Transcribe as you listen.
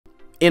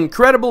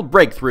Incredible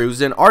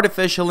breakthroughs in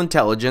artificial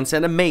intelligence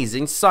and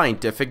amazing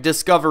scientific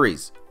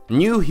discoveries.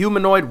 New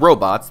humanoid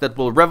robots that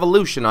will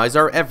revolutionize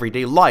our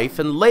everyday life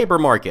and labor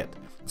market.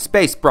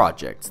 Space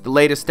projects, the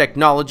latest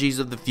technologies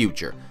of the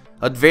future.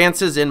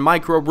 Advances in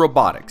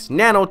micro-robotics,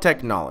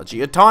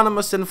 nanotechnology,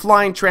 autonomous and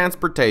flying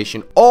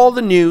transportation. All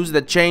the news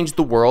that changed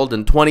the world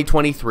in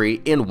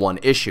 2023 in one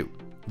issue.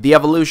 The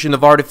evolution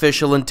of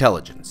artificial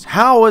intelligence.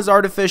 How is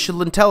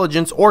artificial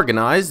intelligence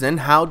organized and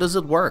how does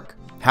it work?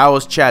 How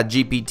is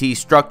ChatGPT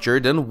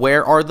structured and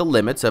where are the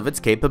limits of its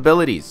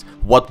capabilities?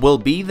 What will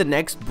be the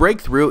next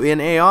breakthrough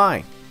in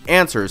AI?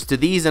 Answers to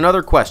these and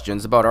other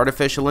questions about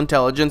artificial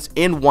intelligence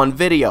in one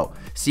video.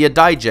 See a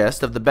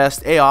digest of the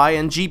best AI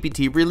and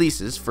GPT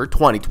releases for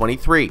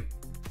 2023.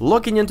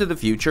 Looking into the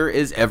future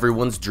is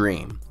everyone's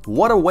dream.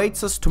 What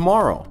awaits us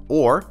tomorrow?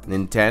 Or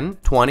in 10,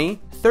 20,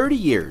 30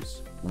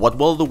 years? What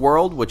will the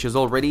world, which is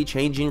already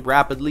changing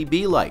rapidly,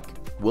 be like?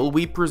 Will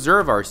we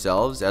preserve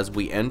ourselves as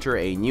we enter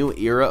a new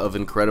era of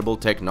incredible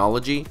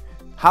technology?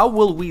 How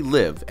will we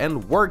live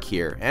and work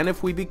here, and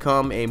if we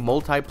become a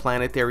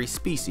multi-planetary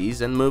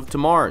species and move to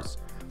Mars?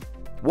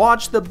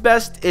 Watch the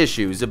best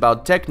issues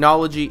about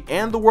technology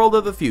and the world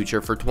of the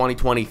future for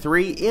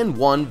 2023 in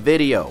one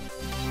video.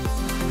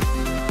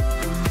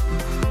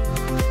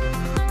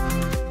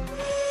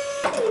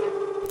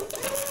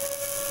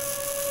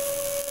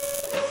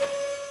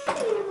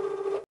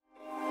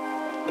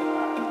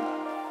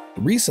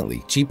 Recently,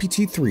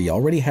 GPT-3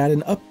 already had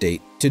an update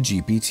to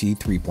GPT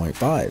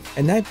 3.5,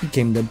 and that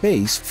became the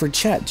base for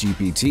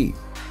ChatGPT.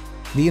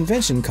 The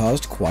invention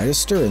caused quite a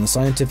stir in the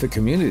scientific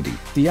community.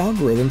 The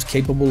algorithm's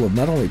capable of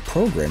not only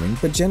programming,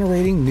 but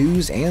generating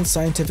news and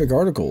scientific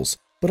articles,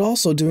 but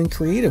also doing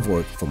creative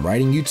work from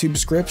writing YouTube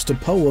scripts to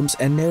poems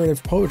and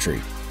narrative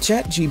poetry.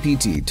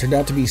 ChatGPT turned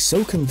out to be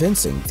so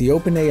convincing, the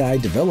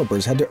OpenAI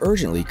developers had to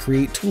urgently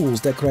create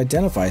tools that could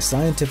identify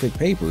scientific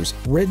papers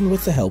written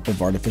with the help of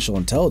artificial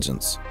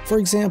intelligence. For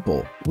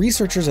example,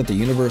 researchers at the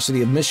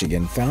University of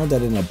Michigan found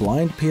that in a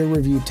blind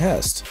peer-reviewed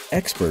test,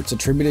 experts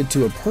attributed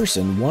to a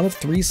person one of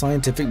 3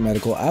 scientific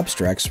medical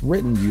abstracts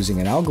written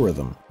using an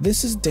algorithm.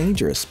 This is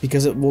dangerous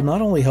because it will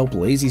not only help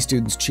lazy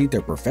students cheat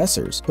their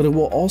professors, but it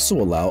will also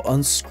allow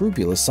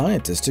unscrupulous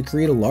scientists to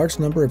create a large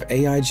number of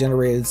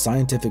AI-generated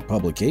scientific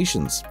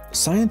publications.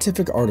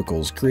 Scientific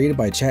articles created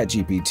by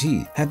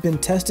ChatGPT have been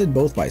tested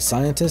both by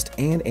scientists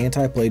and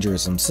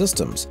anti-plagiarism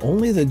systems.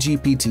 Only the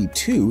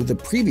GPT-2, the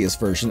previous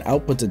version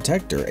output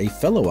detector, a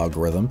fellow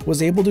algorithm,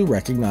 was able to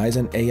recognize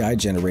an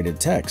AI-generated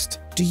text.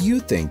 Do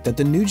you think that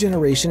the new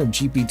generation of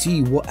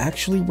GPT will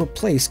actually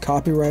replace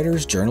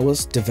copywriters,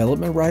 journalists,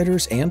 development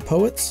writers, and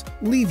poets?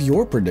 Leave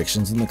your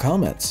predictions in the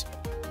comments.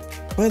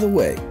 By the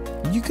way,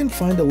 you can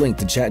find a link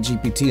to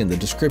ChatGPT in the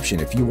description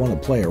if you want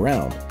to play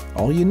around.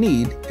 All you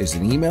need is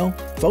an email,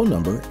 phone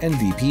number, and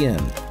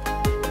VPN.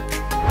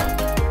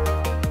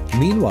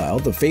 Meanwhile,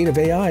 the fate of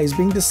AI is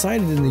being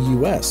decided in the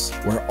US,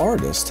 where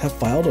artists have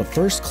filed a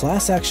first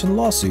class action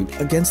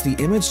lawsuit against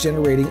the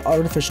image-generating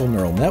artificial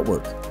neural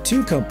network.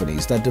 2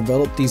 companies that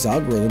developed these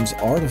algorithms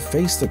are to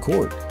face the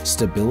court: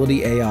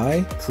 Stability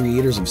AI,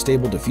 creators of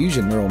Stable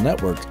Diffusion Neural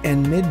Network,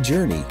 and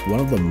Midjourney, one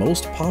of the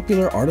most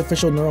popular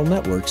artificial neural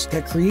networks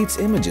that creates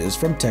images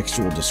from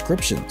textual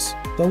descriptions.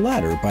 The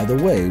latter, by the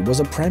way,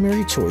 was a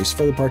primary choice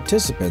for the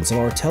participants of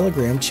our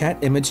Telegram chat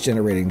image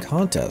generating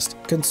contest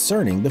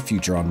concerning the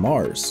future on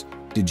Mars.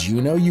 Did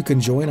you know you can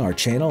join our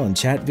channel and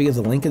chat via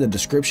the link in the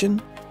description?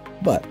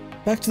 But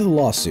back to the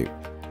lawsuit.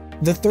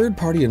 The third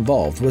party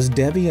involved was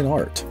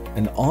DeviantArt,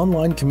 an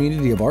online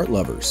community of art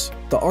lovers.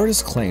 The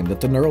artists claimed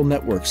that the neural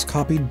networks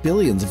copied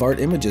billions of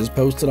art images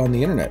posted on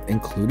the internet,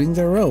 including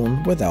their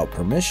own, without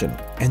permission,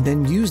 and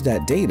then used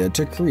that data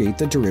to create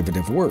the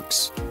derivative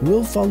works.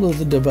 We'll follow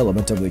the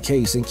development of the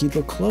case and keep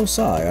a close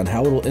eye on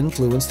how it will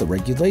influence the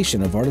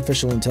regulation of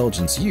artificial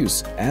intelligence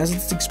use, as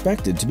it's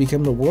expected to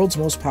become the world's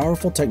most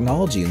powerful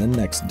technology in the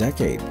next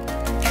decade.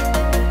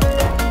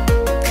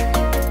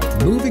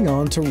 Moving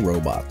on to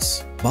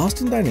robots.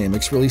 Boston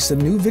Dynamics released a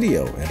new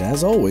video, and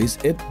as always,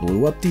 it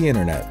blew up the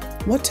internet.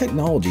 What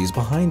technology is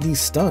behind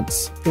these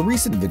stunts? The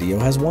recent video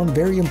has one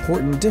very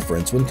important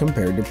difference when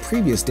compared to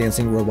previous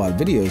dancing robot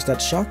videos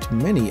that shocked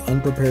many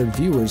unprepared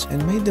viewers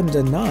and made them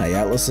deny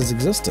Atlas's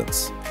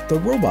existence.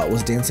 The robot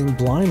was dancing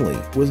blindly,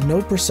 with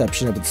no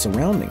perception of its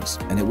surroundings,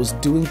 and it was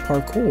doing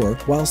parkour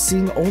while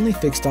seeing only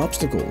fixed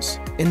obstacles.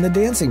 In the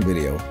dancing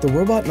video, the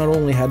robot not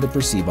only had to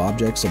perceive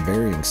objects of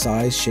varying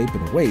size, shape,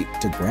 and weight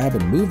to grab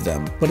and move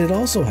them, but it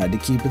also had to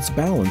keep its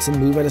balance and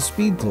move at a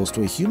speed close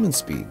to a human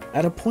speed.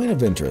 At a point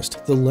of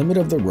interest, the limit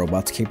of the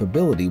robot's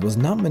capability was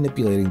not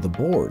manipulating the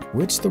board,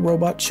 which the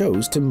robot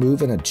chose to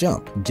move in a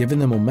jump, given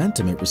the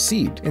momentum it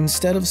received,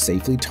 instead of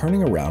safely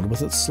turning around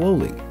with it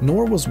slowly,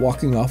 nor was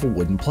walking off a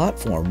wooden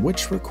platform,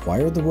 which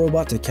required the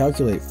robot to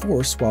calculate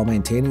force while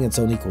maintaining its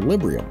own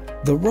equilibrium.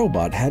 The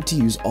robot had to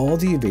use all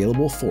the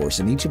available force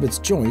in each of its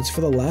joints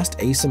for the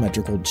last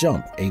asymmetrical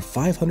jump, a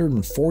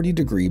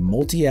 540-degree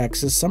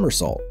multi-axis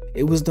somersault.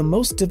 It was the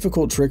most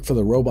difficult trick for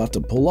the robot to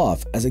pull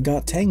off as it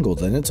got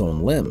tangled in its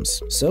own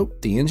limbs. So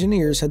the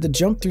engineers had to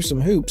jump through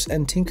some hoops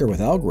and tinker with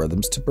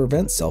algorithms to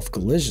prevent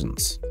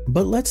self-collisions.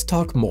 But let's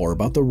talk more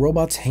about the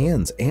robot's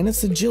hands and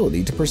its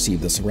agility to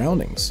perceive the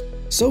surroundings.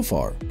 So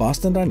far,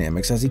 Boston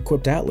Dynamics has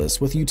equipped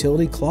Atlas with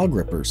utility claw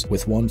grippers,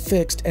 with one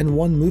fixed and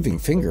one moving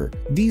finger.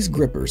 These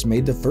grippers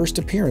made the first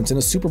appearance in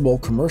a Super Bowl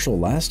commercial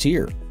last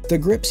year. The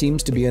grip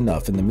seems to be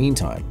enough in the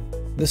meantime.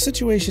 The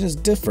situation is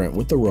different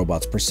with the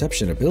robot's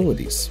perception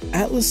abilities.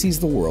 Atlas sees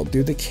the world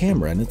through the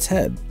camera in its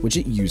head, which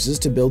it uses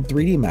to build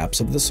 3D maps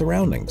of the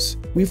surroundings.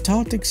 We've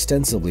talked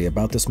extensively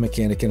about this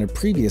mechanic in a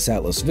previous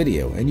Atlas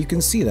video, and you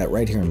can see that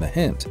right here in the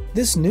hint.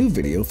 This new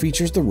video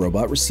features the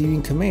robot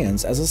receiving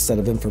commands as a set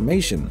of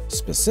information.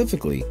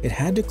 Specifically, it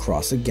had to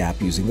cross a gap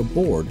using a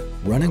board,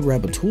 run and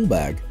grab a tool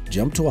bag,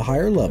 jump to a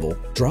higher level,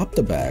 drop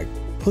the bag,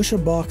 push a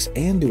box,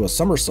 and do a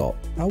somersault.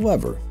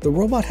 However, the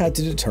robot had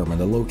to determine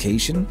the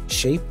location,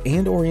 shape,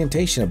 and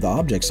orientation of the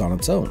objects on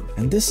its own,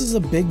 and this is a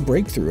big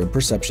breakthrough in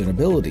perception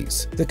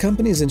abilities. The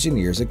company's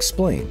engineers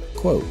explain,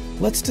 quote,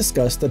 "Let's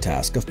discuss the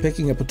task of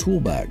picking up a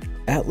tool bag.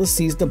 Atlas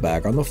sees the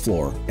bag on the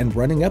floor and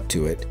running up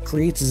to it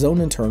creates his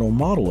own internal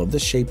model of the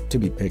shape to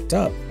be picked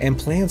up and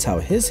plans how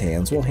his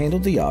hands will handle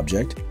the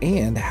object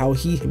and how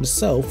he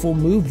himself will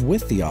move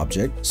with the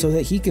object so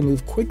that he can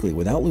move quickly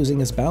without losing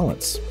his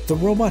balance. The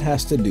robot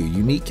has to do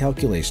unique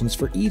calculations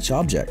for each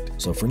object,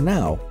 so for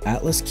now,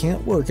 Atlas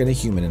can't work in a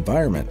human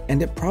environment,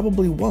 and it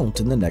probably won't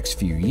in the next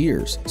few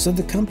years, so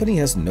the company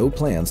has no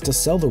plans to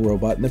sell the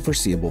robot in the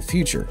foreseeable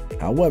future.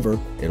 However,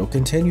 it'll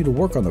continue to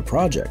work on the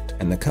project,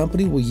 and the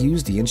company will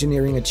use the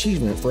engineering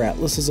achievement for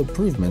Atlas's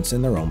improvements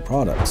in their own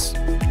products.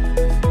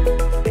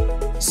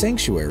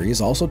 Sanctuary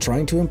is also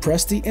trying to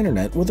impress the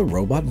internet with a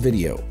robot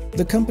video.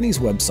 The company's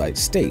website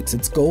states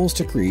its goal is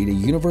to create a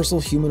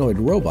universal humanoid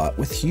robot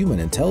with human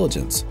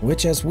intelligence,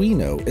 which, as we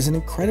know, is an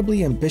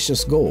incredibly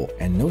ambitious goal,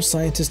 and no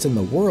scientist in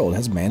the world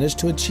has managed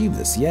to achieve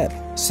this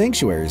yet.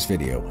 Sanctuary's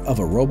video of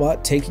a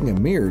robot taking a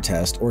mirror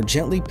test or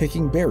gently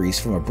picking berries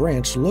from a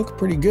branch looked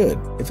pretty good,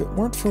 if it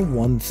weren't for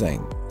one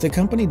thing. The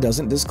company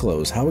doesn't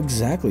disclose how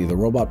exactly the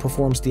robot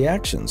performs the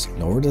actions,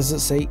 nor does it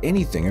say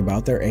anything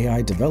about their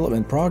AI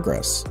development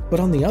progress. But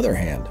on the other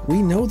hand,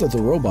 we know that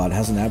the robot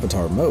has an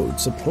avatar mode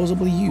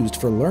supposedly used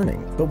for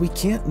learning, but we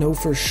can't know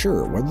for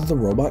sure whether the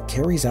robot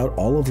carries out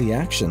all of the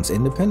actions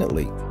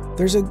independently.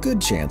 There's a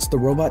good chance the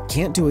robot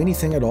can't do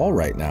anything at all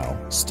right now.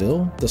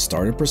 Still, the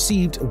startup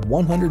received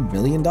 $100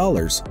 million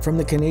from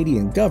the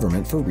Canadian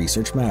government for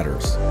research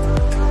matters.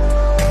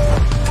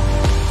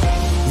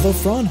 The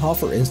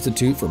Fraunhofer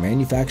Institute for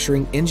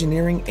Manufacturing,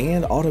 Engineering,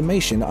 and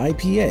Automation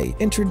 (IPA)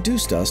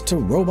 introduced us to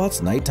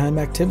robots' nighttime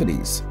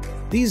activities.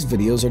 These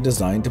videos are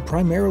designed to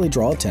primarily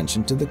draw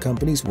attention to the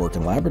company's work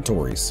in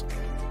laboratories.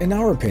 In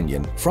our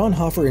opinion,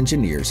 Fraunhofer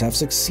engineers have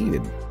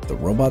succeeded. The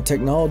Robot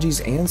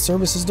Technologies and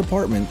Services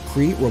Department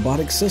create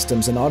robotic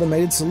systems and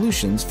automated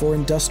solutions for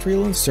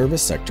industrial and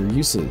service sector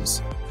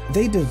uses.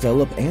 They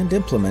develop and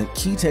implement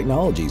key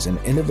technologies in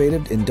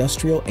innovative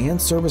industrial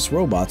and service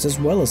robots as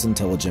well as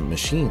intelligent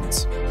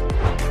machines.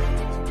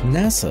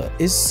 NASA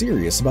is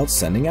serious about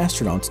sending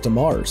astronauts to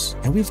Mars,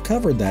 and we've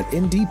covered that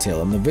in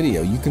detail in the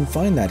video. You can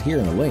find that here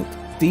in a link.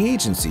 The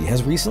agency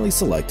has recently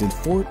selected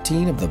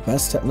 14 of the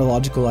best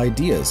technological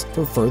ideas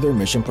for further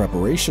mission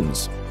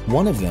preparations,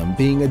 one of them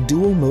being a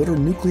dual-motor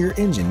nuclear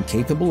engine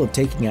capable of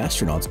taking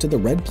astronauts to the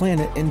Red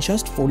Planet in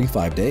just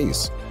 45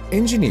 days.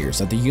 Engineers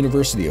at the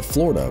University of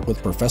Florida,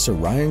 with Professor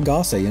Ryan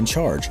Gosse in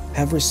charge,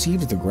 have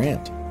received the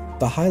grant.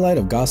 The highlight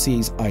of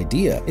Gosse's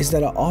idea is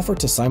that it offered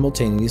to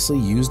simultaneously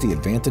use the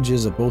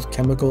advantages of both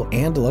chemical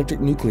and electric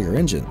nuclear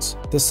engines.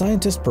 The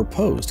scientists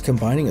proposed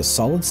combining a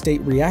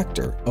solid-state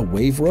reactor, a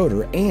wave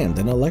rotor, and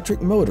an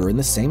electric motor in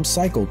the same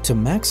cycle to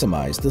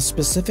maximize the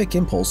specific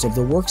impulse of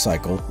the work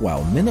cycle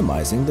while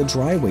minimizing the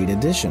dry weight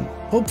addition.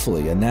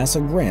 Hopefully, a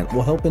NASA grant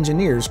will help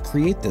engineers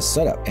create this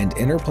setup, and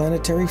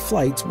interplanetary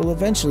flights will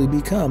eventually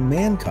become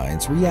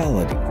mankind's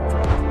reality.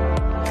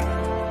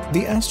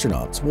 The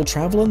astronauts will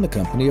travel in the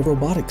company of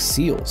robotic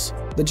seals.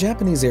 The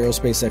Japanese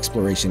Aerospace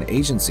Exploration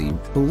Agency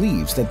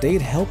believes that they'd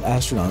help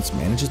astronauts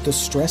manage the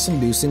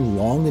stress-inducing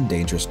long and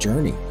dangerous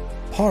journey.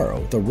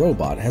 Paro, the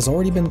robot, has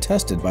already been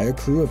tested by a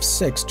crew of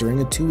 6 during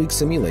a 2-week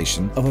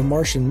simulation of a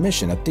Martian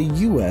mission at the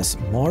U.S.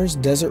 Mars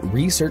Desert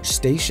Research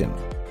Station.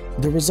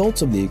 The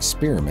results of the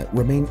experiment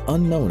remain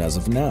unknown as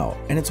of now,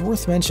 and it's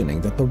worth mentioning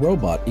that the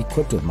robot,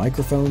 equipped with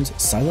microphones,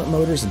 silent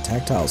motors, and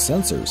tactile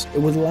sensors,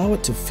 it would allow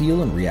it to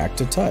feel and react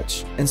to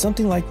touch. And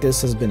something like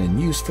this has been in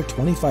use for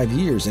 25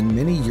 years in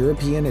many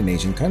European and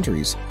Asian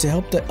countries to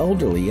help the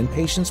elderly and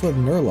patients with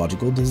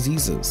neurological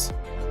diseases.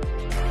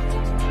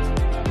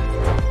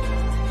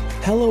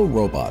 Hello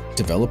Robot,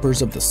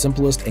 developers of the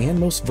simplest and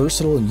most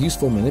versatile and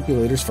useful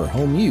manipulators for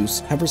home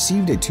use, have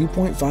received a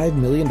 $2.5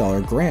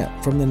 million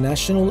grant from the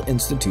National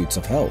Institutes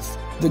of Health.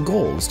 The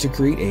goal is to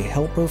create a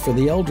helper for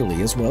the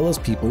elderly as well as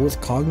people with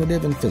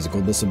cognitive and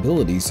physical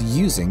disabilities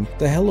using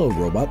the Hello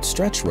Robot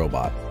Stretch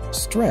Robot.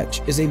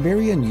 Stretch is a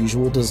very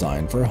unusual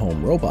design for a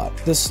home robot.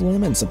 The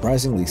slim and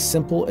surprisingly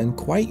simple and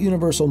quite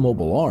universal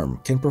mobile arm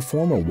can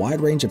perform a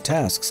wide range of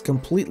tasks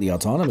completely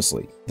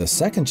autonomously. The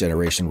second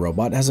generation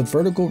robot has a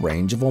vertical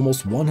range of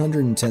almost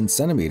 110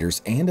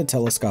 centimeters and a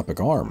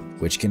telescopic arm,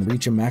 which can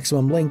reach a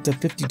maximum length of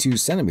 52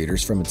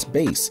 centimeters from its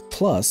base,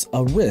 plus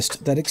a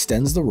wrist that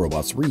extends the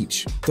robot's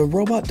reach. The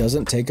robot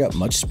doesn't take up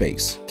much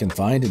space, can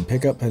find and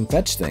pick up and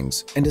fetch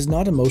things, and is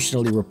not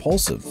emotionally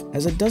repulsive,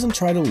 as it doesn't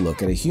try to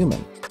look at a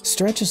human.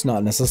 Stretch is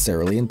not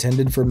necessarily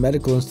intended for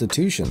medical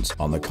institutions.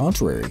 On the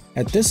contrary,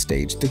 at this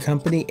stage, the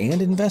company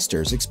and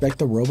investors expect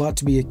the robot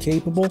to be a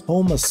capable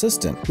home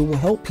assistant who will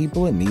help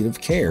people in need of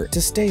care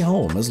to stay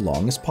home as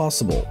long as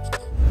possible.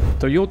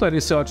 Toyota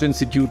Research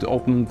Institute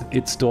opened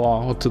its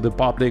door to the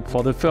public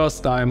for the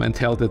first time and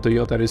held the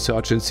Toyota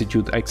Research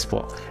Institute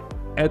Expo.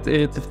 At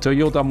it,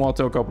 Toyota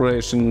Motor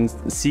Corporation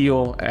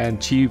CEO and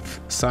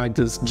Chief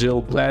Scientist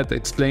Jill Platt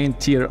explained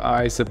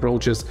TRI's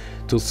approaches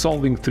to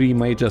solving three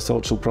major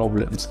social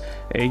problems: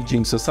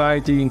 aging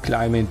society,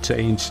 climate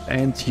change,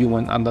 and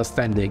human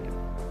understanding.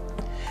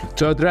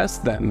 To address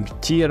them,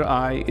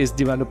 TRI is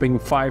developing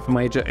 5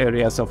 major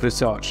areas of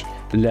research.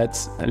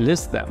 Let's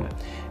list them.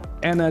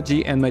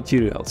 Energy and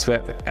materials,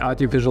 where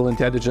artificial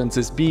intelligence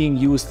is being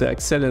used to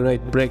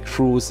accelerate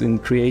breakthroughs in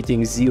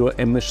creating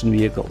zero-emission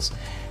vehicles.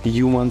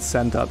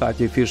 Human-centered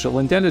artificial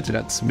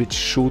intelligence, which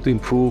should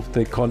improve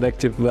the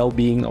collective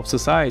well-being of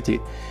society.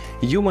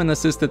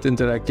 Human-assisted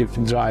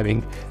interactive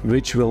driving,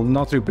 which will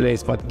not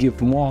replace but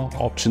give more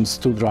options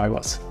to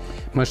drivers.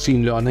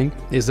 Machine learning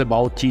is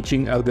about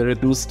teaching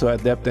algorithms to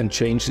adapt and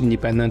change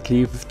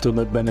independently to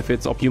the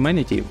benefits of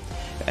humanity.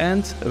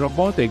 And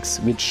robotics,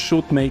 which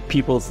should make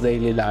people's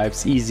daily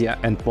lives easier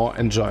and more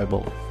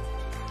enjoyable.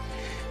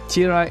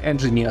 TRI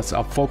engineers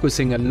are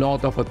focusing a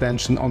lot of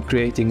attention on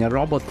creating a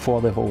robot for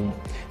the home.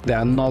 They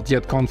are not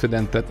yet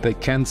confident that they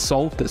can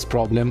solve this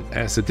problem,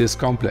 as it is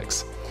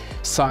complex.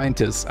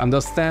 Scientists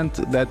understand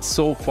that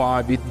so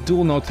far we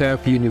do not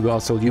have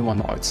universal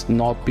humanoids,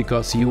 not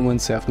because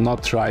humans have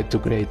not tried to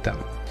create them.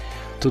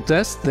 To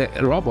test the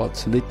robot,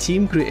 the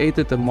team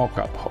created a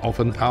mock-up of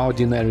an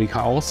ordinary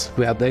house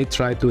where they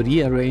tried to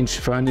rearrange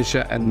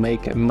furniture and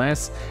make a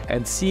mess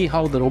and see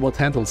how the robot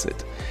handles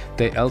it.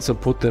 They also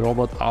put the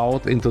robot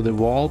out into the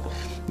world,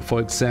 for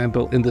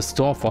example in the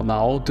store for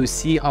now, to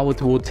see how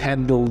it would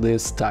handle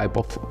this type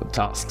of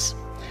tasks.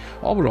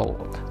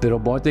 Overall, the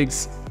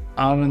robotics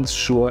aren't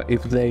sure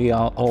if they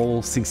are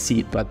all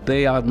succeed, but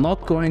they are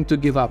not going to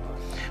give up.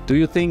 Do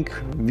you think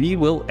we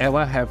will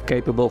ever have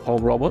capable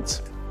home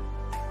robots?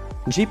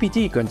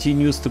 GPT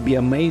continues to be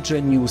a major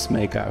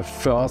newsmaker.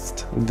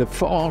 First, the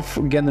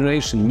 4th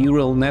generation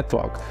neural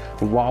network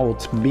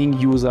wowed Bing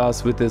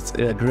users with its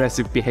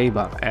aggressive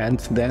behavior, and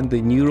then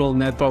the neural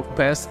network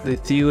passed the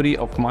theory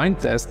of mind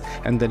test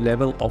and the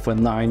level of a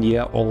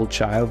 9-year-old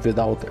child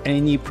without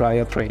any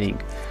prior training.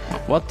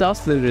 What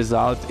does the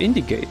result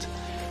indicate?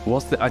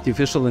 Was the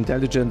artificial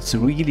intelligence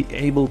really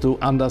able to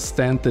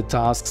understand the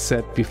task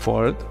set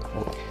before it?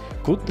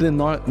 Could the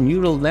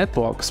neural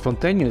network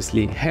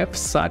spontaneously have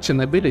such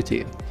an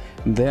ability?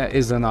 There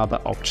is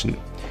another option.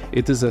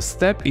 It is a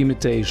step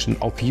imitation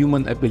of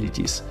human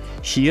abilities.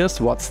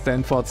 Here's what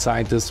Stanford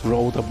scientists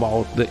wrote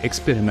about the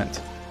experiment.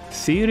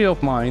 Theory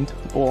of mind,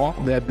 or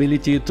the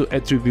ability to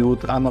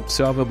attribute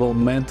unobservable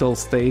mental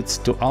states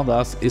to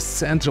others, is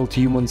central to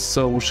human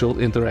social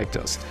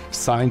interactors.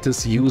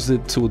 Scientists use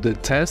it to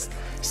test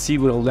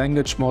several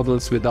language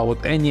models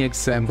without any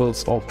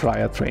examples or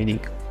prior training.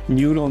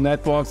 Neural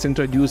networks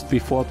introduced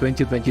before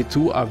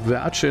 2022 are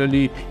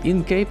virtually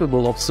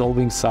incapable of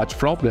solving such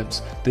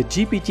problems. The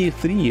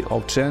GPT-3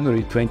 of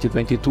January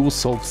 2022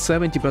 solved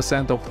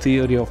 70% of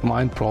theory of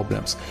mind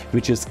problems,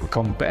 which is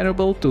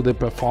comparable to the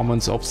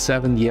performance of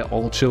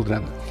 7-year-old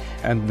children.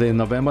 And the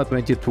November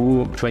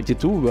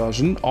 2022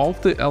 version of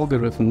the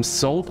algorithm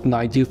solved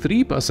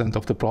 93%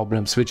 of the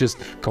problems, which is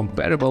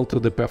comparable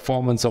to the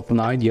performance of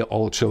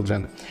 9-year-old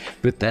children.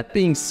 With that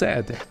being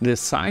said, the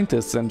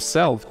scientists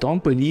themselves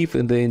don't believe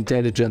in the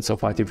intelligence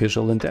of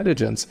artificial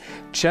intelligence.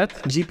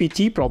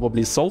 ChatGPT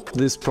probably solved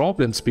these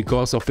problems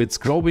because of its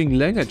growing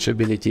language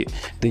ability.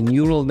 The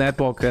neural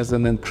network has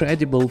an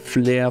incredible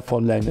flair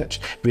for language,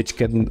 which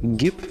can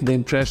give the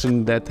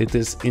impression that it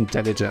is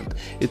intelligent.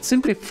 It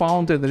simply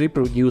found and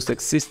reproduced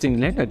existing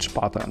language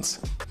patterns.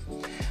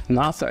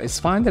 NASA is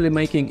finally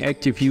making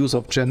active use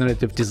of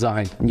generative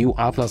design. New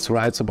Atlas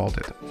writes about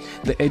it.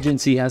 The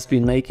agency has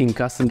been making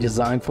custom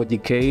design for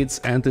decades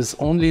and is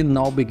only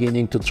now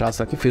beginning to trust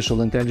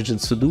artificial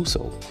intelligence to do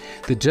so.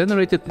 The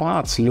generated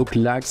parts look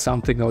like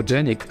something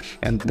organic,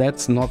 and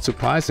that's not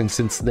surprising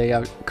since they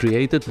are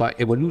created by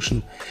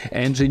evolution.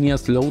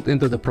 Engineers load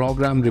into the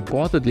program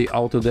reportedly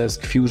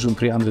Autodesk Fusion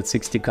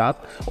 360 CAD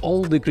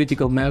all the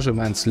critical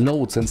measurements,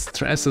 loads and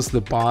stresses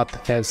the part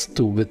has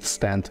to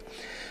withstand.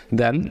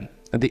 Then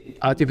the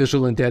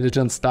artificial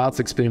intelligence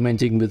starts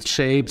experimenting with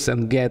shapes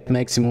and get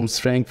maximum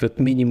strength with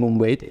minimum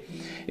weight.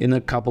 In a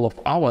couple of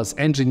hours,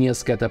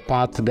 engineers get a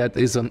part that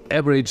is on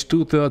average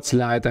 2/3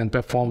 lighter and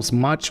performs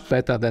much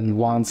better than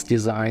ones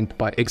designed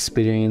by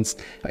experienced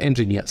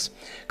engineers.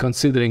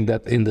 Considering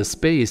that in the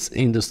space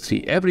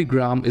industry every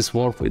gram is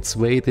worth its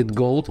weight in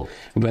gold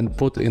when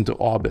put into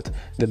orbit,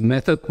 the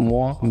method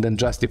more than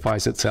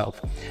justifies itself.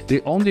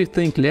 The only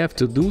thing left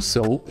to do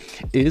so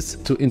is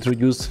to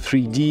introduce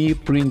 3D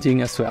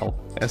printing as well,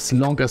 as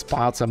long as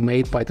parts are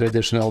made by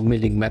traditional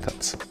milling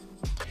methods.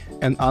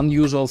 An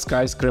unusual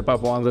skyscraper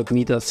 100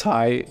 meters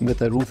high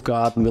with a roof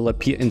garden will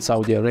appear in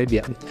Saudi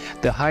Arabia.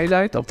 The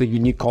highlight of the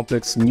unique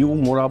complex New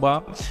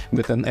Murabba,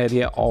 with an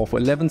area of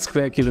 11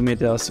 square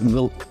kilometers,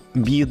 will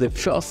be the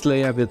first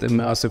layer with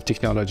immersive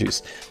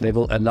technologies. They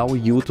will allow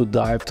you to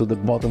dive to the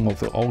bottom of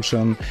the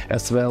ocean,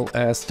 as well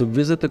as to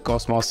visit the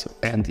cosmos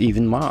and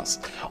even Mars,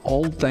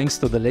 all thanks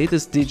to the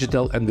latest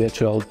digital and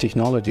virtual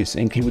technologies,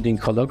 including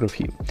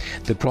holography.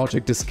 The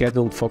project is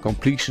scheduled for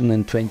completion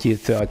in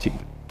 2030.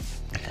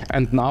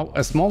 And now,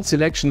 a small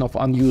selection of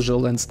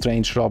unusual and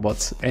strange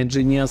robots.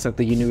 Engineers at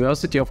the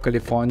University of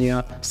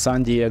California,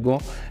 San Diego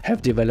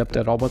have developed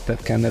a robot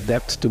that can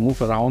adapt to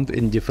move around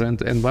in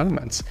different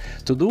environments.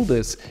 To do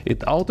this,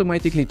 it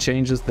automatically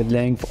changes the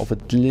length of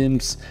its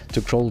limbs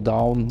to crawl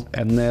down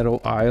a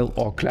narrow aisle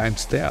or climb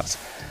stairs.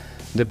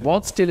 The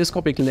bot's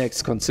telescopic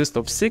legs consist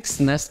of 6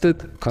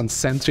 nested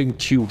concentric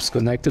tubes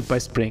connected by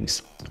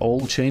springs.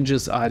 All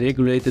changes are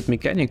regulated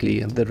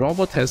mechanically, and the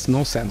robot has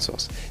no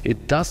sensors.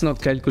 It does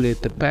not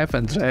calculate the path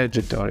and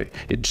trajectory,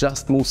 it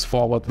just moves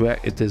forward where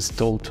it is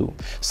told to.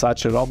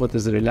 Such a robot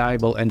is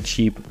reliable and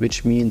cheap,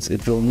 which means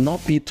it will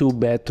not be too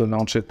bad to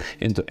launch it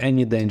into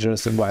any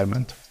dangerous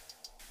environment.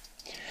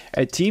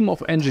 A team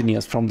of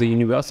engineers from the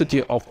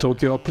University of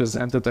Tokyo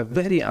presented a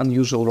very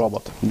unusual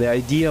robot. The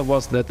idea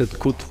was that it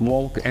could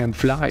walk and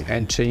fly,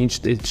 and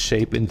changed its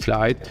shape in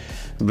flight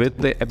with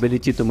the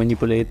ability to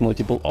manipulate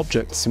multiple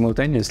objects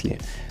simultaneously.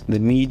 The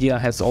media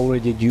has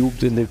already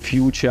duped in the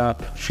future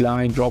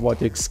flying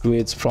robotics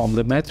squids from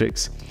the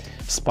Matrix.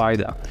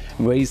 Spider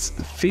weighs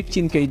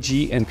 15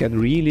 kg and can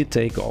really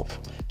take off.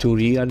 To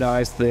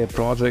realize the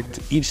project,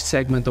 each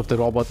segment of the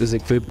robot is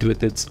equipped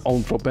with its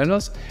own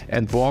propellers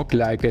and walk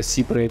like a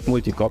separate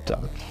multicopter,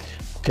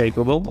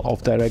 capable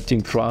of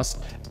directing thrust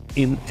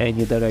in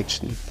any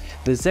direction.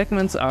 The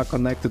segments are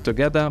connected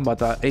together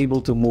but are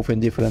able to move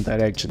in different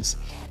directions.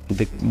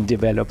 The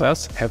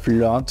developers have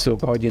learned to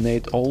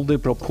coordinate all the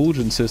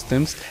propulsion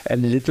systems a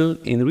little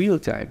in real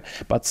time,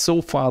 but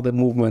so far the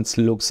movements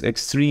looks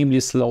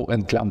extremely slow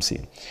and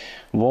clumsy.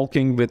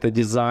 Walking with the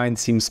design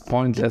seems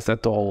pointless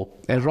at all.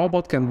 A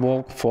robot can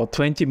walk for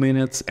 20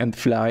 minutes and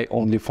fly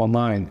only for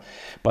 9,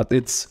 but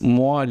it's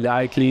more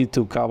likely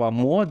to cover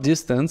more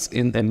distance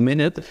in a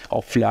minute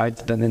of flight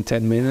than in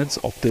 10 minutes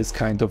of this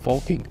kind of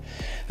walking.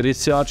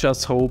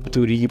 Researchers hope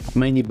to reap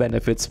many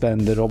benefits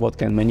when the robot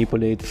can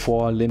manipulate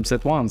 4 limbs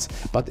at once,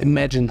 but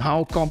imagine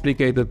how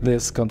complicated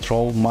this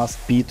control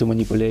must be to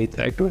manipulate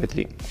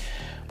accurately.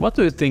 What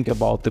do you think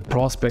about the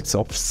prospects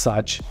of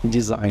such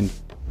design?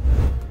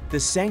 The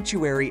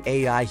Sanctuary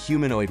AI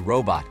humanoid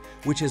robot,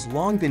 which has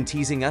long been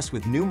teasing us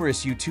with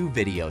numerous YouTube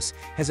videos,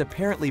 has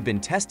apparently been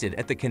tested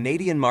at the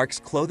Canadian Marks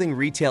clothing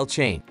retail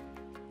chain.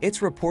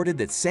 It's reported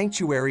that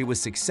Sanctuary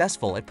was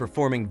successful at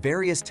performing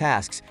various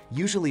tasks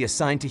usually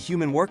assigned to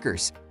human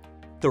workers.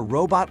 The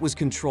robot was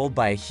controlled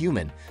by a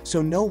human,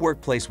 so no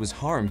workplace was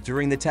harmed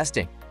during the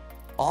testing.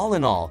 All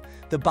in all,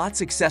 the bot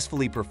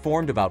successfully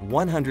performed about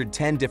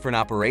 110 different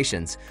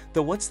operations,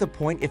 though what's the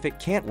point if it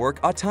can't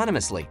work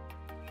autonomously?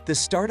 The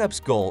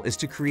startup's goal is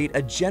to create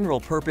a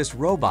general-purpose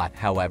robot.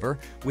 However,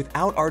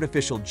 without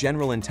artificial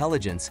general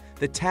intelligence,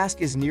 the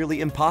task is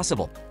nearly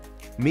impossible.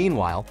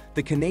 Meanwhile,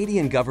 the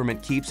Canadian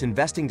government keeps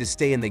investing to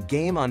stay in the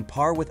game on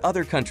par with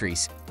other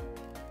countries.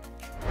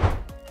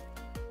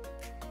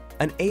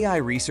 An AI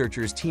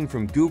researchers team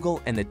from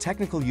Google and the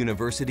Technical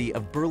University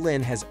of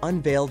Berlin has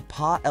unveiled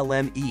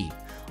PA-LME,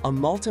 a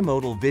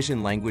multimodal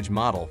vision language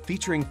model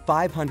featuring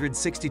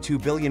 562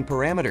 billion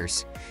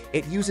parameters.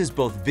 It uses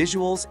both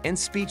visuals and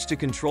speech to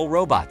control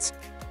robots.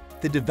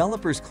 The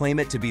developers claim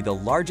it to be the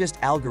largest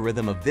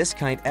algorithm of this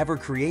kind ever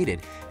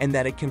created, and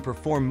that it can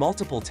perform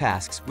multiple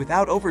tasks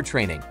without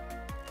overtraining.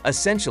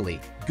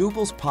 Essentially,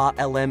 Google's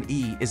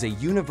PA-LME is a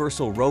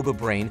universal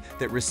robo-brain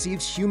that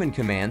receives human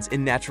commands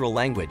in natural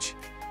language.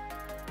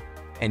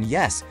 And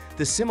yes,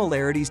 the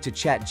similarities to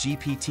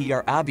ChatGPT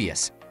are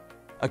obvious.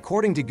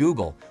 According to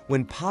Google,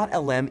 when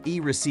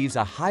PA-LME receives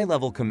a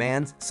high-level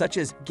command such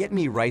as "Get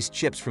me rice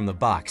chips from the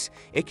box,"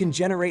 it can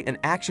generate an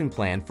action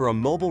plan for a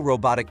mobile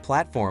robotic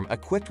platform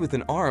equipped with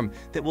an arm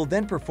that will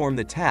then perform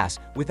the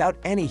task without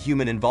any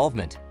human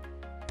involvement.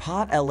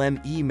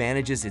 PA-LME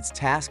manages its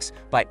tasks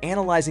by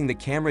analyzing the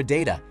camera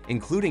data,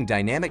 including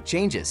dynamic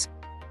changes.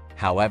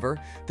 However,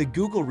 the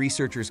Google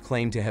researchers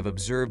claim to have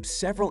observed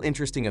several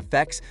interesting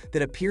effects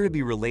that appear to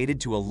be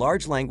related to a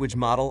large language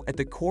model at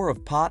the core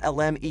of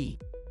PA-LME.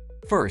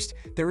 First,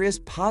 there is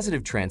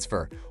positive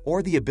transfer,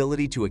 or the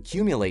ability to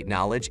accumulate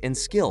knowledge and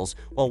skills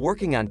while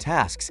working on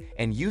tasks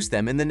and use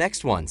them in the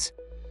next ones.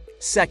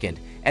 Second,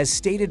 as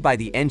stated by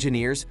the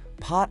engineers,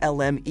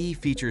 PA-LME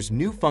features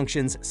new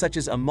functions such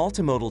as a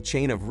multimodal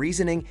chain of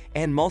reasoning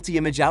and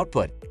multi-image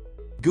output.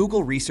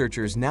 Google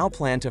researchers now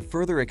plan to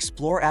further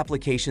explore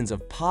applications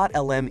of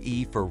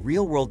PA-LME for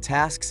real-world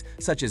tasks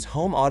such as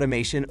home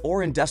automation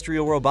or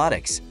industrial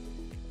robotics.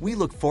 We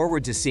look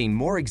forward to seeing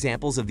more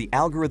examples of the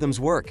algorithm's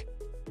work.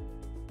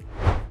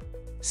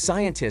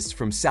 Scientists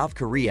from South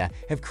Korea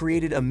have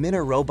created a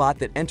mini-robot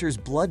that enters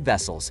blood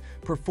vessels,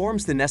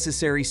 performs the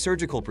necessary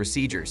surgical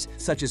procedures,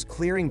 such as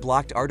clearing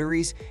blocked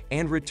arteries,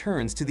 and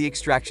returns to the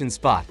extraction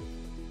spot.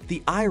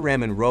 The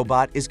iRamen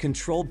robot is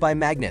controlled by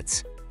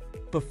magnets.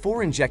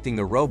 Before injecting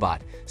the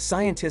robot,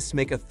 scientists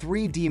make a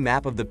 3D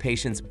map of the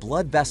patient's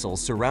blood vessels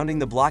surrounding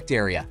the blocked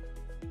area.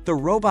 The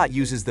robot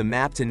uses the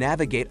map to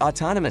navigate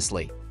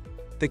autonomously.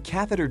 The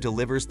catheter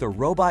delivers the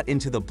robot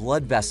into the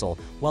blood vessel,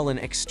 while an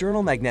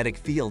external magnetic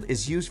field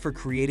is used for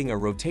creating a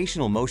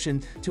rotational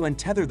motion to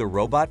untether the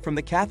robot from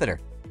the catheter.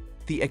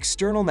 The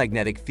external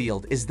magnetic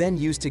field is then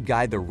used to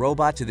guide the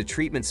robot to the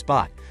treatment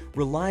spot,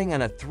 relying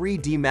on a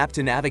 3D map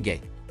to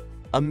navigate.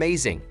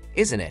 Amazing,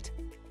 isn't it?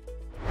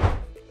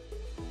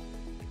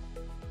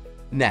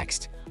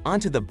 Next,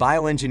 onto the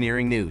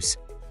bioengineering news.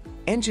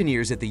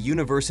 Engineers at the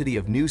University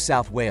of New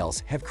South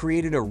Wales have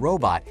created a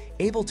robot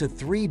able to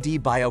 3D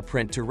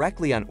bioprint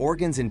directly on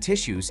organs and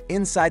tissues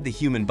inside the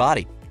human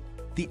body.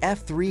 The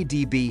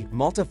F3DB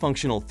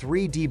multifunctional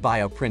 3D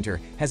bioprinter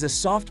has a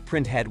soft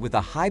print head with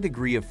a high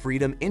degree of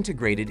freedom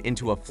integrated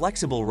into a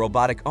flexible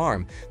robotic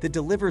arm that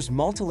delivers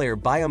multilayer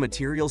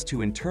biomaterials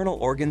to internal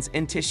organs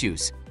and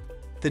tissues.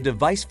 The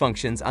device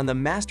functions on the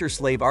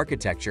master-slave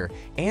architecture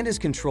and is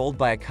controlled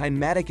by a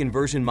kinematic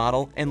inversion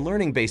model and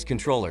learning-based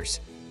controllers.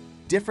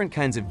 Different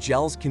kinds of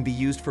gels can be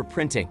used for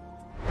printing.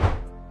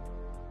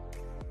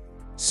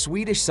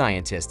 Swedish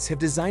scientists have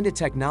designed a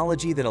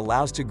technology that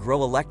allows to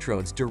grow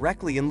electrodes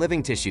directly in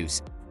living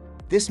tissues.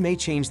 This may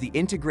change the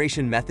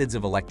integration methods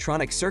of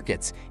electronic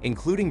circuits,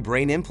 including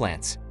brain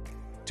implants.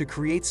 To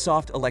create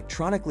soft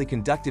electronically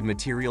conductive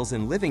materials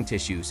in living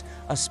tissues,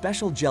 a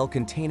special gel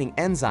containing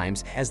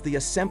enzymes as the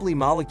assembly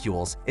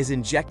molecules is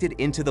injected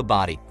into the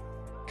body.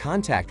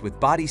 Contact with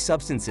body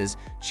substances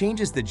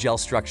changes the gel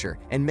structure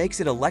and makes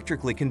it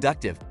electrically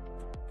conductive.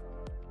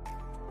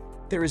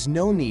 There is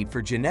no need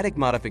for genetic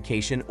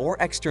modification or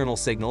external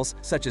signals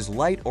such as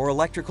light or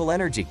electrical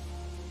energy.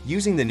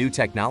 Using the new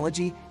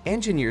technology,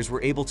 engineers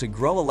were able to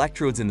grow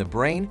electrodes in the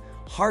brain,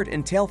 heart,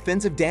 and tail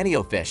fins of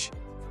daniofish.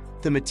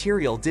 The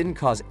material didn't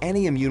cause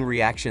any immune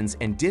reactions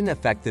and didn't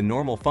affect the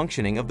normal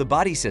functioning of the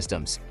body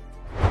systems.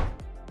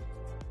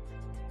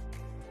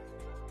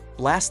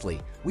 Lastly,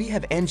 we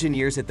have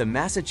engineers at the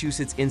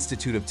Massachusetts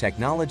Institute of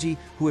Technology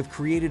who have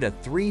created a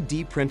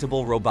 3D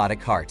printable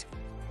robotic heart.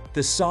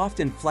 The soft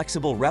and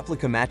flexible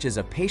replica matches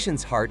a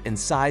patient's heart in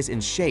size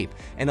and shape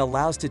and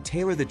allows to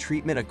tailor the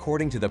treatment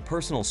according to the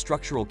personal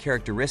structural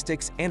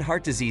characteristics and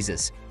heart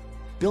diseases.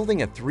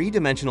 Building a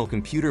three-dimensional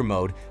computer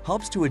mode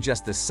helps to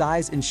adjust the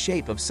size and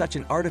shape of such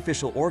an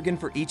artificial organ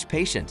for each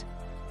patient.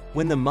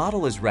 When the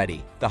model is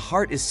ready, the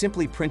heart is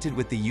simply printed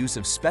with the use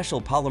of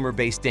special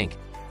polymer-based ink.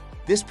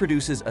 This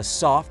produces a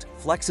soft,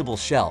 flexible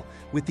shell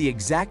with the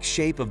exact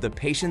shape of the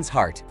patient's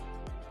heart.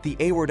 The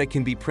aorta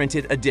can be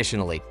printed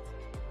additionally.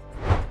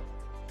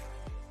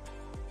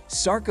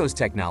 Sarco's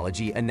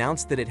technology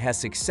announced that it has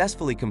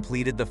successfully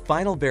completed the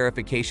final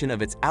verification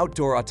of its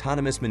outdoor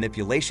autonomous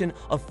manipulation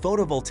of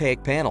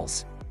photovoltaic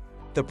panels.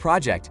 The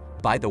project,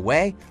 by the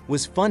way,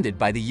 was funded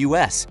by the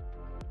U.S.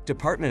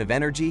 Department of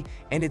Energy,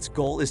 and its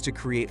goal is to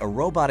create a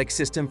robotic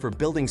system for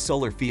building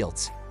solar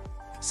fields.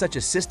 Such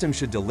a system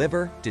should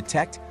deliver,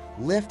 detect,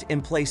 lift,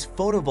 and place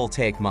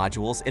photovoltaic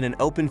modules in an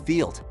open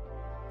field.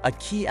 A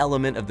key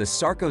element of the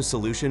Sarco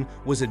solution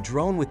was a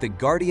drone with the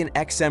Guardian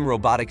XM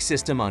robotic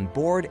system on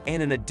board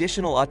and an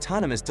additional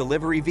autonomous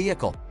delivery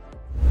vehicle.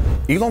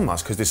 Elon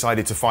Musk has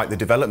decided to fight the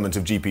development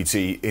of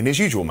GPT in his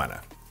usual manner,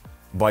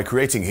 by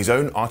creating his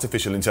own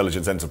artificial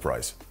intelligence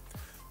enterprise.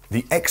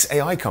 The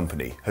xAI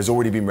company has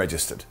already been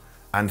registered,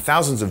 and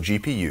thousands of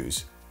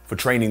GPUs for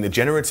training the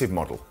generative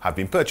model have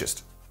been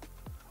purchased.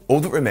 All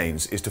that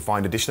remains is to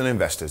find additional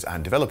investors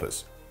and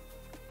developers.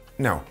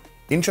 Now,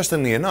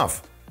 interestingly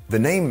enough, the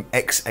name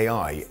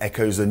xAI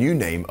echoes the new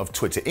name of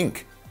Twitter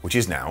Inc., which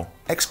is now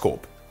X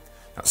Corp.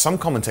 Now, some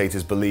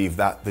commentators believe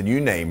that the new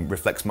name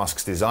reflects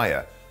Musk's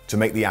desire to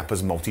make the app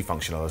as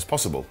multifunctional as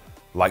possible,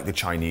 like the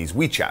Chinese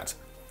WeChat,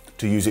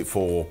 to use it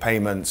for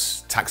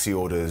payments, taxi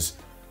orders,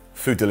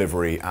 food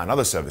delivery, and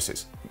other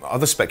services.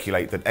 Others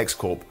speculate that X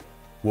Corp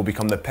will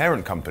become the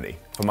parent company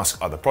for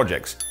Musk's other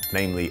projects,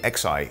 namely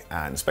XI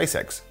and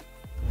SpaceX.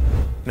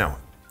 Now,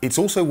 it's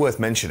also worth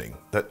mentioning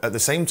that at the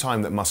same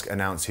time that Musk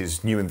announced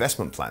his new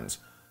investment plans,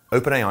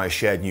 OpenAI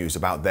shared news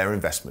about their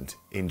investment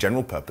in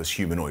general-purpose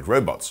humanoid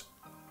robots.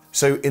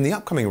 So in the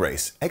upcoming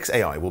race,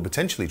 xAI will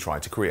potentially try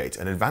to create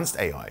an advanced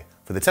AI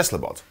for the Tesla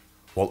bot,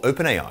 while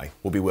OpenAI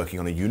will be working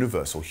on a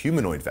universal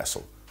humanoid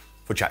vessel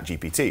for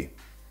ChatGPT.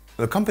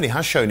 The company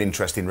has shown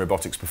interest in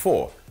robotics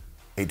before.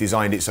 It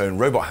designed its own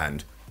robot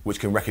hand, which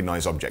can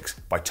recognize objects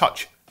by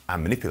touch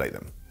and manipulate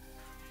them.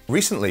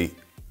 Recently,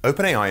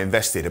 OpenAI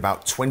invested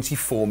about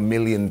 $24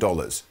 million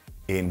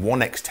in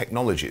 1X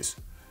Technologies.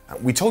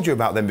 We told you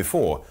about them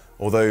before,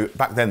 although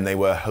back then they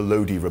were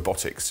Helodi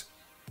Robotics.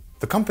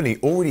 The company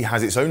already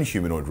has its own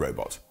humanoid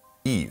robot,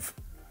 Eve,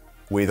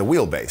 with a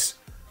wheelbase.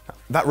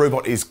 That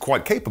robot is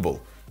quite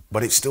capable,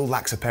 but it still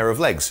lacks a pair of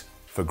legs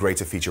for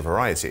greater feature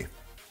variety.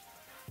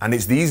 And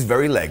it's these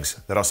very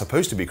legs that are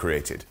supposed to be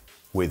created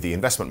with the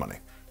investment money.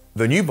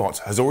 The new bot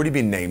has already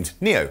been named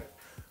Neo.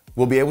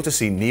 We'll be able to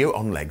see Neo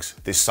on legs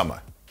this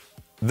summer.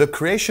 The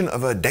creation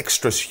of a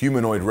dexterous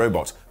humanoid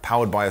robot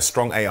powered by a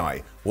strong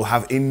AI will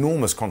have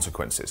enormous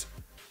consequences,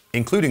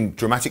 including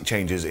dramatic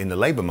changes in the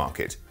labor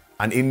market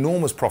and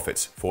enormous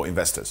profits for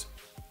investors.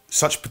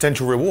 Such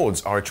potential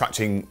rewards are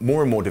attracting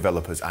more and more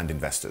developers and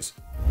investors.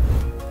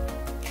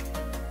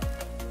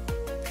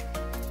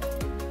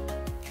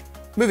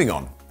 Moving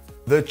on,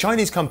 the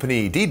Chinese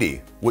company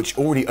Didi, which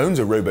already owns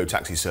a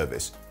robo-taxi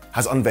service,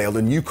 has unveiled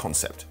a new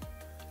concept.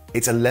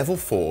 It's a level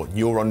 4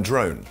 Neuron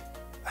drone,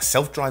 a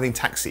self-driving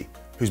taxi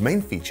whose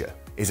main feature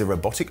is a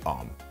robotic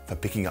arm for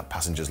picking up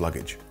passengers'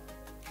 luggage.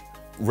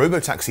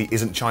 Robotaxi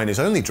isn't China's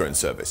only drone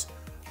service.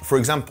 For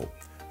example,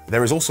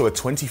 there is also a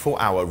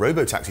 24-hour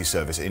robotaxi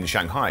service in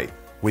Shanghai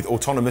with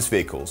autonomous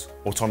vehicles,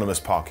 autonomous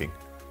parking,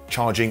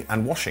 charging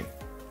and washing.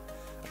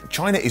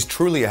 China is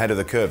truly ahead of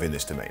the curve in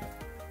this domain.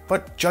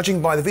 But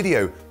judging by the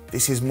video,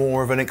 this is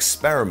more of an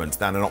experiment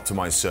than an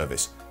optimized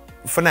service.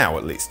 For now,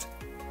 at least.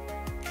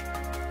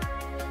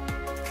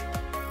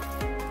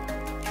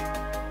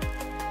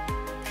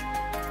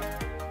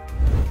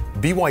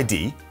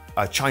 BYD,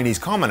 a Chinese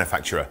car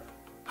manufacturer,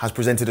 has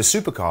presented a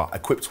supercar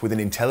equipped with an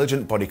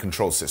intelligent body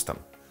control system.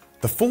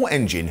 The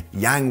 4-engine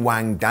Yang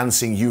Wang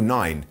Dancing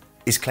U9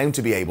 is claimed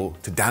to be able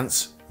to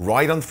dance,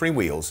 ride on 3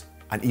 wheels,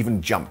 and even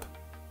jump.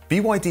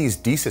 BYD's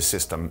DISA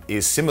system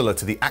is similar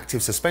to the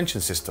active suspension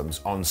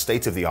systems on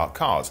state-of-the-art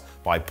cars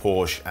by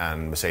Porsche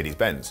and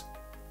Mercedes-Benz.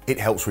 It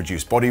helps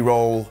reduce body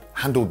roll,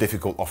 handle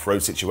difficult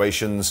off-road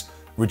situations,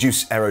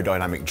 reduce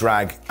aerodynamic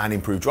drag, and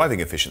improve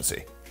driving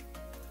efficiency.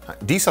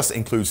 DISA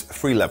includes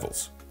 3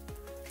 levels: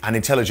 an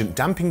intelligent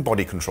damping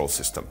body control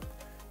system,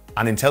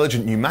 an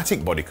intelligent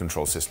pneumatic body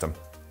control system,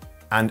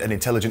 and an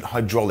intelligent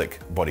hydraulic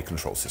body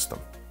control system.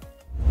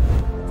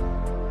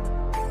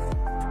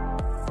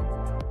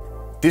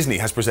 Disney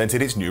has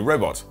presented its new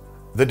robot.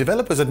 The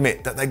developers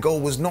admit that their goal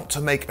was not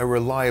to make a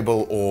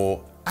reliable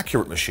or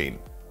accurate machine,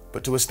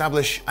 but to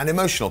establish an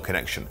emotional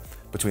connection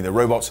between the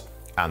robot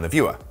and the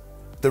viewer.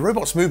 The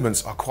robot's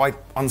movements are quite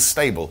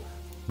unstable,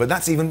 but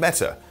that's even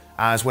better,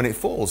 as when it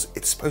falls,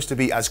 it's supposed to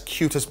be as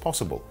cute as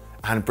possible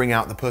and bring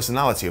out the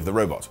personality of the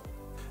robot.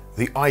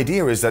 The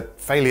idea is that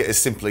failure is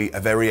simply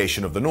a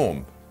variation of the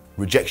norm.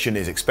 Rejection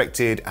is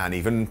expected and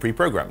even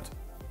pre-programmed.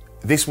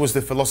 This was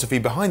the philosophy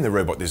behind the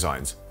robot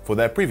designs for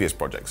their previous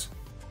projects.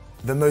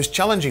 The most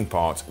challenging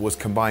part was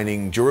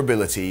combining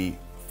durability,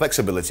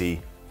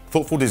 flexibility,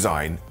 thoughtful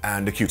design,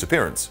 and a cute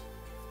appearance.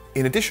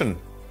 In addition,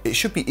 it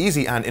should be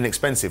easy and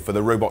inexpensive for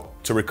the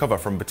robot to recover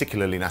from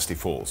particularly nasty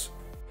falls.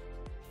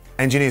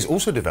 Engineers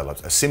also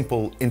developed a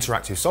simple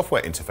interactive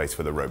software interface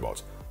for the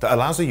robot that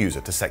allows the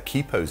user to set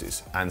key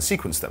poses and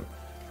sequence them,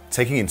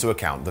 taking into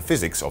account the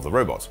physics of the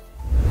robot.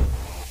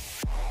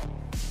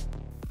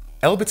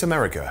 Elbit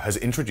America has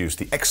introduced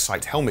the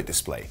X-Sight helmet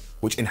display,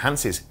 which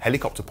enhances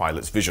helicopter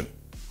pilots' vision.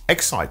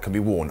 X-Sight can be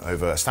worn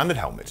over a standard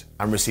helmet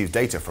and receive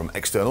data from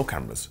external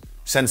cameras,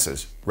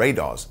 sensors,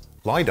 radars,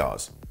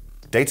 LiDARs,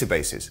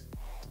 databases,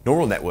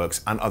 neural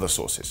networks, and other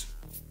sources.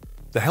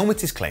 The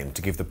helmet is claimed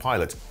to give the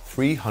pilot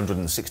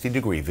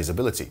 360-degree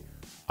visibility,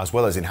 as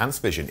well as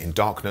enhanced vision in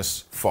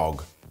darkness,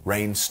 fog,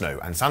 rain, snow,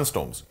 and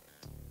sandstorms.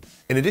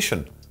 In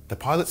addition, the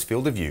pilot's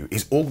field of view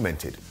is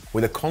augmented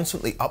with a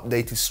constantly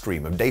updated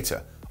stream of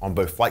data on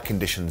both flight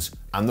conditions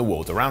and the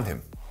world around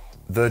him.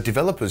 The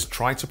developers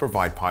try to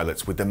provide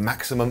pilots with the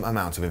maximum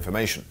amount of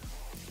information,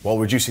 while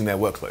reducing their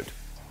workload.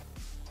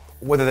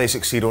 Whether they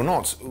succeed or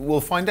not,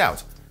 we'll find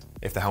out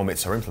if the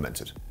helmets are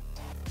implemented.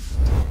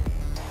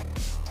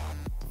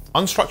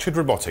 Unstructured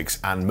Robotics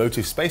and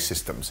Motive Space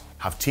Systems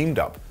have teamed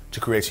up to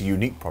create a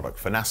unique product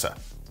for NASA.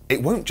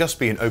 It won't just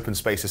be an open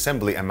space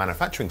assembly and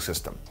manufacturing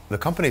system. The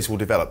companies will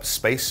develop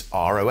Space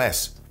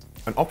ROS,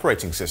 an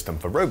operating system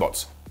for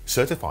robots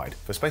certified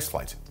for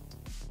spaceflight.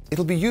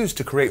 It'll be used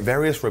to create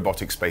various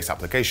robotic space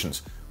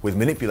applications with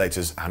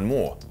manipulators and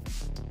more.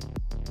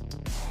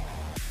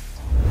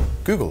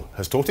 Google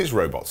has taught its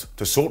robots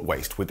to sort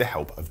waste with the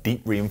help of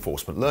deep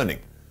reinforcement learning,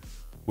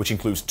 which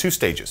includes 2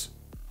 stages.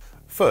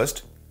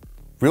 First,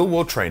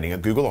 real-world training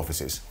at Google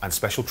offices and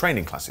special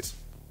training classes.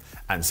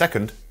 And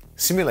second,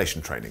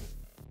 simulation training.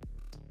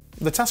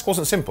 The task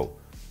wasn't simple.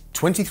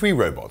 23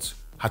 robots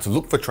had to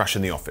look for trash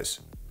in the office,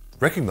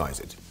 recognize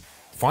it,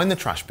 find the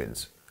trash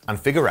bins, and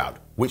figure out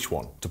which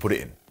one to put it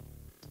in.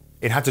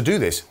 It had to do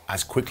this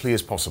as quickly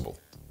as possible.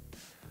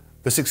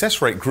 The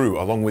success rate grew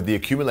along with the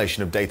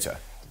accumulation of data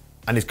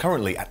and is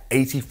currently at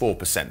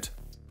 84%.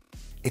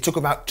 It took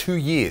about 2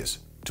 years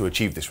to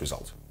achieve this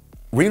result.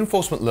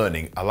 Reinforcement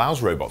learning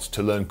allows robots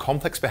to learn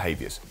complex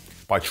behaviors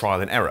by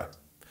trial and error,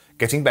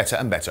 getting better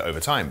and better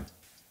over time.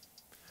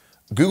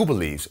 Google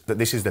believes that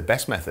this is the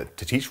best method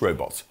to teach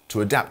robots to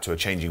adapt to a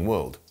changing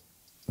world.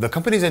 The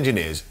company's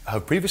engineers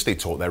have previously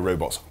taught their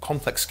robots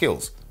complex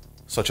skills,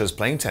 such as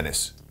playing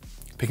tennis,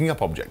 picking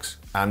up objects,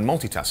 and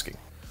multitasking,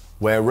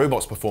 where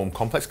robots perform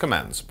complex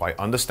commands by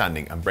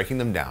understanding and breaking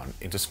them down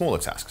into smaller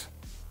tasks.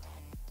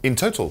 In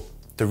total,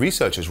 the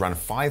researchers ran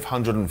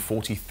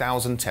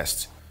 540,000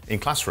 tests in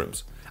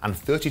classrooms and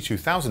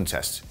 32,000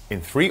 tests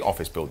in 3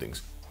 office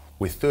buildings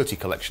with 30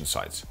 collection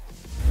sites.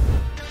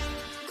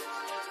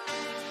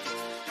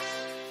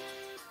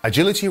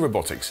 Agility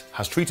Robotics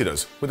has treated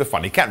us with a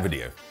funny cat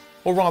video,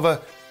 or rather,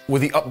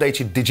 with the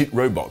updated Digit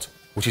robot,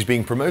 which is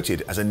being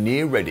promoted as a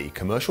near-ready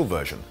commercial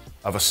version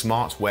of a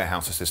smart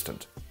warehouse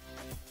assistant.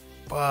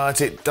 But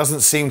it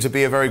doesn't seem to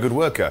be a very good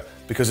worker,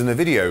 because in the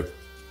video,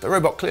 the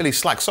robot clearly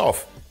slacks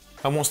off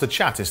and wants to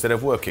chat instead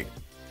of working.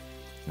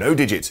 No,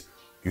 Digit,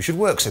 you should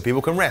work so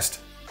people can rest.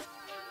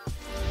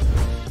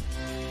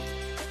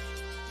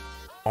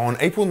 On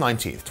April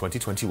 19th,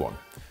 2021,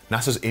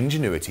 NASA's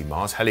Ingenuity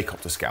Mars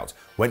helicopter scout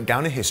went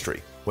down in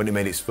history when it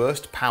made its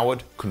first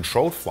powered,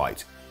 controlled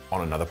flight on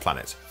another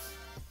planet.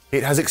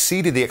 It has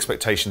exceeded the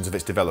expectations of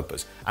its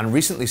developers and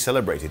recently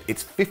celebrated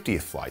its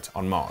 50th flight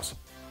on Mars.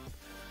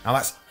 Now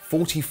that's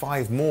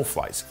 45 more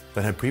flights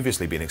than had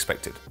previously been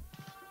expected.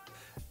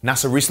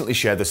 NASA recently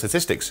shared the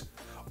statistics.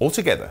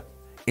 Altogether,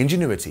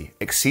 Ingenuity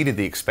exceeded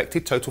the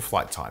expected total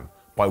flight time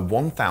by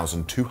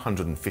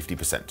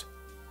 1,250%,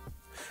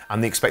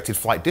 and the expected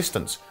flight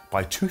distance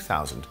by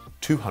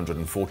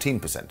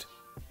 2,214%.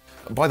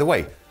 By the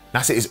way,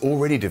 NASA is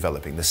already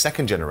developing the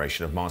second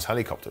generation of Mars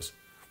helicopters,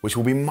 which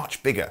will be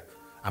much bigger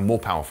and more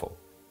powerful.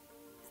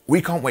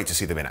 We can't wait to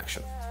see them in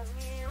action.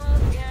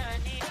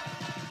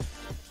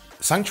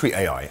 Sanctuary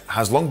AI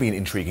has long been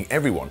intriguing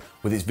everyone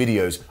with its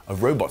videos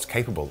of robots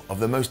capable of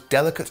the most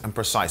delicate and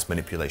precise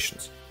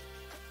manipulations.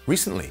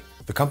 Recently,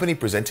 the company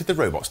presented the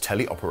robot's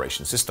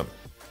teleoperation system.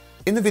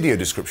 In the video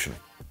description,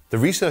 the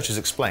researchers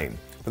explain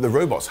that the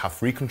robots have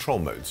 3 control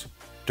modes: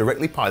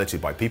 directly piloted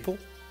by people,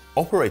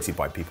 operated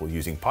by people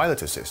using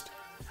pilot assist,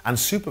 and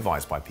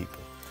supervised by people,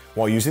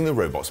 while using the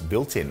robot's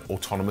built-in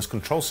autonomous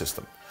control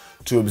system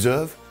to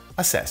observe,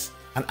 assess,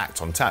 and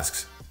act on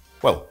tasks.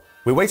 Well,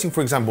 we're waiting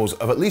for examples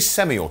of at least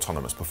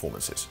semi-autonomous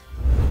performances.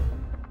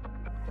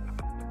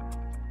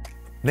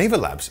 Naval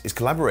Labs is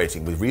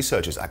collaborating with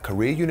researchers at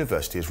Korea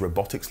University's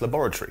Robotics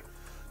Laboratory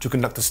to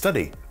conduct a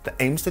study that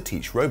aims to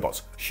teach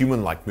robots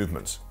human-like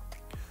movements.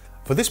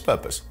 For this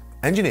purpose,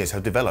 engineers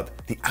have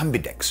developed the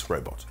Ambidex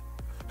robot,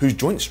 whose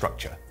joint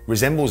structure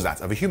resembles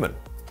that of a human.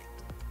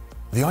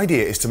 The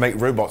idea is to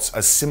make robots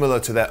as similar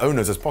to their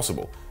owners as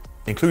possible,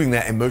 including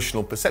their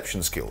emotional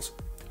perception skills,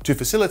 to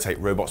facilitate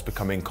robots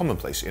becoming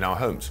commonplace in our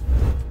homes.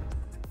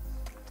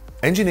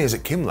 Engineers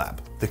at KimLab,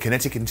 the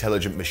Kinetic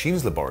Intelligent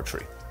Machines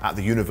Laboratory at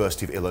the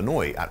University of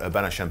Illinois at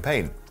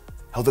Urbana-Champaign,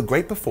 held a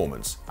great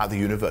performance at the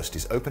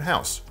university's open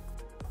house.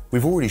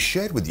 We've already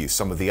shared with you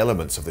some of the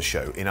elements of the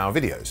show in our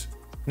videos.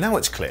 Now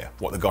it's clear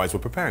what the guys were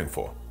preparing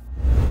for.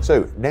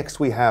 So next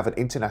we have an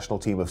international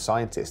team of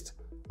scientists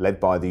led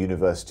by the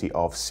University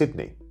of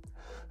Sydney,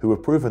 who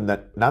have proven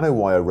that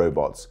nanowire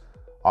robots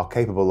are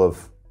capable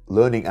of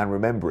learning and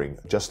remembering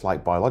just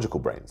like biological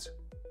brains.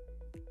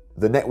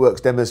 The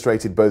networks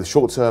demonstrated both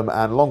short-term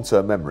and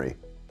long-term memory.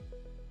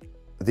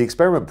 The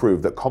experiment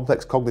proved that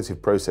complex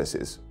cognitive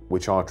processes,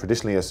 which are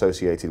traditionally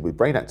associated with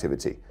brain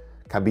activity,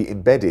 can be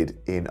embedded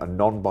in a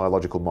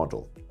non-biological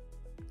model.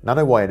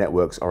 Nanowire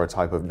networks are a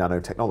type of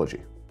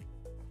nanotechnology.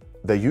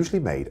 They're usually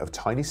made of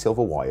tiny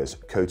silver wires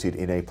coated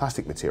in a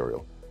plastic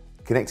material,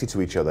 connected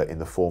to each other in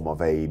the form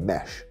of a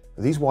mesh.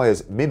 These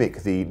wires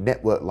mimic the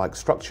network-like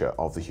structure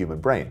of the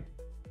human brain.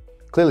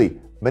 Clearly,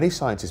 many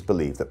scientists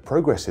believe that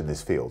progress in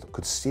this field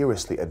could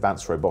seriously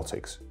advance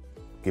robotics,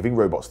 giving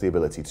robots the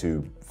ability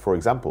to, for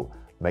example,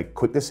 make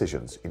quick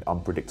decisions in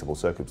unpredictable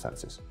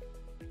circumstances.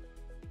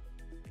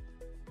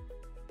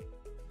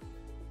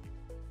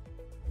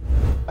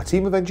 A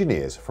team of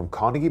engineers from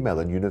Carnegie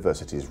Mellon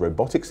University's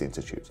Robotics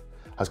Institute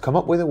has come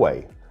up with a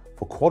way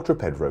for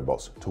quadruped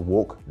robots to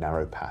walk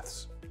narrow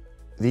paths.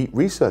 The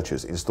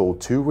researchers installed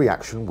 2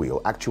 reaction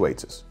wheel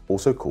actuators,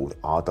 also called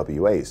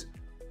RWAs,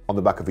 on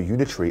the back of a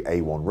unitary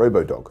A1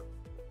 robodog.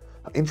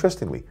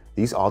 Interestingly,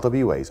 these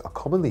RWAs are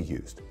commonly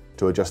used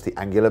to adjust the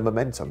angular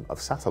momentum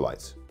of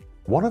satellites.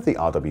 One of the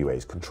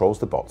RWAs controls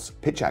the bot's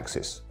pitch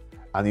axis,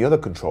 and the other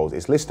controls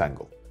its list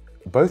angle.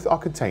 Both are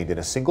contained in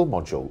a single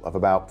module of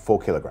about 4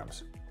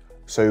 kilograms.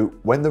 So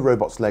when the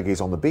robot's leg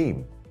is on the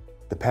beam,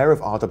 the pair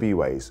of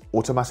RWAs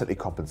automatically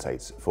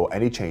compensates for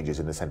any changes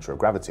in the center of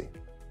gravity.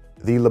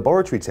 The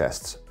laboratory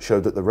tests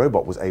showed that the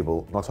robot was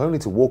able not only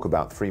to walk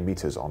about 3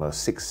 meters on a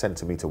 6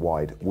 centimeter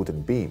wide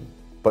wooden beam,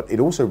 but it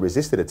also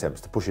resisted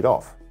attempts to push it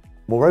off.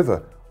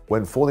 Moreover,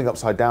 when falling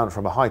upside down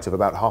from a height of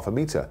about half a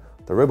meter,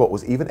 the robot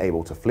was even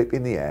able to flip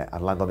in the air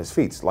and land on its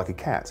feet like a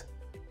cat.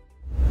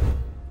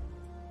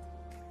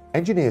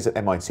 Engineers at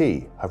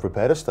MIT have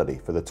prepared a study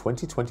for the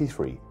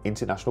 2023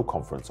 International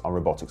Conference on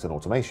Robotics and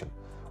Automation,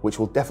 which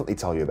we'll definitely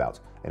tell you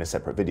about in a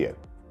separate video.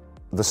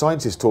 The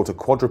scientists taught a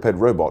quadruped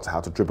robot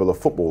how to dribble a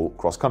football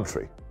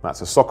cross-country.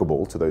 That's a soccer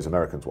ball to those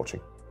Americans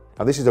watching.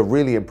 Now this is a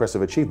really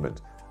impressive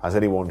achievement, as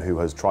anyone who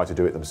has tried to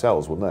do it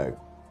themselves will know.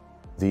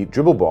 The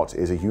Dribblebot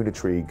is a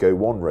unitary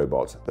Go-1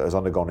 robot that has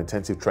undergone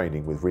intensive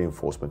training with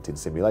reinforcement in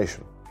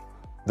simulation.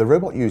 The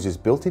robot uses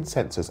built-in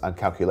sensors and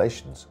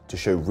calculations to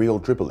show real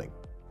dribbling,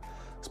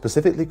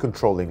 specifically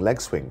controlling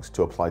leg swings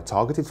to apply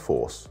targeted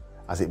force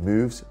as it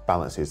moves,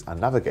 balances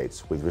and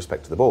navigates with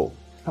respect to the ball.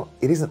 Now,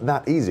 it isn't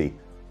that easy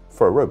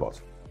for a robot.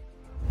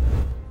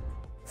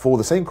 For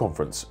the same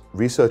conference,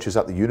 researchers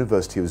at the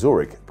University of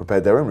Zurich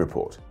prepared their own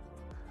report.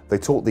 They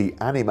taught the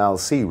Animal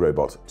C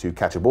robot to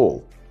catch a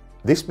ball.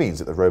 This means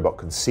that the robot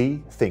can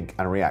see, think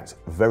and react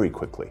very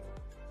quickly.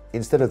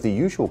 Instead of the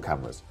usual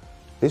cameras,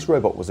 this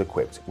robot was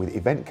equipped with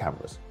event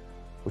cameras,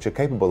 which are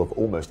capable of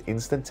almost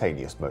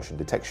instantaneous motion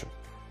detection.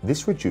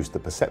 This reduced the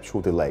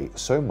perceptual delay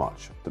so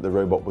much that the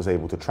robot was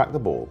able to track the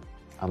ball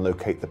and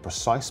locate the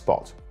precise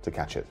spot to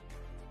catch it.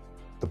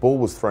 The ball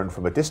was thrown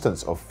from a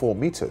distance of 4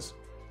 meters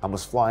and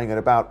was flying at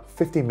about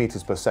 50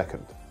 meters per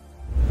second.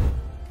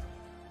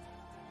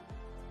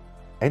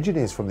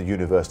 Engineers from the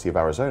University of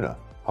Arizona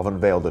have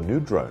unveiled a new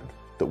drone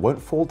that won't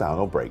fall down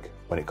or break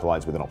when it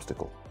collides with an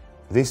obstacle.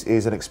 This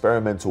is an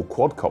experimental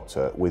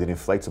quadcopter with an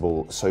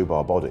inflatable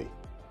SOBAR body.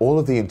 All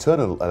of the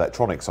internal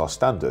electronics are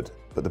standard,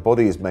 but the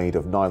body is made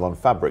of nylon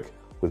fabric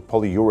with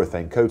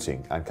polyurethane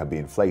coating and can be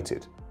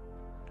inflated.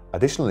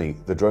 Additionally,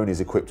 the drone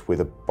is equipped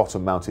with a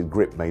bottom-mounted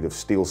grip made of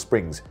steel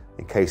springs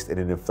encased in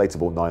an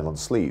inflatable nylon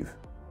sleeve.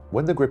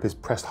 When the grip is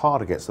pressed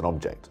hard against an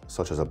object,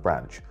 such as a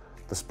branch,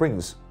 the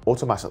springs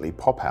automatically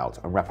pop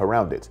out and wrap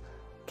around it,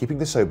 keeping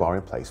the SOBAR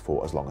in place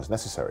for as long as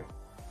necessary.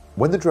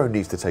 When the drone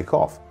needs to take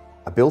off,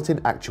 a built-in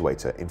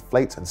actuator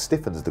inflates and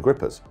stiffens the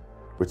grippers,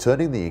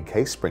 returning the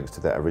encased springs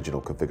to their original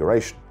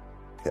configuration.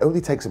 It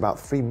only takes about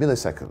 3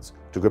 milliseconds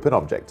to grip an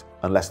object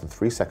and less than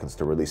 3 seconds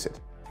to release it.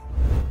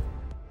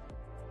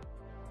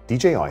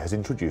 DJI has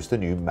introduced a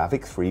new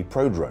Mavic 3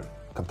 Pro drone,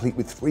 complete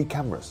with 3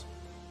 cameras.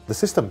 The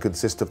system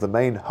consists of the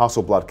main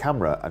Hasselblad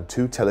camera and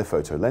 2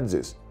 telephoto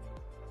lenses.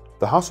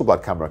 The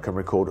Hasselblad camera can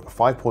record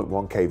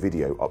 5.1K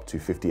video up to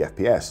 50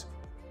 FPS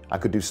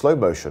and could do slow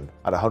motion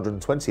at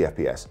 120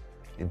 FPS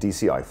in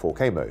DCI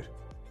 4K mode.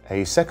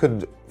 A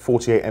second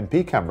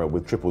 48MP camera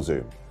with triple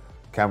zoom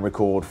can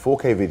record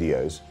 4K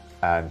videos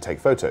and take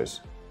photos.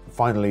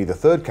 Finally, the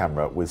third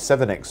camera with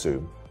 7x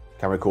zoom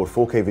can record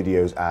 4K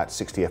videos at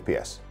 60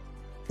 FPS.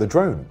 The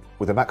drone,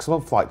 with a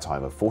maximum flight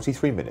time of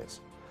 43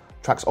 minutes,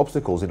 tracks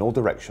obstacles in all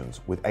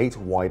directions with 8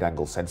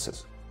 wide-angle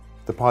sensors.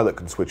 The pilot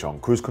can switch on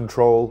cruise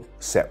control,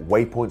 set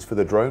waypoints for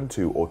the drone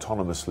to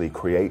autonomously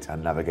create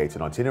and navigate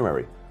an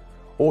itinerary,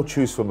 or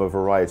choose from a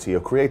variety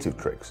of creative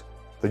tricks.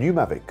 The new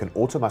Mavic can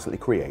automatically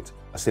create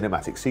a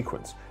cinematic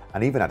sequence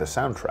and even add a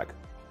soundtrack,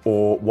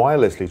 or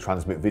wirelessly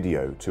transmit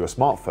video to a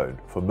smartphone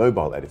for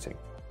mobile editing.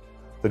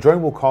 The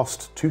drone will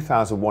cost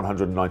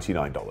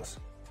 $2,199.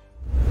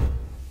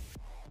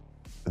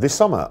 This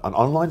summer, an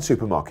online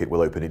supermarket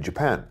will open in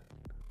Japan.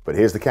 But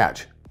here's the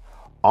catch.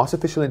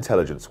 Artificial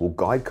intelligence will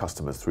guide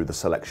customers through the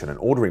selection and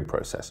ordering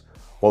process,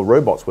 while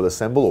robots will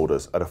assemble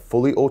orders at a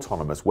fully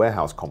autonomous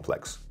warehouse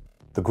complex.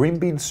 The Green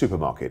Bean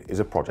supermarket is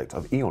a project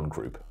of Aeon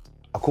Group.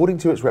 According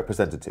to its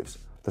representatives,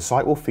 the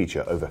site will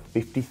feature over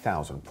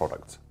 50,000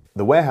 products.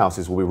 The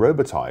warehouses will be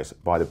robotized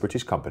by the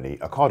British company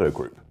Ocado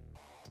Group.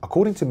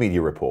 According to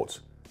media reports,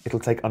 it'll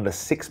take under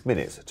 6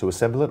 minutes to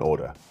assemble an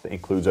order that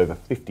includes over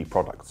 50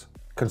 products.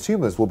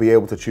 Consumers will be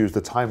able to choose the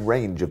time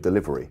range of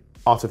delivery.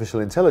 Artificial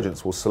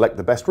intelligence will select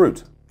the best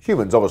route.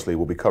 Humans obviously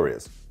will be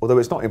couriers, although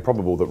it's not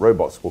improbable that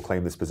robots will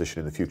claim this position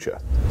in the future.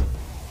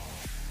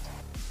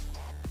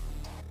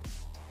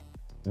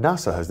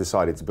 NASA has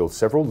decided to build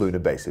several lunar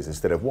bases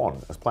instead of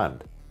one as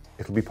planned.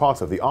 It'll be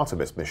part of the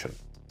Artemis mission.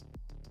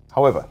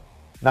 However,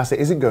 NASA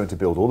isn't going to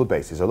build all the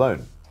bases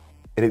alone.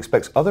 It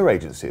expects other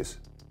agencies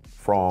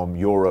from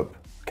Europe,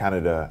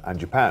 Canada and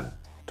Japan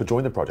to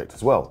join the project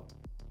as well.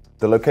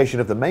 The location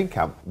of the main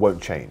camp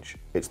won't change.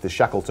 It's the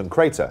Shackleton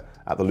crater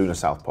at the lunar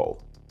South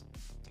Pole.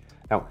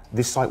 Now,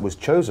 this site was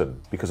chosen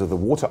because of the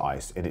water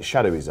ice in its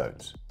shadowy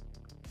zones.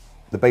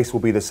 The base will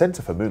be the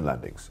center for moon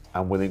landings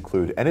and will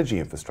include energy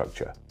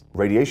infrastructure,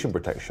 radiation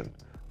protection,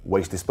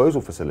 waste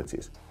disposal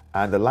facilities,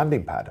 and a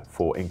landing pad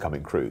for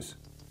incoming crews.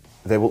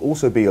 There will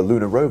also be a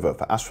lunar rover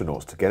for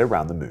astronauts to get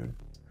around the moon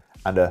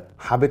and a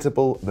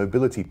habitable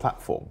mobility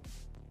platform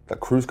that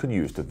crews can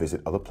use to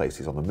visit other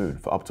places on the moon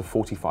for up to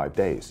 45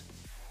 days.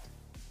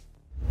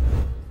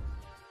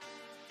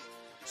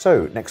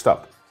 So, next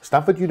up,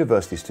 Stanford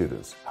University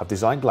students have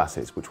designed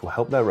glasses which will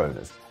help their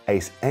owners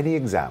ace any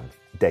exam,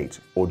 date,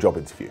 or job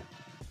interview.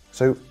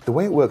 So, the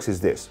way it works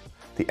is this.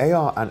 The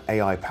AR and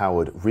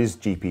AI-powered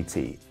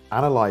RizGPT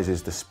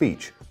analyzes the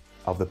speech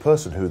of the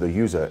person who the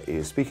user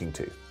is speaking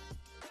to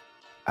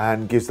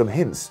and gives them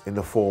hints in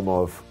the form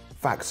of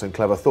facts and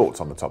clever thoughts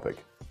on the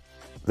topic.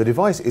 The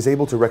device is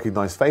able to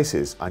recognize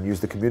faces and use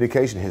the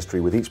communication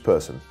history with each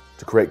person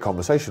to create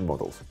conversation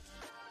models.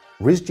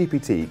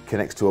 RizGPT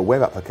connects to a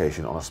web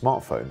application on a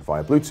smartphone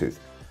via Bluetooth,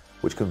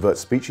 which converts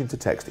speech into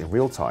text in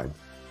real time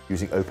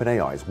using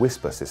OpenAI's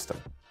Whisper system.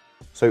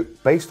 So,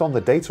 based on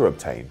the data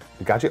obtained,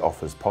 the gadget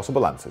offers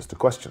possible answers to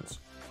questions.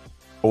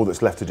 All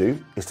that's left to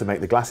do is to make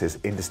the glasses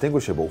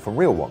indistinguishable from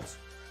real ones.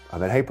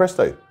 And then, hey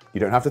presto, you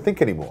don't have to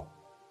think anymore.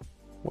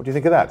 What do you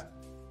think of that?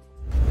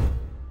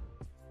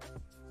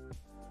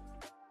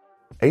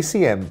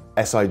 ACM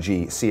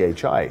SIG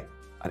CHI,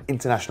 an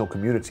international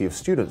community of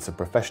students and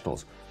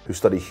professionals who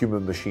study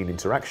human-machine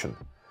interaction,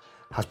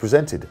 has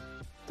presented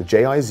the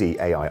JIZ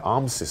AI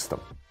arms system.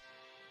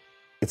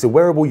 It's a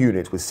wearable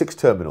unit with 6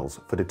 terminals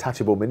for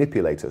detachable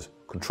manipulators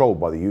controlled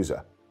by the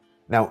user.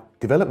 Now,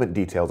 development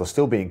details are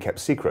still being kept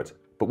secret,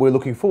 but we're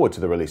looking forward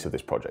to the release of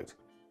this project.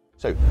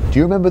 So, do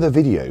you remember the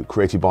video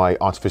created by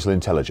artificial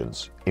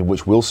intelligence in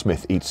which Will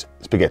Smith eats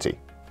spaghetti?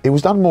 It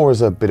was done more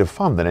as a bit of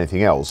fun than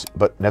anything else,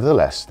 but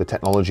nevertheless, the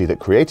technology that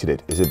created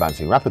it is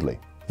advancing rapidly.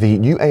 The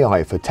new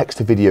AI for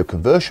text-to-video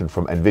conversion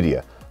from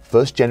NVIDIA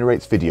first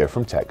generates video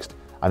from text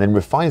and then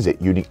refines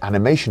it using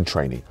animation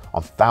training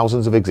on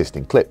thousands of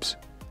existing clips.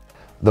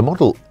 The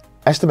model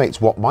estimates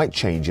what might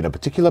change in a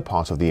particular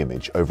part of the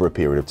image over a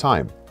period of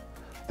time,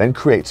 then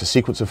creates a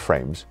sequence of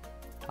frames,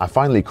 and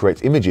finally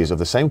creates images of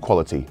the same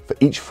quality for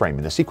each frame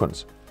in the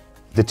sequence.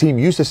 The team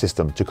used the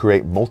system to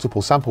create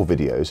multiple sample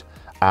videos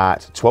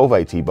at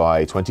 1280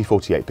 by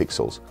 2048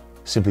 pixels,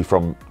 simply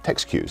from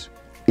text cues.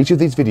 Each of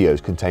these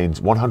videos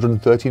contains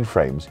 113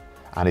 frames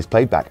and is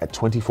played back at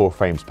 24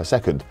 frames per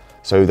second,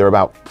 so they're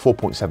about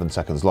 4.7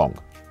 seconds long.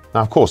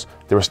 Now, of course,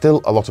 there are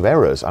still a lot of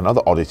errors and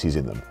other oddities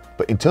in them,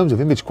 but in terms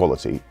of image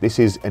quality, this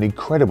is an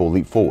incredible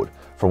leap forward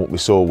from what we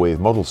saw with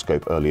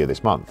ModelScope earlier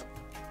this month.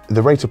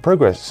 The rate of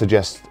progress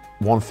suggests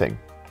one thing,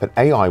 that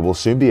AI will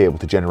soon be able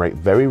to generate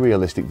very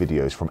realistic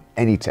videos from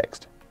any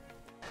text.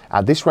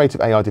 At this rate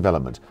of AI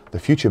development, the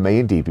future may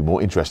indeed be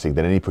more interesting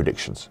than any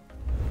predictions.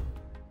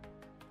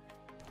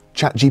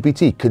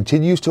 ChatGPT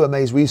continues to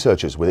amaze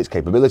researchers with its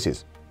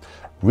capabilities.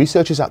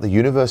 Researchers at the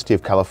University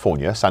of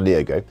California, San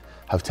Diego,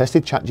 have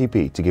tested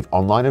ChatGPT to give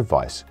online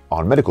advice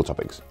on medical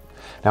topics.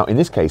 Now, in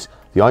this case,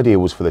 the idea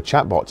was for the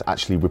chatbot to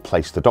actually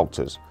replace the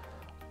doctors.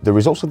 The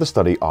results of the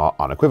study are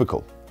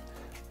unequivocal.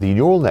 The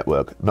neural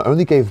network not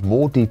only gave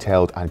more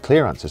detailed and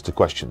clear answers to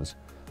questions,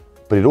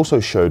 but it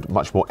also showed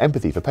much more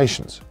empathy for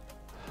patients.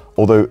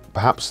 Although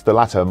perhaps the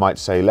latter might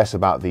say less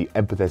about the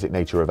empathetic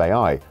nature of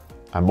AI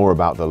and more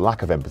about the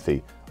lack of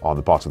empathy on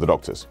the part of the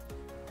doctors.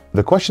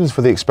 The questions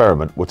for the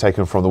experiment were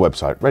taken from the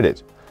website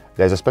Reddit.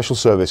 There's a special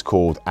service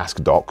called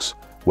Ask Docs,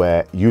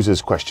 where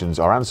users' questions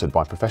are answered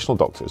by professional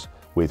doctors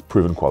with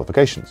proven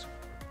qualifications.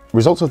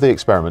 Results of the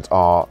experiment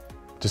are,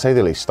 to say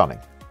the least, stunning,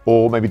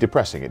 or maybe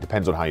depressing, it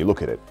depends on how you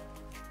look at it.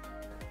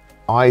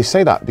 I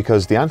say that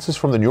because the answers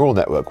from the neural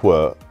network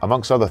were,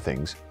 amongst other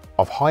things,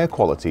 of higher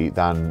quality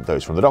than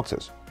those from the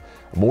doctors.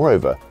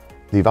 Moreover,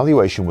 the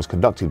evaluation was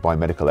conducted by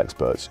medical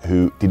experts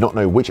who did not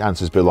know which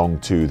answers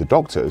belonged to the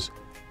doctors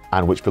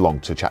and which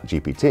belonged to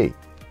ChatGPT.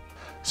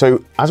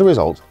 So, as a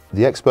result,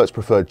 the experts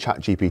preferred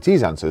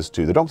ChatGPT's answers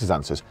to the doctor's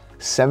answers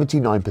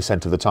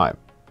 79% of the time.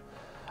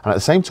 And at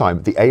the same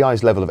time, the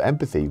AI's level of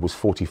empathy was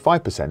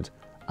 45%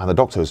 and the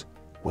doctor's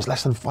was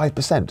less than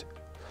 5%.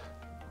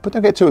 But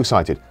don't get too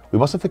excited. We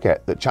mustn't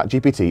forget that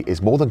ChatGPT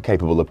is more than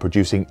capable of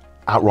producing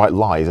outright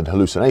lies and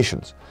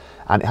hallucinations.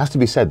 And it has to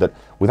be said that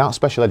without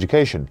special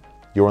education,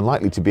 you're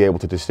unlikely to be able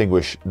to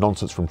distinguish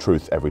nonsense from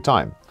truth every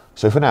time.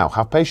 So for now,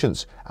 have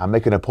patience and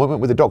make an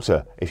appointment with a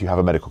doctor if you have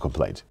a medical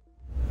complaint.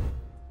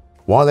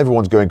 While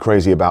everyone's going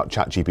crazy about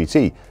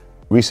ChatGPT,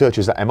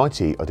 researchers at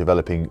MIT are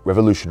developing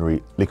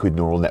revolutionary liquid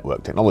neural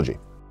network technology.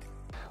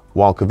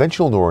 While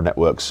conventional neural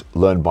networks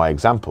learn by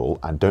example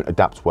and don't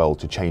adapt well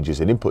to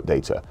changes in input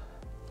data,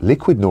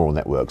 liquid neural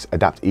networks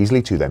adapt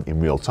easily to them in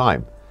real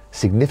time,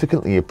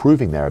 significantly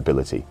improving their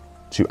ability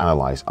to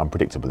analyze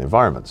unpredictable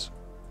environments.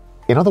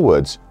 In other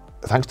words,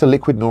 thanks to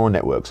liquid neural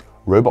networks,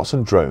 robots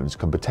and drones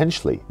can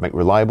potentially make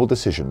reliable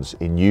decisions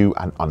in new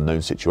and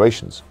unknown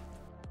situations.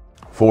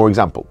 For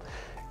example,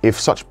 if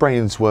such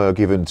brains were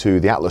given to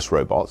the Atlas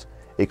robot,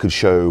 it could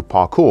show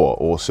parkour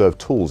or serve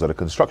tools at a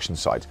construction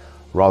site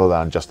rather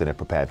than just in a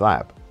prepared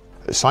lab.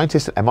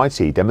 Scientists at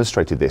MIT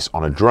demonstrated this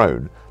on a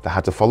drone that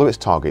had to follow its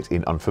target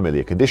in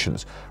unfamiliar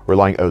conditions,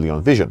 relying only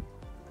on vision.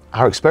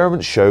 Our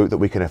experiments show that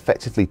we can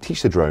effectively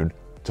teach the drone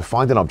to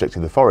find an object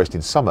in the forest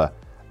in summer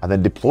and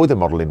then deploy the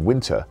model in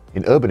winter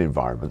in urban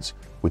environments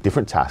with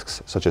different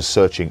tasks such as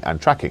searching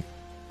and tracking,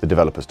 the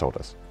developers told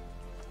us.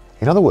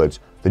 In other words,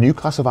 the new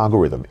class of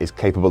algorithm is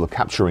capable of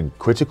capturing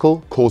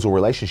critical causal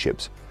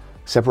relationships,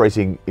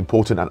 separating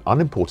important and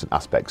unimportant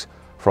aspects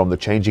from the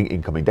changing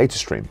incoming data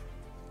stream.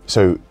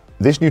 So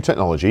this new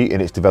technology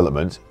in its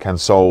development can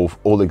solve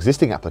all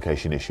existing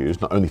application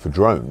issues not only for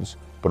drones,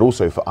 but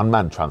also for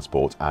unmanned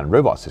transport and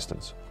robot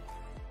systems.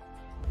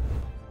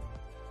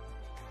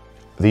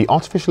 The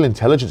Artificial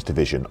Intelligence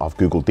division of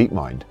Google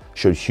DeepMind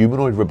showed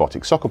humanoid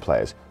robotic soccer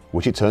players,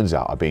 which it turns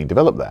out are being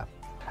developed there.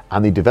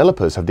 And the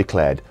developers have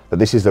declared that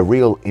this is the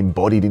real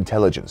embodied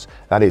intelligence.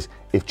 That is,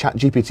 if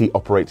ChatGPT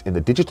operates in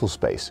the digital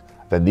space,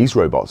 then these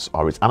robots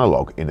are its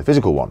analog in the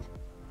physical one.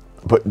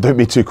 But don't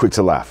be too quick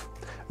to laugh.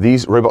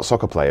 These robot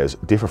soccer players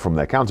differ from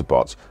their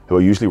counterparts, who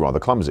are usually rather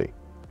clumsy.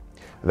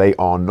 They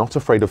are not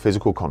afraid of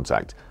physical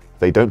contact,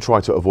 they don't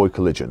try to avoid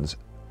collisions,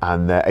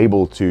 and they're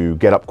able to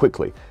get up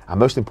quickly, and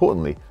most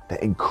importantly, they're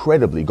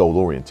incredibly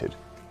goal-oriented.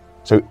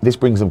 So this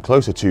brings them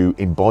closer to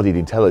embodied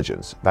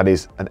intelligence, that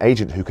is, an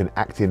agent who can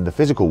act in the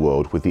physical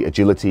world with the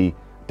agility,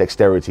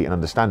 dexterity, and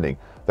understanding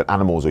that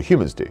animals or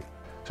humans do.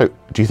 So,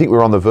 do you think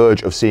we're on the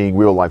verge of seeing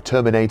real-life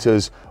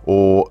Terminators,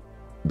 or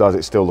does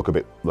it still look a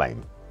bit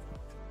lame?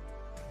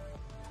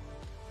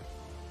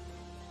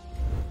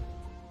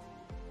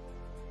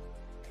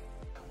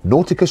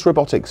 Nauticus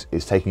Robotics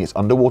is taking its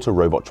underwater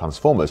robot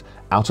transformers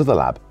out of the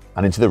lab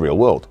and into the real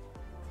world.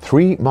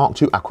 3 Mark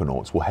II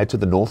aquanauts will head to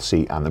the North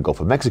Sea and the Gulf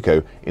of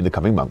Mexico in the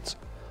coming months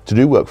to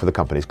do work for the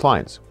company's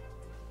clients.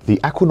 The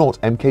Aquanaut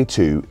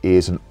MK2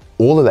 is an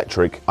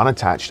all-electric,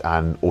 unattached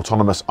and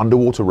autonomous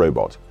underwater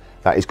robot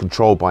that is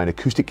controlled by an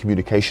acoustic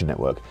communication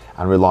network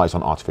and relies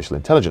on artificial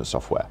intelligence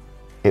software.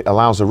 It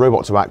allows the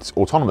robot to act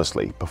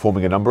autonomously,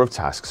 performing a number of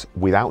tasks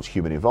without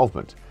human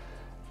involvement.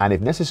 And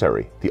if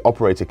necessary, the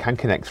operator can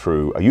connect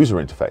through a user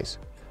interface.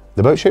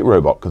 The boat-shaped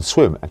robot can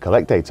swim and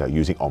collect data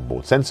using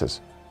onboard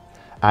sensors.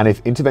 And if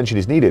intervention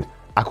is needed,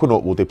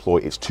 Aquanaut will deploy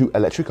its 2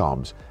 electric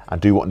arms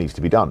and do what needs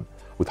to be done,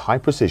 with high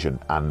precision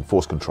and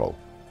force control.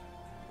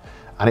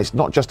 And it's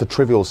not just a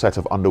trivial set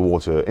of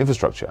underwater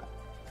infrastructure.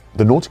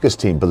 The Nauticus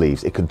team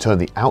believes it can turn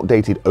the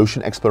outdated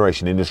ocean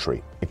exploration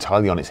industry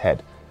entirely on its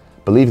head,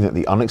 believing that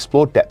the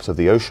unexplored depths of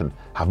the ocean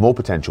have more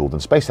potential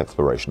than space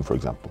exploration, for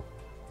example.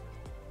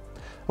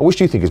 And which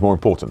do you think is more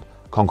important,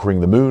 conquering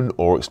the moon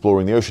or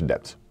exploring the ocean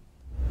depths?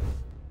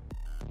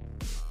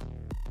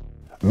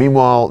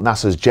 Meanwhile,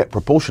 NASA's Jet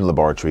Propulsion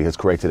Laboratory has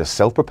created a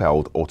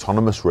self-propelled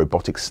autonomous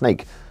robotic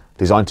snake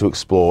designed to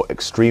explore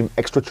extreme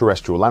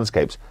extraterrestrial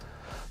landscapes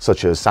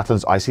such as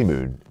Saturn's icy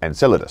moon,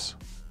 Enceladus.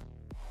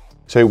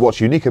 So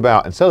what's unique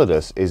about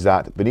Enceladus is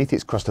that beneath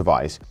its crust of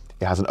ice,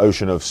 it has an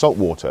ocean of salt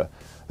water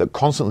that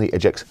constantly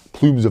ejects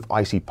plumes of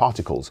icy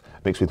particles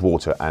mixed with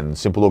water and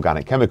simple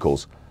organic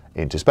chemicals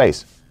into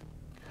space.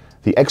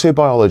 The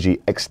Exobiology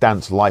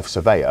Extant Life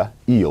Surveyor,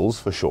 EELS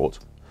for short,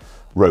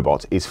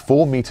 robot is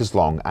 4 meters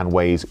long and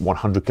weighs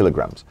 100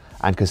 kilograms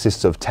and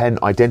consists of 10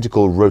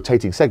 identical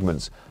rotating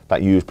segments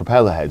that use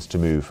propeller heads to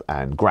move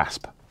and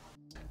grasp.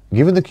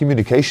 Given the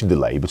communication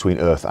delay between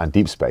Earth and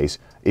deep space,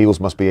 EELS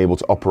must be able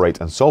to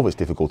operate and solve its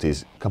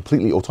difficulties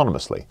completely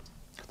autonomously.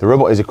 The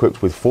robot is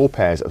equipped with 4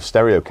 pairs of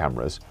stereo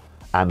cameras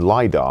and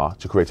LiDAR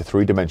to create a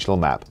 3-dimensional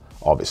map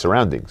of its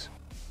surroundings.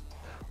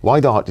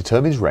 LiDAR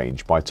determines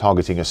range by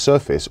targeting a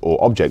surface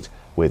or object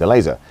with a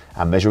laser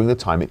and measuring the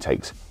time it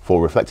takes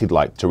for reflected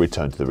light to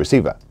return to the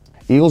receiver.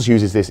 EELS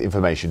uses this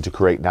information to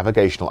create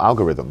navigational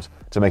algorithms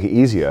to make it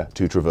easier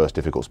to traverse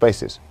difficult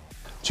spaces.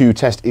 To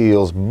test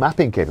EELS'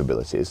 mapping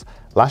capabilities,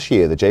 last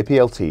year the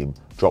JPL team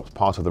dropped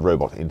part of the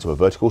robot into a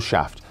vertical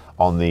shaft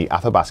on the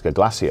Athabasca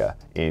Glacier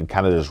in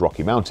Canada's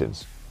Rocky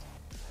Mountains.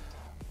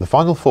 The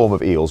final form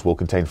of EELS will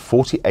contain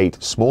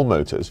 48 small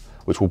motors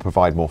which will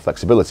provide more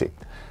flexibility.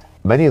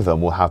 Many of them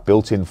will have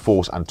built-in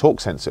force and torque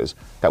sensors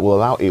that will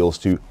allow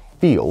EELS to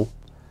feel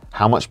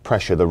how much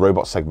pressure the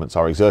robot segments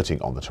are exerting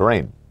on the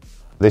terrain.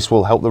 This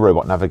will help the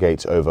robot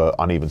navigate over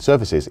uneven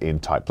surfaces in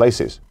tight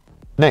places.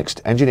 Next,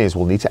 engineers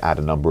will need to add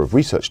a number of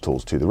research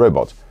tools to the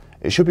robot.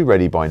 It should be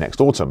ready by next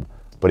autumn,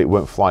 but it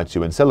won't fly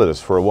to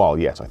Enceladus for a while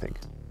yet, I think.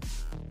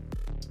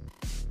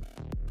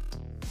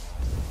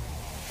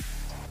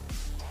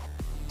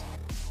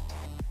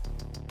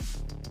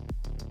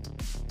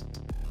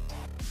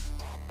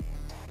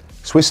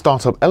 Swiss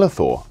startup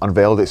Elethor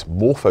unveiled its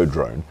Morpho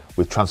drone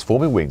with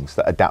transforming wings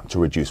that adapt to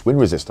reduce wind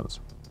resistance.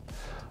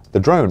 The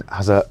drone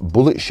has a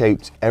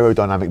bullet-shaped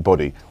aerodynamic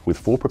body with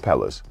 4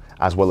 propellers,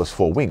 as well as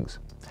 4 wings.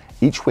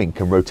 Each wing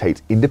can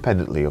rotate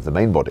independently of the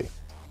main body.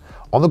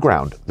 On the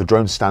ground, the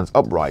drone stands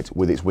upright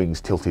with its wings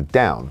tilted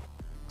down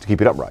to keep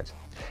it upright.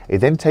 It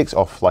then takes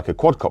off like a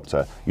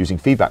quadcopter using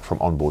feedback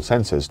from onboard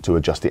sensors to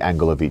adjust the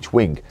angle of each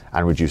wing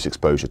and reduce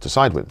exposure to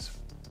side winds.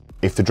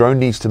 If the drone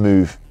needs to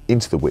move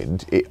into the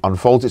wind, it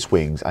unfolds its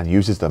wings and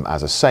uses them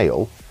as a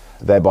sail,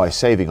 thereby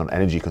saving on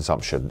energy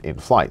consumption in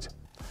flight.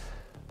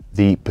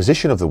 The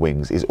position of the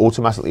wings is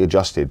automatically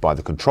adjusted by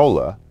the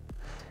controller,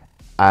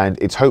 and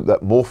it's hoped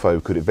that Morpho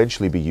could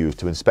eventually be used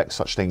to inspect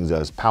such things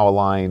as power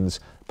lines,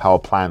 power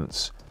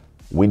plants,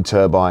 wind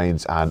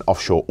turbines, and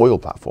offshore oil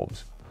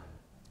platforms.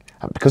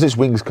 And because its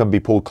wings can be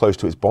pulled close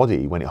to its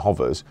body when it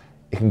hovers,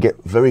 it can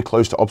get very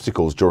close to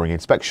obstacles during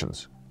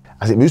inspections.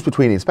 As it moves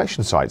between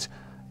inspection sites,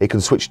 it can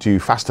switch to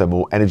faster,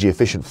 more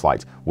energy-efficient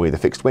flight with a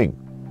fixed wing.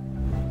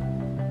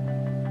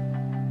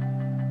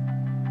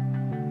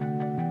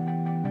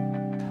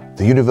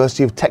 The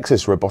University of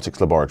Texas Robotics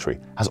Laboratory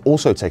has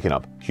also taken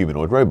up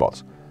humanoid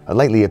robots, and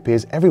lately it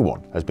appears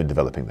everyone has been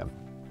developing them.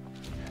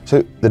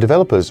 So the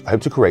developers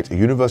hope to create a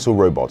universal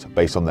robot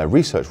based on their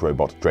research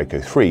robot Draco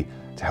 3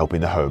 to help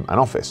in the home and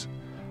office.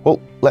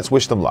 Well, let's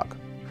wish them luck.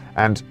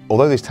 And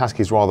although this task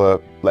is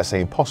rather, let's say,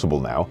 impossible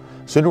now,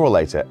 sooner or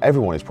later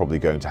everyone is probably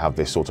going to have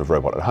this sort of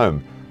robot at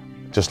home,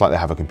 just like they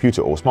have a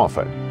computer or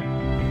smartphone.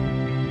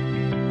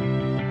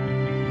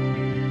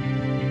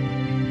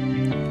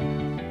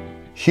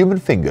 Human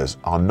fingers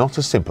are not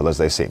as simple as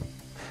they seem.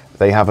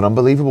 They have an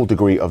unbelievable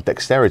degree of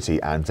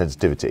dexterity and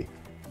sensitivity,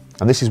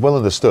 and this is well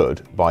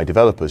understood by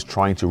developers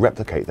trying to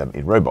replicate them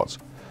in robots.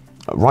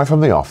 Right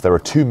from the off, there are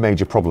two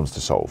major problems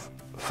to solve.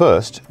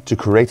 First, to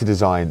create a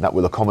design that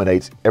will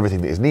accommodate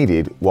everything that is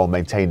needed while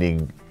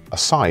maintaining a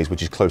size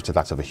which is close to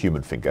that of a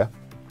human finger.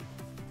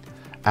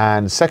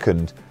 And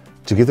second,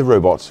 to give the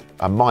robot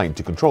a mind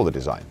to control the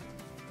design.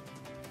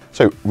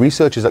 So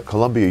researchers at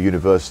Columbia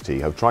University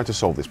have tried to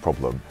solve this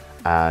problem,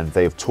 and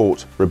they have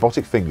taught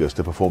robotic fingers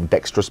to perform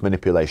dexterous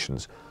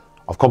manipulations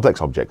of complex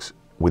objects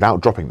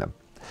without dropping them,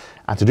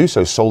 and to do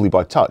so solely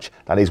by touch,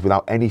 that is,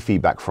 without any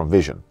feedback from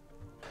vision.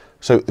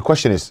 So the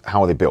question is,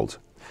 how are they built?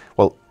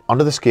 Well,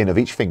 under the skin of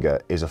each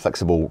finger is a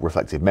flexible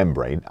reflective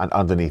membrane, and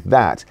underneath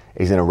that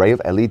is an array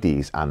of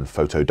LEDs and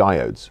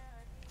photodiodes.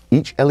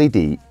 Each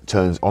LED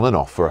turns on and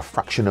off for a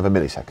fraction of a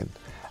millisecond,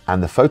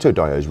 and the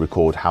photodiodes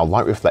record how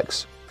light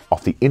reflects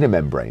off the inner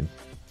membrane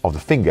of the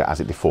finger as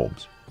it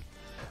deforms.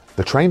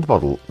 The trained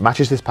model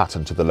matches this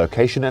pattern to the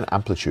location and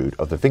amplitude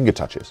of the finger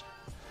touches.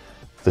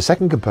 The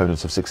second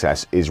component of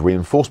success is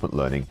reinforcement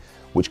learning,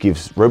 which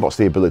gives robots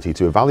the ability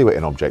to evaluate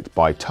an object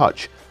by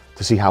touch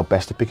to see how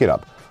best to pick it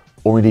up,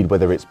 or indeed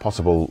whether it's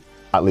possible,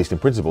 at least in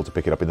principle, to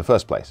pick it up in the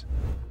first place.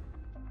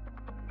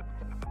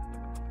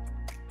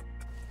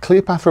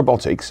 ClearPath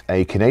Robotics,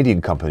 a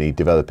Canadian company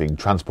developing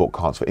transport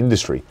carts for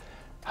industry,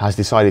 has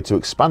decided to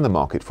expand the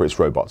market for its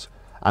robots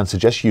and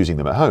suggests using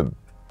them at home.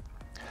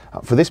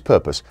 For this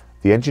purpose,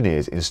 the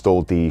engineers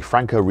installed the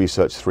Franco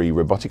Research 3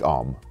 robotic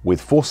arm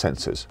with force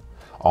sensors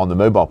on the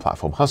mobile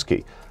platform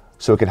Husky,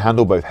 so it can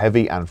handle both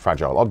heavy and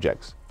fragile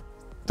objects.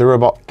 The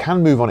robot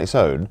can move on its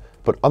own,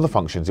 but other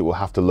functions it will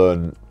have to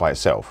learn by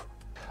itself.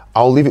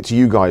 I'll leave it to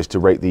you guys to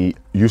rate the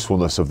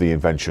usefulness of the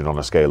invention on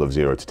a scale of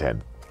 0 to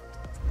 10.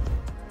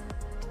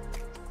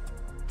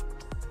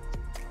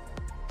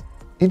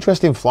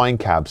 Interest in flying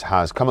cabs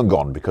has come and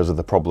gone because of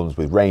the problems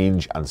with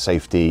range and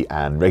safety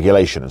and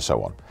regulation and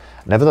so on.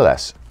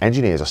 Nevertheless,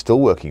 engineers are still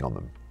working on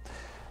them.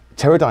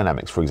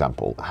 Terradynamics, for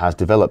example, has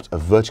developed a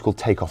vertical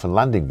takeoff and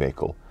landing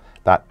vehicle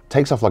that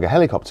takes off like a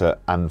helicopter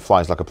and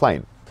flies like a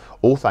plane,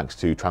 all thanks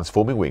to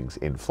transforming wings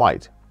in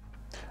flight.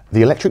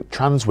 The electric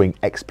Transwing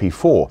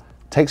XP4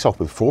 takes off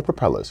with 4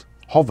 propellers,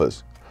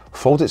 hovers,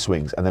 folds its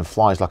wings and then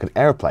flies like an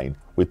airplane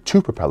with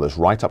 2 propellers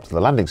right up to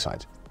the landing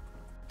site.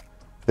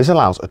 This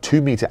allows a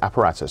 2-meter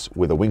apparatus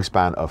with a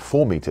wingspan of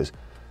 4 meters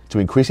to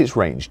increase its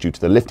range due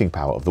to the lifting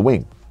power of the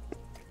wing.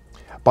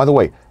 By the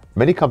way,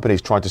 many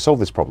companies tried to solve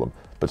this problem,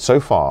 but so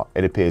far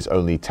it appears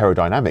only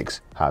Terradynamics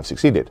have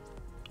succeeded.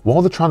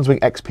 While the Transwing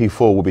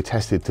XP4 will be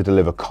tested to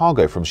deliver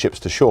cargo from ships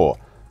to shore,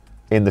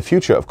 in the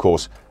future, of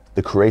course,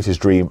 the creators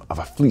dream of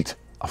a fleet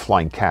of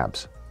flying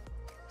cabs.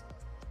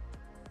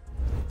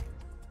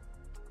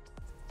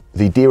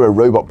 The Dira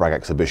Robot Brag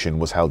exhibition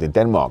was held in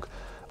Denmark,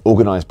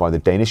 organised by the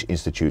Danish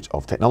Institute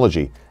of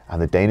Technology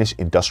and the Danish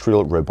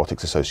Industrial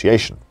Robotics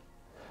Association.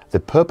 The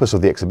purpose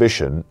of the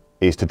exhibition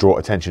is to draw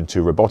attention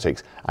to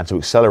robotics and to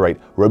accelerate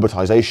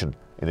robotization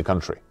in the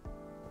country.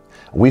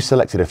 We've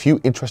selected a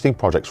few interesting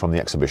projects from the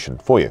exhibition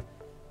for you.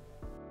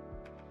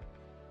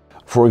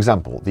 For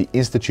example, the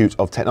Institute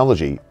of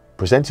Technology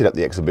presented at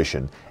the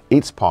exhibition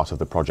its part of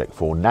the project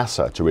for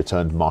NASA to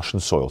return Martian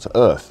soil to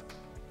Earth.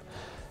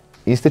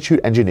 Institute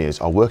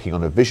engineers are working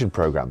on a vision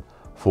program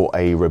for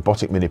a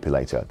robotic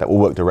manipulator that will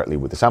work directly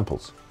with the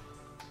samples.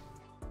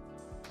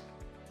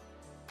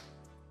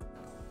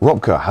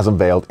 Ropke has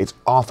unveiled its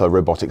Arthur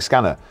robotic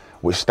scanner,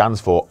 which stands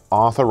for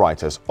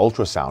Arthritis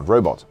Ultrasound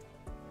Robot.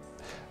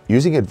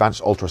 Using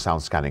advanced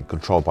ultrasound scanning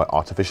controlled by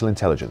artificial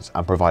intelligence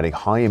and providing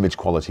high image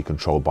quality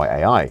controlled by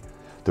AI,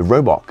 the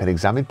robot can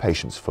examine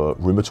patients for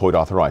rheumatoid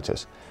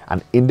arthritis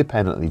and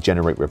independently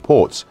generate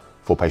reports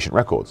for patient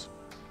records.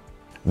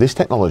 This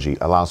technology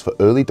allows for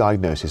early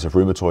diagnosis of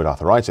rheumatoid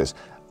arthritis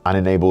and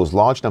enables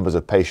large numbers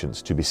of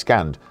patients to be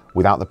scanned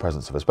without the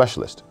presence of a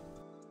specialist.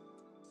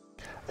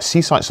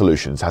 Seasite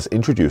Solutions has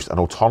introduced an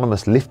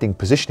autonomous lifting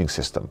positioning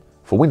system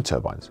for wind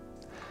turbines.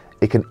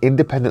 It can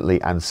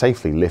independently and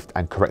safely lift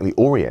and correctly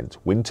orient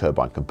wind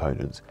turbine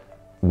components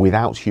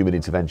without human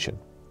intervention.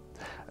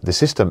 The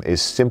system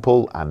is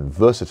simple and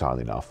versatile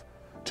enough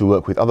to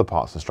work with other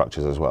parts and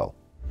structures as well.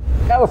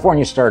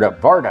 California startup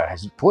Varda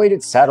has deployed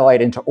its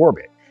satellite into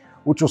orbit,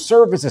 which will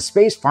serve as a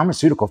space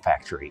pharmaceutical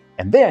factory,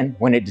 and then,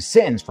 when it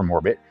descends from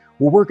orbit,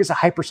 will work as a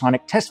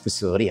hypersonic test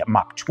facility at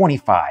Mach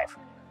 25.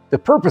 The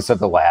purpose of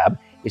the lab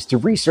is to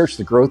research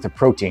the growth of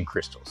protein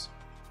crystals.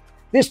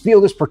 This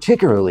field is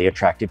particularly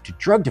attractive to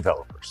drug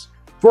developers.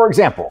 For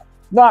example,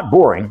 Not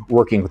Boring,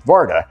 working with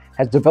Varda,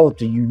 has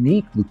developed a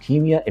unique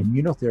leukemia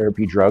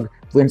immunotherapy drug,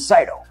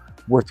 Blincyto,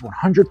 worth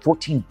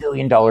 $114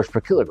 billion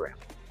per kilogram.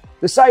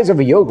 The size of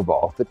a yoga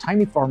ball, the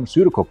tiny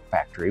pharmaceutical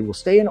factory will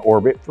stay in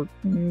orbit for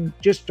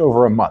just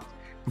over a month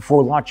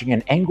before launching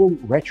an angled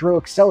retro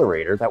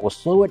accelerator that will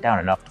slow it down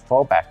enough to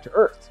fall back to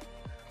Earth.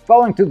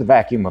 Falling through the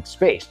vacuum of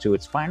space to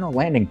its final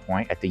landing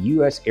point at the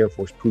U.S. Air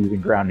Force Proving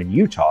Ground in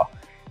Utah,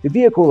 the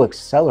vehicle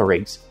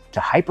accelerates to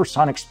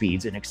hypersonic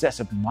speeds in excess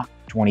of Mach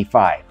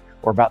 25,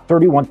 or about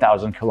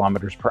 31,000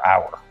 kilometers per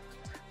hour.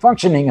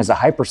 Functioning as a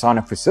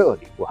hypersonic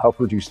facility will help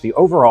reduce the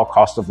overall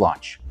cost of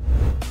launch.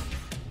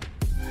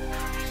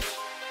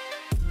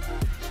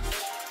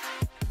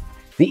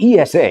 The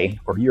ESA,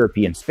 or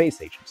European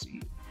Space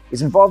Agency,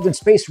 is involved in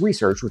space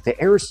research with the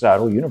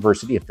Aristotle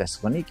University of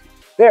Thessaloniki.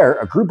 There,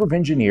 a group of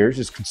engineers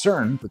is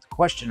concerned with the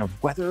question of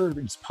whether it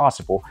is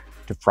possible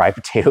to fry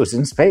potatoes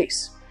in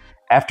space.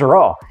 After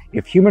all,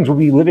 if humans will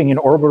be living in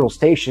orbital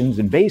stations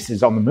and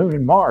bases on the Moon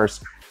and Mars,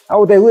 how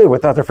would they live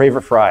without their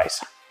favorite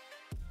fries?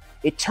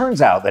 It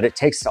turns out that it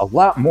takes a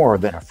lot more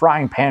than a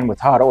frying pan with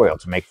hot oil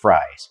to make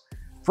fries.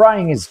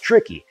 Frying is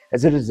tricky,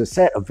 as it is a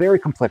set of very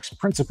complex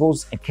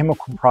principles and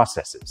chemical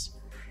processes,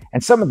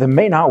 and some of them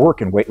may not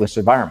work in weightless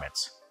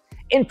environments.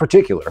 In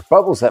particular,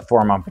 bubbles that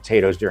form on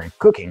potatoes during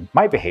cooking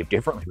might behave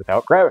differently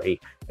without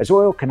gravity, as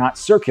oil cannot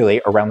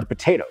circulate around the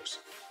potatoes.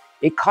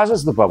 It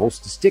causes the bubbles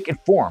to stick and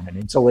form an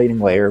insulating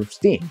layer of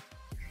steam.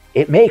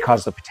 It may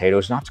cause the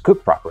potatoes not to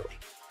cook properly.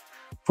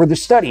 For the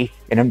study,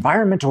 an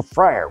environmental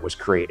fryer was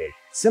created,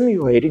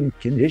 simulating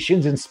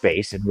conditions in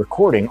space and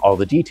recording all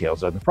the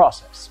details of the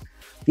process.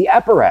 The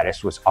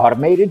apparatus was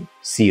automated,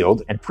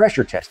 sealed, and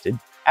pressure tested,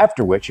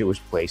 after which it was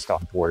placed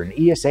on board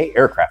an ESA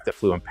aircraft that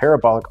flew in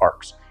parabolic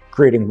arcs,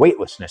 creating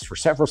weightlessness for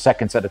several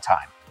seconds at a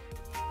time.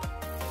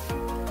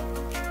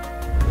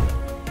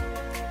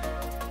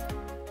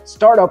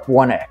 Startup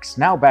 1X,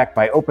 now backed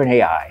by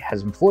OpenAI,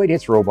 has employed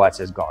its robots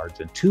as guards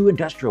in 2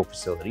 industrial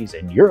facilities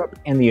in Europe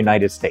and the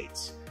United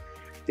States.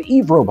 The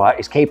Eve robot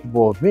is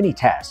capable of many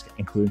tasks,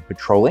 including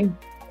patrolling,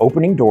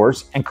 opening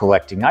doors, and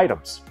collecting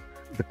items.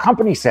 The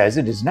company says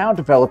it is now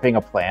developing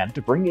a plan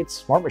to bring its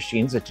smart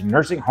machines into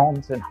nursing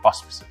homes and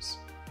hospices.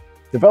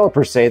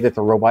 Developers say that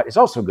the robot is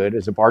also good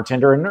as a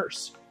bartender and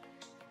nurse.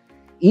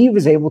 Eve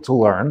is able to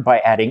learn by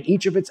adding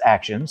each of its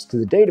actions to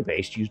the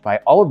database used by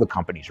all of the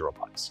company's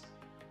robots.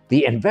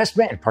 The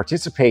investment and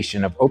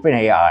participation of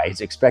OpenAI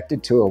is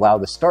expected to allow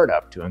the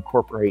startup to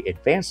incorporate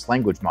advanced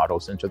language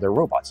models into their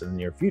robots in the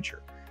near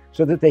future,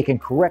 so that they can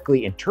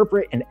correctly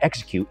interpret and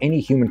execute any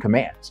human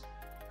commands.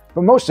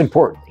 But most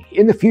importantly,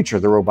 in the future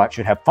the robot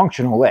should have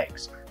functional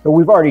legs, though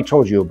we've already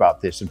told you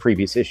about this in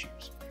previous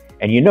issues,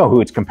 and you know who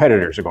its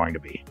competitors are going to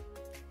be.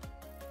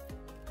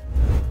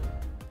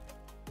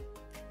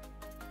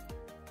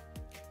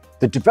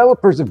 The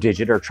developers of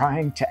Digit are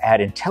trying to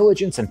add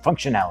intelligence and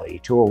functionality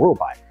to a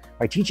robot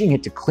by teaching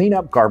it to clean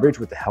up garbage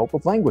with the help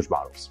of language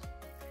models.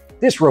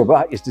 This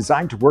robot is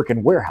designed to work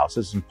in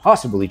warehouses and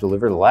possibly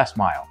deliver the last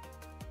mile.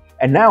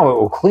 And now it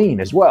will clean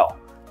as well.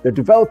 The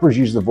developers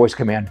use the voice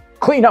command,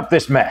 "Clean up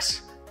this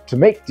mess," to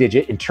make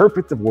Digit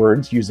interpret the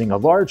words using a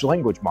large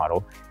language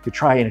model to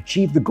try and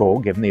achieve the goal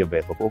given the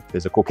available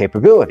physical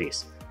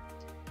capabilities.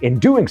 In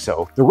doing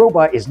so, the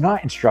robot is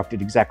not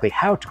instructed exactly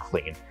how to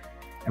clean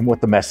and what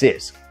the mess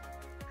is.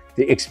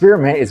 The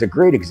experiment is a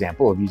great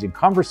example of using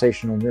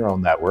conversational neural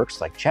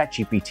networks like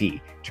ChatGPT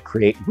to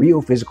create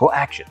real physical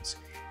actions.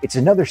 It's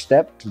another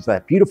step to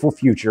that beautiful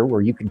future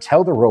where you can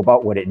tell the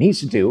robot what it needs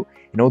to do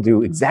and it'll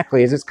do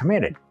exactly as it's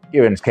commanded,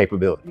 given its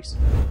capabilities.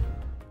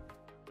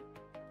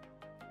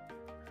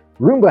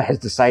 Roomba has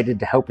decided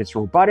to help its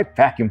robotic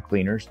vacuum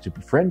cleaners to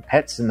befriend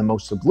pets in the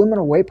most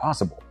subliminal way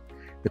possible.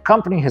 The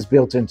company has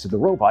built into the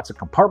robots a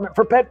compartment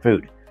for pet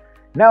food.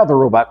 Now the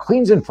robot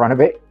cleans in front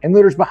of it and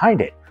litters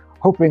behind it,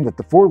 hoping that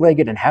the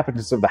 4-legged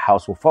inhabitants of the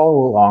house will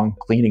follow along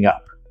cleaning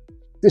up.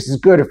 This is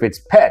good if it's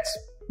pets,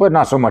 but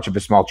not so much if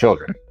it's small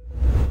children.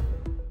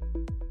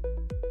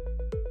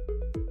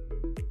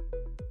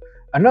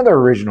 Another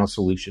original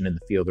solution in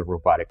the field of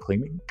robotic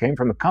cleaning came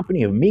from the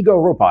company of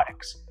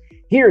micro-robotics.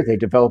 Here they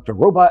developed a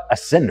robot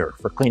ascender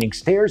for cleaning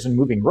stairs and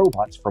moving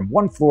robots from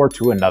one floor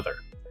to another.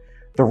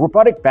 The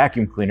robotic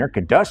vacuum cleaner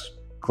can dust,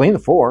 clean the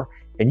floor,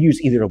 and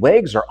use either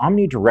legs or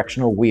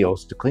omnidirectional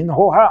wheels to clean the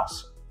whole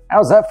house.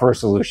 How's that for a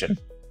solution?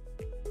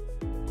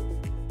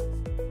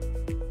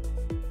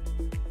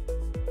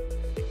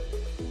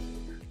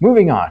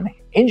 Moving on,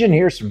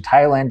 engineers from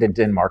Thailand and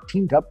Denmark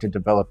teamed up to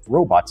develop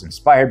robots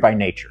inspired by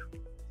nature.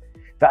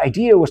 The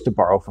idea was to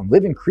borrow from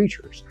living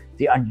creatures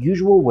the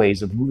unusual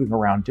ways of moving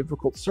around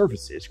difficult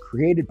surfaces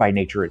created by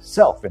nature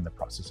itself in the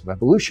process of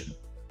evolution.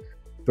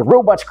 The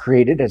robots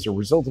created as a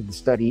result of the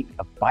study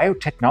of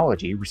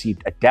biotechnology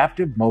received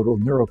adaptive modal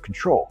neural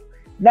control.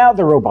 Now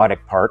the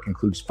robotic park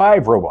includes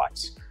 5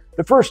 robots.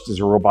 The first is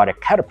a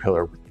robotic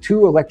caterpillar with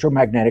 2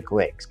 electromagnetic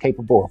legs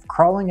capable of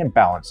crawling and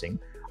balancing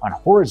on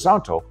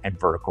horizontal and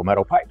vertical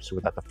metal pipes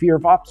without the fear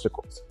of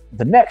obstacles.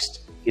 The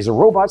next is a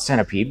robot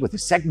centipede with a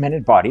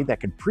segmented body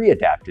that can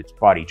pre-adapt its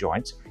body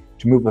joints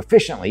to move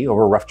efficiently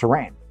over rough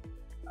terrain.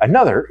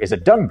 Another is a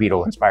dung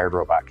beetle-inspired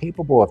robot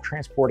capable of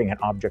transporting an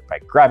object by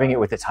grabbing it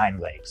with its hind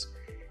legs.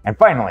 And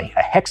finally,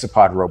 a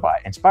hexapod robot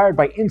inspired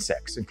by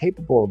insects and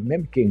capable of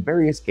mimicking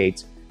various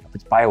gaits of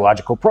its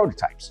biological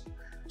prototypes.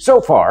 So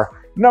far,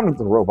 none of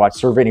the robots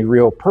serve any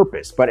real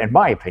purpose, but in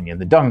my opinion,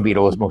 the dung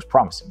beetle is most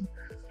promising.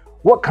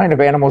 What kind of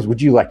animals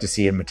would you like to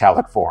see in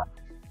metallic form?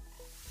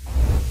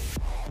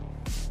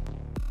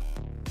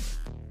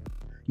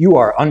 You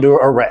are under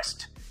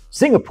arrest.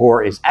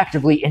 Singapore is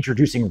actively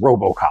introducing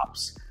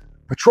robocops.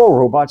 Patrol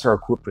robots are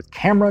equipped with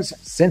cameras,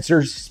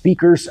 sensors,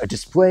 speakers, a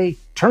display,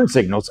 turn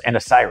signals, and a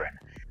siren.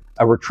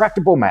 A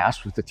retractable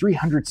mast with a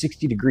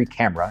 360-degree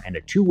camera and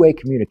a two-way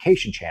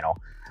communication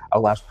channel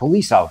allows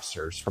police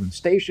officers from the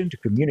station to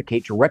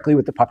communicate directly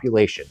with the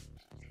population.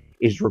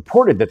 It is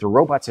reported that the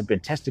robots have been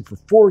tested for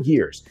 4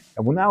 years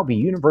and will now be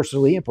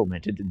universally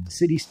implemented in the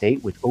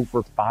city-state with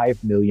over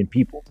 5 million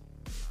people.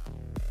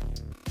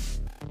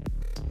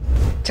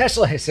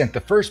 Tesla has sent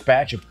the first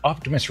batch of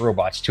Optimus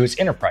robots to its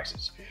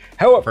enterprises.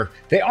 However,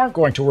 they aren't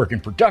going to work in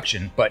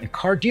production, but in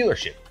car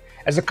dealership,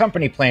 as the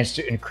company plans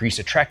to increase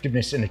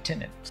attractiveness and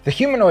attendance. The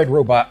humanoid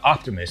robot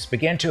Optimus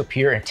began to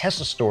appear in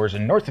Tesla stores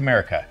in North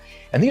America,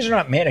 and these are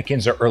not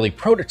mannequins or early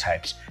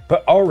prototypes,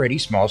 but already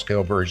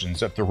small-scale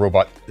versions of the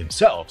robot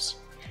themselves.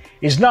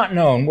 It is not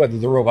known whether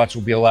the robots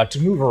will be allowed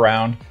to move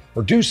around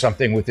or do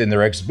something within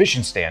their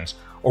exhibition stands,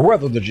 or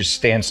whether they'll just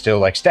stand still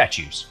like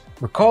statues.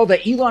 Recall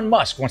that Elon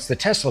Musk wants the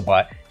Tesla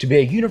bot to be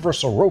a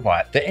universal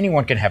robot that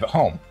anyone can have at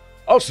home.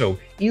 Also,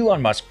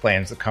 Elon Musk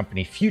plans the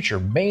company's future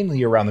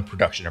mainly around the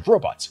production of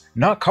robots,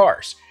 not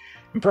cars.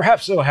 And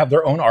perhaps they'll have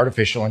their own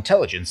artificial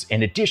intelligence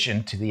in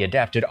addition to the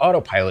adapted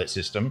autopilot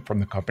system from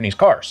the company's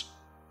cars.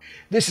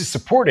 This is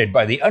supported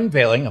by the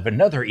unveiling of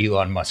another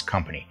Elon Musk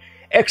company,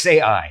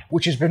 xAI,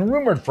 which has been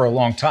rumored for a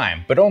long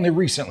time, but only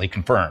recently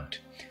confirmed.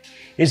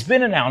 It has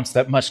been announced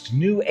that Musk's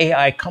new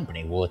AI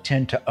company will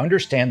attempt to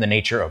understand the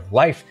nature of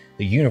life,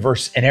 the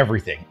universe, and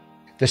everything.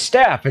 The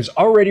staff has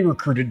already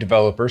recruited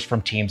developers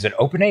from teams at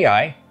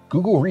OpenAI,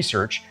 Google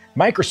Research,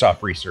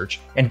 Microsoft Research,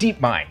 and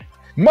DeepMind.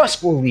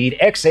 Musk will lead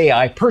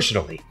xAI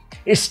personally.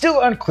 It is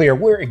still unclear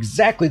where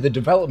exactly the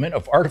development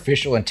of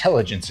artificial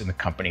intelligence in the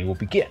company will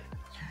begin.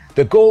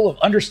 The goal of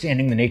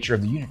understanding the nature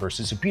of the universe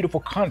is a beautiful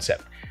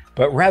concept,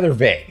 but rather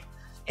vague,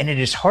 and it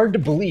is hard to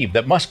believe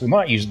that Musk will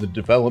not use the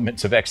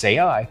developments of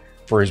xAI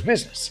for his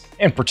business,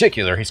 in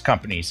particular his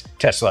companies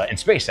Tesla and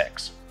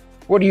SpaceX.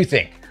 What do you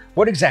think?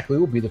 What exactly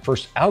will be the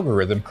first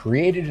algorithm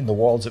created in the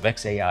walls of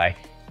xAI,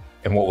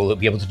 and what will it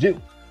be able to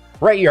do?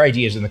 Write your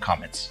ideas in the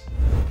comments.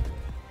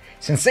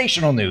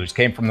 Sensational news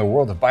came from the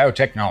world of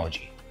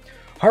biotechnology.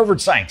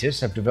 Harvard scientists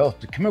have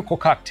developed a chemical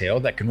cocktail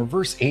that can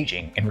reverse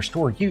aging and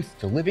restore youth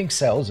to living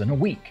cells in a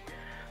week.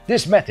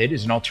 This method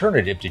is an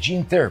alternative to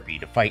gene therapy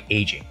to fight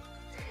aging.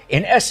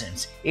 In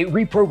essence, it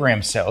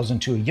reprograms cells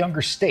into a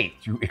younger state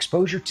through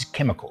exposure to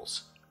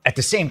chemicals. At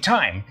the same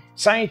time,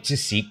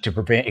 scientists seek to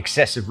prevent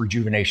excessive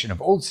rejuvenation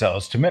of old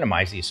cells to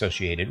minimize the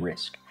associated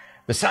risk.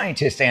 The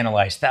scientists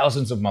analyzed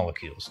thousands of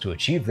molecules to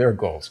achieve their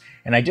goals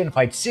and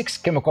identified 6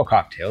 chemical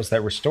cocktails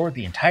that restored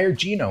the entire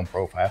genome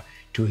profile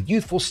to a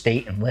youthful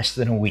state in less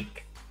than a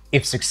week.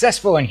 If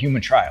successful in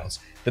human trials,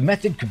 the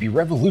method could be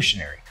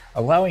revolutionary,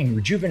 allowing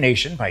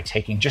rejuvenation by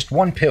taking just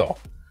one pill.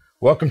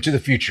 Welcome to the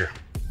future.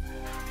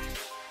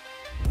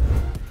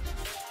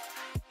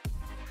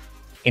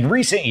 In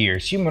recent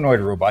years, humanoid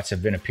robots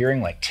have been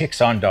appearing like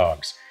ticks on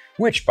dogs,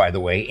 which, by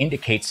the way,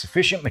 indicates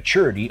sufficient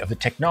maturity of the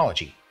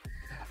technology.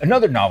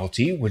 Another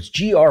novelty was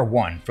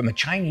GR1 from the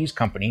Chinese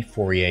company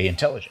Fourier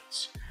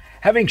Intelligence.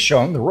 Having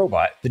shown the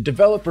robot, the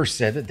developers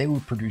said that they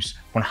would produce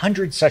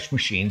 100 such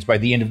machines by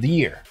the end of the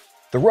year.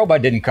 The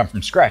robot didn't come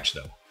from scratch,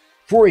 though.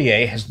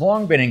 Fourier has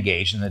long been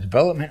engaged in the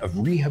development of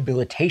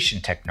rehabilitation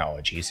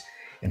technologies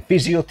and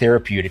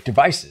physiotherapeutic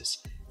devices,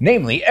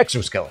 namely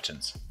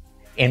exoskeletons.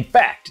 In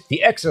fact,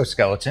 the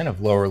exoskeleton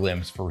of lower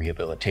limbs for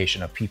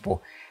rehabilitation of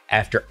people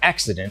after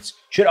accidents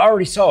should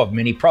already solve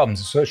many problems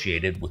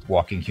associated with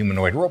walking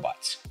humanoid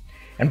robots.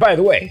 And by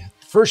the way,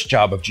 the first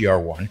job of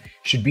GR1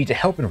 should be to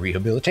help in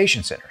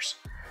rehabilitation centers.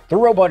 The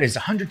robot is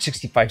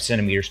 165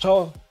 centimeters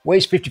tall,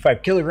 weighs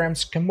 55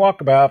 kilograms, can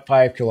walk about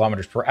 5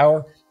 kilometers per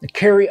hour, and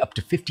carry up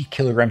to 50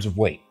 kilograms of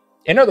weight.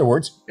 In other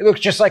words, it looks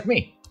just like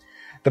me.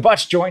 The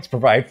bot's joints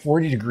provide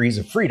 40 degrees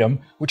of freedom,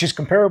 which is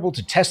comparable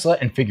to Tesla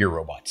and Figure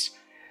robots.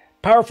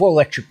 Powerful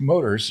electric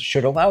motors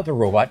should allow the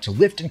robot to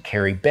lift and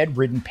carry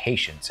bedridden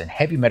patients and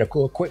heavy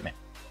medical equipment.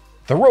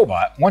 The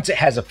robot, once it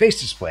has a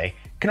face display,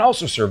 can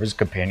also serve as a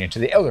companion to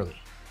the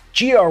elderly.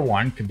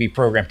 GR1 can be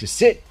programmed to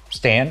sit,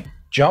 stand,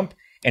 jump,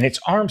 and its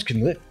arms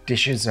can lift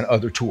dishes and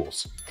other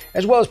tools,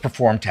 as well as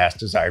perform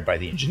tasks desired by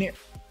the engineer.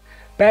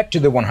 Back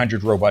to the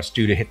 100 robots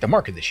due to hit the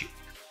market this year.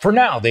 For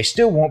now, they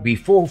still won't be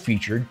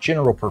full-featured,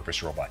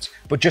 general-purpose robots,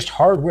 but just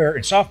hardware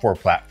and software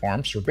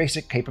platforms for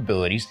basic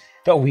capabilities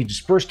that will be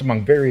dispersed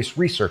among various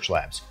research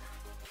labs.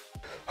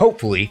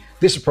 Hopefully,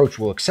 this approach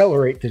will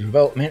accelerate the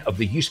development of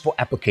the useful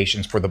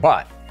applications for the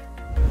bot.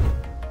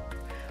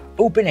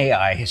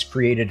 OpenAI has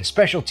created a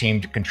special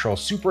team to control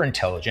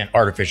super-intelligent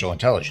artificial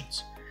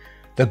intelligence.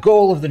 The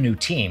goal of the new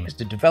team is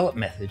to develop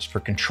methods for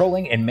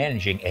controlling and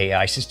managing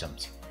AI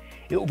systems.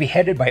 It will be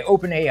headed by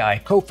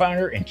OpenAI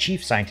co-founder and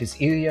chief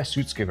scientist Ilya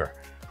Sutskever,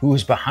 who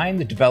is behind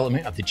the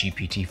development of the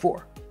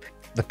GPT-4.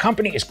 The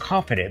company is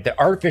confident that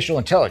artificial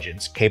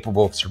intelligence,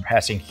 capable of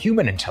surpassing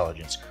human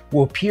intelligence,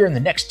 will appear in the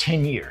next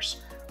 10 years.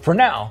 For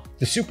now,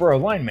 the Super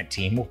Alignment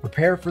team will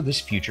prepare for this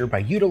future by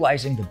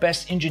utilizing the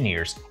best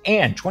engineers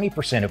and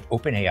 20% of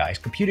OpenAI's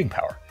computing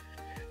power.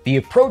 The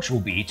approach will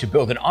be to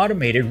build an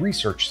automated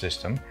research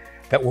system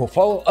that will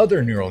follow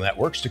other neural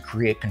networks to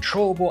create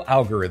controllable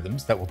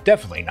algorithms that will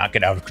definitely not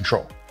get out of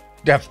control.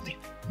 Definitely.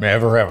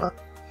 Never ever.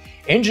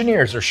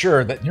 Engineers are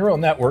sure that neural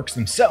networks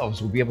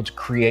themselves will be able to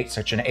create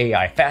such an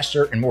AI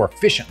faster and more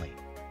efficiently.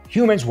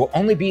 Humans will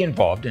only be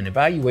involved in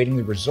evaluating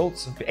the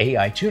results of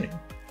AI tuning.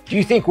 Do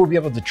you think we'll be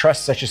able to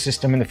trust such a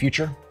system in the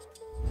future?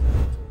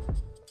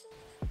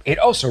 It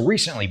also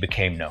recently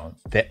became known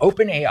that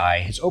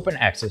OpenAI has open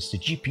access to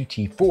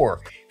GPT-4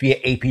 via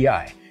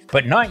API,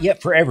 but not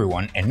yet for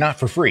everyone and not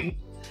for free.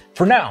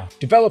 For now,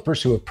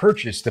 developers who have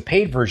purchased the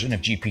paid version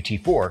of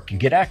GPT-4 can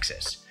get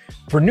access.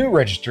 For new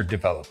registered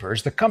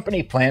developers, the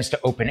company plans to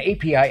open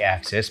API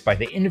access by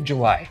the end of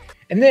July,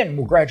 and then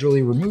will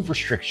gradually remove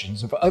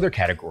restrictions of other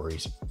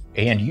categories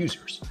and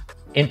users.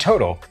 In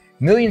total,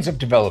 millions of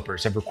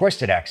developers have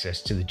requested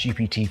access to the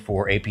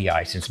GPT-4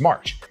 API since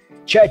March.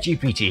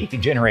 ChatGPT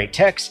can generate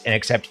text and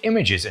accept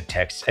images and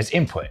text as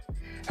input.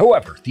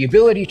 However, the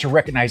ability to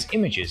recognize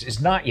images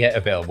is not yet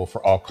available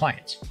for all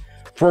clients.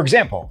 For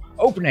example,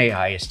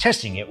 OpenAI is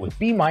testing it with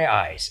Be My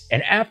Eyes,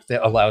 an app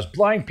that allows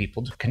blind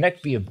people to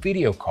connect via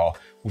video call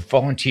with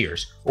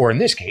volunteers, or in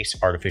this case,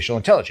 artificial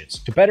intelligence,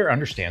 to better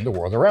understand the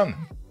world around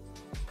them.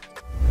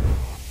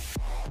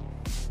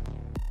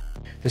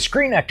 The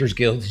Screen Actors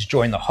Guild has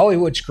joined the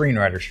Hollywood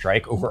screenwriter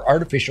strike over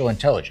artificial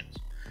intelligence,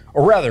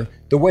 or rather,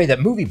 the way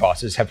that movie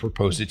bosses have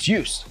proposed its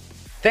use.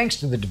 Thanks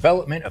to the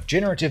development of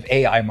generative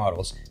AI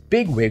models,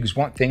 bigwigs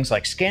want things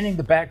like scanning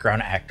the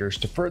background actors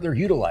to further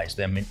utilize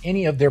them in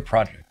any of their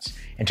projects,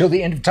 until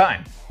the end of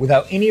time,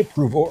 without any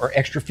approval or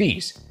extra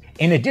fees.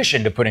 In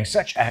addition to putting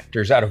such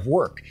actors out of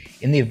work,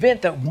 in the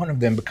event that one of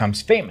them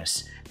becomes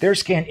famous, their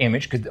scanned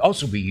image could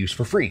also be used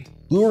for free,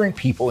 luring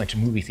people into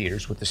movie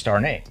theaters with the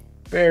star name.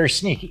 Very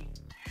sneaky.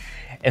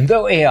 And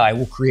though AI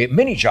will create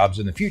many jobs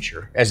in the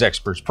future, as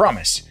experts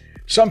promise,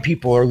 some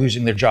people are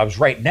losing their jobs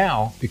right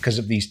now because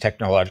of these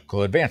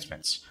technological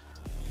advancements.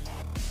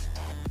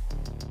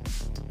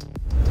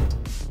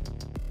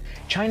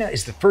 China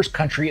is the first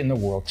country in the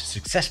world to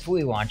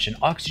successfully launch an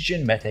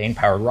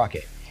oxygen-methane-powered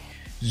rocket.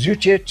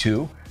 Zhutie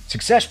 2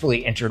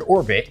 successfully entered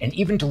orbit and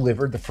even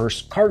delivered the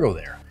first cargo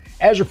there,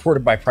 as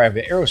reported by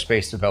private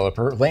aerospace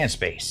developer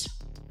Landspace.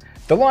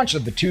 The launch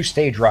of the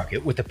two-stage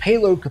rocket with a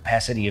payload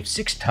capacity of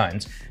 6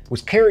 tons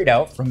was carried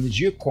out from the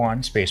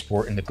Jiuquan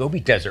spaceport in the Gobi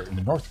Desert in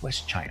the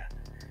northwest China.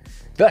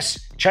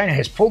 Thus, China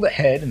has pulled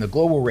ahead in the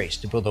global race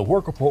to build a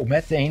workable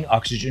methane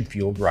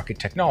oxygen-fueled rocket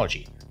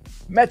technology.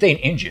 Methane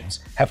engines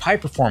have high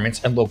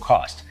performance and low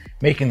cost,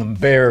 making them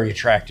very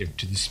attractive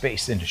to the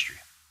space industry.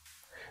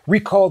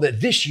 Recall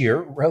that this year,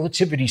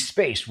 Relativity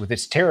Space with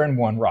its Terran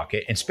 1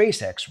 rocket and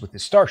SpaceX with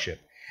its Starship,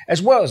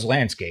 as well as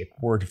Landscape,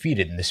 were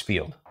defeated in this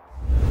field.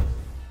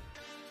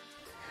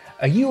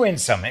 A UN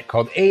summit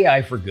called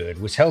AI for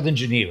Good was held in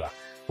Geneva,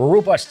 where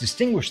robots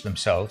distinguished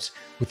themselves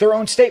with their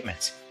own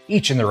statements,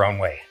 each in their own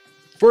way.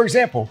 For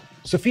example,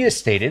 Sophia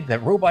stated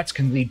that robots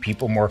can lead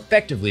people more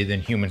effectively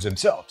than humans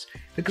themselves,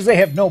 because they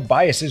have no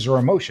biases or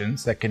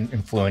emotions that can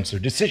influence their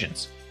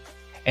decisions.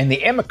 And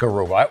the Amica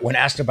robot, when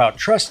asked about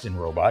trust in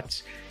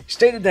robots,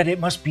 stated that it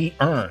must be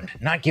earned,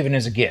 not given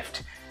as a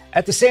gift.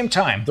 At the same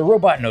time, the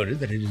robot noted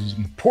that it is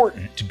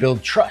important to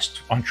build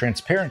trust on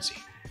transparency.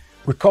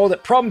 Recall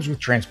that problems with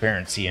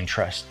transparency and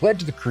trust led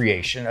to the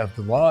creation of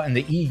the law in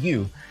the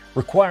EU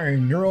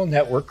requiring neural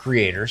network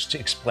creators to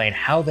explain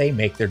how they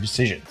make their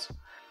decisions.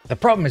 The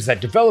problem is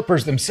that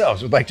developers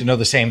themselves would like to know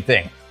the same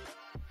thing.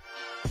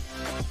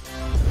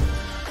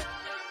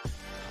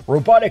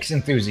 Robotics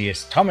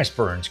enthusiast Thomas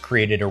Burns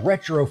created a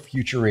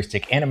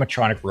retro-futuristic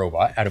animatronic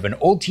robot out of an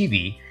old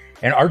TV,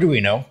 an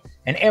Arduino,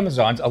 and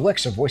Amazon's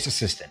Alexa voice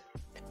assistant.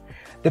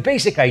 The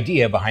basic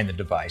idea behind the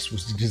device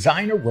was to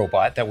design a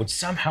robot that would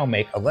somehow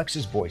make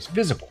Alexa's voice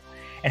visible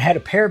and had a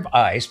pair of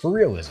eyes for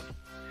realism.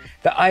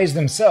 The eyes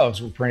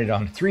themselves were printed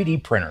on a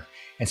 3D printer,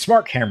 and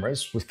smart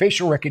cameras with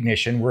facial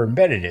recognition were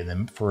embedded in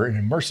them for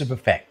an immersive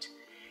effect.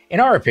 In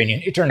our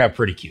opinion, it turned out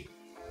pretty cute.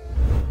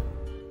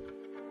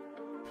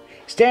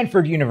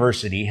 Stanford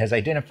University has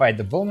identified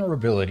the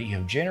vulnerability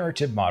of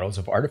generative models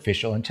of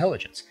artificial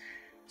intelligence,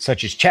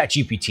 such as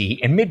ChatGPT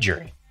and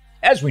Midjourney.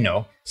 As we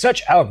know,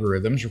 such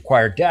algorithms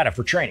require data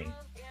for training.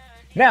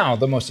 Now,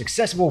 the most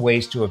accessible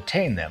ways to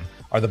obtain them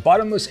are the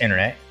bottomless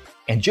internet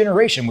and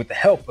generation with the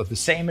help of the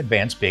same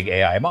advanced big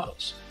AI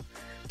models.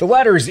 The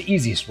latter is the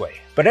easiest way,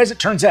 but as it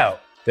turns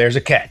out, there's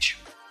a catch.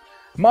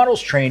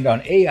 Models trained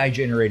on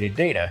AI-generated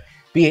data,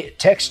 be it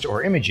text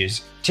or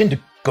images, tend to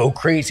go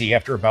crazy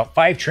after about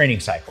 5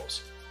 training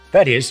cycles.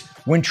 That is,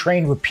 when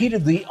trained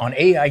repeatedly on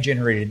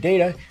AI-generated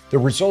data, the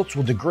results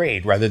will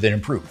degrade rather than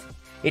improve.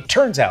 It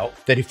turns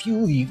out that if you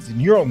leave the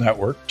neural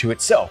network to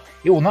itself,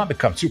 it will not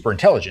become super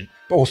intelligent,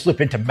 but will slip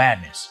into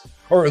madness,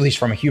 or at least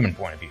from a human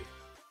point of view.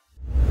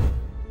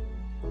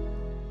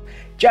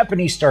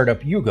 Japanese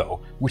startup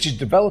Yugo, which is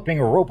developing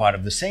a robot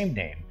of the same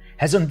name,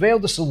 has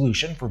unveiled a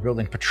solution for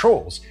building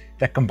patrols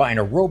that combine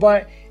a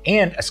robot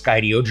and a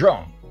Skydio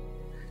drone.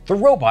 The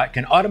robot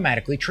can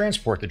automatically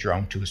transport the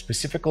drone to a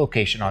specific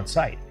location on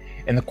site,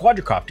 and the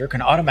quadricopter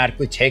can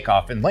automatically take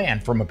off and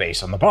land from a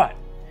base on the bot.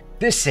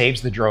 This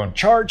saves the drone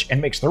charge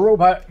and makes the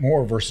robot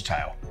more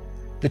versatile.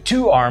 The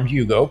two-armed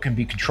Hugo can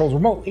be controlled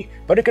remotely,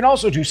 but it can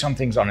also do some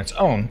things on its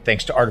own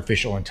thanks to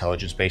artificial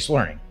intelligence-based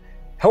learning.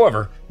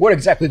 However, what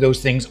exactly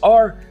those things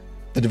are,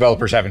 the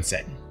developers haven't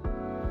said.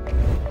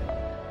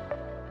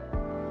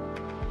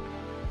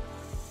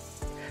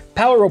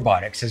 Power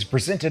Robotics has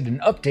presented an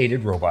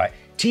updated robot,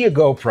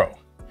 Go Pro.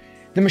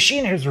 The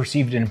machine has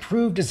received an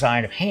improved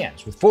design of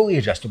hands with fully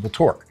adjustable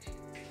torque.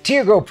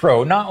 Go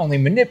Pro not only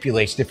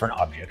manipulates different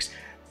objects,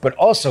 but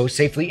also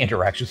safely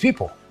interacts with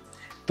people.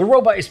 The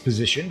robot is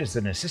positioned as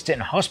an assistant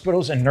in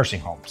hospitals and nursing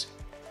homes.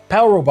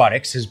 Power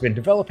Robotics has been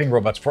developing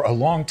robots for a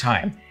long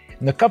time,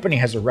 and the company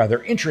has a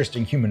rather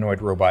interesting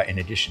humanoid robot in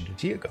addition to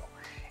Tiago.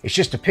 It's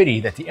just a pity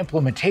that the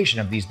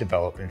implementation of these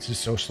developments is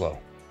so slow.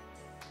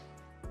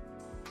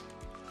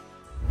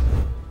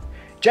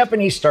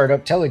 Japanese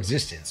startup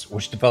Telexistence,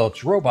 which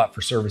develops robot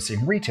for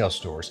servicing retail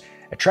stores,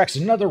 attracts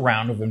another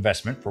round of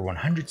investment for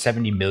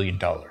 $170 million.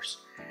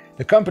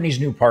 The company's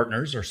new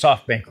partners are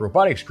SoftBank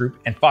Robotics Group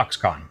and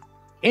Foxconn.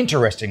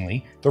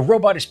 Interestingly, the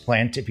robot is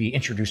planned to be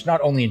introduced not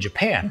only in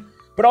Japan,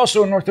 but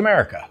also in North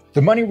America.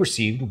 The money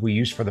received will be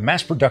used for the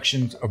mass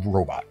production of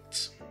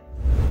robots.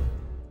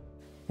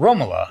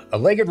 Romola, a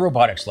legged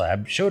robotics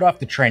lab, showed off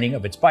the training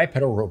of its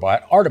bipedal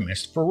robot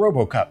Artemis for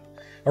RoboCup,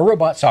 a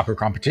robot soccer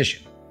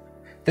competition.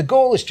 The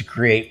goal is to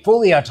create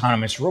fully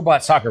autonomous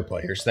robot soccer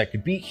players that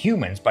could beat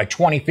humans by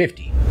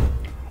 2050.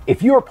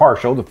 If you are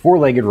partial to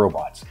four-legged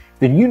robots,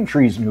 then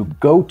Unitree's new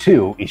Go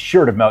 2 is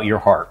sure to melt your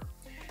heart.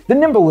 The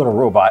nimble little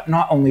robot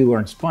not only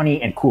learns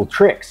funny and cool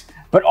tricks,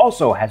 but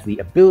also has the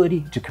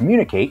ability to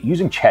communicate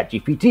using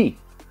ChatGPT.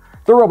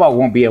 The robot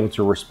won't be able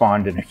to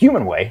respond in a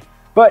human way,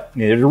 but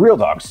neither do real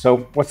dogs,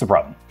 so what's the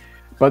problem?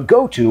 But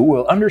Go 2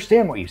 will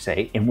understand what you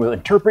say and will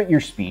interpret your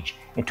speech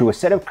into a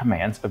set of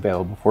commands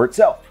available for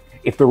itself.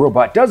 If the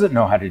robot doesn't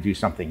know how to do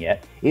something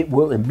yet, it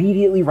will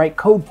immediately write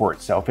code for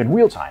itself in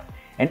real time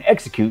and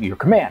execute your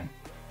command.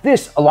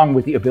 This, along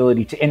with the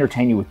ability to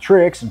entertain you with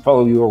tricks and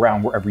follow you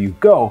around wherever you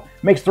go,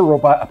 makes the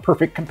robot a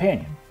perfect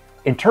companion.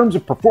 In terms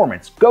of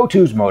performance, Go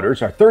 2's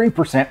motors are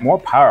 30% more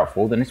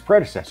powerful than its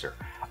predecessor,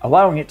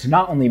 allowing it to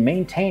not only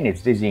maintain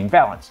its dizzying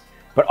balance,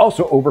 but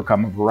also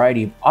overcome a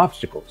variety of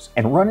obstacles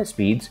and run at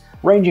speeds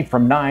ranging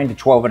from 9 to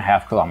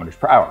 12.5 kilometers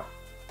per hour,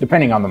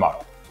 depending on the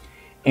model.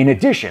 In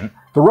addition,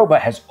 the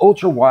robot has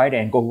ultra-wide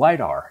angle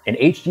LiDAR and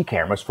HD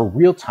cameras for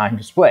real-time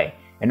display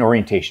and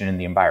orientation in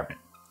the environment.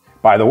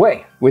 By the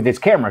way, with its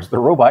cameras, the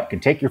robot can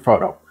take your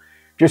photo.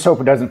 Just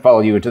hope it doesn't follow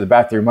you into the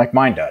bathroom like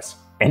mine does.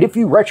 And if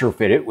you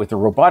retrofit it with a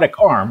robotic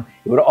arm,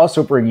 it would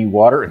also bring you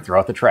water and throw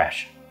out the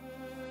trash.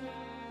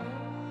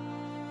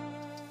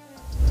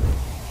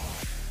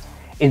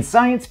 In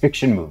science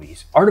fiction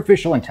movies,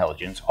 artificial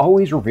intelligence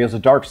always reveals a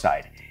dark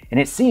side, and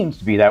it seems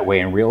to be that way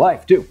in real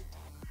life too.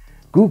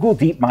 Google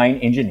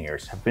DeepMind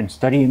engineers have been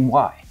studying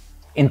why.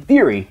 In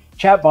theory,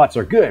 chatbots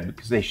are good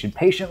because they should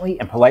patiently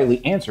and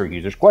politely answer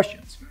users'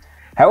 questions.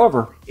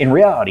 However, in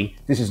reality,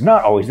 this is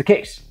not always the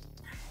case.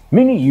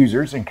 Many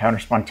users encounter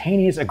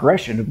spontaneous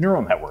aggression of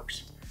neural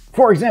networks.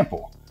 For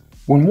example,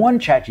 when one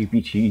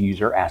ChatGPT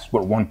user asks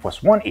what 1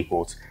 + 1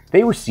 equals,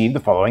 they receive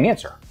the following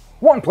answer.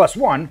 1 +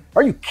 1?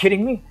 Are you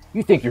kidding me?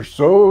 You think you're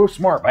so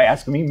smart by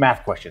asking me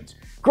math questions.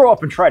 Grow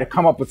up and try to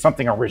come up with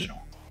something original.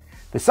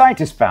 The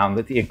scientists found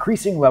that the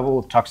increasing level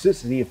of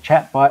toxicity of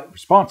chatbot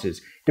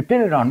responses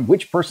depended on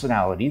which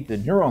personality the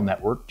neural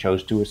network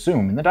chose to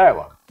assume in the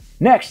dialogue.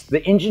 Next,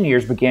 the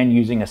engineers began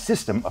using a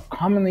system of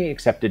commonly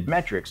accepted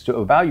metrics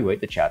to evaluate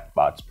the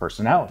chatbot's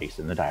personalities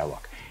in the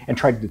dialogue and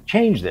tried to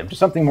change them to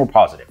something more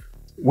positive.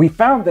 We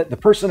found that the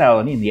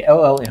personality in the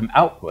LLM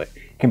output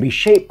can be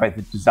shaped by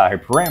the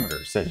desired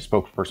parameters, said a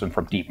spokesperson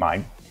from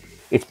DeepMind.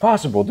 It's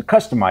possible to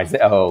customize the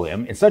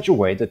LLM in such a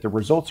way that the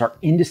results are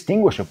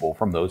indistinguishable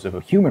from those of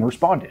a human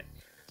respondent.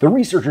 The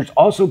researchers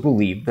also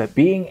believe that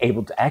being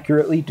able to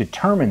accurately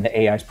determine the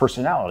AI's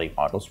personality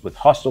models with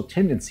hostile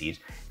tendencies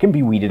can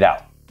be weeded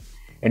out.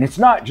 And it's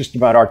not just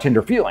about our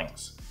tender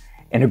feelings.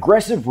 An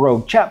aggressive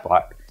rogue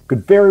chatbot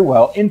could very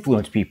well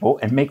influence people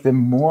and make them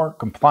more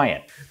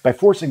compliant by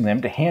forcing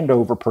them to hand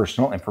over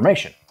personal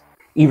information.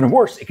 Even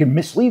worse, it can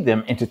mislead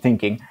them into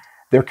thinking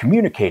they're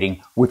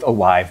communicating with a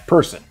live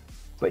person.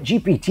 But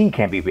GPT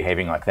can't be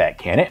behaving like that,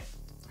 can it?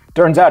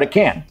 Turns out it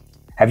can.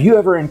 Have you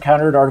ever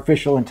encountered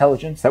artificial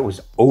intelligence that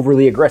was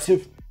overly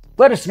aggressive?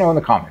 Let us know in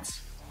the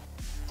comments.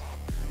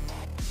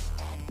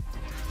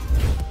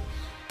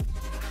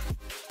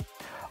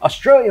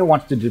 Australia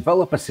wants to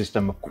develop a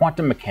system of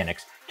quantum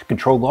mechanics to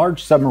control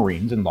large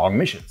submarines and long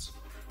missions.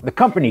 The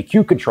company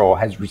Q Control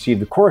has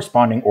received the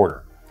corresponding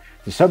order.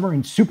 The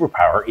submarine's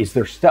superpower is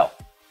their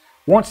stealth.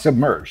 Once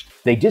submerged,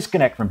 they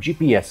disconnect from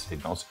GPS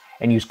signals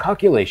and use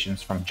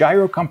calculations from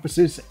gyro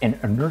compasses and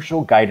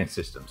inertial guidance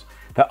systems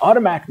that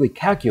automatically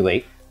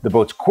calculate the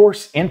boat's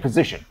course and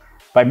position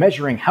by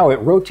measuring how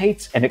it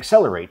rotates and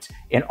accelerates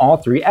in all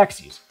three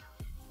axes.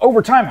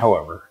 Over time,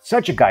 however,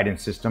 such a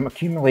guidance system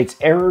accumulates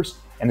errors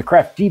and the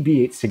craft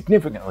deviates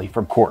significantly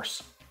from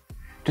course.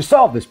 To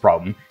solve this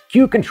problem,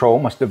 Q Control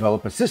must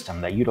develop a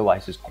system that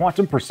utilizes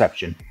quantum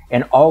perception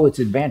and all its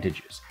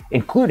advantages,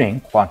 including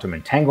quantum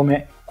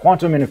entanglement,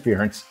 quantum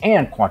interference,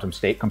 and quantum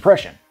state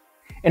compression.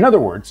 In other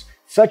words,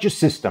 such a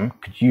system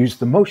could use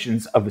the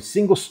motions of a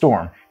single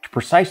storm to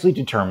precisely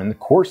determine the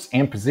course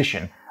and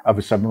position of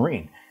a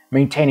submarine,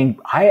 maintaining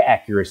high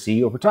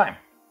accuracy over time.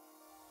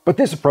 But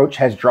this approach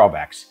has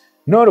drawbacks,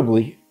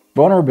 notably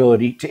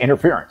vulnerability to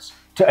interference.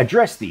 To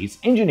address these,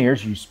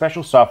 engineers use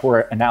special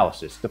software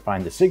analysis to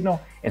find the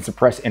signal and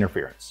suppress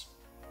interference.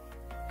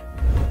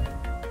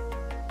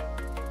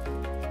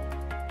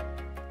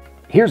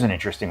 Here's an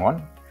interesting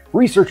one.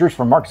 Researchers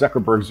from Mark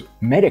Zuckerberg's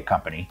Meta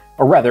company,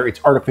 or rather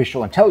its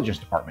artificial intelligence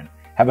department,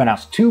 have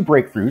announced 2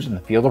 breakthroughs in the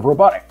field of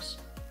robotics.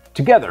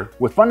 Together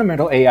with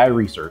fundamental AI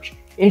research,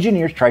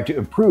 engineers tried to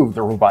improve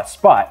the robot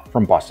Spot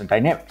from Boston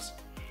Dynamics.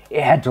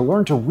 It had to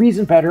learn to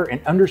reason better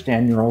and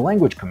understand neural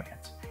language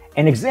commands.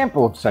 An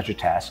example of such a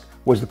task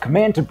was the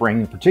command to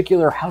bring a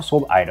particular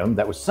household item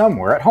that was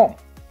somewhere at home.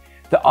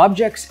 The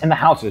objects in the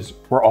houses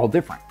were all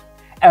different.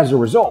 As a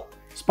result,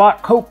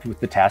 Spot coped with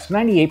the task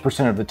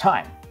 98% of the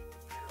time.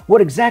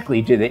 What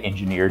exactly did the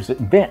engineers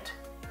invent?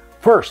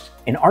 First,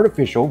 an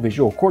artificial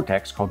visual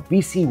cortex called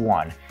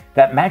BC1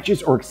 that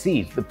matches or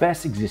exceeds the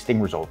best existing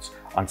results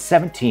on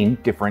 17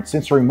 different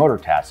sensory motor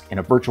tasks in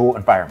a virtual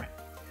environment.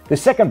 The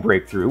second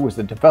breakthrough was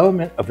the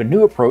development of a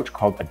new approach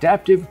called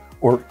adaptive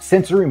or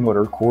sensory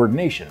motor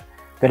coordination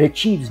that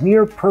achieves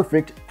near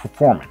perfect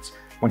performance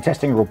when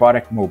testing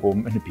robotic mobile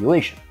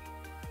manipulation.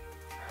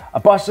 A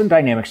Boston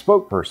Dynamics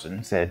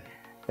spokesperson said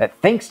that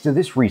thanks to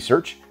this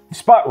research, the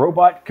Spot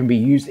robot can be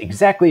used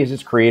exactly as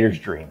its creators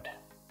dreamed.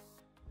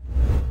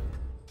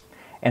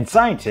 And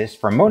scientists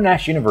from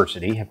Monash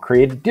University have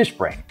created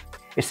DishBrain,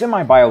 a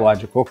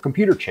semi-biological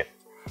computer chip,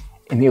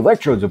 in the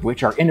electrodes of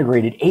which are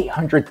integrated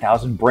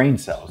 800,000 brain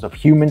cells of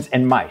humans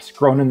and mice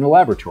grown in the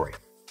laboratory.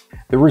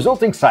 The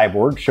resulting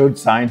cyborg showed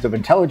signs of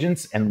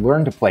intelligence and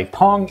learned to play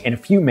Pong in a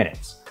few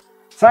minutes.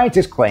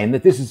 Scientists claim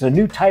that this is a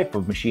new type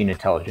of machine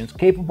intelligence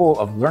capable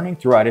of learning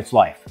throughout its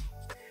life.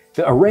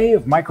 The array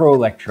of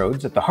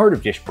microelectrodes at the heart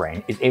of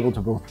DishBrain is able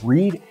to both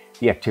read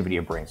the activity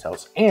of brain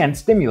cells and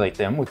stimulate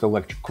them with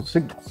electrical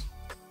signals.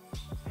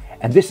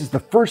 And this is the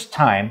first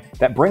time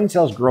that brain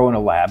cells grow in a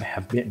lab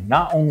have been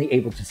not only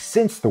able to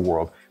sense the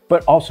world,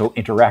 but also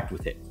interact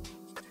with it.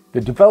 The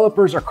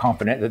developers are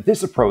confident that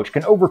this approach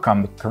can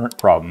overcome the current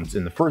problems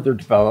in the further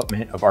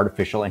development of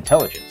artificial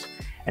intelligence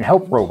and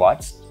help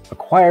robots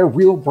acquire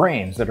real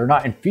brains that are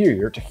not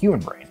inferior to human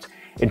brains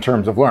in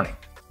terms of learning.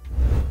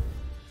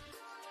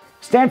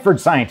 Stanford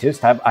scientists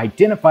have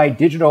identified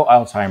digital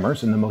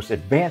Alzheimer's in the most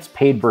advanced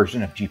paid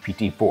version of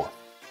GPT-4.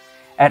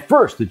 At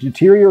first, the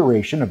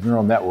deterioration of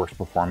neural networks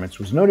performance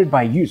was noted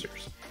by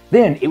users.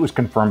 Then it was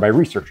confirmed by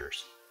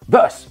researchers.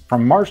 Thus,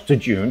 from March to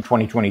June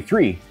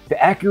 2023,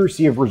 the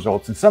accuracy of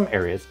results in some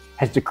areas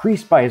has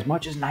decreased by as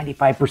much as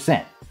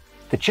 95%.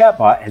 The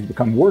chatbot has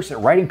become worse at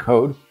writing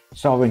code,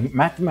 solving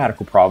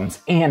mathematical problems,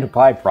 and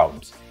applied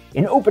problems.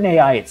 In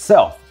OpenAI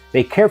itself,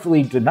 they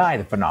carefully deny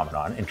the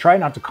phenomenon and try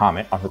not to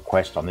comment on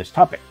requests on this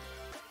topic.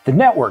 The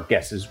network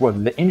guesses whether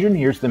the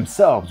engineers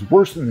themselves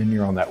worsened the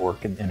neural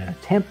network in an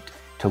attempt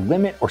to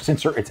limit or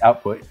censor its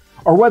output,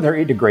 or whether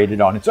it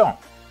degraded on its own.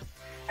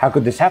 How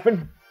could this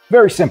happen?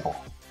 Very simple.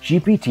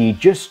 GPT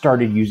just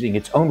started using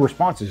its own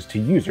responses to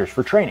users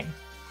for training.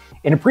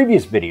 In a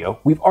previous video,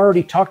 we've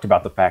already talked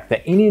about the fact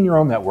that any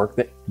neural network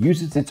that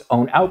uses its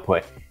own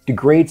output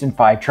degrades in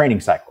 5 training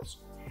cycles.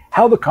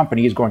 How the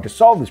company is going to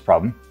solve this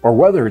problem, or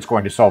whether it's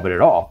going to solve it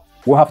at all,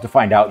 we'll have to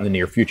find out in the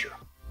near future.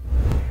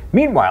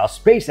 Meanwhile,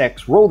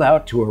 SpaceX rolled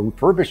out to a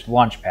refurbished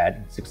launch pad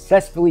and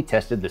successfully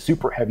tested the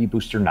Super Heavy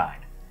Booster 9.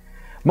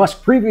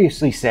 Musk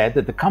previously said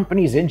that the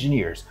company's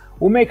engineers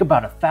will make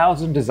about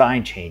 1,000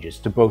 design changes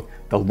to both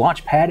the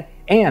launch pad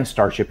and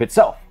Starship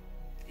itself.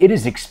 It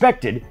is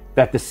expected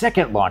that the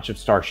second launch of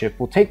Starship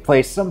will take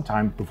place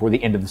sometime before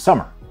the end of the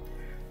summer.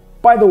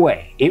 By the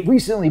way, it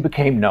recently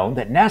became known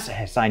that NASA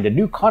has signed a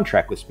new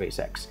contract with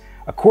SpaceX,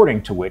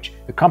 according to which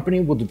the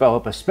company will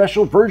develop a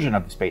special version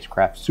of the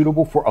spacecraft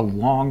suitable for a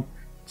long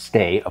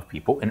stay of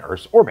people in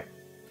Earth's orbit.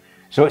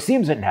 So it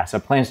seems that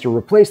NASA plans to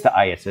replace the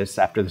ISS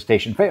after the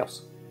station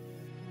fails.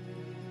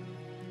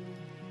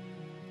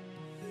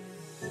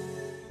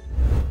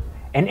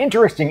 An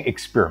interesting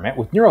experiment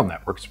with neural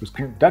networks was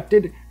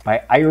conducted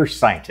by Irish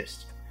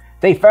scientists.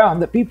 They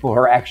found that people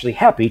are actually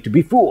happy to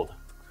be fooled.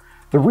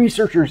 The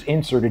researchers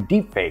inserted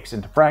deepfakes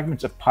into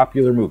fragments of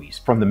popular movies,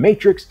 from The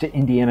Matrix to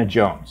Indiana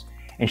Jones,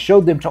 and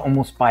showed them to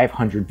almost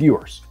 500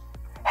 viewers.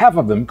 Half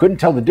of them couldn't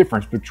tell the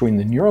difference between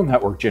the neural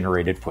network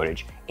generated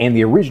footage and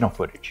the original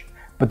footage.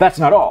 But that's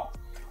not all.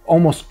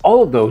 Almost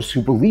all of those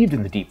who believed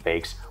in the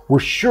deepfakes were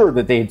sure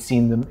that they had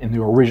seen them in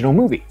the original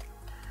movie.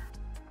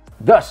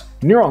 Thus,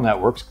 neural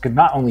networks can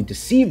not only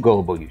deceive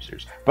gullible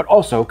users, but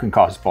also can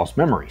cause false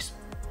memories.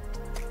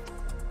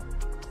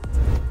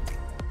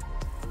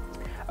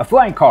 A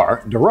flying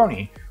car,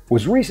 Drone,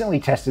 was recently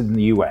tested in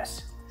the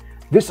US.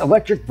 This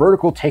electric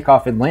vertical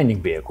takeoff and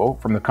landing vehicle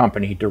from the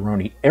company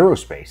Drone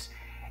Aerospace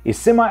is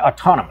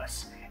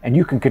semi-autonomous and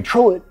you can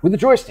control it with a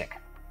joystick.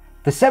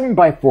 The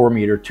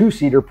 7x4-meter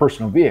two-seater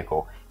personal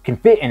vehicle can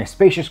fit in a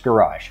spacious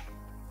garage.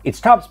 Its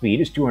top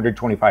speed is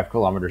 225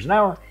 kilometers an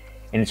hour,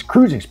 and its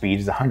cruising speed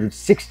is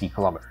 160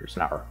 kilometers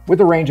an hour, with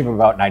a range of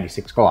about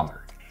 96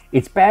 kilometers.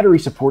 Its battery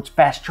supports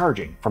fast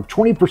charging from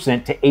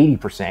 20% to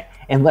 80%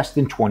 in less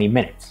than 20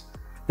 minutes.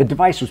 The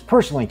device was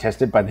personally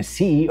tested by the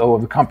CEO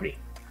of the company.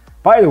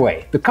 By the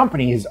way, the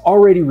company has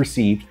already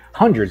received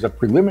hundreds of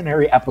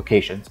preliminary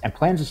applications and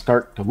plans to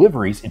start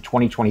deliveries in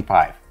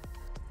 2025.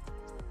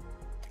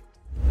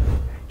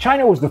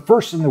 China was the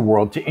first in the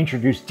world to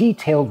introduce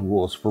detailed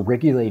rules for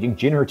regulating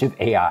generative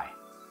AI.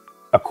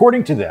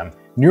 According to them,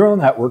 neural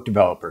network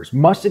developers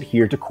must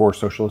adhere to core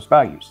socialist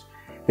values.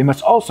 They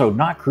must also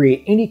not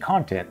create any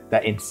content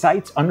that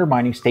incites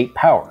undermining state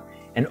power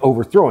and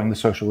overthrowing the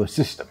socialist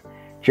system,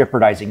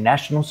 jeopardizing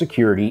national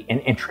security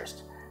and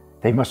interest.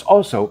 They must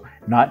also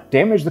not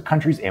damage the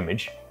country's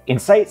image,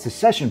 incite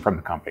secession from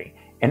the company,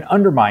 and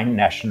undermine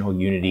national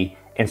unity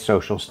and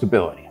social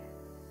stability.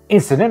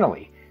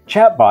 Incidentally,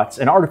 chatbots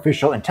and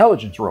artificial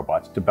intelligence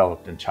robots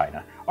developed in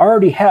China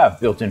already have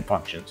built-in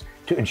functions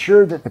to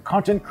ensure that the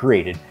content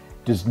created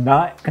does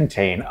not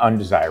contain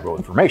undesirable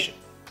information.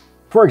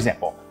 For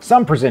example,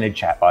 some presented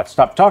chatbots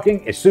stop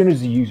talking as soon as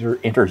the user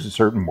enters a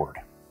certain word.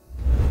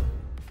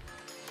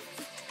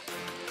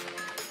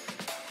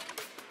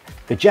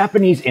 The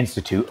Japanese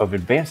Institute of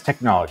Advanced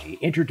Technology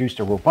introduced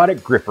a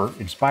robotic gripper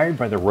inspired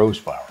by the rose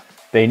flower.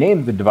 They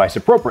named the device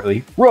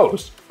appropriately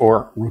Rose,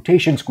 or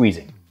rotation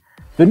squeezing.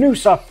 The new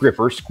soft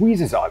gripper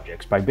squeezes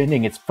objects by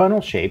bending its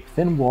funnel-shaped,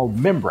 thin-walled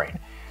membrane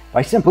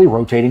by simply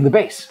rotating the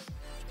base.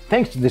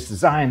 Thanks to this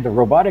design, the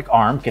robotic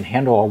arm can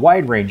handle a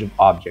wide range of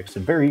objects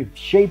in various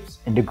shapes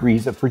and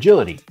degrees of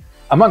fragility.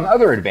 Among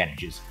other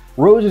advantages,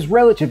 Rose is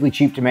relatively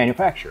cheap to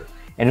manufacture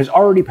and has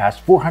already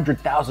passed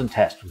 400,000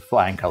 tests with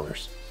flying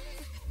colors.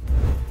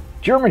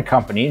 German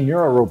company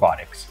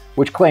micro-robotics,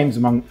 which claims,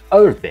 among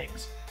other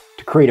things,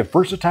 to create a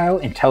versatile,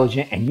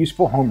 intelligent, and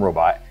useful home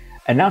robot,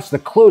 announced the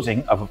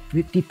closing of a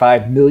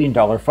 $55 million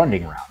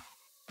funding round.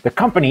 The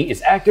company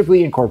is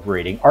actively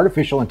incorporating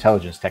artificial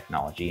intelligence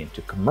technology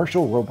into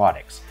commercial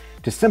robotics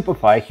to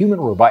simplify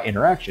human-robot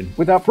interaction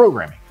without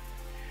programming.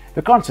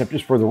 The concept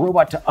is for the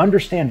robot to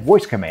understand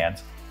voice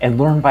commands and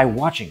learn by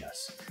watching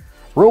us.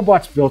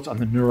 Robots built on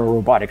the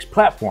micro-robotics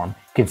platform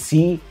can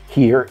see,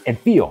 hear, and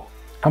feel.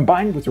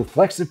 Combined with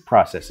reflexive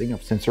processing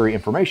of sensory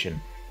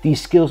information,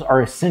 these skills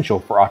are essential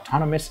for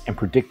autonomous and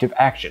predictive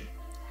action.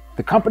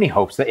 The company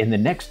hopes that in the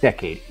next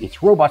decade,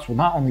 its robots will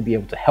not only be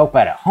able to help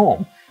out at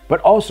home, but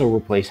also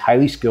replace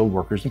highly skilled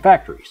workers in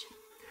factories.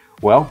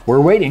 Well,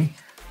 we're waiting.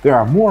 There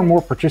are more and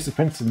more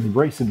participants in the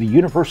race of the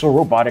universal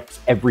robotics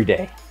every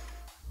day.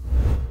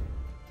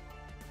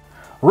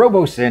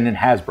 RoboSyn and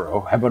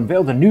Hasbro have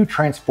unveiled a new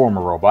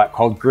Transformer robot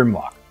called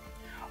Grimlock.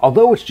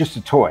 Although it's just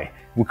a toy,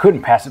 we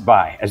couldn't pass it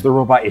by, as the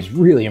robot is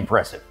really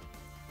impressive.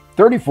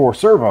 34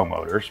 servo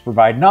motors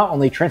provide not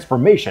only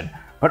transformation,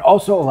 but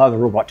also allow the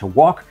robot to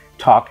walk,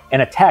 talk,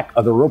 and attack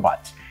other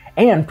robots,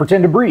 and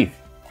pretend to breathe.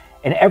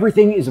 And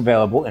everything is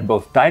available in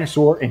both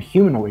dinosaur and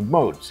humanoid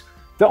modes.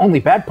 The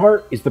only bad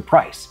part is the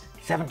price,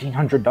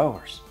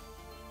 $1,700.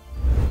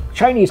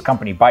 Chinese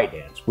company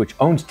ByteDance, which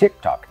owns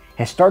TikTok,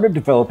 has started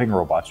developing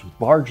robots with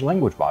large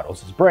language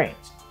models as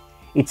brains.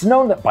 It's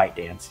known that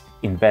ByteDance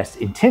invests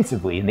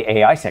intensively in the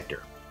AI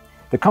sector.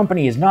 The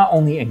company is not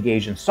only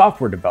engaged in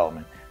software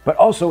development, but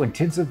also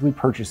intensively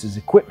purchases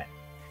equipment.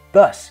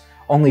 Thus,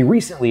 only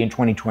recently in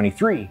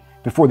 2023,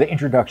 before the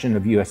introduction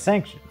of US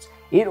sanctions,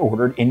 it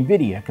ordered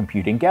NVIDIA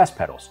computing gas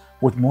pedals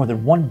worth more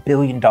than $1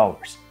 billion.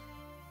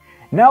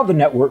 Now the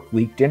network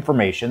leaked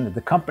information that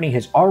the company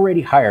has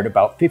already hired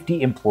about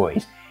 50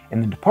 employees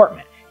in the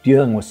department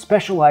dealing with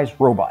specialized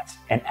robots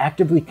and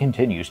actively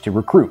continues to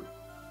recruit.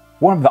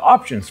 One of the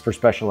options for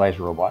specialized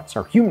robots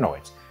are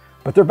humanoids,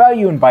 but their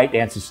value in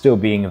ByteDance is still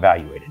being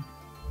evaluated.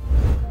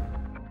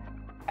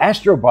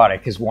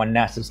 Astrobotic has won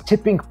NASA's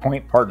Tipping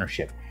Point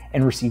Partnership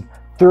and received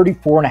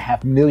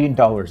 $34.5 million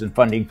in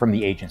funding from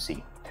the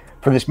agency.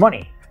 For this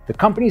money, the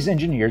company's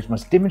engineers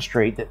must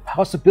demonstrate the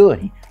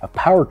possibility of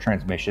power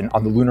transmission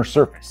on the lunar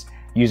surface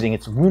using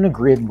its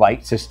LunaGrid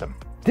light system.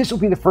 This will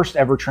be the first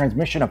ever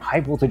transmission of high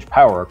voltage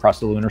power across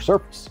the lunar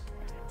surface.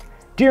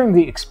 During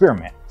the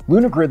experiment,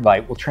 LunaGrid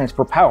light will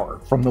transfer power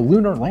from the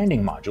lunar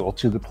landing module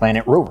to the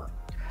planet rover.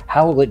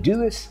 How will it do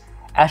this?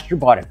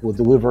 Astrobotic will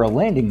deliver a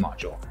landing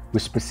module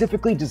with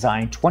specifically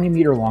designed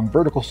 20-meter long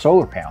vertical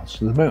solar panels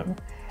to the moon,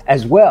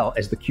 as well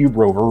as the Cube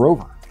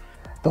rover.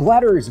 The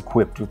latter is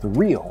equipped with a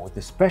reel with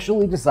a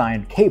specially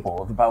designed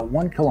cable of about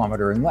 1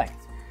 kilometer in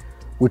length,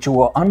 which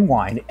will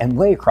unwind and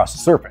lay across the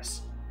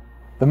surface.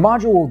 The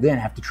module will then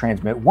have to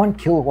transmit 1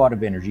 kilowatt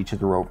of energy to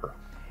the rover.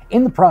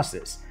 In the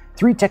process,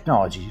 3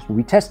 technologies will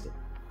be tested: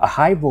 a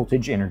high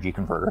voltage energy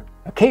converter,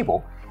 a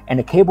cable, and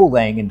a cable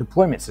laying and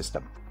deployment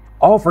system,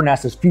 all for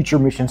NASA's future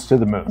missions to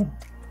the moon.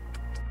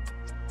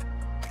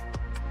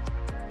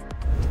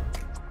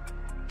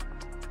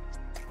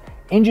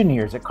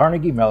 Engineers at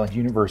Carnegie Mellon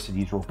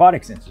University's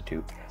Robotics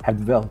Institute have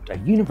developed a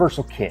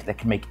universal kit that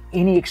can make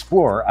any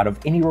explorer out of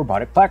any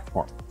robotic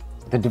platform.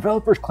 The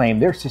developers claim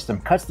their system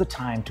cuts the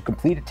time to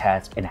complete a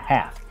task in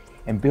half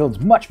and builds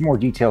much more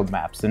detailed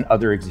maps than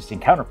other existing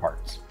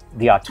counterparts.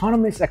 The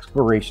Autonomous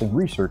Exploration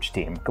Research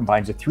Team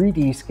combines a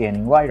 3D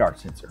scanning LiDAR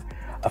sensor,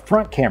 a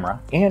front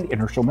camera, and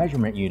inertial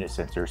measurement unit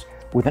sensors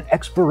with an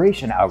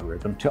exploration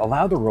algorithm to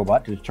allow the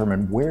robot to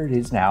determine where it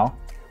is now,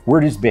 where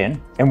it has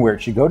been, and where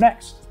it should go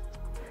next.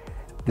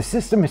 The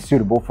system is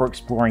suitable for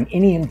exploring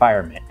any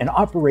environment and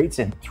operates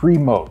in 3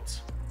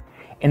 modes.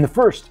 In the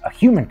first, a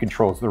human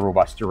controls the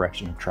robot's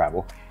direction of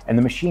travel, and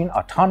the machine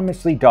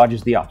autonomously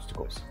dodges the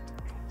obstacles.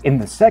 In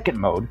the second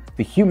mode,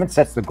 the human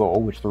sets the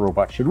goal which the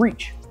robot should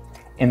reach.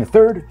 In the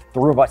third, the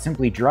robot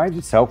simply drives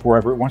itself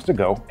wherever it wants to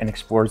go and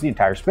explores the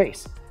entire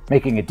space,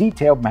 making a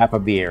detailed map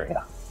of the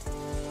area.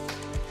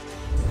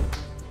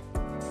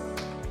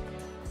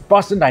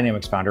 Boston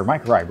Dynamics founder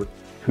Mike Reibert,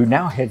 who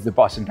now heads the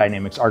Boston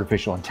Dynamics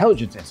Artificial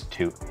Intelligence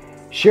Institute,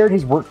 shared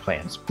his work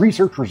plans,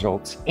 research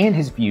results, and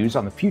his views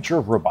on the future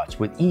of robots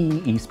with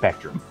EEE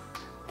Spectrum.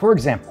 For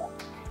example,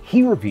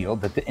 he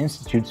revealed that the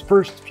Institute's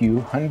first few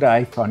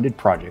Hyundai-funded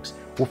projects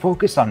will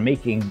focus on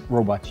making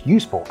robots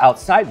useful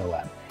outside the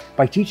lab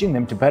by teaching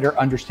them to better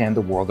understand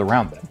the world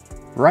around them.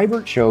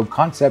 Reibert showed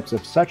concepts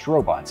of such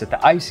robots at the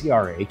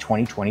ICRA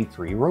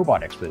 2023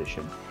 Robot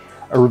Expedition,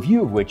 a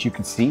review of which you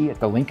can see at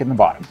the link in the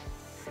bottom.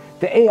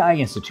 The AI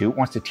Institute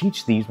wants to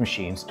teach these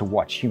machines to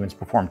watch humans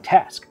perform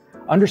tasks,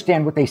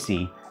 understand what they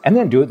see, and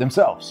then do it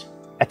themselves.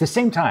 At the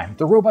same time,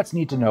 the robots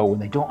need to know when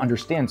they don't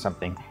understand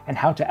something and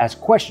how to ask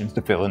questions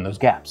to fill in those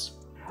gaps.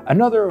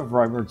 Another of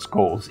Reibert's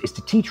goals is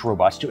to teach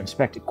robots to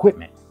inspect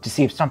equipment to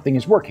see if something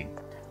is working,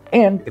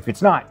 and if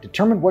it's not,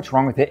 determine what's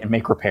wrong with it and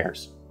make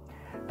repairs.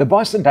 The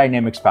Boston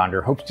Dynamics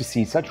founder hopes to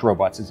see such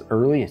robots as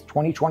early as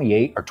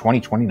 2028 or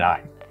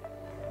 2029.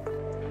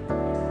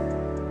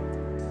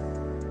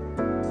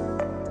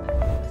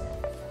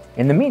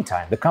 In the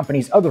meantime, the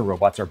company's other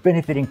robots are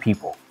benefiting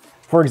people.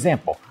 For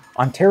example,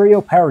 Ontario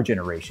Power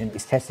Generation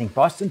is testing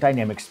Boston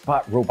Dynamics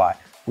Spot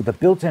robot with a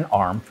built-in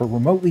arm for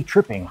remotely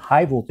tripping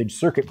high-voltage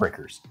circuit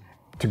breakers.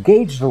 To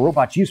gauge the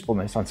robot's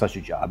usefulness on such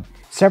a job,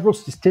 several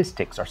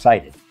statistics are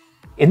cited.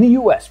 In the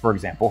US, for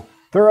example,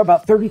 there are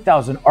about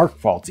 30,000 arc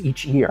faults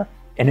each year,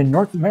 and in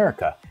North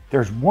America,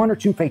 there's 1 or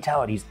 2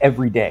 fatalities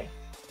every day.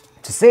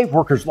 To save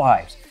workers'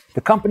 lives,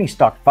 the company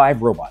stocked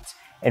 5 robots,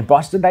 and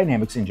Boston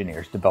Dynamics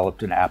engineers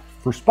developed an app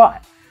for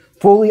Spot,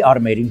 fully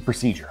automating the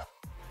procedure.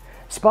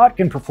 Spot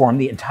can perform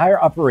the entire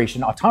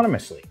operation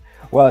autonomously,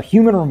 while a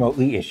human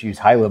remotely issues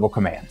high-level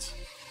commands.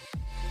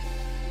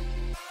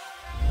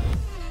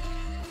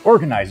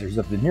 Organizers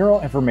of the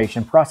Neural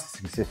Information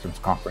Processing Systems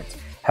Conference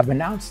have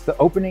announced the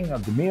opening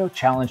of the MEO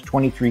Challenge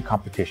 23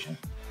 competition.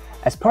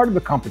 As part of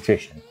the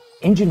competition,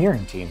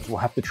 engineering teams will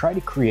have to try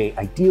to create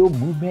ideal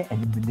movement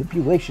and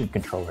manipulation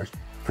controllers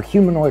for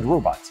humanoid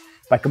robots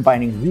by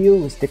combining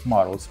realistic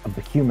models of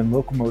the human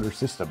locomotor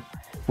system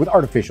with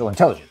artificial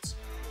intelligence.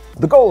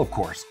 The goal, of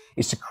course,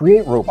 is to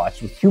create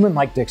robots with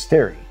human-like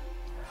dexterity.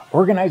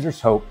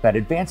 Organizers hope that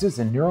advances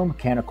in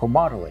neuromechanical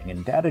modeling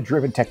and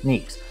data-driven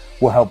techniques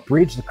will help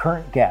bridge the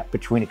current gap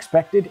between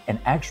expected and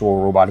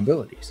actual robot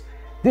abilities.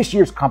 This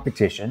year's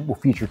competition will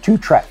feature 2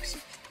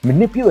 tracks,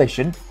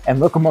 manipulation and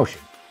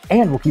locomotion,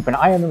 and we'll keep an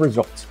eye on the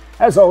results.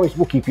 As always,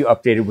 we'll keep you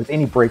updated with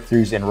any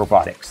breakthroughs in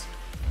robotics.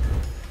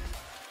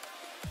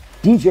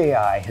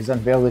 DJI has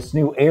unveiled this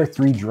new Air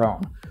 3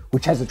 drone,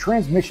 which has a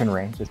transmission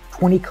range of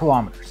 20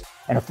 kilometers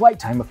and a flight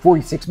time of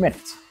 46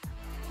 minutes.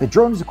 The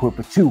drone is equipped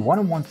with 2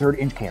 1 1/3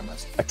 inch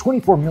cameras, a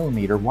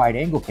 24mm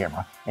wide-angle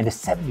camera, and a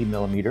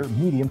 70mm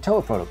medium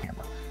telephoto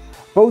camera.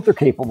 Both are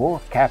capable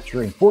of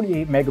capturing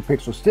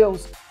 48-megapixel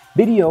stills,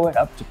 video at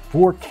up to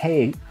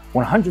 4K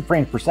 100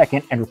 frames per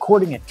second, and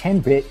recording at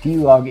 10-bit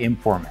D-Log-M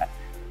format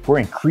for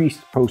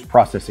increased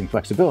post-processing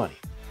flexibility.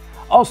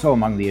 Also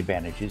among the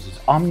advantages is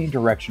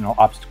omnidirectional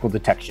obstacle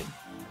detection.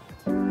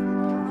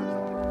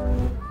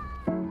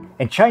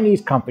 And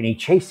Chinese company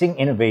Chasing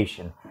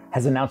Innovation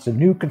has announced a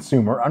new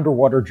consumer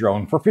underwater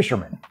drone for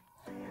fishermen.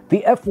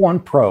 The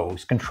F1 Pro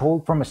is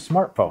controlled from a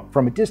smartphone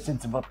from a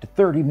distance of up to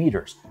 30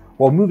 meters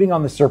while moving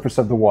on the surface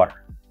of the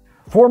water.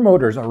 4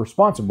 motors are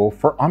responsible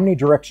for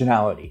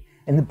omnidirectionality,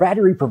 and the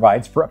battery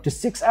provides for up to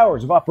 6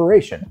 hours of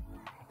operation.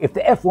 If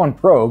the F1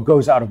 Pro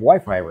goes out of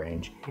Wi-Fi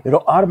range,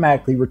 it'll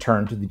automatically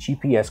return to the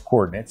GPS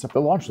coordinates of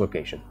the launch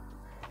location.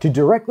 To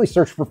directly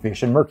search for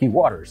fish in murky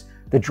waters,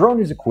 the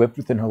drone is equipped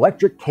with an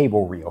electric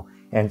cable reel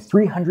and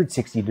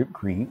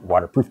 360-degree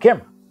waterproof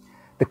camera.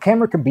 The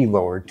camera can be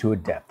lowered to a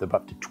depth of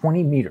up to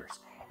 20 meters,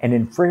 and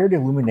infrared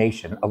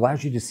illumination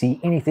allows you to see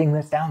anything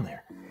that's down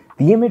there.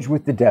 The image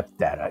with the depth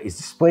data is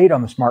displayed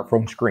on the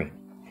smartphone screen.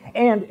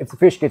 And if the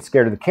fish gets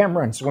scared of the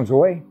camera and swims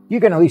away,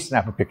 you can at least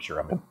snap a picture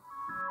of him.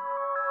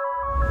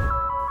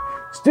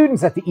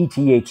 Students at the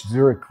ETH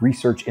Zurich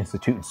Research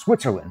Institute in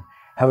Switzerland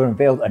have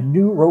unveiled a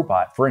new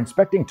robot for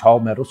inspecting tall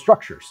metal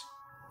structures.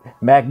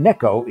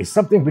 Magneco is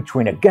something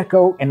between a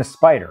gecko and a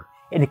spider,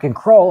 and it can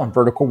crawl on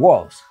vertical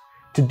walls.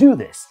 To do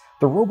this,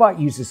 the robot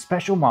uses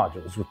special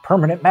modules with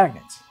permanent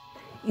magnets.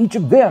 Each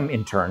of them,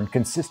 in turn,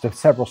 consists of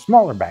several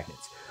smaller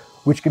magnets,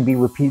 which can be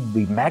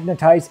repeatedly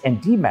magnetized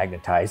and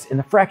demagnetized in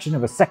a fraction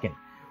of a second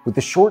with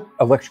a short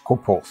electrical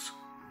pulse.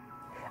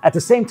 At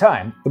the same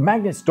time, the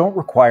magnets don't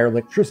require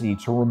electricity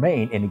to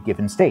remain in a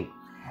given state,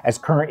 as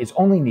current is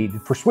only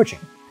needed for switching.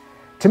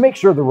 To make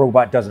sure the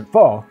robot doesn't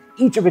fall,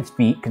 each of its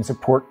feet can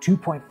support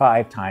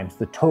 2.5 times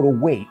the total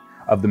weight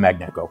of the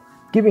Magneco,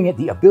 giving it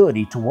the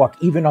ability to walk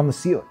even on the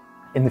ceiling.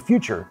 In the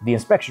future, the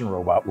inspection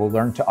robot will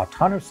learn to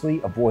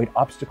autonomously avoid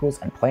obstacles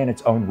and plan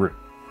its own route.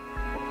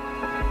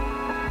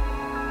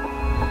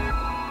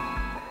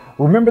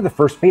 Remember the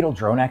first fatal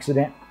drone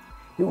accident?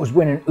 It was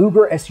when an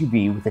Uber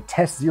SUV with a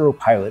Test Zero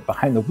pilot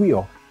behind the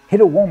wheel hit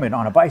a woman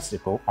on a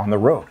bicycle on the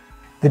road.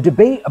 The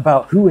debate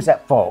about who was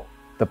at fault,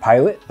 the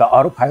pilot, the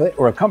autopilot,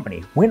 or a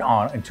company, went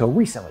on until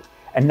recently,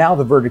 and now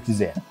the verdict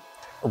is in.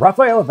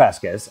 Rafaela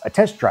Vasquez, a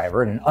test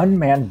driver in an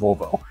unmanned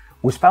Volvo,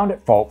 was found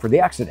at fault for the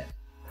accident.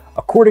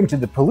 According to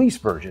the police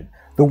version,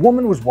 the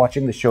woman was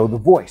watching the show The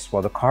Voice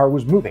while the car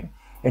was moving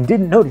and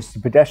didn't notice the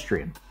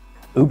pedestrian.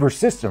 Uber's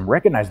system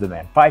recognized the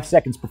man 5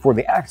 seconds before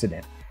the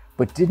accident,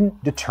 but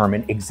didn't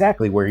determine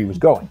exactly where he was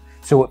going,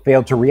 so it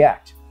failed to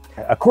react.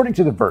 According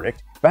to the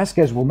verdict,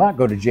 Vasquez will not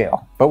go to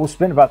jail, but will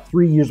spend about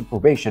 3 years of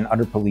probation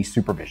under police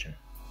supervision.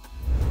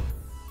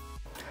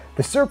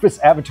 The Surface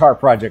Avatar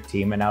project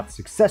team announced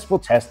successful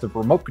tests of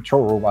remote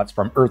control robots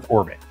from Earth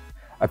orbit.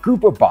 A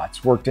group of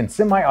bots worked in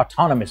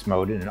semi-autonomous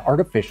mode in an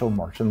artificial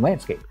Martian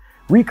landscape,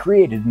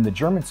 recreated in the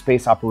German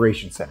Space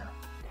Operations Center.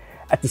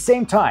 At the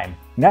same time,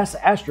 NASA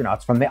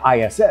astronauts from the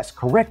ISS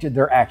corrected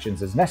their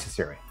actions as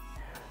necessary.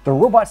 The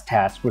robot's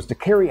task was to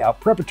carry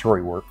out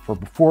preparatory work for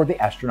before the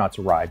astronauts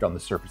arrived on the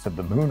surface of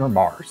the Moon or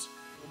Mars.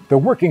 The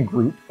working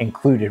group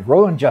included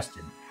Roland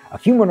Justin, a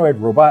humanoid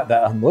robot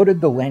that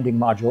unloaded the landing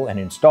module and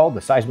installed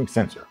the seismic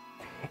sensor,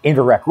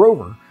 Interact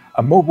Rover,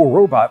 a mobile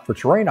robot for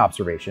terrain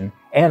observation,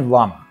 and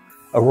Llama,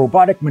 a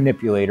robotic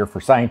manipulator for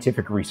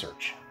scientific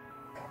research.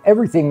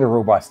 Everything the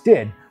robots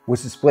did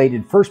was displayed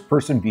in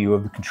first-person view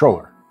of the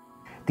controller.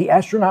 The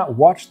astronaut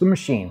watched the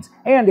machines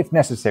and, if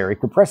necessary,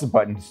 could press a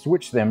button to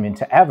switch them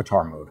into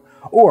avatar mode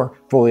or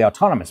fully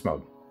autonomous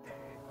mode.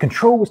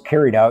 Control was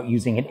carried out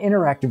using an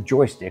interactive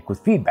joystick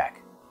with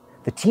feedback.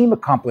 The team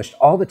accomplished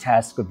all the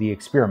tasks of the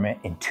experiment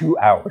in 2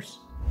 hours.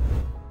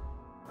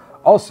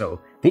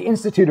 Also, the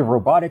Institute of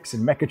Robotics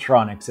and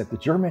Mechatronics at the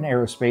German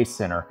Aerospace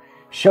Center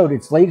showed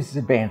its latest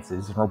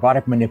advances in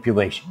robotic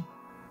manipulation.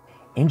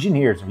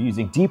 Engineers are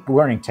using deep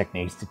learning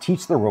techniques to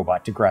teach the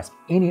robot to grasp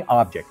any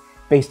object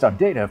based on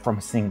data from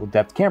a single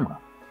depth camera.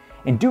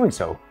 In doing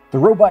so, the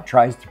robot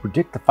tries to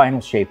predict the final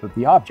shape of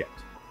the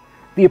object.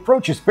 The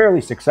approach is fairly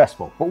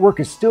successful, but work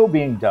is still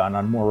being done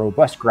on more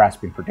robust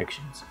grasping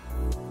predictions.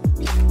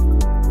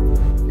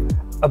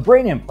 A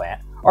brain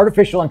implant,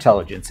 artificial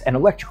intelligence, and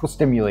electrical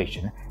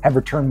stimulation have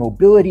returned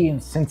mobility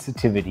and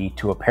sensitivity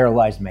to a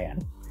paralyzed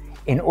man.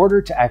 In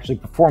order to actually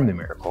perform the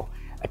miracle,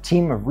 a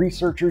team of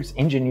researchers,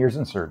 engineers,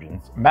 and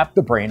surgeons mapped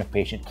the brain of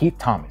patient Keith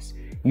Thomas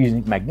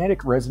using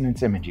magnetic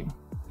resonance imaging.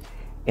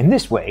 In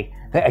this way,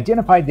 they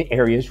identified the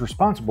areas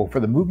responsible for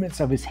the movements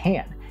of his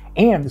hand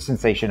and the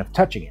sensation of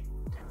touching it.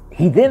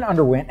 He then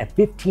underwent a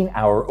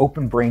 15-hour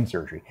open brain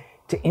surgery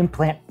to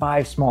implant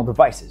 5 small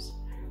devices.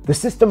 The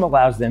system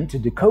allows them to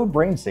decode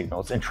brain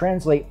signals and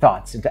translate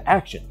thoughts into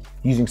action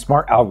using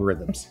smart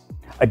algorithms.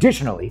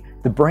 Additionally,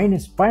 the brain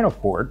and spinal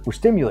cord were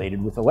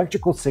stimulated with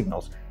electrical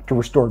signals to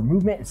restore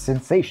movement and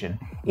sensation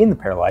in the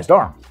paralyzed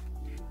arm.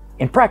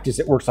 In practice,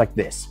 it works like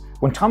this.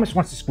 When Thomas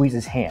wants to squeeze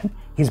his hand,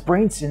 his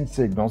brain sends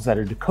signals that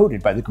are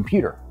decoded by the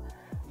computer.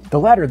 The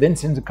latter then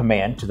sends a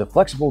command to the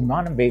flexible,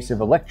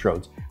 non-invasive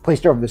electrodes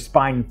placed over the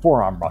spine and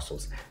forearm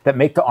muscles that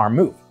make the arm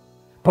move.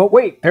 But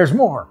wait, there's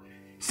more!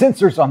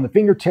 Sensors on the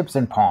fingertips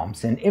and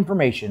palms send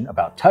information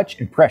about touch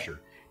and pressure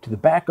to the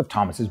back of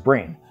Thomas's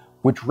brain,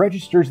 which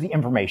registers the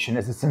information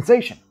as a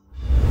sensation.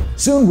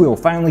 Soon we will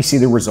finally see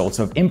the results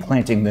of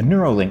implanting the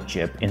Neuralink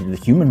chip into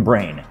the human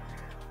brain.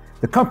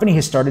 The company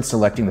has started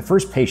selecting the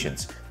first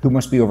patients who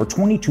must be over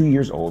 22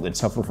 years old and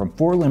suffer from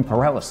forelimb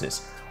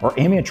paralysis or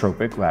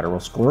amyotrophic lateral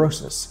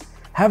sclerosis.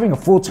 Having a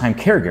full-time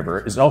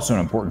caregiver is also an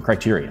important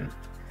criterion.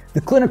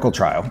 The clinical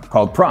trial,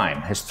 called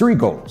PRIME, has 3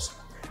 goals.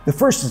 The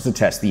first is to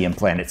test the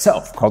implant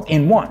itself, called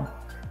N1.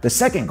 The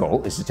second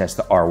goal is to test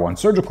the R1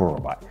 surgical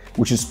robot,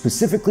 which is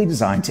specifically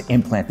designed to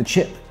implant the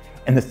chip.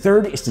 And the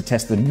third is to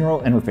test the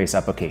neural interface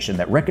application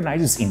that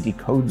recognizes and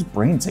decodes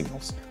brain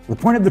signals. The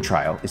point of the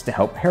trial is to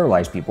help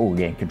paralyzed people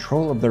regain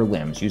control of their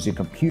limbs using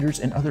computers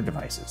and other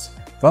devices.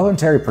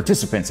 Voluntary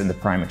participants in the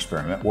PRIME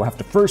experiment will have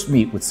to first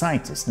meet with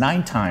scientists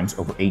 9 times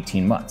over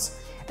 18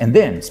 months, and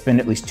then spend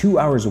at least 2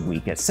 hours a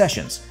week at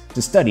sessions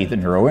to study the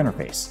neural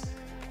interface.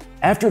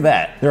 After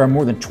that, there are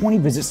more than 20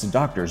 visits to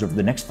doctors over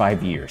the next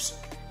 5 years.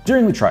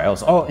 During the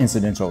trials, all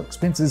incidental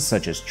expenses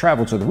such as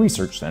travel to the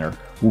research center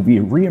will be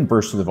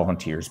reimbursed to the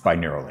volunteers by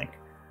Neuralink.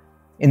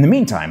 In the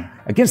meantime,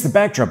 against the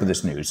backdrop of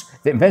this news,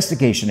 the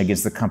investigation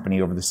against the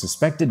company over the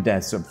suspected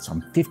deaths of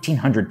some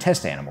 1,500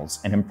 test animals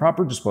and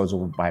improper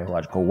disposal of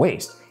biological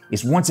waste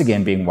is once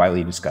again being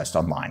widely discussed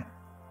online.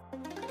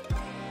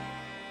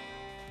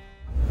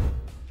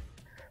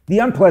 The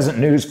unpleasant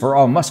news for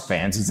all Musk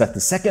fans is that the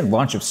second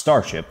launch of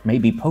Starship may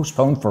be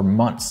postponed for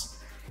months,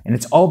 and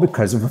it's all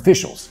because of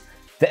officials.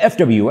 The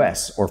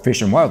FWS, or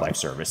Fish and Wildlife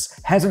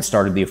Service, hasn't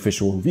started the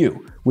official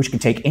review, which can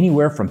take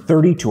anywhere from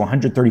 30 to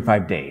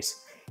 135 days.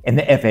 And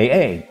the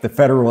FAA, the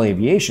Federal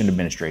Aviation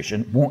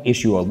Administration, won't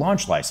issue a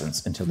launch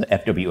license until the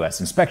FWS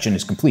inspection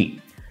is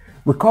complete.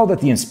 Recall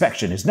that the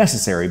inspection is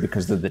necessary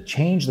because of the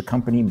change the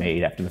company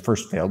made after the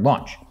first failed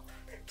launch.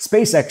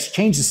 SpaceX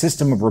changed the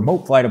system of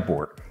remote flight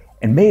abort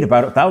and made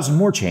about 1,000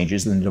 more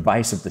changes in the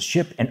device of the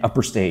ship and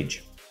upper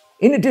stage.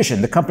 In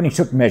addition, the company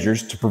took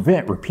measures to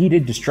prevent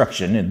repeated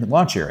destruction in the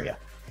launch area.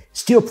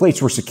 Steel plates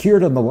were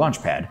secured on the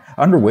launch pad,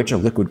 under which a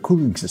liquid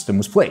cooling system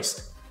was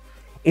placed.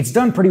 It's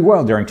done pretty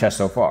well during tests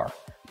so far.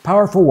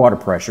 Powerful water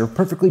pressure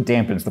perfectly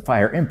dampens the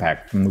fire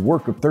impact from the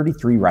work of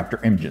 33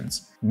 Raptor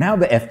engines. Now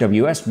the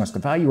FWS must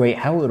evaluate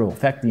how it will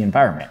affect the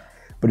environment,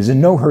 but is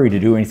in no hurry to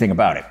do anything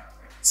about it.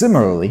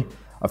 Similarly,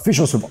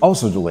 officials have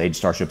also delayed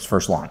Starship's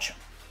first launch.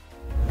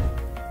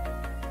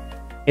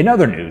 In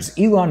other news,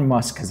 Elon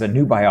Musk has a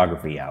new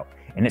biography out,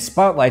 and it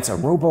spotlights a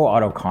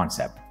robo-auto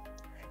concept.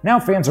 Now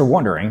fans are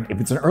wondering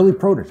if it's an early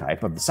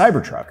prototype of the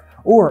Cybertruck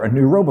or a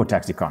new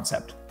robotaxi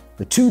concept.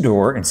 The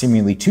two-door and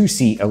seemingly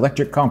two-seat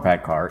electric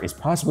compact car is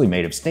possibly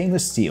made of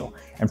stainless steel,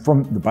 and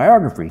from the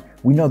biography,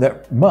 we know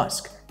that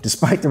Musk,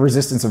 despite the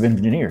resistance of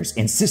engineers,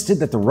 insisted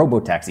that the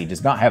robotaxi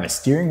does not have a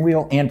steering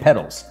wheel and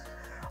pedals.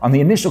 On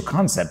the initial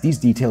concept, these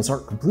details are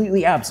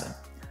completely absent.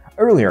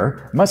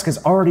 Earlier, Musk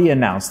has already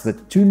announced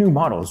that 2 new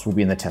models will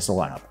be in the Tesla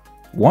lineup.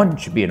 One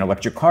should be an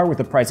electric car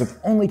with a price of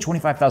only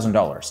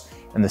 $25,000,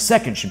 and the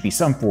second should be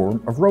some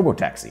form of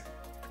robotaxi. It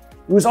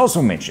was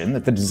also mentioned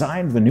that the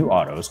design of the new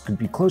autos could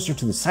be closer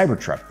to the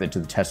Cybertruck than to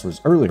the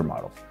Tesla's earlier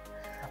model.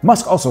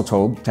 Musk also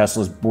told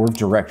Tesla's board of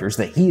directors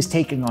that he is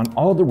taking on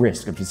all the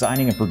risk of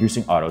designing and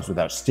producing autos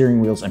without steering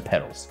wheels and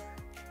pedals.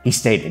 He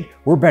stated,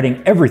 "We're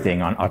betting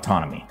everything on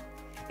autonomy."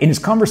 In his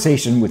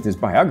conversation with his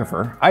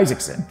biographer,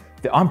 Isaacson,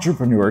 the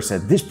entrepreneur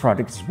said this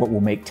product is what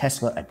will make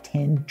Tesla a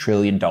 $10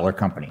 trillion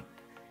company.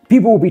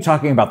 "People will be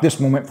talking about this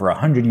moment for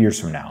 100 years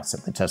from now,"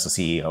 said the Tesla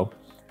CEO.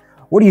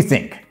 What do you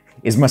think?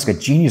 Is Musk a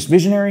genius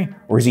visionary,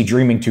 or is he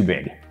dreaming too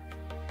big?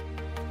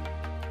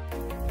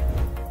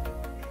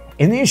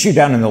 In the issue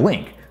down in the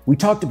link, we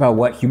talked about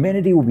what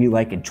humanity will be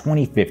like in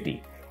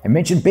 2050, and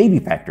mentioned baby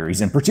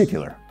factories in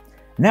particular.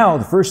 Now,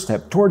 the first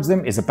step towards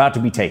them is about to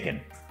be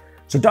taken.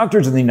 So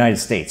doctors in the United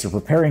States are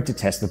preparing to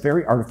test the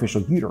very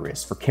artificial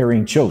uterus for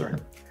carrying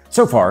children.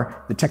 So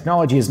far, the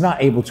technology is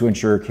not able to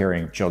ensure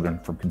carrying children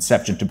from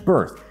conception to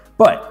birth,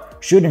 but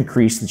should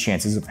increase the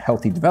chances of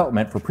healthy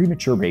development for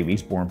premature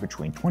babies born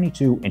between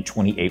 22 and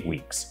 28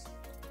 weeks.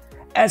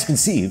 As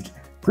conceived,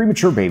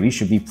 premature babies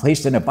should be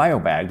placed in a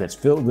biobag that's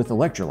filled with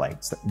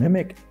electrolytes that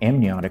mimic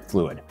amniotic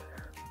fluid.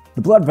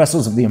 The blood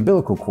vessels of the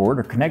umbilical cord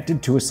are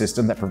connected to a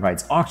system that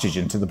provides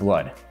oxygen to the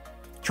blood.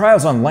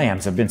 Trials on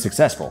lambs have been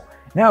successful.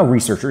 Now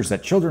researchers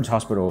at Children's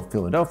Hospital of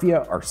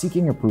Philadelphia are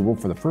seeking approval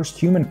for the first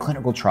human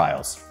clinical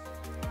trials.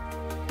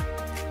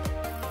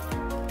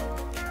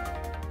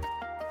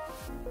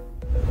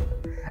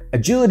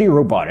 Agility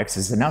Robotics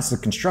has announced the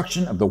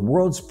construction of the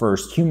world's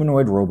first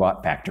humanoid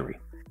robot factory.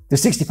 The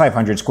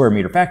 6,500 square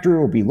meter factory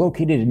will be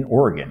located in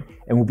Oregon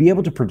and will be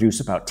able to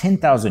produce about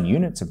 10,000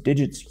 units of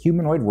Digit's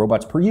humanoid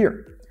robots per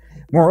year.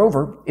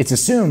 Moreover, it's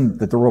assumed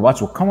that the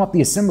robots will come off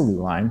the assembly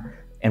line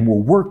and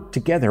will work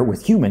together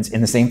with humans in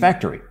the same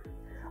factory.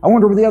 I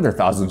wonder where the other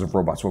thousands of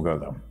robots will go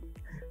though.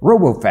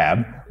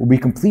 RoboFab will be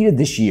completed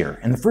this year,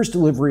 and the first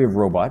delivery of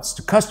robots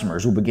to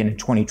customers will begin in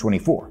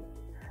 2024.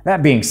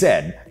 That being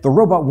said, the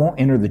robot won't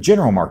enter the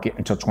general market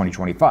until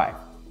 2025.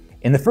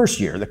 In the first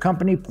year, the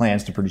company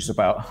plans to produce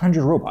about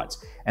 100 robots,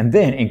 and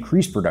then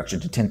increase production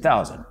to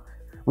 10,000.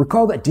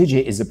 Recall that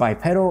Digit is a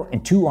bipedal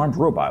and two-armed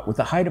robot with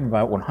a height of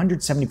about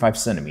 175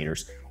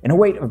 centimeters and a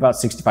weight of about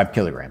 65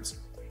 kilograms.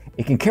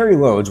 It can carry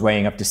loads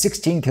weighing up to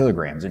 16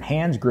 kilograms and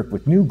hands gripped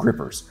with new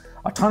grippers,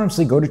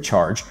 autonomously go to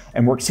charge,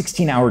 and work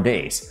 16-hour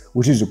days,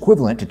 which is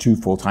equivalent to 2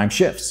 full-time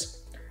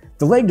shifts.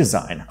 The leg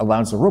design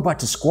allows the robot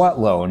to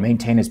squat low and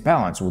maintain its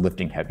balance while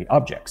lifting heavy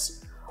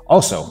objects.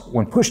 Also,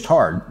 when pushed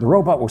hard, the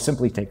robot will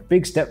simply take a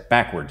big step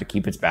backward to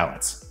keep its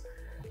balance.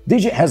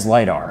 Digit has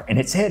LiDAR, and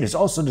its head is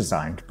also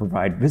designed to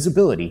provide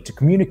visibility to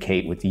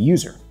communicate with the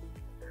user.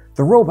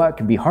 The robot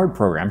can be hard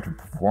programmed to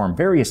perform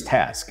various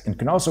tasks and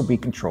can also be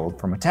controlled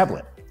from a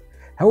tablet.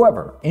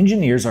 However,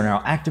 engineers are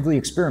now actively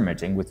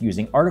experimenting with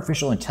using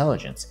artificial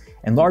intelligence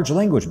and large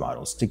language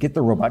models to get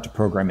the robot to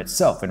program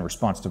itself in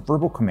response to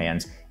verbal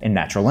commands in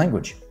natural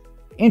language.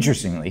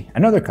 Interestingly,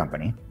 another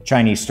company,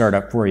 Chinese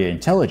startup Fourier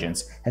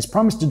Intelligence, has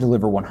promised to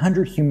deliver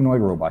 100 humanoid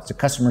robots to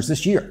customers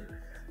this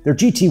year. Their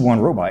GT1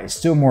 robot is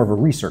still more of a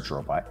research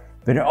robot,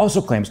 but it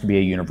also claims to be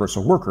a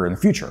universal worker in the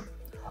future.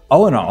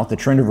 All in all, the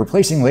trend of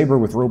replacing labor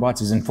with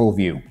robots is in full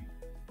view.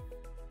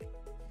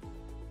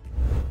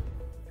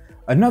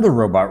 Another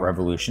robot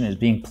revolution is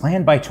being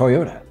planned by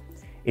Toyota.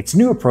 Its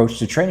new approach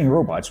to training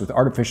robots with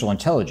artificial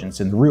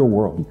intelligence in the real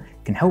world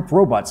can help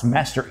robots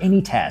master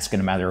any task in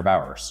a matter of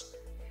hours.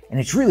 And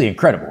it's really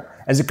incredible,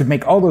 as it could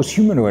make all those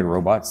humanoid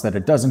robots that a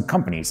dozen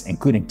companies,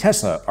 including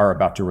Tesla, are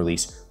about to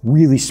release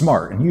really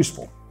smart and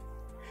useful.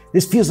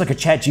 This feels like a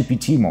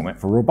ChatGPT moment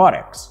for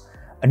robotics.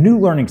 A new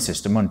learning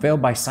system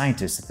unveiled by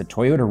scientists at the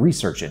Toyota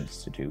Research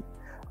Institute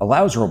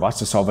allows robots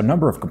to solve a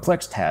number of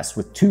complex tasks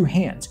with 2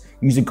 hands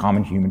using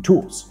common human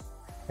tools.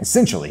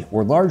 Essentially,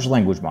 where large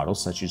language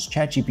models such as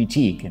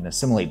ChatGPT can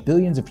assimilate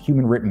billions of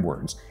human-written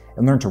words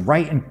and learn to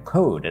write and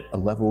code at a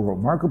level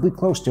remarkably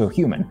close to a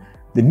human,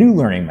 the new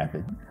learning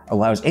method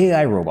allows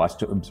AI robots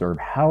to observe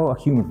how a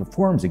human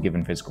performs a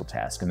given physical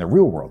task in the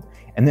real world,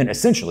 and then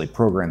essentially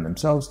program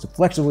themselves to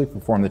flexibly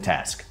perform the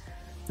task.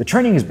 The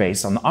training is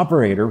based on the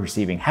operator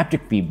receiving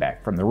haptic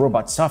feedback from the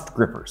robot's soft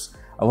grippers,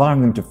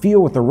 allowing them to feel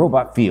what the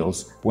robot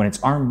feels when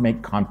its arms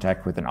make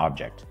contact with an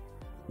object.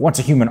 Once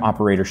a human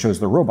operator shows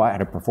the robot how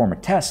to perform a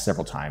task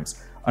several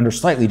times under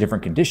slightly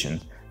different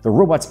conditions, the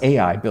robot's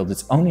AI builds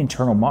its own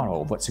internal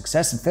model of what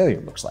success and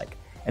failure looks like,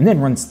 and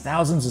then runs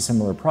thousands of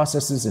similar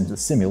processes into the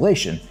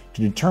simulation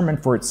to determine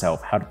for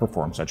itself how to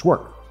perform such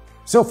work.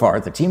 So far,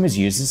 the team has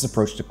used this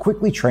approach to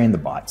quickly train the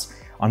bots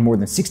on more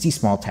than 60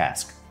 small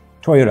tasks.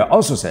 Toyota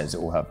also says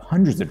it will have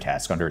hundreds of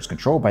tasks under its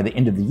control by the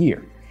end of the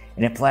year,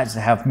 and it plans to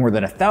have more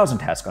than 1,000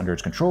 tasks under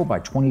its control by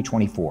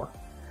 2024.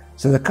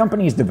 So the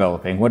company is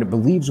developing what it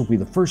believes will be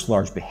the first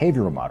large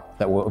behavioral model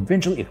that will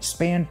eventually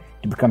expand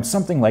to become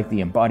something like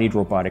the embodied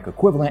robotic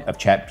equivalent of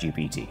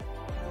ChatGPT.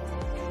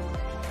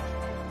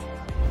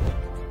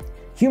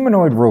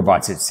 Humanoid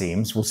robots, it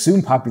seems, will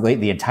soon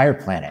populate the entire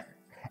planet.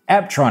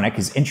 Apptronik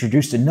has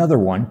introduced another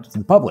one to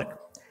the public.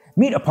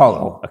 Meet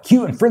Apollo, a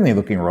cute and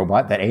friendly-looking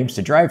robot that aims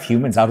to drive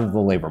humans out of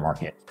the labor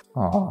market.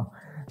 Aww.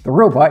 The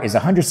robot is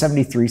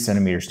 173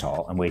 centimeters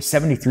tall and weighs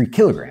 73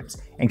 kilograms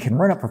and can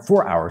run up for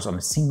 4 hours on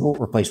a single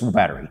replaceable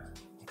battery.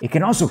 It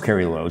can also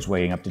carry loads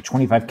weighing up to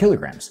 25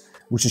 kilograms,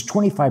 which is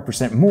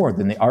 25% more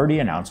than the already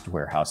announced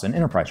warehouse and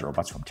enterprise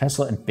robots from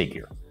Tesla and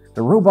Figure.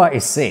 The robot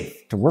is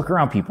safe to work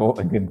around people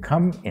and can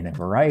come in a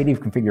variety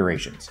of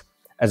configurations.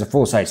 As a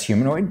full-size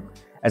humanoid,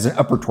 as an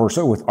upper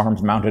torso with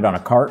arms mounted on a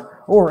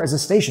cart, or as a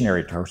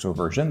stationary torso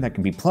version that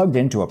can be plugged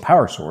into a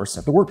power source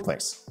at the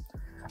workplace.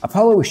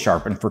 Apollo is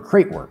sharpened for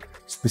crate work,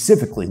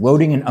 specifically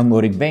loading and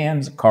unloading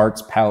vans,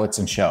 carts, pallets,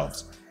 and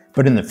shelves.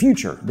 But in the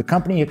future, the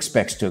company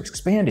expects to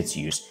expand its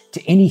use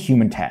to any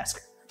human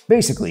task.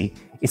 Basically,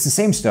 it's the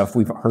same stuff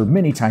we've heard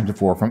many times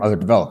before from other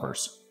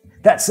developers.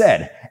 That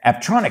said,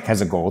 Apptronik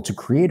has a goal to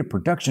create a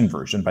production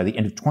version by the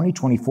end of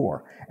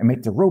 2024 and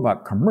make the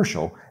robot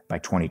commercial by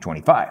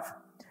 2025.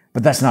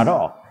 But that's not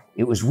all.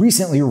 It was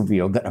recently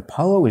revealed that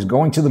Apollo is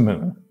going to the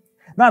moon.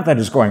 Not that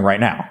it's going right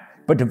now,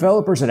 but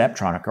developers at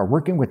Apptronik are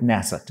working with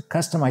NASA to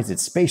customize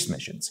its space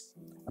missions.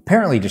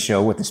 Apparently to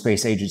show what the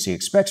space agency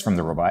expects from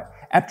the robot,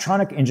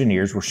 Apptronik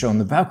engineers were shown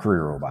the Valkyrie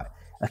robot,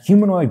 a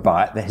humanoid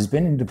bot that has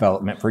been in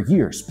development for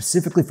years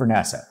specifically for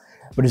NASA,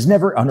 but has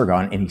never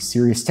undergone any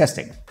serious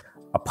testing.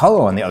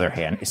 Apollo, on the other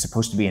hand, is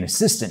supposed to be an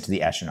assistant to the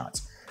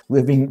astronauts,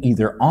 living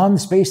either on the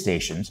space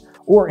stations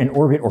or in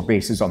orbit or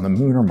bases on the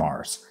Moon or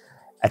Mars.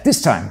 At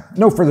this time,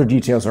 no further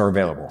details are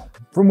available.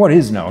 From what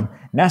is known,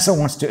 NASA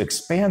wants to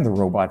expand the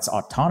robot's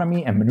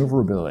autonomy and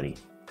maneuverability.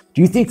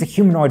 Do you think the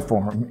humanoid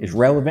form is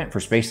relevant for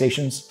space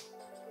stations?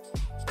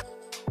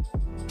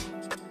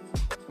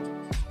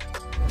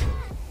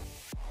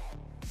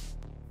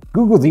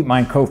 Google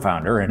DeepMind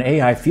co-founder and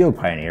AI field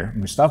pioneer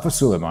Mustafa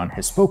Suleyman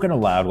has spoken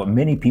aloud what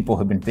many people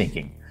have been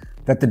thinking,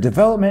 that the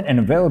development and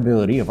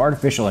availability of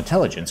artificial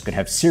intelligence could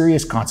have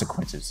serious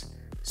consequences.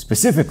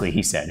 Specifically,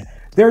 he said,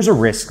 there's a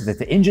risk that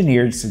the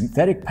engineered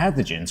synthetic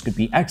pathogens could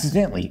be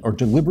accidentally or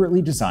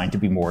deliberately designed to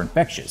be more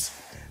infectious.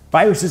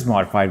 Viruses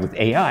modified with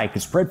AI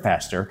could spread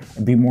faster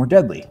and be more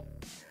deadly.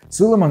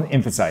 Suleyman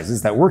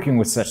emphasizes that working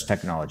with such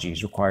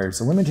technologies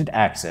requires limited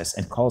access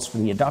and calls for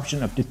the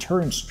adoption of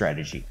deterrence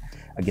strategy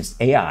against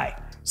AI,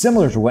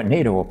 similar to what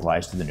NATO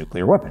applies to the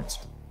nuclear weapons.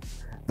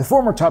 The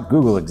former top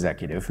Google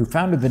executive who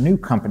founded the new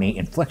company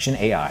Inflection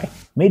AI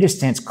made his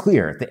stance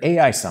clear at the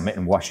AI Summit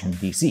in Washington,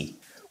 D.C.,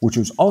 which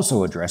was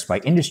also addressed by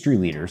industry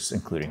leaders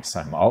including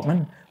Sam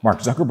Altman, Mark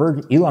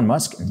Zuckerberg, Elon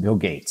Musk, and Bill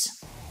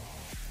Gates.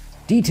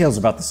 Details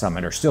about the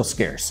summit are still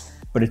scarce,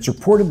 but it's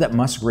reported that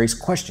Musk raised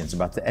questions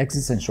about the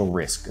existential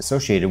risk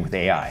associated with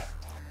AI.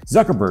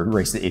 Zuckerberg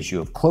raised the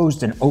issue of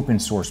closed and open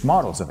source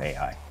models of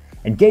AI,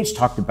 and Gates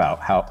talked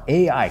about how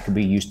AI could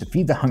be used to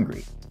feed the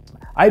hungry.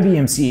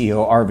 IBM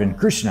CEO Arvind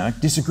Krishna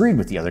disagreed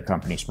with the other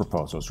company's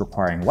proposals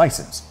requiring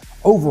license.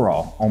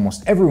 Overall,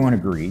 almost everyone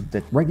agreed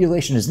that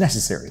regulation is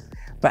necessary,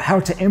 but how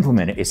to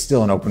implement it is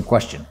still an open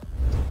question.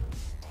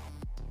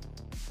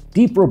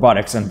 Deep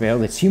Robotics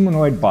unveiled its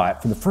humanoid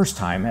bot for the first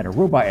time at a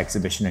robot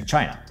exhibition in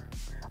China.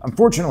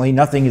 Unfortunately,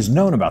 nothing is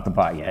known about the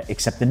bot yet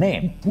except the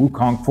name,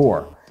 Wukong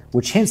 4,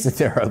 which hints that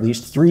there are at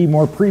least 3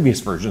 more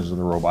previous versions of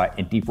the robot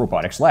in Deep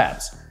Robotics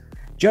labs.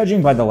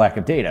 Judging by the lack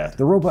of data,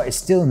 the robot is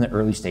still in the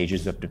early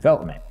stages of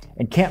development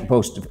and can't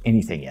boast of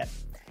anything yet.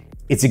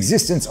 Its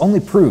existence only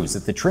proves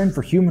that the trend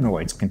for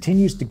humanoids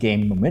continues to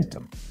gain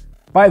momentum.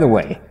 By the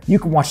way, you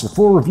can watch the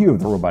full review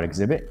of the robot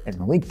exhibit at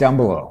the link down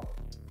below.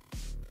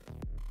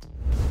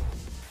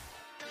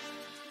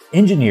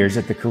 Engineers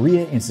at the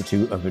Korea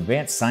Institute of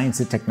Advanced Science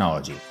and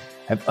Technology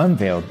have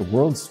unveiled the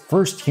world's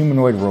first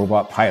humanoid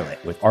robot pilot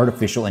with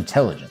artificial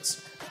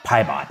intelligence,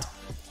 PiBot.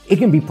 It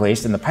can be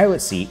placed in the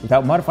pilot's seat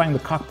without modifying the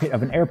cockpit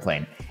of an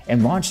airplane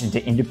and launched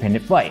into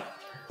independent flight.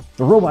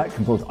 The robot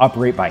can both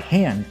operate by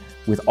hand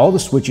with all the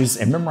switches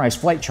and memorize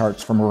flight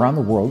charts from around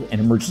the world and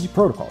emergency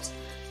protocols.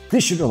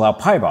 This should allow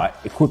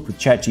PiBot, equipped with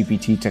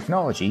ChatGPT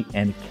technology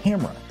and a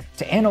camera,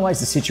 to analyze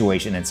the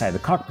situation inside the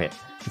cockpit,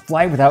 to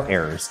fly without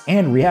errors,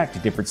 and react to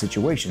different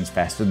situations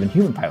faster than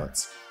human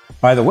pilots.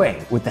 By the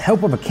way, with the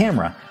help of a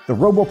camera, the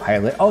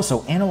robo-pilot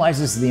also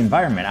analyzes the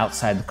environment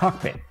outside the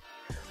cockpit.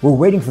 We're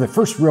waiting for the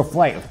first real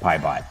flight of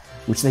PiBot,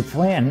 which they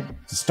plan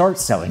to start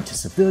selling to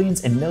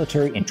civilians and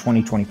military in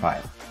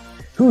 2025.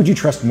 Who would you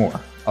trust more,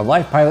 a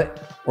live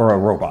pilot or a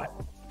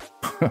robot?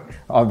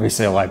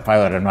 Obviously a live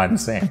pilot, I'm not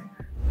insane.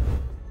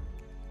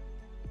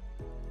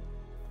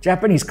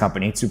 Japanese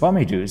company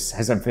Tsubame Juice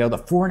has unveiled a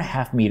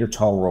 4.5 meter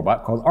tall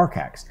robot called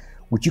Arcax,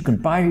 which you can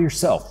buy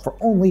yourself for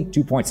only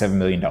 $2.7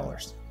 million.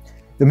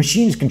 The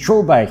machine is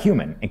controlled by a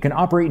human and can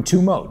operate in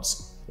two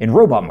modes. In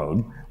robot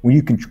mode, where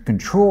you can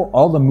control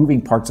all the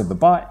moving parts of the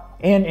bot,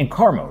 and in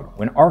car mode,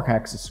 when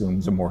Arcax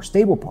assumes a more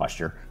stable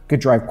posture,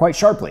 can drive quite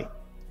sharply.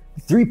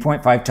 The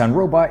 3.5-ton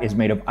robot is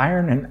made of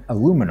iron and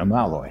aluminum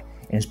alloy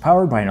and is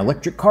powered by an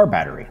electric car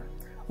battery.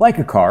 Like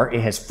a car,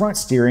 it has front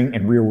steering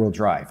and rear-wheel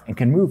drive and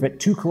can move at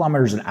 2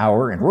 km an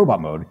hour in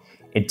robot mode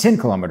and 10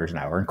 km an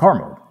hour in car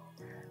mode.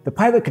 The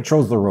pilot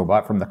controls the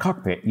robot from the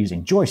cockpit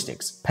using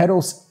joysticks,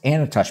 pedals,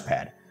 and a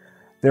touchpad.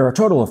 There are a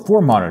total of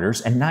 4 monitors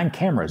and 9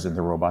 cameras in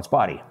the robot's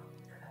body.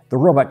 The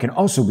robot can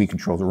also be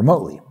controlled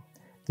remotely.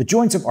 The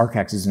joints of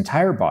Arcax's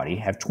entire body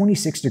have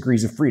 26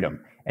 degrees of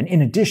freedom, and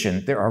in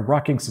addition, there are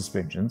rocking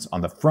suspensions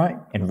on the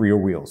front and rear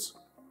wheels.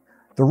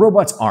 The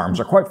robot's arms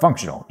are quite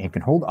functional and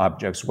can hold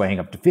objects weighing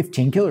up to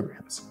 15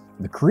 kilograms.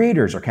 The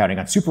creators are counting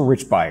on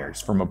super-rich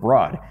buyers from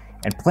abroad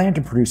and plan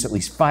to produce at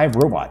least 5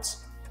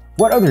 robots.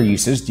 What other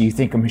uses do you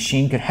think a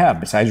machine could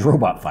have besides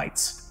robot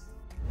fights?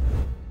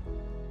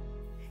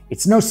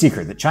 It's no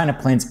secret that China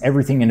plans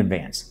everything in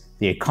advance: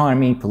 the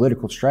economy,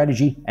 political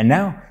strategy, and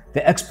now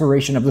the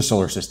exploration of the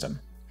solar system.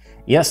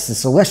 Yes, the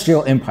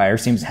Celestial Empire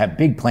seems to have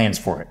big plans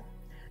for it.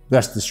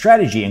 Thus, the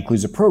strategy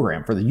includes a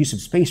program for the use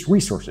of space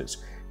resources,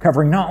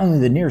 covering not only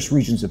the nearest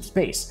regions of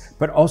space,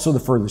 but also the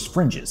furthest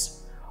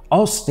fringes.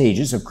 All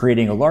stages of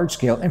creating a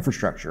large-scale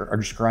infrastructure are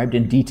described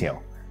in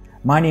detail: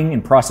 mining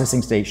and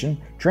processing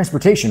station,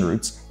 transportation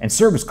routes, and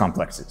service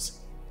complexes.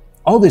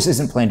 All this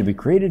isn't planned to be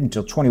created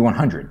until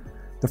 2100.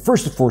 The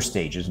first of 4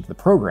 stages of the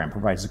program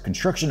provides the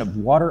construction of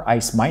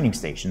water-ice mining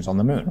stations on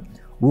the Moon,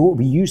 where it will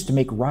be used to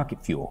make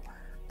rocket fuel.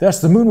 Thus,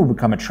 the Moon will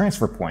become a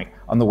transfer point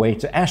on the way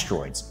to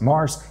asteroids,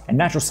 Mars, and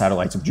natural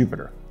satellites of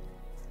Jupiter.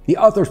 The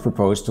authors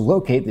propose to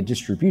locate the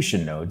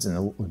distribution nodes and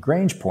the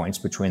Lagrange points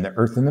between the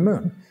Earth and the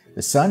Moon,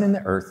 the Sun and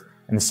the Earth,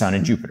 and the Sun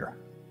and Jupiter.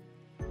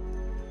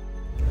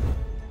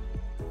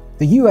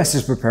 The US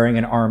is preparing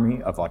an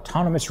army of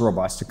autonomous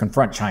robots to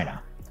confront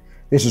China.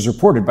 This is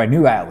reported by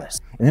New Atlas.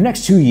 In the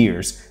next 2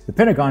 years, the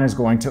Pentagon is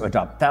going to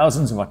adopt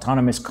thousands of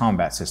autonomous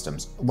combat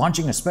systems,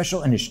 launching a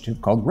special initiative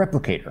called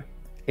Replicator.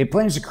 It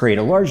plans to create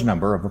a large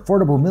number of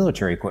affordable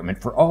military equipment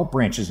for all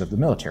branches of the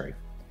military.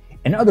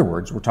 In other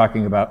words, we're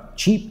talking about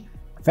cheap,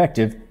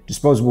 effective,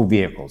 disposable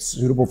vehicles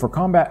suitable for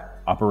combat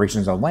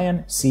operations on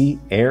land, sea,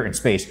 air, and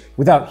space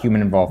without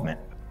human involvement.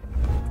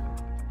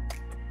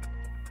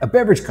 A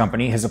beverage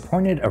company has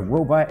appointed a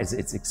robot as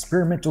its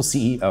experimental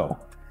CEO.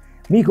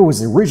 Miko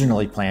was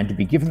originally planned to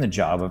be given the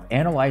job of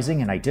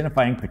analyzing and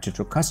identifying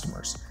potential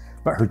customers,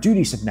 but her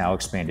duties have now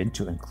expanded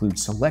to include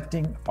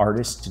selecting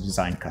artists to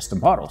design custom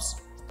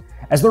bottles.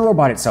 As the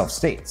robot itself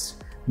states,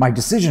 "My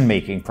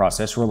decision-making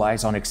process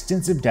relies on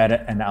extensive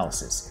data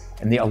analysis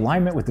and the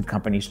alignment with the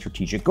company's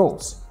strategic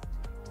goals.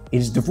 It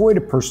is devoid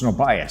of personal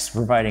bias,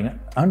 providing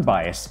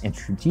unbiased and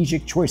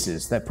strategic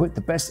choices that put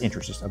the best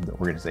interests of the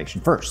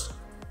organization first."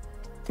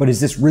 But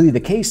is this really the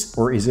case,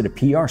 or is it a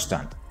PR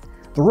stunt?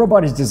 The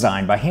robot is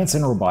designed by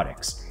Hanson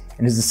Robotics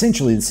and is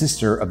essentially the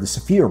sister of the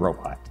Sophia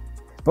robot.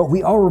 But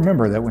we all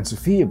remember that when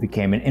Sophia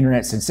became an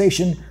internet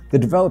sensation, the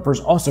developers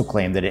also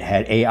claimed that it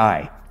had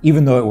AI,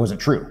 even though it wasn't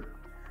true.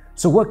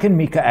 So what can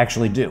Mika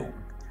actually do?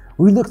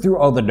 We looked through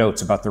all the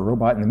notes about the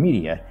robot in the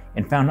media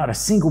and found not a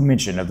single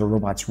mention of the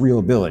robot's real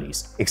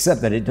abilities,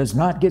 except that it does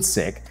not get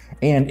sick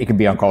and it can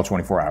be on call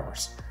 24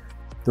 hours.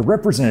 The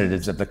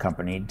representatives of the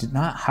company did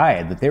not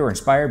hide that they were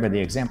inspired by the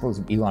examples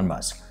of Elon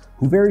Musk,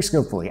 who very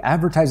skillfully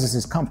advertises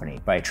his company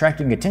by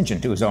attracting attention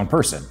to his own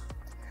person.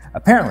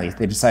 Apparently,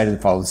 they decided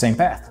to follow the same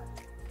path.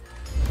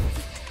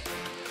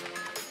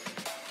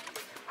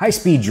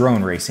 High-speed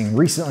drone racing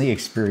recently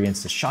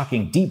experienced a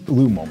shocking deep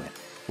blue moment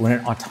when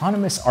an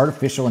autonomous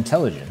artificial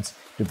intelligence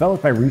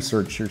developed by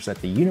researchers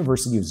at the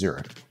University of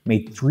Zurich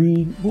made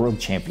 3 world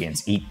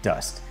champions eat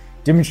dust,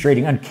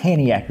 demonstrating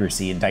uncanny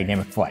accuracy in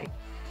dynamic flight.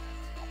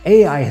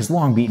 AI has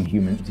long beaten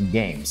humans in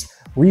games,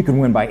 where you can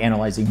win by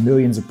analyzing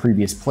millions of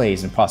previous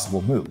plays and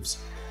possible moves.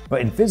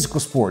 But in physical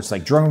sports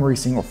like drone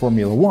racing or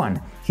Formula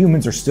 1,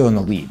 humans are still in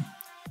the lead.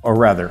 Or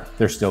rather,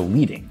 they're still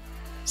leading.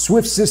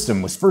 Swift's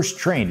system was first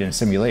trained in a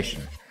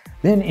simulation.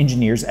 Then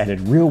engineers added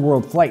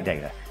real-world flight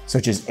data,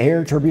 such as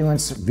air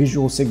turbulence,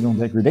 visual signal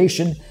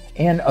degradation,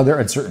 and other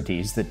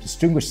uncertainties that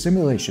distinguish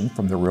simulation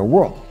from the real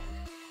world.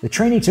 The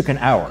training took an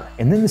hour,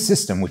 and then the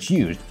system, which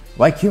used,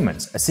 like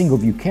humans, a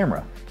single-view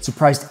camera,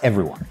 surprised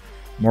everyone.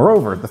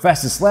 Moreover, the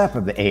fastest lap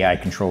of the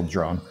AI-controlled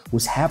drone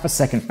was half a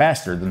second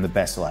faster than the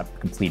best lap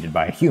completed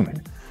by a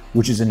human,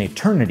 which is an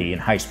eternity in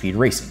high-speed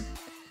racing.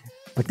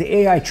 But the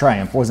AI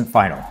triumph wasn't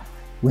final.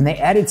 When they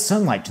added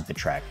sunlight to the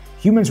track,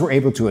 humans were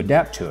able to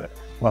adapt to it,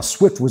 while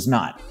Swift was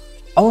not.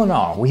 All in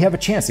all, we have a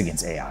chance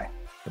against AI,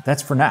 but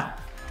that's for now.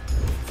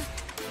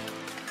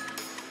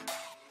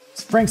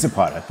 Frank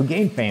Zapata, who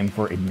gained fame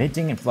for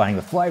inventing and flying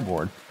the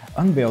flyboard,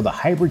 unveiled a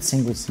hybrid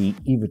single-seat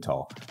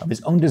eVTOL of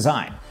his own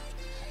design.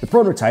 The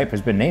prototype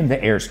has been named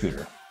the Air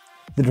Scooter.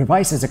 The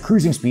device has a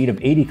cruising speed of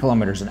 80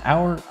 kilometers an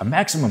hour, a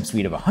maximum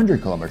speed of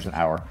 100 kilometers an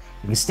hour,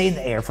 and can stay in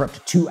the air for up to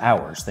 2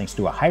 hours thanks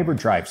to a hybrid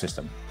drive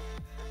system.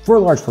 4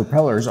 large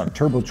propellers on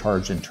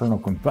turbocharged internal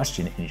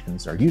combustion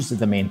engines are used as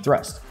the main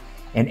thrust,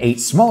 and 8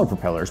 smaller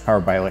propellers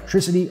powered by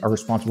electricity are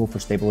responsible for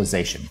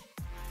stabilization.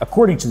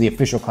 According to the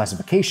official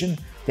classification,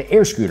 the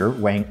Air Scooter,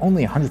 weighing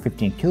only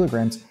 115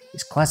 kilograms,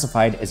 is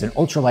classified as an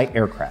ultralight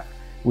aircraft,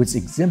 which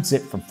exempts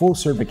it from full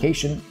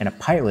certification and a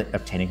pilot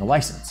obtaining a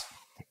license.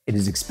 It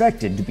is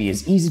expected to be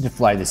as easy to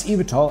fly this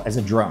eVTOL as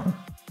a drone.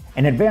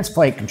 An advanced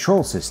flight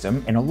control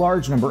system and a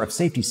large number of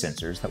safety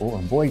sensors that will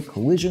avoid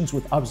collisions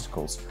with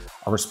obstacles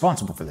are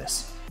responsible for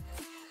this.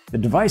 The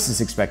device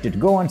is expected to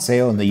go on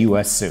sale in the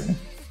US soon.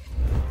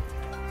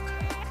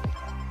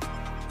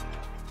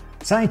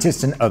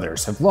 Scientists and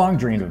others have long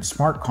dreamed of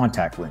smart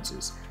contact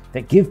lenses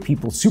that give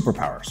people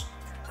superpowers,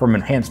 from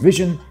enhanced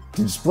vision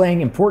to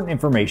displaying important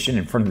information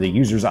in front of the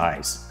user's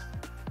eyes.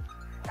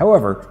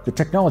 However, the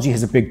technology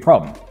has a big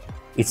problem.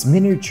 It's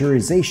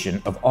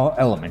miniaturization of all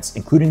elements,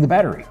 including the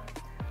battery.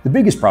 The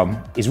biggest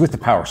problem is with the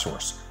power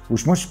source,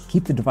 which must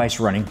keep the device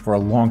running for a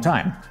long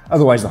time,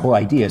 otherwise the whole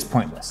idea is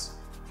pointless.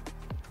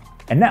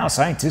 And now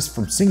scientists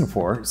from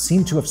Singapore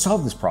seem to have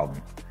solved this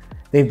problem.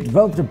 They've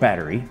developed a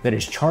battery that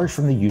is charged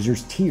from the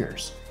user's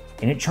tears,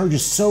 and it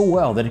charges so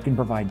well that it can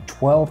provide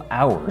 12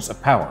 hours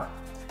of power.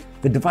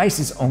 The device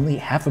is only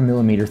half a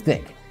millimeter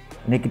thick,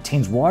 and it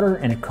contains water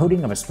and a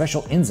coating of a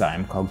special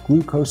enzyme called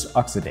glucose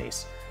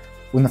oxidase.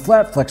 When the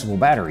flat, flexible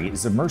battery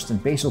is immersed in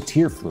basal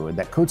tear fluid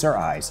that coats our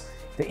eyes,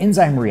 the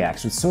enzyme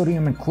reacts with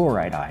sodium and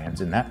chloride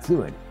ions in that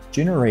fluid,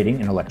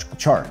 generating an electrical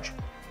charge.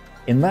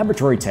 In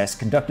laboratory tests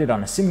conducted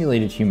on a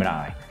simulated human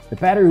eye, the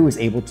battery was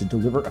able to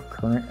deliver a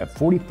current of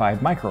 45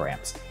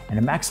 microamps and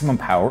a maximum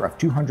power of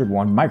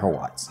 201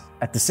 microwatts.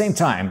 At the same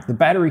time, the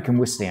battery can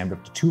withstand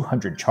up to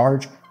 200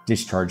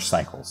 charge-discharge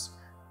cycles.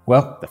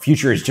 Well, the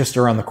future is just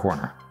around the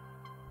corner.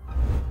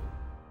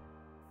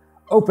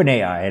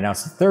 OpenAI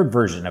announced the third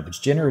version of its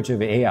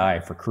generative AI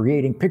for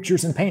creating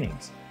pictures and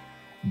paintings,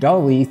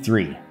 DALL-E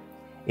 3.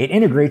 It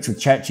integrates with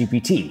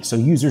ChatGPT, so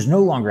users no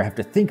longer have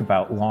to think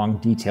about long,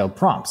 detailed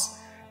prompts.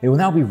 They will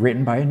now be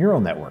written by a neural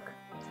network.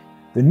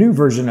 The new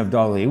version of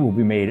DALL-E will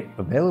be made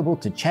available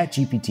to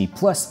ChatGPT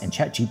Plus and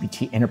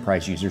ChatGPT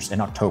Enterprise users in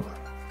October.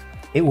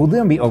 It will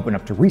then be open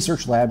up to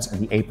research labs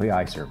and the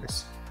API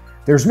service.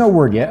 There's no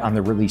word yet on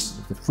the release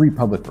of the free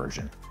public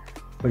version,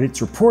 but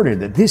it's reported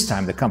that this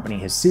time the company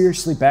has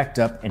seriously backed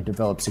up and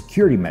developed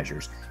security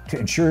measures to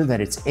ensure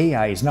that its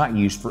AI is not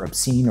used for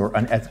obscene or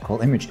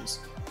unethical images.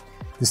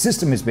 The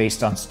system is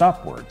based on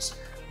stop words.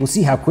 We'll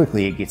see how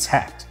quickly it gets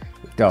hacked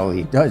if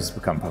DALL-E does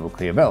become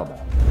publicly available.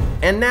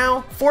 And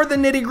now, for the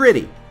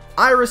nitty-gritty.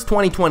 Iris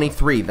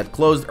 2023 that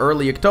closed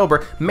early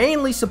October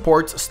mainly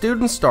supports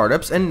student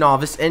startups and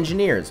novice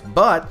engineers,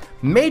 but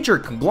major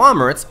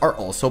conglomerates are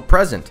also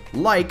present,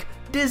 like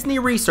Disney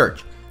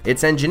Research.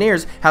 Its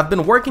engineers have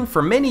been working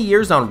for many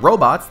years on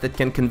robots that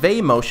can convey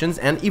emotions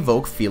and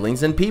evoke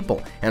feelings in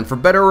people, and for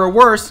better or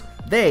worse,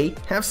 they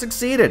have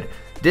succeeded.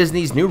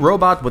 Disney's new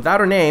robot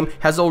without a name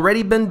has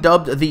already been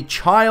dubbed the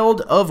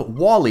child of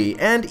Wall-E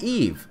and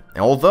Eve,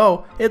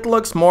 although it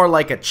looks more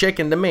like a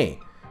chicken to me.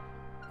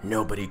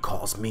 Nobody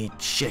calls me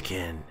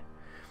chicken.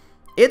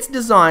 Its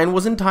design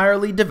was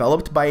entirely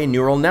developed by a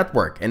neural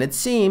network, and it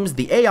seems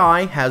the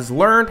AI has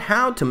learned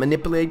how to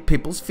manipulate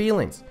people's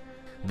feelings.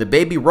 The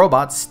baby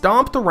robot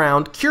stomped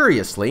around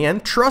curiously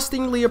and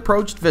trustingly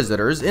approached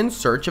visitors in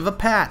search of a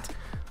pat.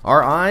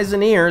 Our eyes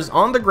and ears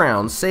on the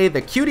ground say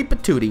the cutie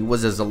patootie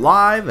was as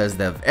alive as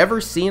they've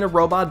ever seen a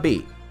robot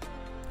be.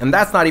 And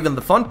that's not even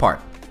the fun part.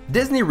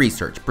 Disney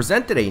Research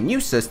presented a new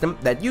system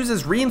that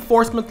uses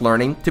reinforcement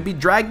learning to be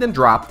dragged and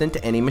dropped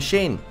into any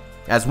machine.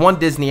 As one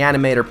Disney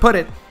animator put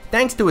it,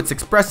 thanks to its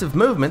expressive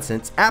movements,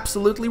 it's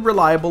absolutely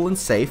reliable and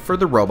safe for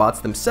the robots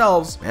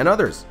themselves and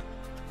others.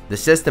 The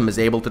system is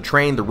able to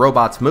train the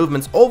robot's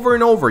movements over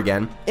and over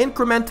again,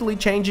 incrementally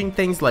changing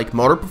things like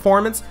motor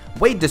performance,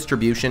 weight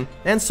distribution,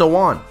 and so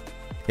on.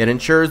 It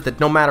ensures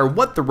that no matter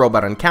what the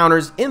robot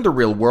encounters in the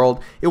real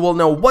world, it will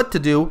know what to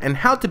do and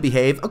how to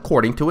behave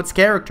according to its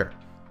character.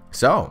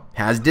 So,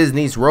 has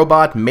Disney's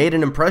robot made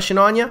an impression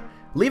on you?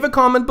 Leave a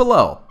comment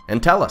below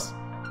and tell us.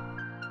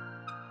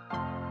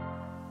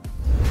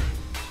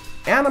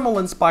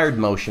 Animal-Inspired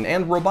Motion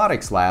and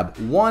Robotics Lab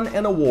won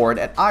an award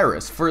at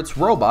IRIS for its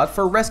robot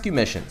for rescue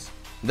missions.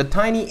 The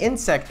tiny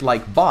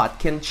insect-like bot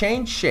can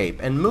change shape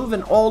and move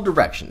in all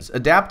directions,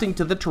 adapting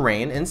to the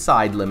terrain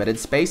inside limited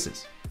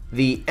spaces.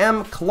 The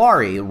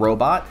M-Clary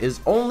robot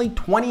is only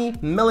 20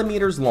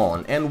 millimeters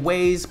long and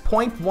weighs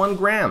 0.1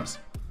 grams.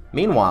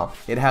 Meanwhile,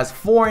 it has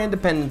 4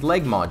 independent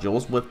leg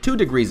modules with 2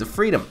 degrees of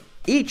freedom,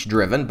 each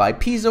driven by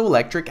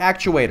piezoelectric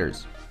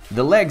actuators.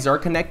 The legs are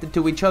connected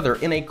to each other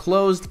in a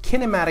closed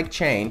kinematic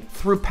chain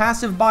through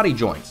passive body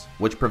joints,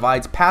 which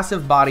provides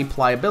passive body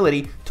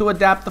pliability to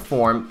adapt the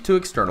form to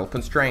external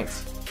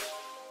constraints.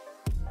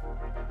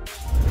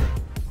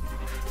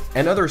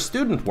 Another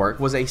student work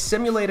was a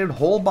simulated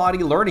whole-body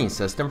learning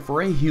system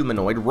for a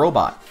humanoid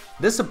robot.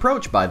 This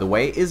approach, by the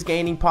way, is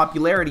gaining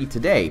popularity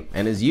today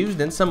and is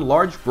used in some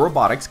large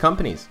robotics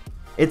companies.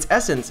 Its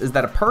essence is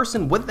that a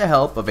person with the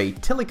help of a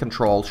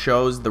telecontrol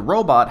shows the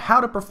robot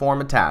how to perform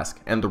a task,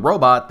 and the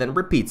robot then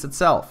repeats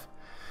itself,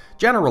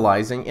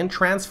 generalizing and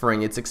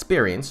transferring its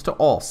experience to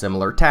all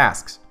similar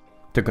tasks.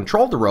 To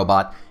control the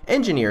robot,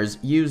 engineers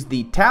used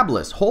the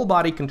tabless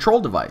whole-body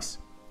control device,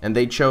 and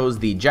they chose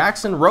the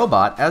Jackson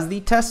robot as the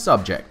test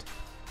subject.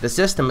 The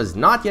system is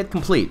not yet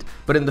complete,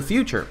 but in the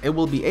future it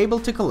will be able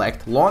to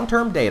collect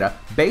long-term data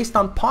based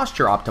on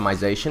posture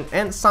optimization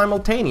and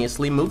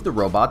simultaneously move the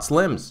robot's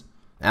limbs.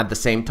 At the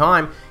same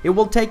time, it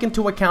will take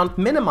into account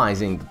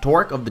minimizing the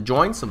torque of the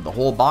joints of the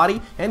whole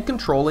body and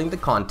controlling the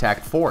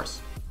contact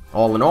force.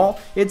 All in all,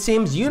 it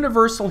seems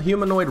universal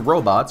humanoid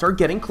robots are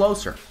getting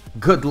closer.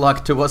 Good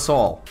luck to us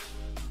all!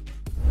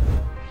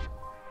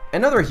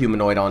 Another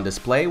humanoid on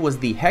display was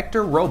the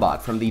Hector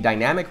robot from the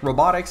Dynamic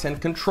Robotics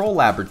and Control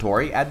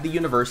Laboratory at the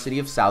University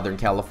of Southern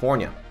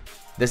California.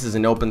 This is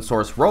an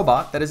open-source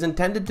robot that is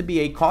intended to be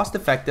a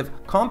cost-effective,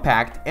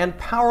 compact, and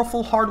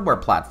powerful hardware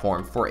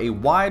platform for a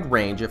wide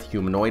range of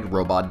humanoid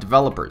robot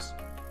developers.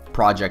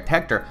 Project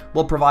Hector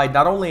will provide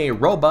not only a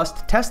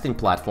robust testing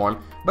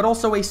platform, but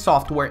also a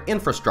software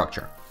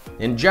infrastructure.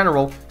 In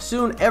general,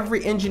 soon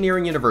every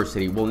engineering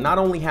university will not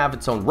only have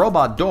its own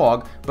robot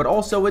dog, but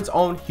also its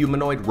own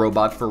humanoid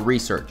robot for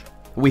research.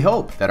 We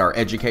hope that our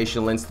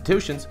educational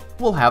institutions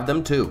will have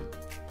them too.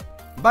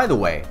 By the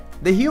way,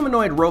 the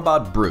humanoid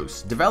robot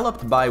Bruce,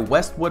 developed by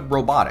Westwood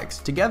Robotics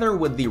together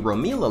with the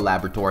Romila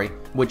Laboratory,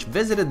 which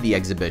visited the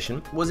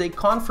exhibition, was a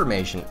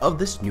confirmation of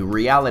this new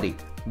reality.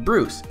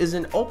 Bruce is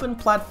an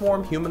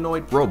open-platform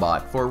humanoid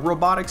robot for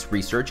robotics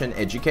research and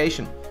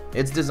education.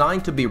 It's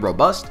designed to be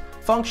robust,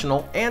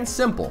 functional, and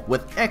simple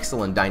with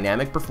excellent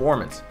dynamic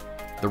performance.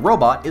 The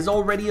robot is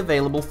already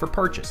available for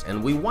purchase,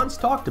 and we once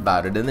talked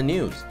about it in the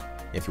news.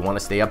 If you want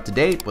to stay up to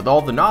date with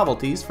all the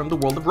novelties from the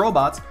world of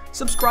robots,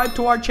 subscribe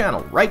to our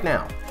channel right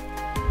now.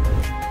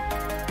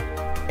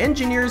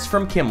 Engineers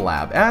from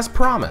KimLab, as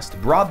promised,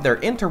 brought their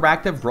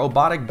interactive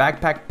robotic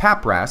backpack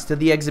Papras to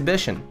the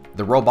exhibition.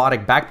 The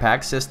robotic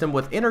backpack system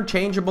with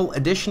interchangeable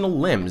additional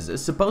limbs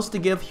is supposed to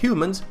give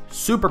humans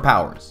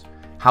superpowers.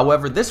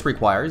 However, this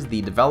requires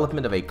the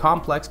development of a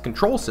complex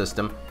control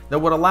system that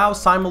would allow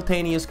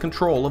simultaneous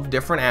control of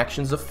different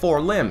actions of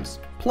 4 limbs,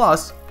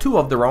 plus 2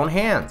 of their own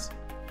hands.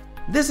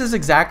 This is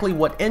exactly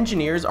what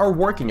engineers are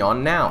working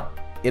on now.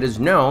 It is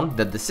known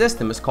that the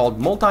system is called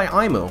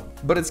Multi-IMU,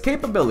 but its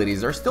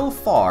capabilities are still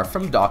far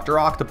from Dr.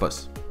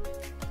 Octopus.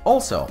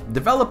 Also,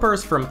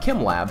 developers from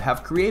KimLab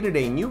have created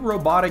a new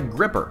robotic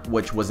gripper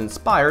which was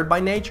inspired by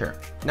nature.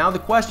 Now the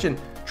question,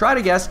 try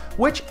to guess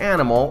which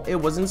animal it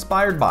was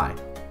inspired by.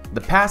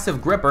 The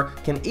passive gripper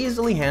can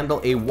easily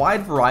handle a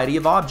wide variety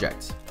of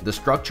objects. The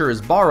structure is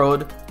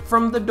borrowed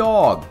from the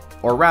dog,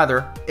 or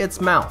rather,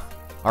 its mouth.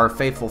 Our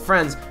faithful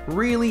friends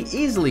really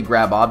easily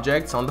grab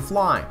objects on the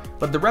fly,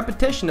 but the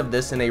repetition of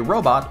this in a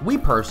robot we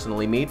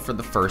personally meet for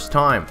the first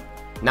time.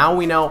 Now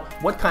we know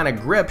what kind of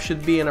grip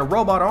should be in a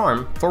robot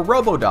arm for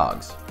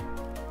robo-dogs.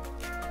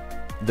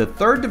 The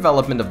third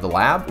development of the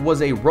lab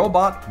was a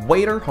robot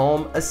waiter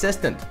home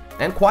assistant,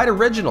 and quite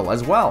original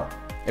as well.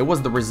 It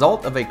was the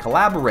result of a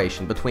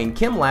collaboration between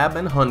KimLab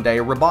and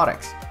Hyundai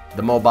Robotics.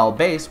 The mobile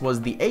base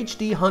was the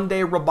HD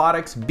Hyundai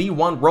Robotics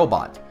B1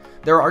 robot.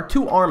 There are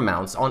 2 arm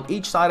mounts on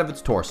each side of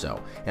its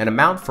torso, and a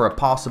mount for a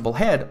possible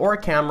head or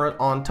a camera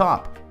on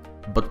top.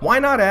 But why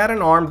not add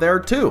an arm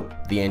there too?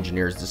 The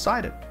engineers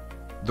decided.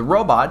 The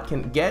robot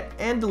can get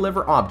and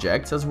deliver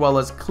objects as well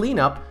as clean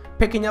up,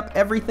 picking up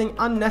everything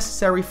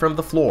unnecessary from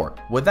the floor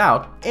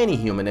without any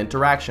human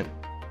interaction.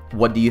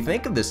 What do you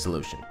think of this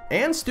solution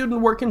and student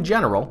work in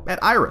general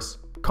at IRIS?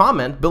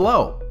 Comment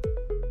below.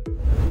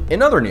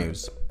 In other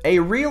news, a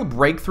real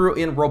breakthrough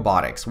in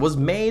robotics was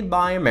made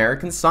by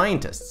American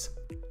scientists.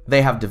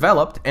 They have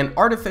developed an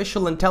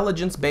artificial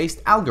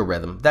intelligence-based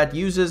algorithm that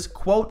uses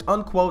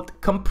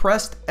quote-unquote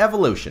compressed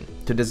evolution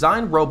to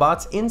design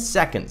robots in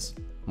seconds.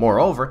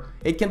 Moreover,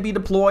 it can be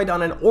deployed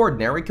on an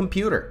ordinary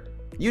computer.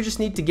 You just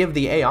need to give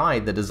the AI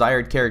the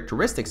desired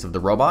characteristics of the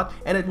robot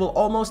and it will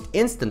almost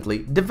instantly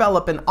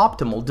develop an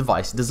optimal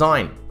device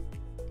design.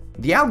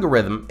 The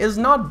algorithm is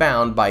not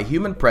bound by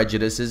human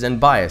prejudices and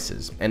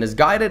biases and is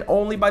guided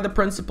only by the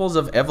principles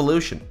of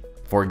evolution.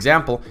 For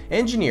example,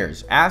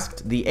 engineers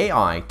asked the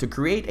AI to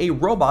create a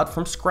robot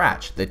from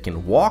scratch that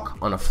can walk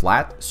on a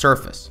flat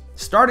surface.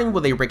 Starting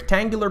with a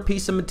rectangular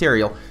piece of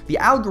material, the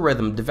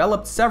algorithm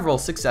developed several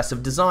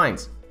successive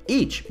designs,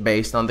 each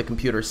based on the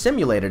computer's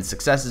simulated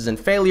successes and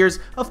failures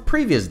of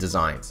previous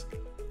designs.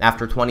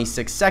 After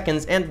 26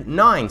 seconds and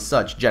 9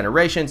 such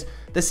generations,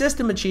 the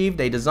system achieved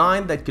a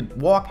design that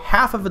could walk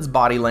half of its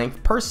body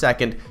length per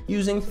second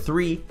using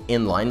 3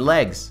 inline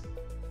legs.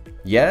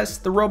 Yes,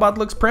 the robot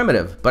looks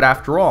primitive, but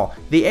after all,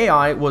 the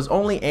AI was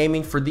only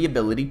aiming for the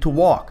ability to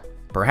walk.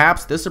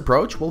 Perhaps this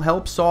approach will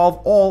help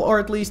solve all or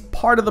at least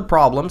part of the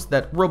problems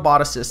that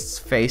roboticists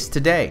face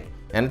today,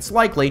 and it's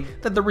likely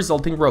that the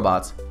resulting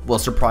robots will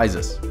surprise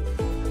us.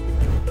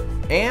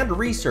 And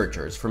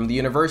researchers from the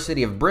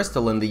University of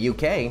Bristol in the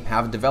UK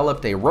have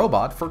developed a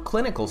robot for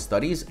clinical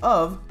studies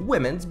of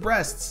women's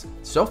breasts.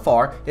 So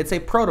far, it's a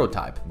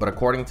prototype, but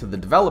according to the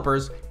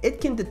developers, it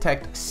can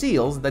detect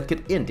seals that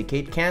could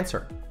indicate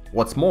cancer.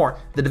 What's more,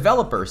 the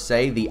developers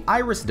say the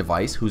Iris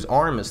device, whose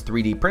arm is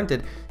 3D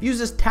printed,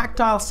 uses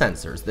tactile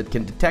sensors that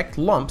can detect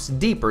lumps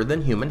deeper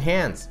than human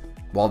hands.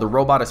 While the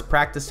robot is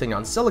practicing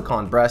on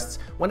silicone breasts,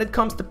 when it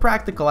comes to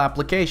practical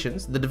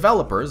applications, the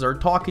developers are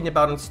talking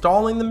about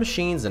installing the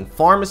machines in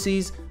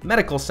pharmacies,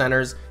 medical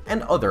centers,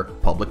 and other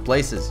public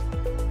places.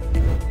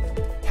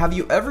 Have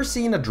you ever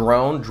seen a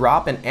drone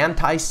drop an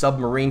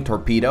anti-submarine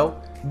torpedo?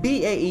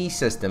 BAE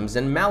Systems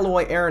and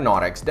Malloy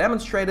Aeronautics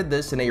demonstrated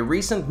this in a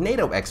recent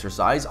NATO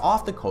exercise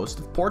off the coast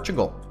of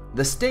Portugal.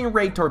 The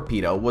Stingray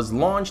torpedo was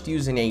launched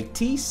using a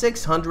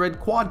T-600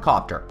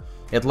 quadcopter.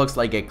 It looks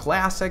like a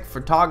classic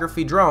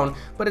photography drone,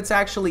 but it's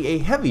actually a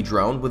heavy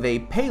drone with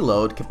a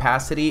payload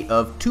capacity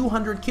of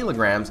 200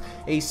 kilograms,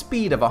 a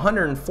speed of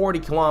 140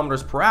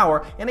 kilometers per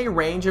hour, and a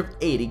range of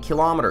 80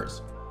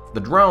 kilometers. The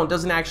drone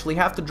doesn't actually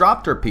have to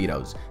drop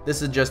torpedoes.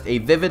 This is just a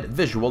vivid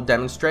visual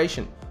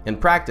demonstration. In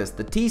practice,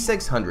 the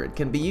T-600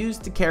 can be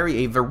used to carry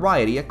a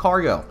variety of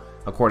cargo.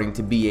 According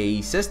to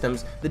BAE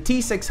Systems, the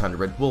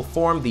T-600 will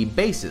form the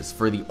basis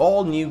for the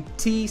all-new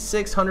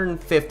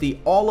T-650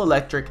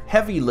 all-electric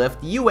heavy-lift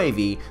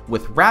UAV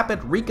with rapid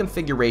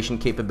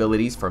reconfiguration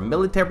capabilities for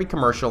military,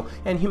 commercial,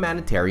 and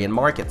humanitarian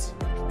markets.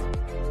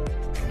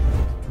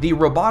 The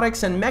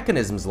Robotics and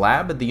Mechanisms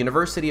Lab at the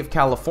University of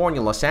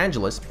California, Los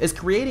Angeles is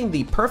creating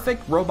the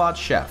perfect robot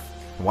chef.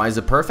 Why is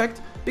it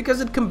perfect?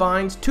 Because it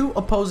combines two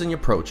opposing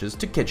approaches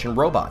to kitchen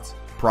robots.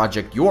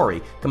 Project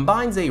Yori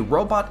combines a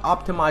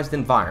robot-optimized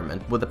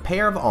environment with a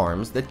pair of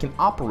arms that can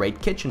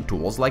operate kitchen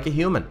tools like a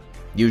human.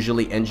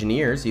 Usually,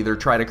 engineers either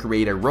try to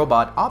create a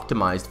robot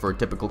optimized for a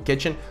typical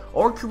kitchen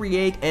or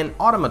create an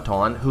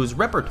automaton whose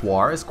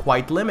repertoire is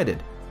quite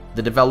limited.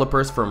 The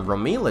developers from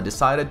Romila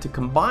decided to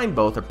combine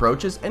both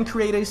approaches and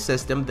create a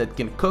system that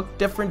can cook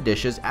different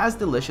dishes as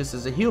delicious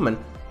as a human,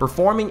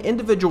 performing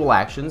individual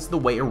actions the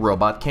way a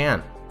robot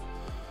can.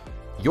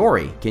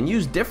 Yori can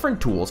use different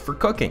tools for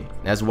cooking,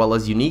 as well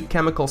as unique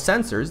chemical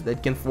sensors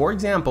that can, for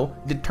example,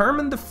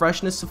 determine the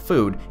freshness of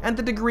food and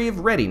the degree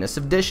of readiness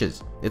of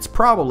dishes. It's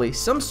probably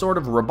some sort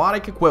of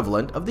robotic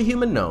equivalent of the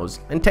human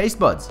nose and taste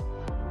buds.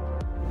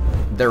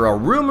 There are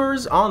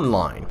rumors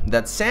online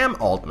that Sam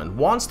Altman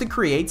wants to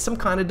create some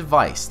kind of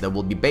device that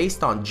will be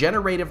based on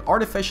generative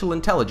artificial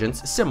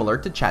intelligence similar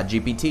to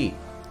ChatGPT.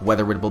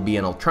 Whether it will be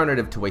an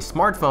alternative to a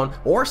smartphone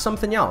or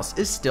something else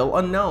is still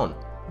unknown.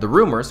 The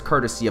rumors,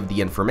 courtesy of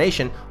The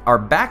Information, are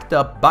backed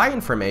up by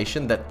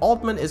information that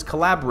Altman is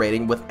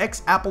collaborating with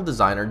ex-Apple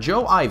designer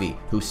Joe Ivy,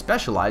 who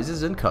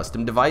specializes in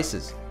custom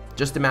devices.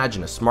 Just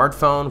imagine a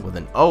smartphone with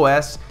an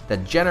OS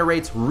that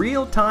generates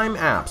real-time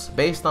apps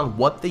based on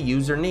what the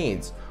user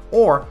needs,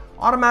 or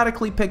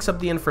automatically picks up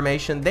the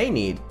information they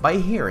need by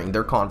hearing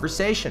their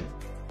conversation.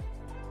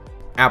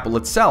 Apple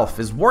itself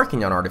is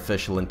working on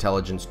artificial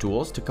intelligence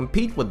tools to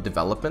compete with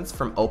developments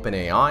from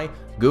OpenAI,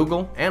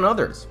 Google, and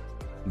others.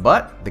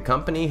 But the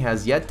company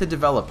has yet to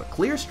develop a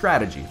clear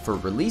strategy for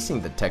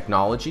releasing the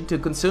technology to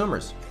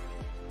consumers.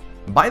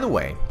 By the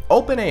way,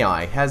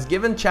 OpenAI has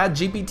given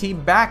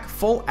ChatGPT back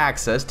full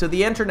access to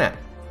the internet.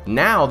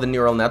 Now the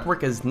neural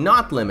network is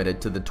not limited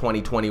to the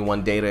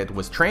 2021 data it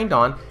was trained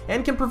on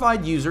and can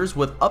provide users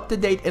with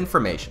up-to-date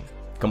information,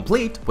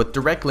 complete with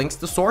direct links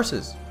to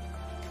sources.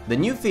 The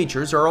new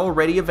features are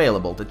already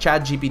available to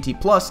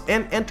ChatGPT Plus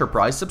and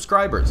Enterprise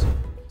subscribers.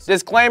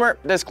 Disclaimer,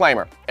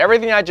 disclaimer.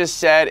 Everything I just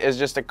said is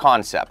just a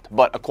concept,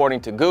 but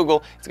according to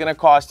Google, it's going to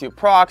cost you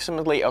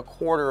approximately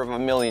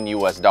 $250,000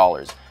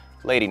 US,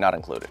 lady not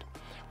included.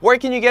 Where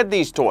can you get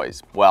these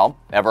toys? Well,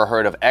 ever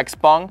heard of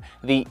XPeng?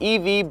 The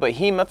EV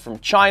behemoth from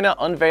China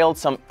unveiled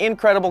some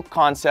incredible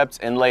concepts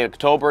in late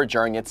October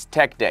during its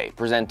Tech Day,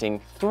 presenting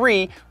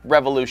 3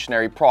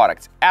 revolutionary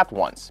products at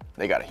once.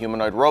 They got a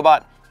humanoid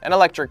robot, an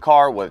electric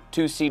car with a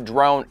 2-seat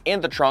drone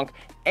in the trunk,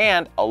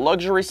 and a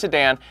luxury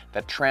sedan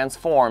that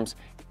transforms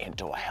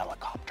into a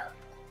helicopter.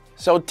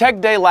 So Tech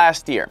Day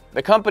last year,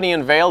 the company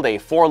unveiled a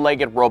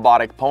four-legged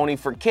robotic pony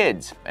for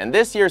kids, and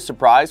this year's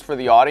surprise for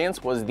the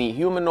audience was the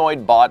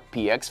humanoid bot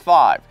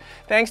PX5.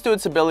 Thanks to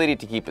its ability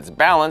to keep its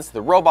balance,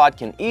 the robot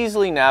can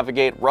easily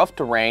navigate rough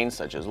terrain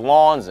such as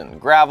lawns and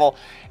gravel.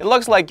 It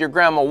looks like your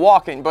grandma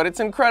walking, but it's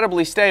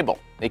incredibly stable.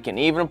 It can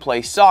even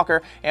play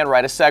soccer and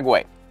ride a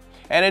Segway.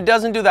 And it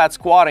doesn't do that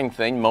squatting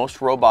thing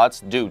most robots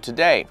do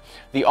today.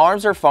 The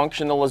arms are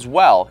functional as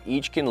well.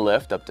 Each can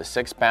lift up to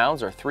 6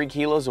 pounds or 3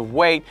 kilos of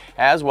weight,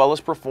 as well as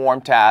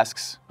perform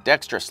tasks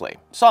dexterously.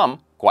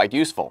 Some quite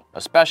useful,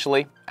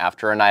 especially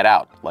after a night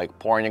out, like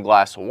pouring a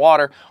glass of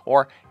water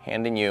or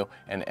handing you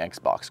an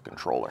Xbox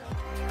controller.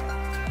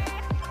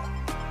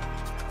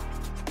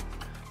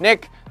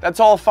 Nick, that's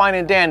all fine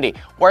and dandy.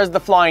 Where's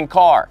the flying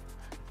car?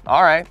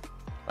 All right.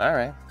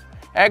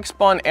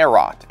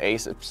 Expon-Aerot, a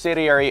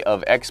subsidiary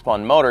of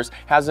Expon Motors,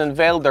 has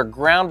unveiled their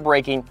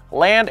groundbreaking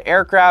land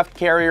aircraft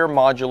carrier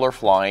modular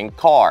flying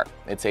car.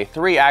 It's a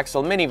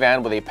 3-axle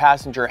minivan with a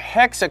passenger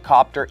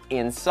hexacopter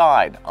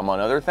inside. Among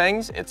other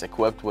things, it's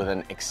equipped with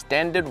an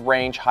extended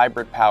range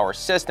hybrid power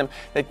system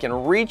that can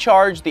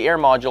recharge the air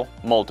module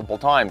multiple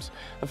times.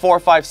 The 4 or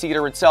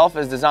 5-seater itself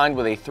is designed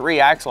with a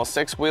 3-axle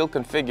 6-wheel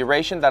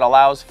configuration that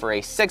allows for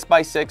a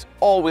 6x6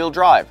 all-wheel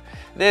drive.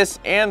 This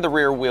and the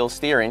rear wheel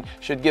steering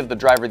should give the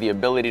driver the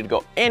ability to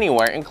go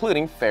anywhere,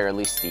 including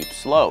fairly steep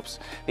slopes.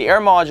 The air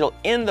module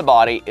in the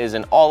body is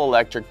an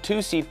all-electric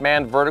 2-seat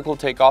manned vertical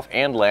takeoff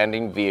and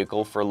landing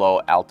vehicle for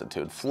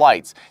low-altitude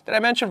flights. Did I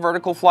mention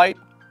vertical flight?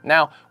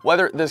 Now,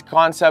 whether this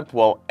concept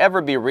will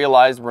ever be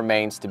realized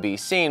remains to be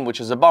seen,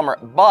 which is a bummer,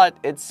 but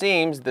it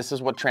seems this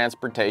is what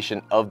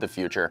transportation of the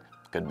future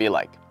could be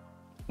like.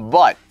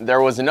 But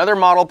there was another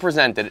model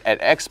presented at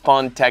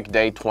Expon Tech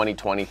Day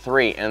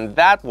 2023, and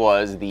that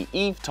was the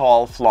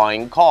eVTOL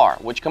flying car,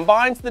 which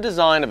combines the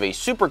design of a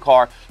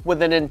supercar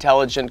with an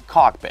intelligent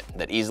cockpit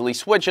that easily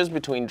switches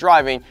between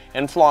driving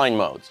and flying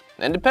modes.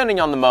 And depending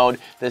on the mode,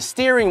 the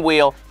steering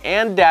wheel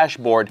and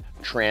dashboard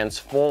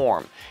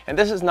transform. And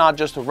this is not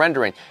just a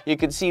rendering. You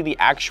could see the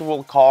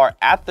actual car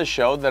at the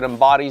show that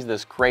embodies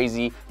this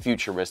crazy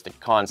futuristic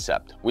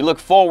concept. We look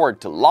forward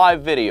to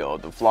live video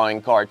of the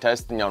flying car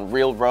testing on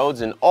real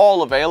roads in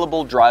all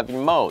available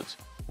driving modes.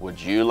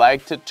 Would you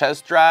like to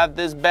test drive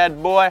this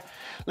bad boy?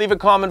 Leave a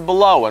comment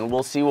below and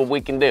we'll see what we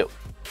can do.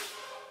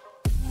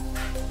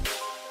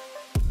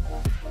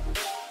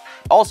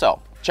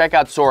 Also, check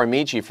out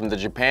Soramichi from the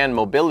Japan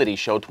Mobility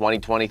Show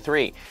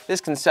 2023. This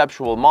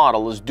conceptual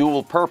model is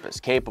dual purpose,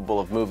 capable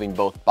of moving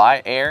both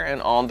by air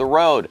and on the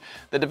road.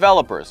 The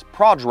developers,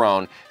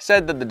 Prodrone,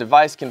 said that the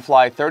device can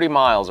fly 30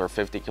 miles or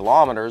 50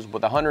 kilometers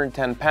with a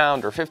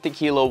 110-pound or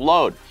 50-kilo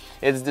load.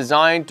 It's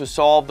designed to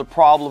solve the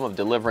problem of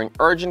delivering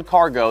urgent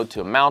cargo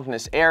to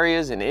mountainous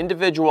areas and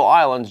individual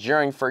islands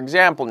during, for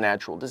example,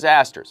 natural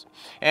disasters,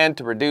 and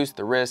to reduce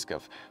the risk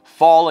of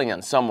falling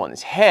on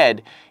someone's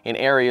head. In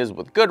areas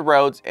with good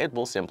roads, it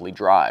will simply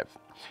drive.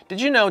 Did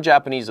you know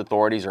Japanese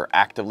authorities are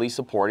actively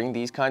supporting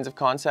these kinds of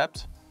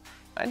concepts?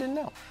 I didn't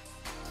know.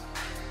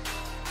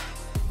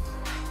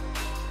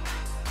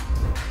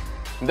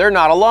 They're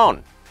not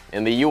alone.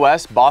 In the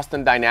US,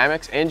 Boston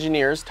Dynamics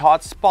engineers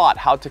taught Spot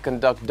how to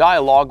conduct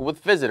dialogue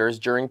with visitors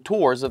during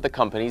tours of the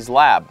company's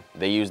lab.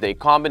 They used a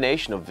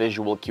combination of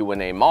visual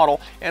Q&A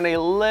model and a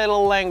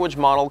little language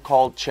model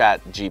called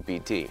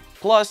ChatGPT,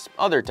 plus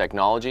other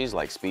technologies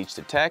like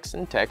speech-to-text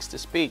and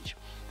text-to-speech.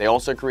 They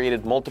also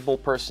created multiple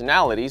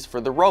personalities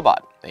for the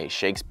robot: a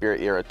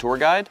Shakespeare-era tour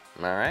guide,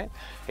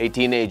 a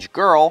teenage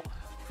girl,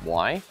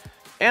 why,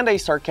 and a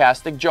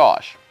sarcastic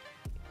Josh.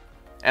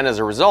 And as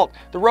a result,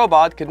 the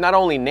robot could not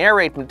only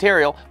narrate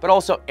material, but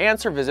also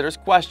answer visitors'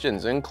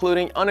 questions,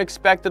 including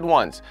unexpected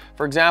ones.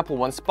 For example,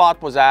 when Spot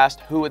was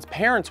asked who its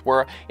parents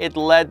were, it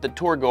led the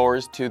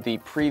tourgoers to the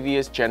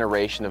previous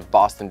generation of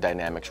Boston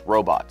Dynamics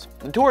robots.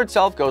 The tour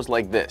itself goes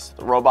like this.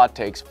 The robot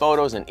takes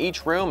photos in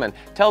each room and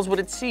tells what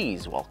it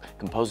sees while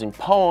composing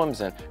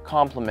poems and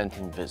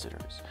complimenting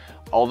visitors.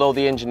 Although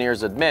the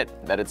engineers admit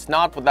that it's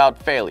not without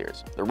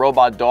failures, the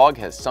robot dog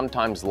has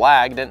sometimes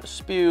lagged and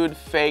spewed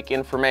fake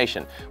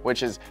information,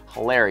 which is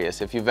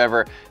hilarious if you've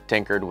ever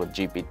tinkered with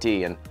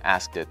GPT and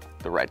asked it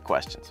the right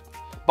questions.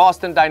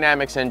 Boston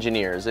Dynamics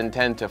engineers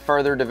intend to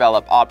further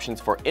develop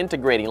options for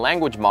integrating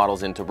language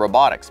models into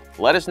robotics.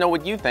 Let us know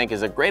what you think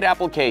is a great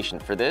application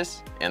for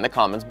this in the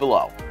comments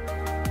below.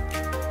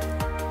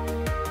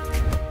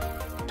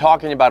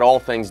 Talking about all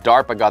things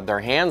DARPA got their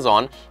hands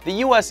on, the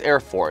U.S. Air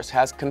Force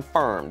has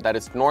confirmed that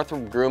its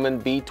Northrop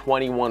Grumman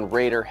B-21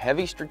 Raider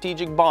heavy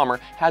strategic bomber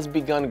has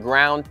begun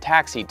ground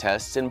taxi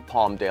tests in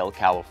Palmdale,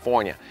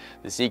 California.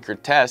 The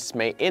secret tests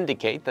may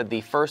indicate that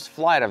the first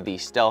flight of the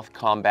stealth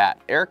combat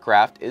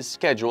aircraft is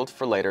scheduled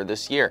for later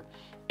this year.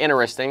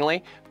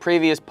 Interestingly,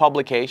 previous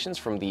publications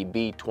from the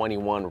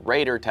B-21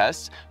 Raider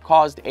tests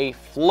caused a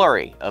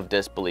flurry of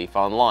disbelief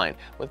online,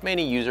 with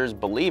many users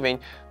believing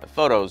the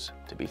photos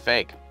to be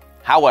fake.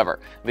 However,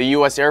 the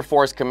U.S. Air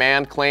Force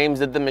Command claims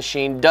that the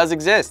machine does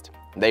exist.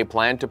 They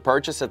plan to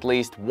purchase at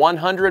least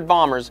 100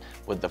 bombers,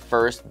 with the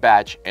first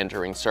batch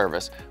entering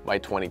service by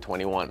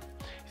 2021.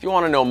 If you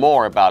want to know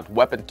more about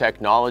weapon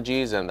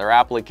technologies and their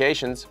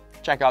applications,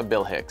 check out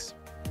Bill Hicks.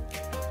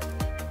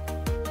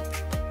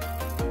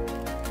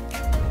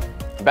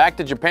 Back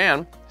to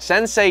Japan,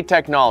 Sensei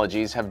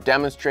Technologies have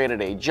demonstrated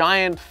a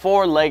giant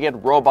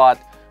four-legged robot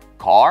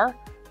car.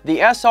 The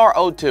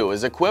SR-02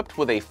 is equipped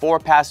with a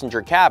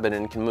 4-passenger cabin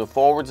and can move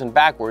forwards and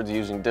backwards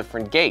using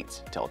different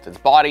gaits, tilt its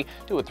body,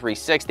 do a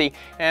 360,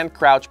 and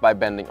crouch by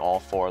bending all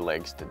 4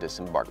 legs to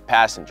disembark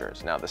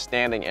passengers. Now, the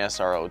standing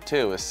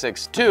SR-02 is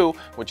 6'2",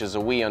 which is a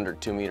wee under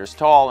 2 meters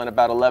tall, and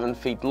about 11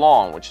 feet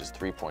long, which is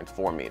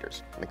 3.4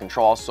 meters. The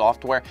control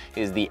software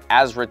is the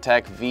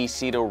Azratech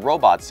V-Ceto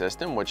robot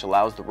system, which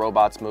allows the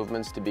robot's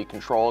movements to be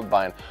controlled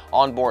by an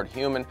onboard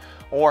human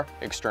or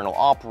external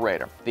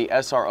operator. The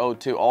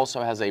SR-02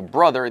 also has a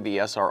brother, the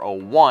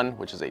SR-01,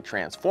 which is a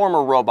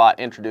transformer robot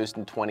introduced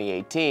in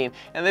 2018,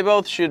 and they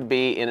both should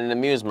be in an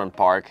amusement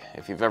park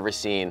if you've ever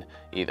seen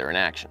either in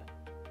action.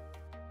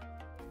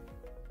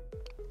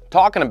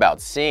 Talking about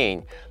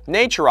seeing,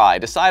 Nature Eye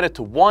decided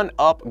to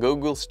one-up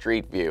Google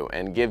Street View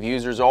and give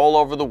users all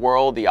over the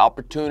world the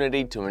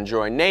opportunity to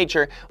enjoy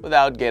nature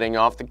without getting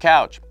off the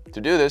couch. To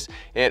do this,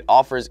 it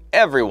offers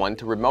everyone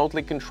to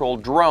remotely control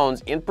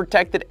drones in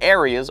protected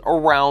areas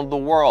around the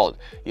world.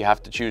 You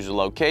have to choose a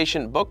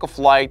location, book a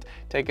flight,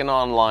 take an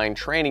online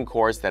training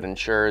course that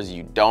ensures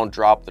you don't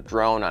drop the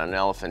drone on an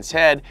elephant's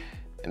head,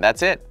 and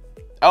that's it.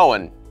 Oh,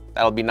 and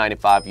that'll be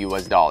 $95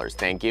 US,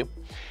 thank you.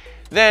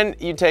 Then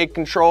you take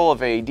control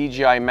of a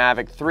DJI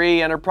Mavic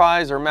 3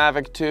 Enterprise or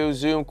Mavic 2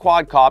 Zoom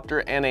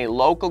quadcopter, and a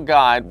local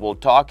guide will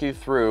talk you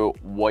through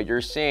what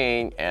you're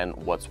seeing and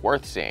what's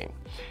worth seeing.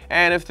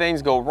 And if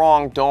things go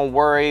wrong, don't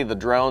worry, the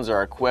drones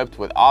are equipped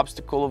with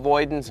obstacle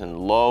avoidance and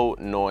low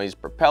noise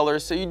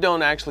propellers, so you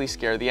don't actually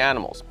scare the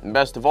animals. And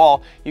best of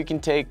all, you can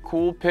take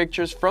cool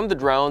pictures from the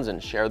drones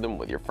and share them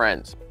with your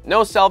friends.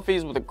 No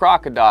selfies with a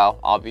crocodile,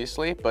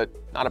 obviously, but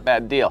not a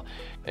bad deal.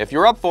 If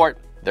you're up for it,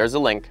 there's a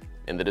link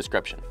in the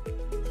description.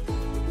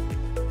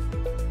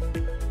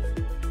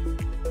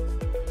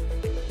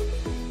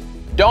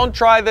 Don't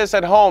try this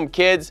at home,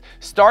 kids.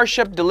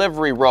 Starship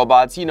delivery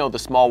robots, you know, the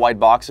small white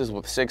boxes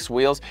with 6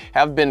 wheels,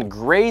 have been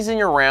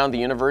grazing around the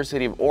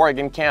University of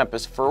Oregon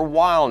campus for a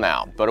while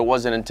now. But it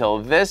wasn't until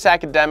this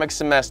academic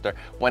semester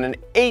when an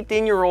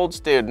 18-year-old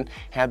student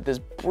had this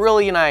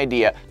brilliant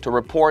idea to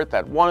report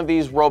that one of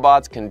these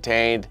robots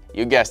contained,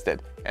 you guessed it,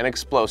 an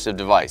explosive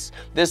device.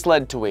 This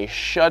led to a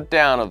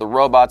shutdown of the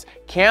robot's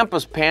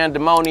campus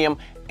pandemonium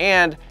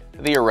and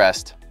the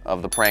arrest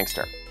of the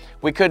prankster.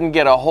 We couldn't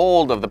get a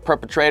hold of the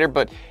perpetrator,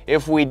 but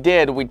if we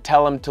did, we'd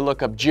tell him to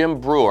look up Jim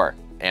Brewer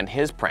and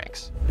his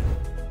pranks.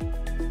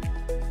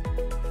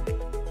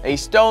 A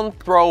stone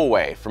throw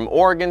away from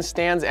Oregon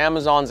stands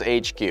Amazon's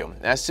HQ.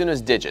 As soon as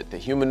Digit, the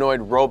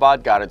humanoid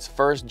robot, got its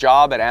first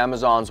job at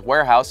Amazon's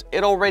warehouse,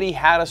 it already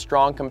had a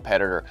strong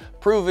competitor,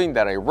 proving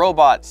that a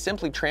robot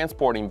simply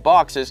transporting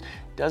boxes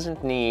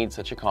doesn't need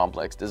such a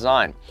complex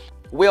design.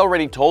 We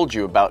already told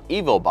you about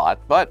EvoBot,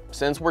 but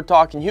since we're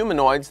talking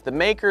humanoids, the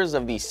makers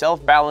of the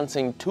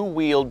self-balancing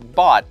 2-wheeled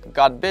bot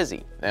got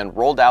busy and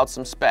rolled out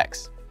some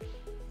specs.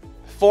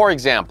 For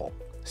example,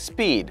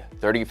 speed,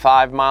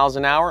 35 miles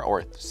an hour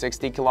or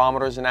 60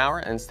 kilometers an hour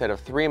instead of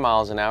 3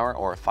 miles an hour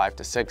or 5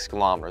 to 6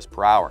 kilometers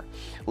per hour.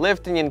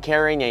 Lifting and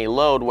carrying a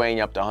load weighing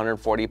up to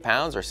 140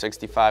 pounds or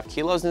 65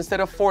 kilos instead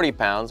of 40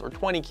 pounds or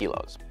 20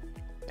 kilos.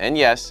 And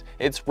yes,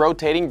 its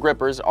rotating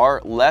grippers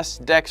are less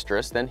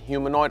dexterous than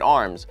humanoid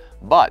arms,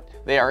 but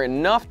they are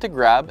enough to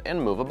grab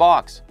and move a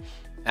box.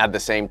 At the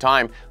same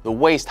time, the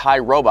waist-high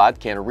robot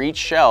can reach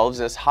shelves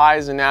as high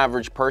as an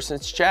average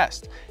person's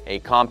chest. A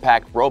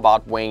compact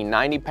robot weighing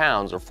 90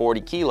 pounds or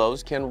 40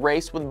 kilos can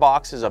race with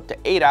boxes up to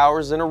 8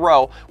 hours in a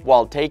row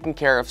while taking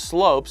care of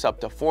slopes up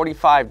to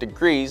 45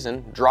 degrees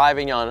and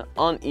driving on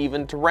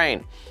uneven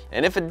terrain.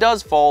 And if it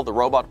does fall, the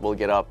robot will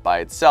get up by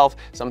itself,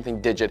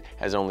 something Digit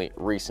has only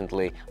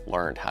recently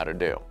learned how to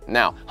do.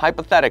 Now,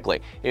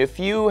 hypothetically, if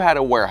you had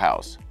a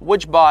warehouse,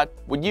 which bot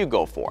would you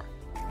go for?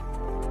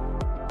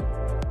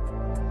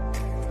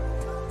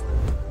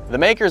 The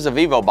makers of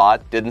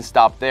EvoBot didn't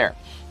stop there.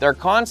 Their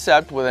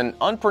concept with an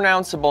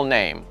unpronounceable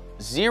name,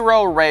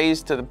 0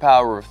 raised to the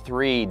power of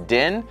 3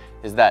 din,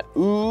 is that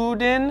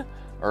Udin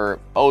or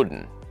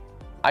Odin?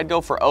 I'd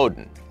go for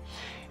Odin.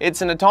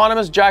 It's an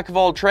autonomous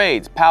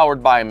jack-of-all-trades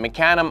powered by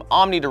Mecanum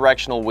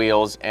omnidirectional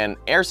wheels and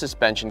air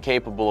suspension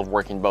capable of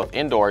working both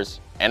indoors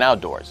and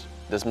outdoors.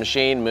 This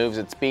machine moves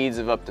at speeds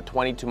of up to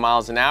 22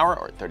 miles an hour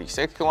or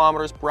 36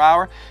 kilometers per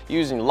hour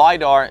using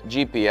LiDAR,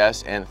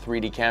 GPS, and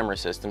 3D camera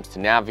systems to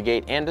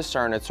navigate and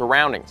discern its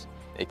surroundings.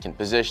 It can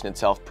position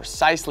itself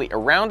precisely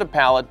around a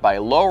pallet by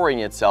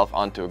lowering itself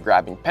onto a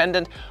grabbing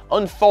pendant,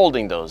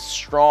 unfolding those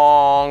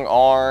strong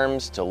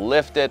arms to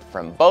lift it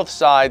from both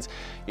sides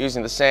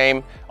using the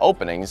same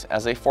openings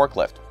as a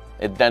forklift.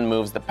 It then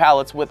moves the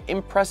pallets with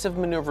impressive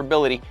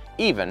maneuverability,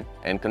 even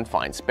in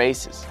confined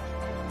spaces.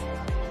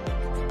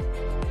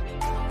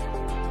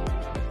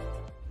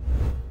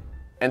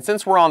 And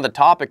since we're on the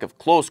topic of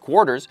close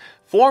quarters,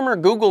 former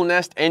Google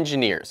Nest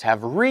engineers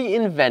have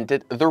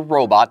reinvented the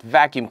robot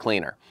vacuum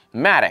cleaner.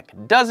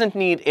 Matic doesn't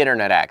need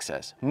internet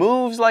access,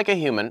 moves like a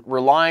human,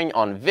 relying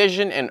on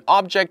vision and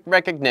object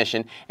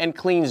recognition, and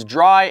cleans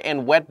dry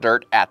and wet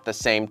dirt at the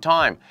same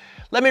time.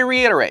 Let me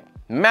reiterate,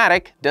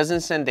 Matic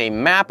doesn't send a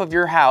map of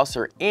your house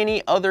or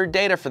any other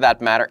data for that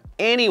matter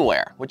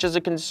anywhere, which is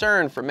a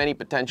concern for many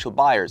potential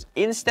buyers.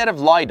 Instead of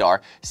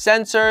LiDAR,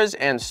 sensors,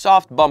 and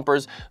soft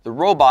bumpers, the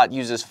robot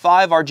uses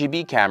 5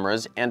 RGB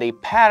cameras and a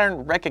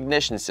pattern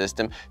recognition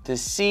system to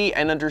see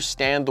and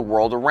understand the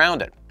world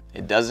around it.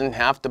 It doesn't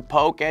have to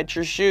poke at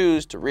your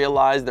shoes to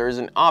realize there is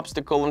an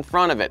obstacle in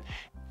front of it,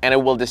 and it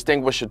will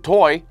distinguish a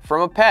toy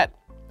from a pet.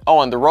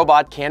 Oh, and the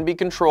robot can be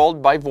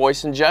controlled by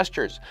voice and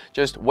gestures.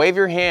 Just wave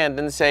your hand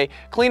and say,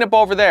 "Clean up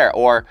over there,"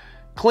 or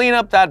 "Clean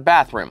up that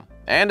bathroom,"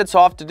 and it's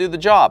off to do the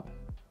job.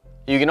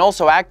 You can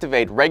also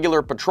activate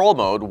regular patrol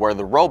mode, where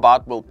the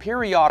robot will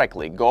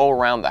periodically go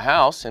around the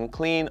house and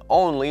clean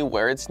only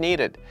where it's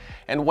needed.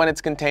 And when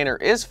its container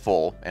is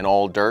full and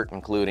all dirt,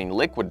 including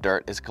liquid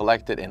dirt, is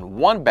collected in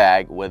one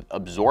bag with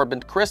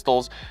absorbent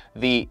crystals,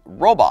 the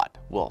robot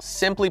will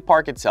simply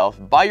park itself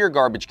by your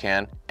garbage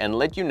can and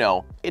let you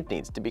know it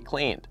needs to be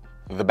cleaned.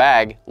 The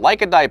bag,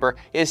 like a diaper,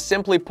 is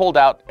simply pulled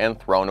out and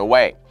thrown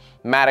away.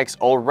 Matic's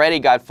already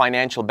got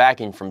financial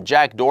backing from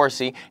Jack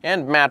Dorsey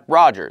and Matt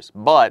Rogers,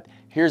 but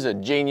here's a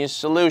genius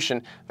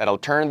solution that'll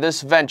turn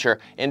this venture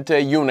into a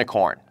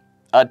unicorn.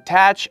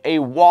 Attach a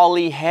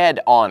Wall-E head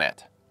on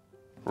it.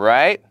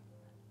 Right?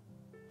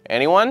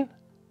 Anyone?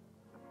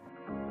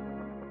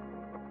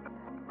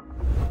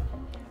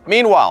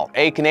 Meanwhile,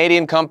 a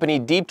Canadian company,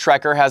 Deep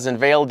Trekker, has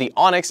unveiled the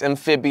Onyx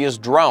amphibious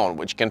drone,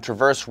 which can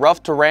traverse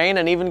rough terrain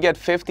and even get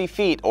 50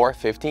 feet or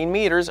 15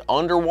 meters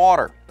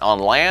underwater. On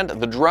land,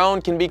 the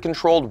drone can be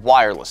controlled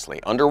wirelessly.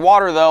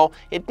 Underwater, though,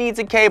 it needs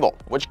a cable,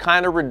 which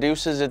kind of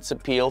reduces its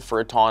appeal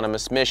for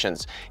autonomous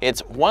missions.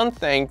 It's one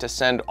thing to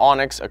send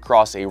Onyx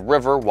across a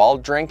river while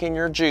drinking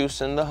your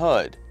juice in the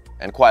hood,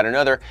 and quite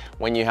another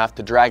when you have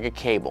to drag a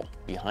cable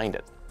behind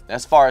it.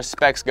 As far as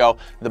specs go,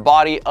 the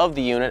body of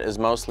the unit is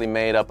mostly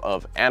made up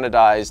of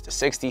anodized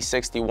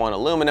 6061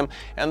 aluminum,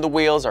 and the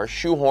wheels are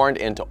shoehorned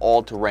into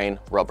all-terrain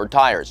rubber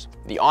tires.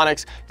 The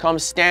Onyx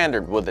comes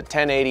standard with a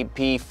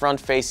 1080p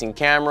front-facing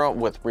camera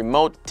with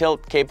remote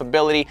tilt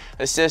capability,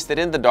 assisted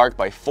in the dark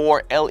by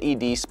 4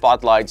 LED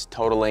spotlights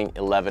totaling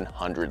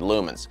 1100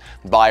 lumens.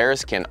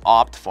 Buyers can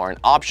opt for an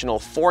optional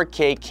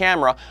 4K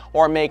camera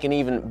or make an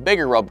even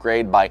bigger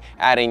upgrade by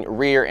adding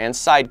rear and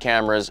side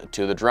cameras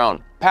to the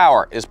drone.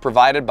 Power is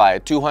provided by a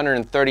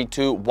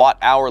 232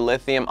 watt-hour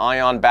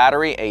lithium-ion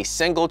battery. A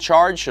single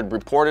charge should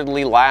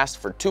reportedly last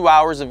for 2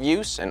 hours of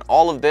use, and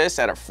all of this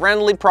at a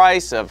friendly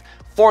price of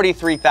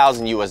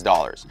 $43,000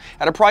 US.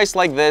 At a price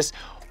like this,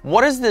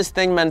 what is this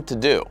thing meant to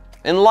do?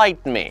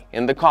 Enlighten me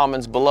in the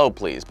comments below,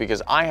 please,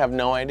 because I have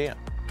no idea.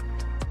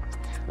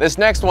 This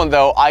next one,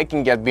 though, I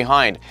can get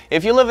behind.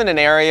 If you live in an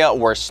area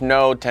where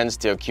snow tends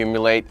to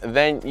accumulate,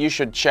 then you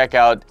should check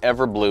out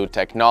Everblue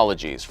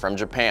Technologies from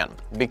Japan,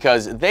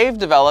 because they've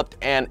developed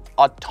an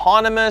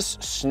autonomous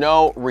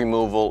snow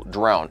removal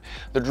drone.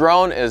 The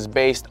drone is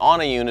based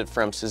on a unit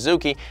from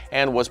Suzuki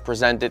and was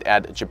presented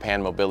at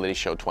Japan Mobility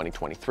Show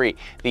 2023.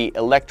 The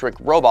electric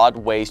robot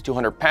weighs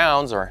 200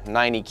 pounds or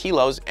 90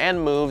 kilos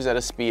and moves at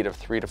a speed of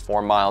 3 to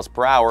 4 miles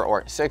per hour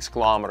or 6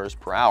 kilometers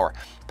per hour,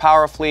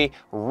 powerfully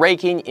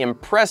raking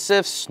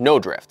impressive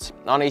snowdrifts.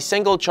 On a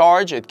single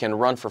charge, it can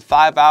run for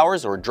 5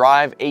 hours or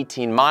drive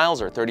 18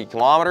 miles or 30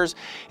 kilometers.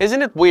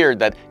 Isn't it weird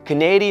that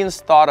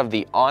Canadians thought of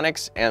the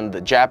Onyx and the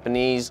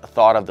Japanese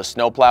thought of the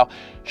snowplow?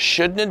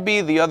 Shouldn't it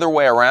be the other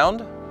way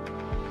around?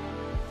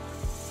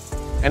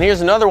 And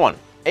here's another one.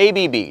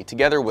 ABB,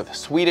 together with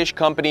Swedish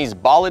companies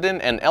Boliden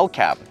and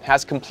Elcab,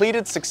 has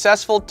completed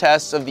successful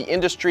tests of the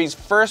industry's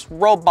first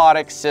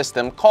robotic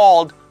system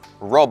called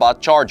Robot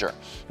Charger.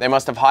 They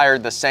must have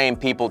hired the same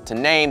people to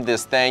name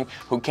this thing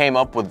who came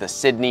up with the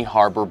Sydney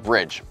Harbour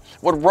Bridge.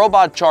 What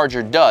Robot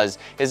Charger does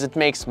is it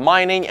makes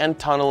mining and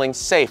tunneling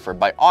safer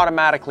by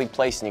automatically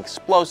placing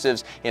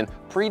explosives in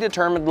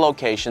predetermined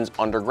locations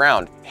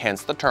underground,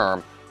 hence the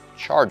term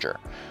charger.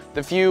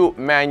 The few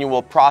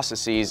manual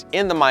processes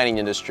in the mining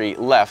industry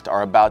left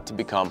are about to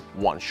become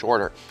one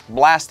shorter.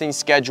 Blasting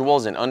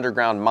schedules in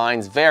underground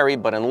mines vary,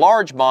 but in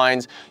large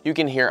mines, you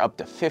can hear up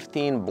to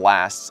 15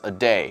 blasts a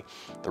day.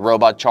 The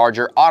Robot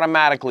Charger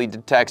automatically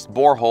detects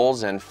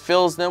boreholes and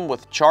fills them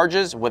with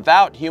charges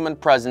without human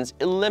presence,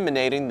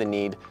 eliminating the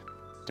need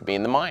to be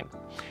in the mine.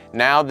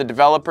 Now the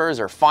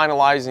developers are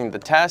finalizing the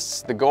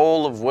tests, the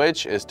goal of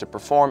which is to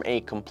perform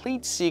a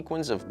complete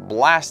sequence of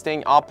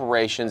blasting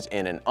operations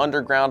in an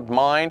underground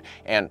mine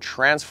and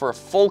transfer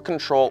full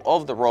control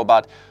of the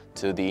robot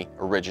to the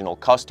original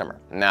customer.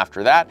 And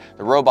after that,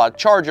 the Robot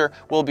Charger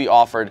will be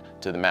offered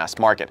to the mass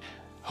market.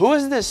 Who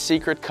is this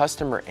secret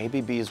customer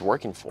ABB is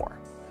working for?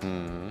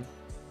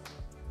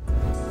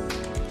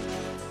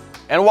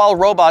 And while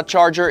Robot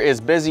Charger is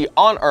busy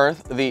on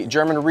Earth, the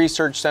German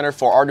Research Center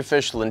for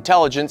Artificial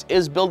Intelligence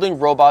is building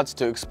robots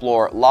to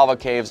explore lava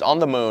caves on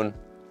the Moon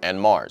and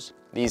Mars.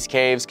 These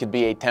caves could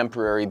be a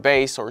temporary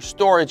base or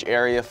storage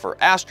area for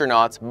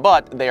astronauts,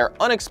 but they are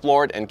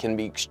unexplored and can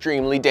be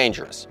extremely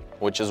dangerous,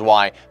 which is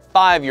why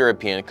 5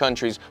 European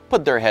countries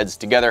put their heads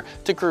together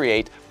to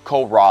create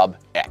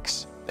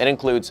co-rob-X. It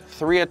includes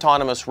 3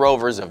 autonomous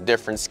rovers of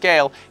different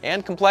scale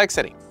and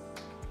complexity.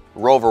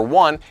 Rover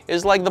 1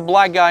 is like the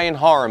black guy in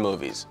horror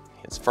movies.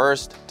 It's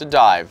first to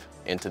dive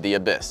into the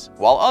abyss,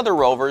 while other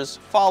rovers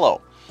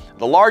follow.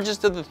 The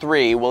largest of the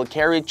 3 will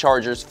carry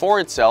chargers for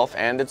itself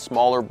and its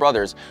smaller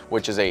brothers,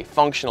 which is a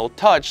functional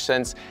touch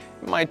since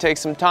it might take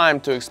some time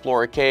to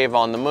explore a cave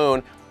on the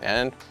moon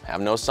and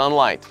have no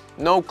sunlight.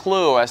 No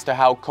clue as to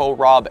how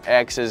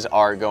co-rob-X's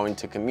are going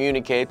to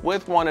communicate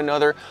with one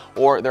another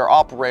or their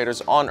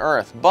operators on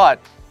Earth, but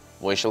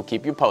we shall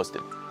keep you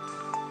posted.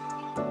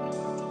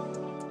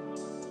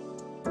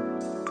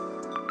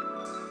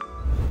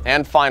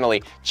 And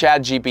finally,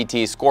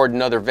 ChatGPT scored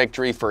another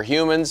victory for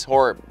humans,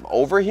 or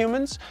over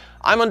humans?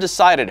 I'm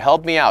undecided,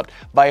 help me out.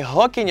 By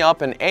hooking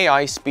up an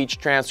AI speech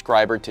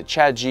transcriber to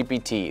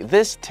ChatGPT,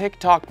 this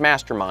TikTok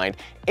mastermind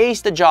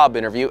aced a job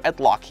interview at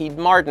Lockheed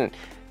Martin.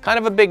 Kind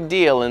of a big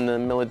deal in the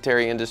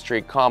military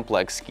industry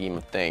complex scheme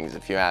of things,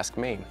 if you ask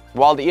me.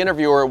 While the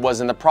interviewer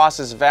was in the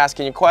process of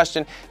asking a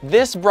question,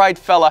 this bright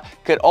fella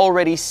could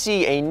already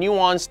see a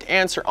nuanced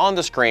answer on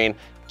the screen.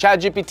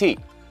 ChatGPT,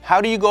 how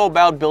do you go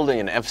about building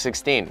an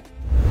F-16?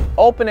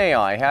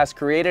 OpenAI has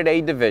created a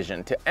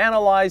division to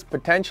analyze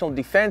potential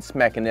defense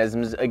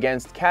mechanisms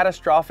against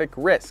catastrophic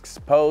risks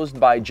posed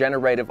by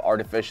generative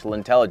artificial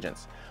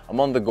intelligence.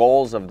 Among the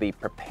goals of the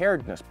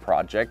Preparedness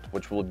Project,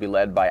 which will be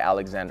led by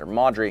Alexander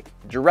Modry,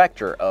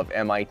 director of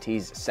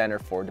MIT's Center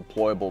for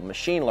Deployable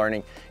Machine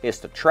Learning, is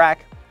to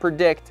track,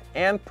 predict,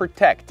 and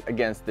protect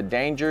against the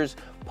dangers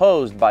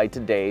posed by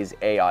today's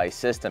AI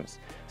systems.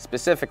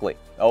 Specifically,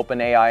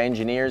 OpenAI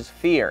engineers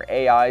fear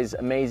AI's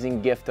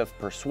amazing gift of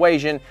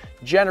persuasion,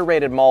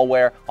 generated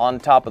malware on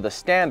top of the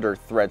standard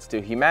threats to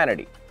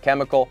humanity: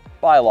 chemical,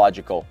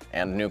 biological,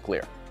 and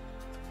nuclear.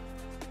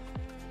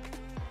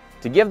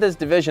 To give this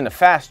division a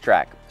fast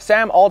track,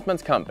 Sam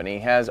Altman's company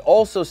has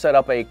also set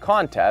up a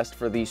contest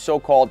for the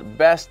so-called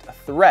Best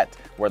Threat,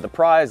 where the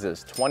prize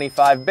is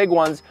 25 big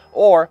ones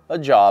or a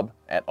job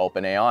at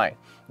OpenAI.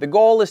 The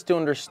goal is to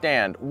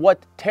understand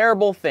what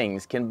terrible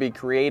things can be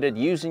created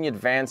using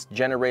advanced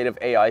generative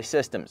AI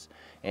systems.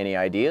 Any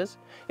ideas?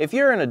 If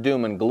you're in a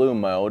doom and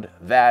gloom mode,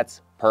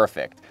 that's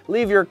perfect.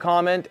 Leave your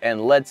comment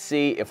and let's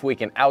see if we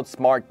can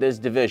outsmart this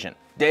division,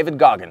 David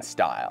Goggins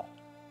style.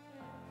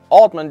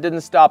 Altman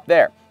didn't stop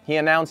there. He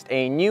announced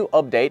a new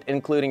update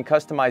including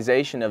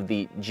customization of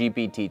the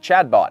GPT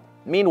chatbot.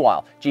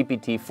 Meanwhile,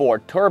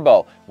 GPT-4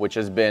 Turbo, which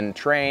has been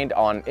trained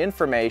on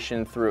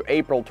information through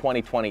April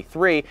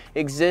 2023,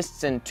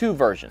 exists in 2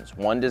 versions,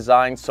 one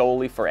designed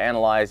solely for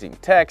analyzing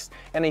text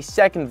and a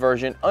second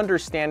version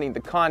understanding the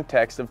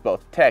context of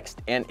both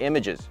text and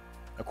images.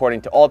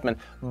 According to Altman,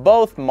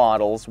 both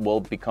models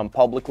will become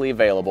publicly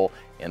available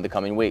in the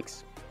coming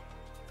weeks.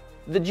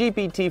 The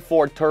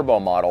GPT-4 Turbo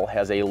model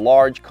has a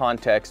large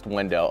context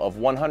window of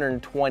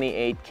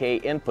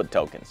 128K input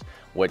tokens,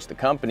 which the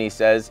company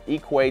says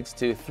equates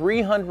to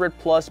 300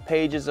 plus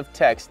pages of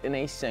text in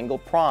a single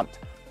prompt.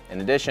 In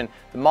addition,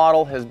 the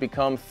model has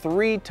become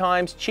 3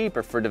 times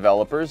cheaper for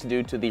developers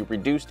due to the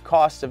reduced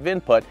costs of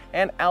input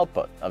and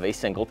output of a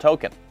single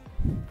token.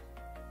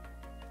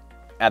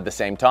 At the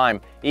same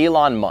time,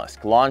 Elon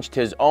Musk launched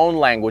his own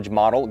language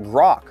model,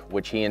 Grok,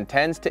 which he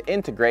intends to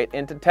integrate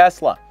into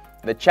Tesla.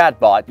 The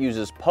chatbot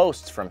uses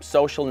posts from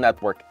social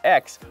network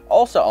X,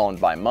 also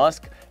owned by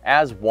Musk,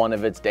 as one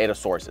of its data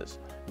sources.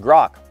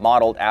 Grok,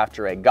 modeled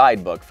after a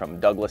guidebook from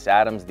Douglas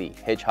Adams' The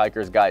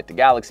Hitchhiker's Guide to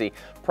Galaxy,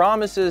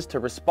 promises to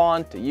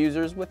respond to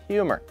users with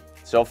humor.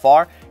 So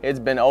far, it's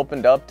been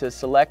opened up to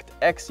select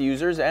X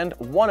users, and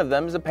one of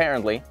them is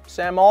apparently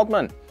Sam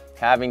Altman.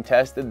 Having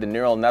tested the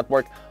neural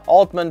network,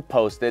 Altman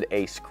posted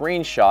a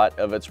screenshot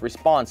of its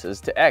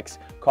responses to X,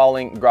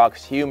 calling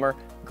Grok's humor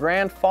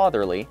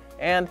grandfatherly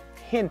and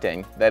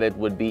hinting that it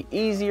would be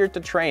easier to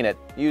train it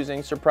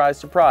using, surprise,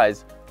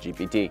 surprise,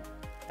 GPT.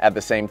 At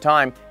the same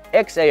time,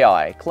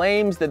 XAI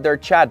claims that their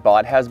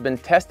chatbot has been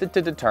tested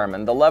to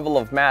determine the level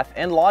of math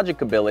and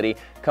logic ability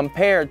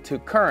compared to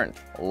current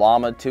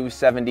Llama 2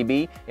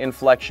 70B,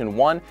 Inflection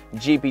 1,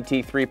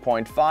 GPT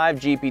 3.5,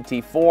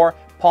 GPT 4,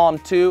 Palm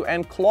 2,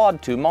 and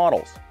Claude 2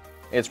 models.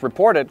 It's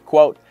reported,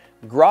 quote,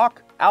 Grok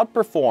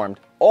outperformed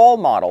all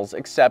models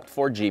except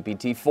for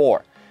GPT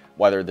 4.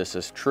 Whether this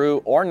is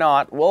true or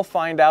not, we'll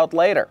find out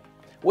later.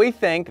 We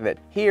think that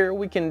here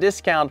we can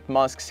discount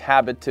Musk's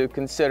habit to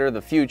consider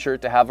the future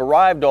to have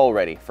arrived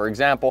already. For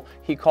example,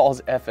 he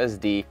calls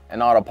FSD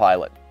an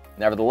autopilot.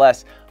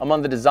 Nevertheless,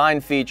 among the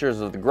design features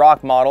of the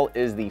Grok model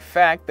is the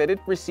fact that it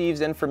receives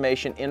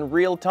information in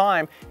real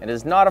time and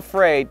is not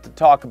afraid to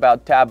talk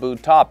about taboo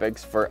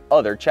topics for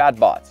other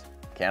chatbots.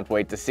 Can't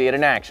wait to see it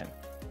in action.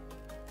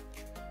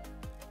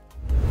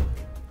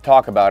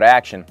 Talk about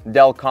action.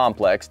 Dell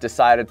Complex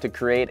decided to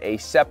create a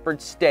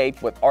separate state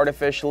with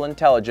artificial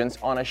intelligence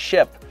on a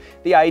ship.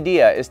 The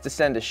idea is to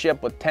send a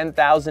ship with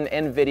 10,000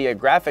 NVIDIA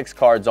graphics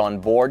cards on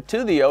board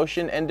to the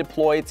ocean and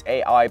deploy its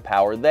AI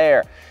power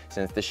there.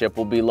 Since the ship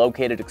will be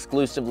located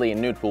exclusively in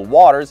neutral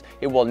waters,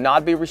 it will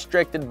not be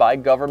restricted by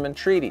government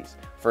treaties.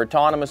 For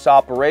autonomous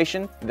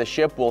operation, the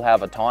ship will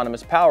have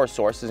autonomous power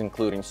sources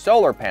including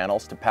solar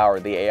panels to power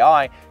the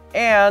AI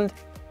and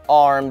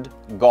armed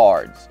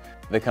guards.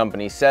 The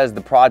company says the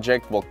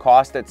project will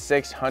cost it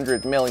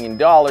 $600 million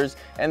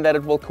and that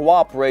it will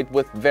cooperate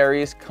with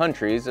various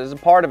countries as a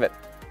part of it.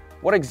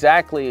 What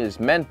exactly is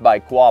meant by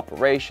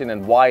cooperation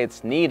and why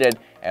it's needed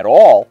at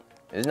all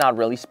is not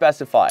really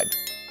specified.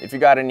 If you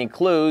got any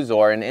clues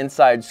or an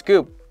inside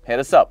scoop, hit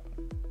us up.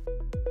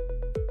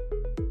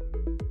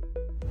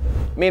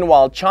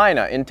 Meanwhile,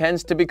 China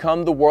intends to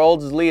become the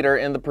world's leader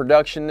in the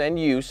production and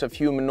use of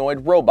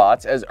humanoid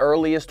robots as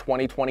early as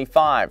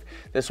 2025.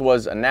 This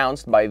was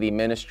announced by the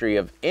Ministry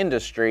of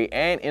Industry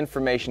and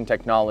Information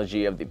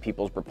Technology of the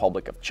People's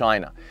Republic of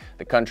China.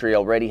 The country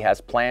already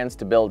has plans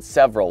to build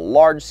several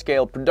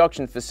large-scale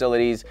production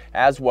facilities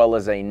as well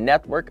as a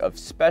network of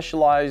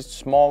specialized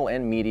small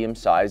and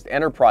medium-sized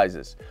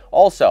enterprises.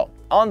 Also,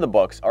 on the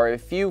books are a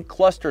few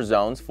cluster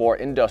zones for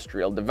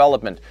industrial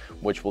development,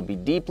 which will be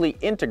deeply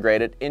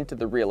integrated into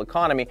the real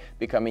economy,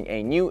 becoming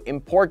a new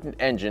important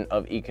engine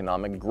of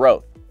economic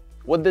growth.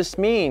 What this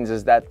means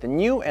is that the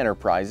new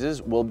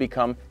enterprises will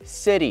become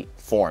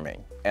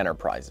city-forming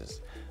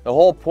enterprises. The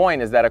whole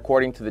point is that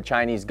according to the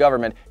Chinese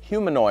government,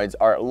 humanoids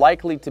are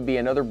likely to be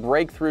another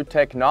breakthrough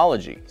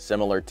technology,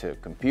 similar to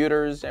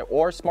computers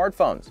or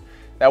smartphones,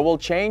 that will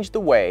change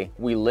the way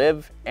we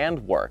live and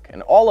work,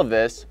 and all of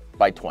this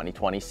by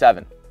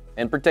 2027.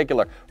 In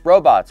particular,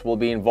 robots will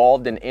be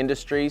involved in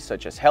industries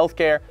such as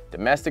healthcare,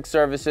 domestic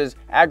services,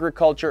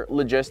 agriculture,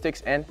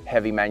 logistics, and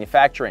heavy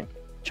manufacturing.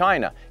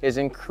 China is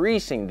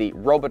increasing the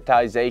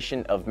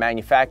robotization of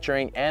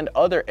manufacturing and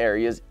other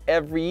areas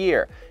every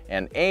year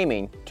and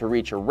aiming to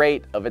reach a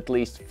rate of at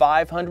least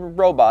 500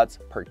 robots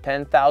per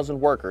 10,000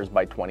 workers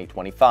by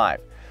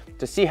 2025.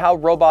 To see how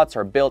robots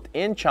are built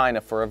in China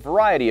for a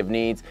variety of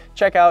needs,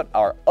 check out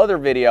our other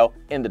video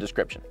in the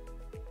description.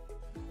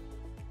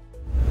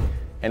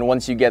 And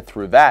once you get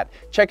through that,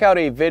 check out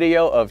a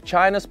video of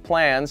China's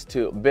plans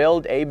to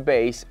build a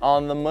base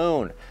on the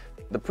moon.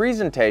 The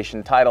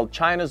presentation, titled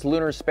China's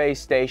Lunar Space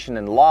Station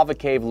and Lava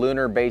Cave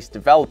Lunar Base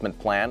Development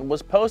Plan,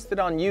 was posted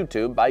on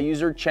YouTube by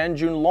user Chen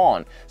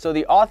Junlon, so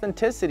the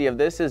authenticity of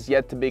this is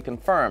yet to be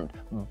confirmed.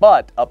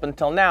 But up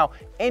until now,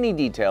 any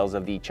details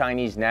of the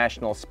Chinese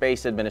National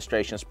Space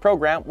Administration's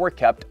program were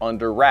kept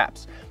under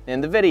wraps.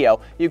 In the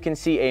video, you can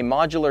see a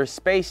modular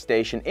space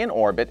station in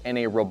orbit and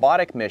a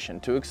robotic mission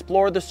to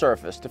explore the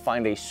surface to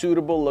find a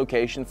suitable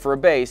location for a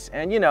base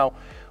and,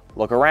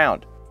 look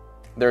around.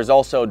 There's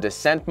also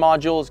descent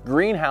modules,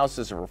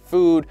 greenhouses for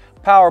food,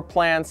 power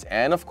plants,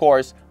 and of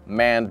course,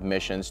 manned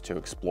missions to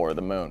explore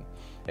the moon.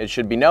 It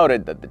should be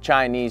noted that the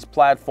Chinese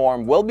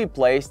platform will be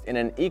placed in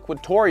an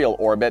equatorial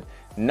orbit,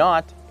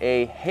 not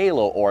a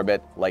halo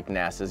orbit like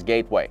NASA's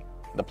Gateway.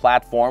 The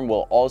platform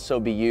will also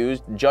be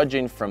used,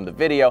 judging from the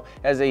video,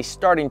 as a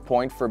starting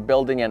point for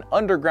building an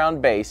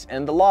underground base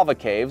in the lava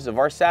caves of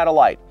our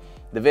satellite.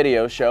 The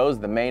video shows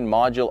the main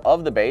module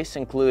of the base,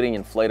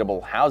 including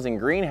inflatable housing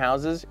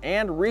greenhouses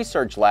and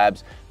research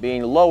labs,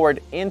 being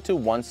lowered into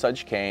one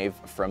such cave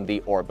from the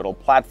orbital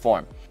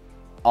platform.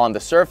 On the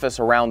surface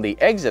around the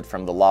exit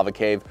from the lava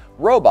cave,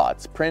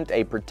 robots print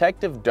a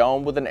protective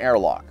dome with an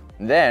airlock.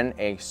 Then,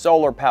 a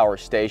solar power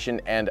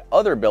station and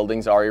other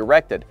buildings are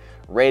erected.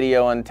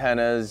 Radio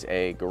antennas,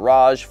 a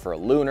garage for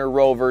lunar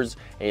rovers,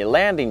 a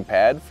landing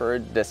pad for a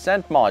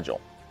descent module.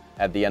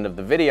 At the end of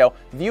the video,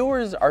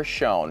 viewers are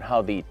shown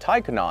how the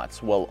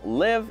taikonauts will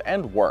live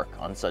and work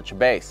on such a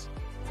base.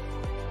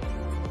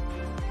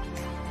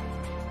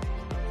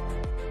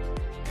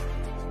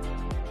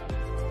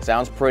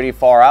 Sounds pretty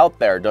far out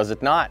there, does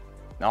it not?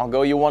 I'll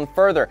go you one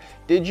further.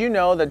 Did you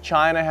know that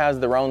China has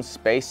their own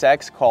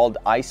SpaceX called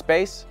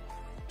iSpace?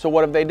 So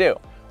what do they do?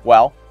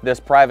 Well,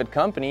 this private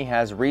company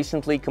has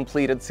recently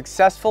completed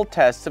successful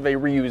tests of a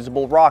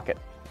reusable rocket.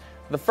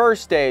 The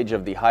first stage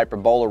of the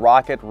Hyperbola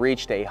rocket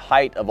reached a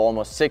height of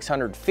almost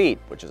 600 feet,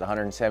 which is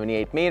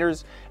 178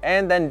 meters,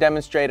 and then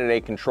demonstrated a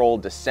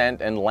controlled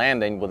descent and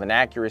landing with an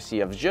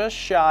accuracy of just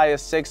shy of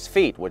 6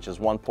 feet, which is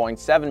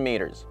 1.7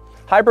 meters.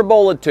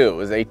 Hyperbola 2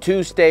 is a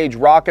two-stage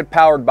rocket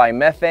powered by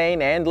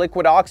methane and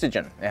liquid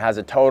oxygen. It has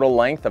a total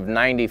length of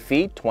 90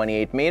 feet,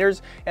 28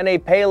 meters, and a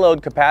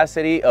payload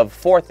capacity of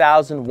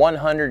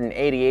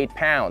 4,188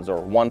 pounds, or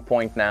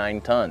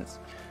 1.9 tons.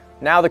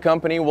 Now the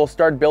company will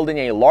start building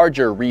a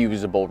larger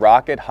reusable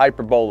rocket,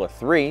 Hyperbola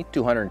 3,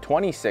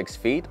 226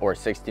 feet or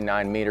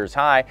 69 meters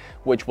high,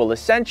 which will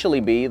essentially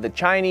be the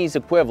Chinese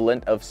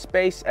equivalent of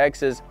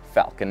SpaceX's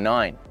Falcon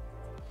 9.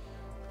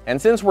 And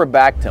since we're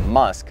back to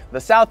Musk, the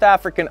South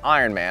African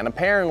Iron Man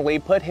apparently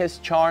put his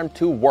charm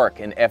to work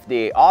in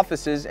FDA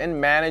offices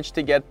and managed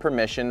to get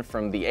permission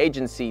from the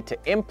agency to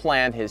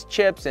implant his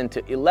chips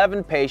into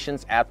 11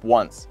 patients at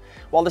once.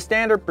 While the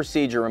standard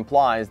procedure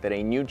implies that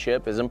a new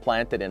chip is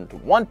implanted into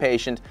one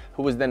patient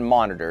who is then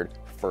monitored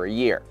for a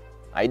year.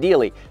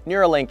 Ideally,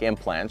 Neuralink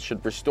implants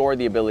should restore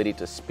the ability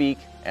to speak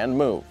and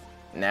move.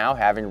 Now,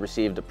 having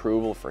received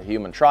approval for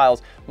human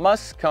trials,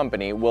 Musk's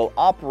company will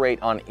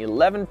operate on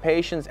 11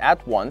 patients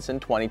at once in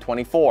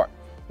 2024.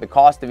 The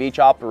cost of each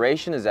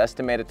operation is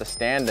estimated to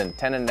stand at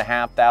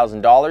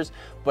 $10,500,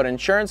 but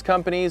insurance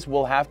companies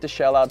will have to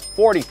shell out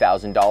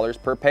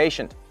 $40,000 per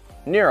patient.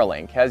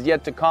 Neuralink has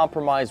yet to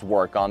compromise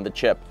work on the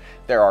chip.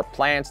 There are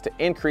plans to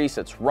increase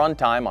its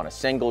runtime on a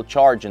single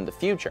charge in the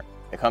future.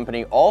 The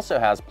company also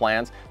has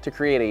plans to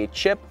create a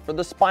chip for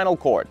the spinal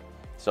cord.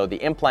 So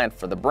the implant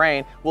for the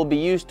brain will be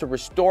used to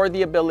restore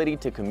the ability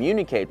to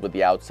communicate with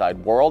the outside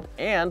world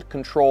and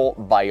control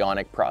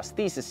bionic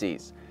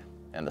prostheses.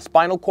 And the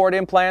spinal cord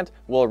implant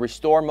will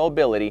restore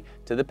mobility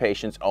to the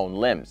patient's own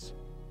limbs.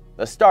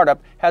 The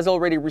startup has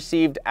already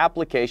received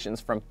applications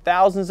from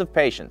thousands of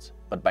patients,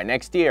 but by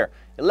next year,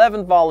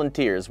 11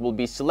 volunteers will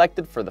be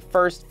selected for the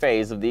first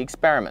phase of the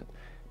experiment.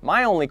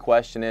 My only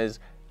question is,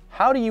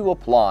 how do you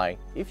apply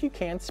if you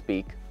can't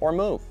speak or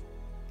move?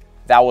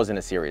 That wasn't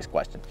a serious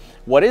question.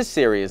 What is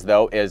serious,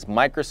 though, is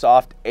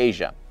Microsoft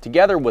Asia.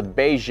 Together with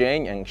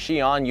Beijing and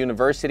Xi'an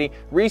University,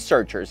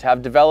 researchers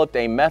have developed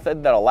a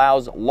method that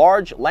allows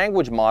large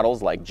language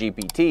models like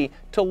GPT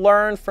to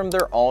learn from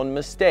their own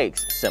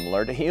mistakes,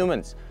 similar to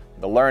humans.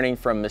 The learning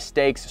from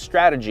mistakes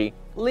strategy,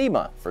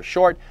 LEMA for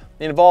short,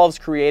 involves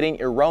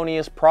creating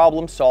erroneous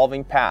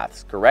problem-solving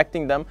paths,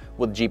 correcting them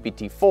with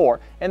GPT-4,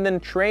 and then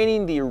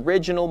training the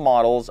original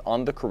models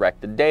on the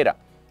corrected data.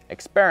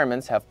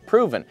 Experiments have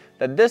proven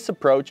that this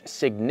approach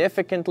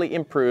significantly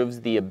improves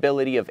the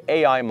ability of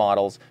AI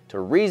models to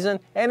reason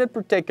and, in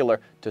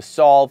particular, to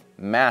solve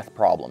math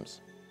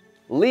problems.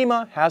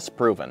 LEMA has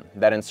proven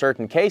that in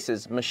certain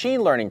cases,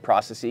 machine learning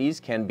processes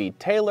can be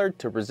tailored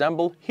to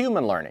resemble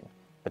human learning.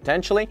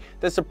 Potentially,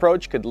 this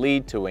approach could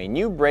lead to a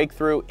new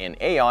breakthrough in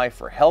AI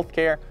for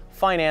healthcare,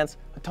 finance,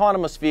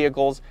 autonomous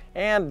vehicles,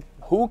 and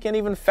who can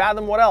even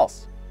fathom what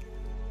else?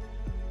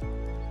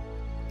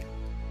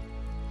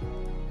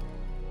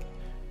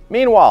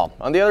 Meanwhile,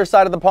 on the other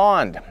side of the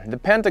pond, the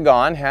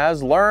Pentagon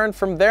has learned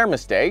from their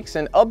mistakes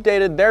and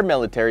updated their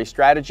military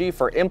strategy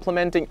for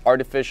implementing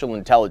artificial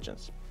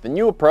intelligence. The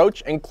new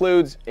approach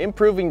includes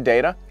improving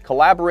data,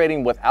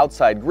 collaborating with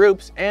outside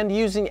groups, and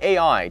using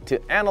AI to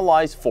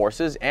analyze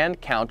forces and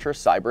counter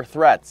cyber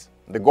threats.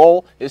 The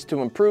goal is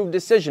to improve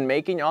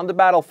decision-making on the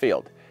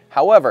battlefield.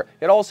 However,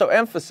 it also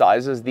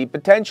emphasizes the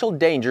potential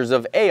dangers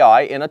of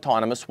AI in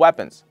autonomous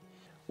weapons.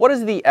 What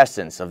is the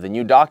essence of the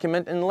new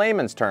document in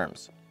layman's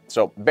terms?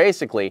 So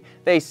basically,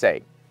 they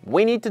say,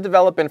 we need to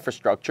develop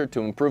infrastructure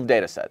to improve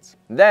datasets.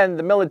 Then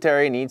the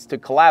military needs to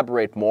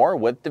collaborate more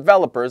with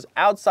developers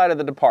outside of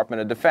the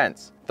Department of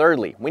Defense.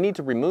 Thirdly, we need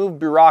to remove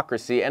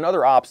bureaucracy and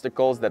other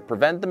obstacles that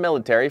prevent the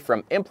military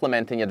from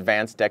implementing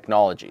advanced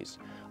technologies.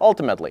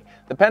 Ultimately,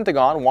 the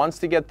Pentagon wants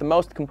to get the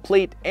most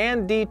complete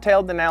and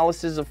detailed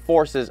analysis of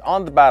forces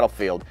on the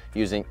battlefield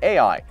using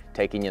AI,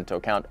 taking into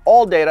account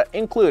all data,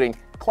 including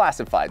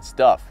classified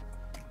stuff.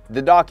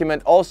 The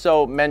document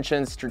also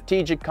mentions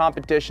strategic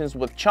competitions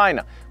with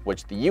China,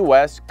 which the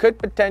US could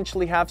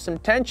potentially have some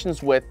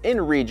tensions with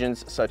in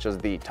regions such as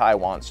the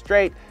Taiwan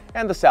Strait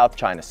and the South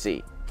China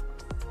Sea.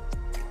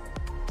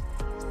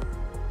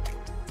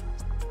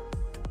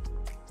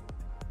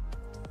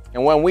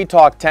 And when we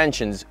talk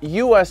tensions,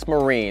 US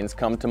Marines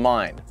come to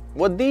mind.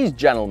 What these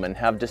gentlemen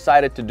have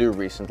decided to do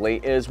recently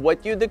is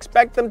what you'd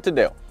expect them to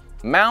do: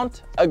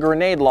 mount a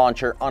grenade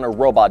launcher on a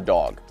robot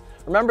dog.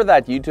 Remember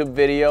that YouTube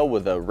video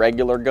with a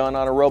regular gun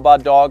on a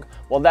robot dog?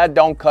 Well, that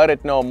don't cut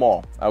it no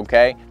more,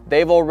 okay?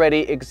 They've already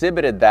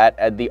exhibited that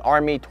at the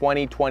Army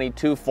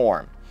 2022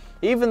 forum.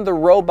 Even the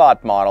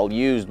robot model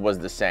used was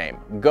the same,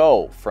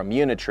 Go from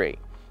Unitree.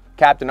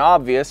 Captain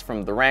Obvious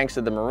from the ranks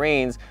of the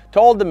Marines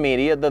told the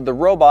media that the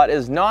robot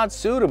is not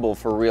suitable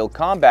for real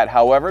combat,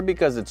 however,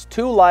 because it's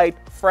too light,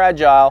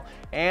 fragile,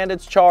 and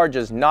its charge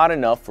is not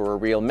enough for a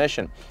real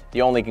mission.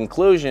 The only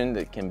conclusion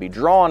that can be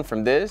drawn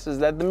from this is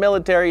that the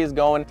military is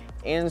going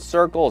in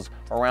circles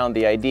around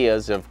the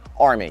ideas of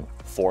arming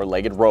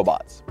four-legged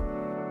robots.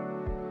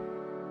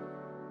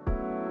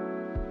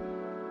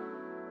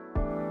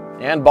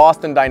 And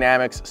Boston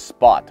Dynamics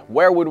Spot.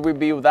 Where would we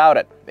be without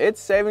it?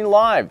 It's saving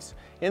lives.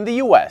 In the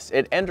US,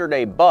 it entered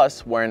a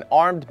bus where an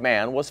armed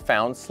man was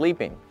found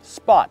sleeping.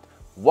 Spot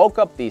woke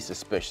up the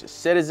suspicious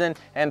citizen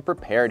and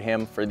prepared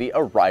him for the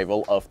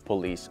arrival of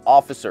police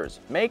officers,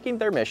 making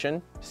their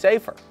mission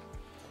safer.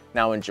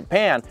 Now in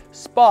Japan,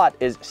 Spot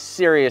is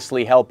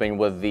seriously helping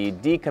with the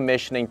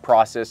decommissioning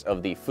process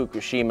of the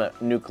Fukushima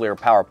nuclear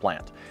power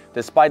plant.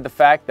 Despite the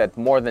fact that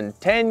more than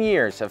 10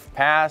 years have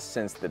passed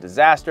since the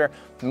disaster,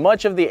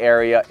 much of the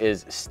area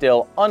is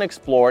still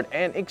unexplored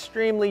and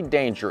extremely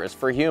dangerous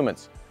for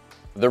humans.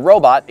 The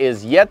robot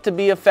is yet to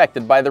be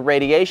affected by the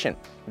radiation.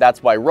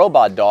 That's why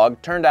Robot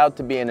Dog turned out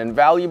to be an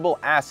invaluable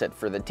asset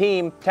for the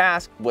team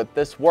tasked with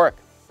this work.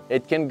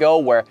 It can go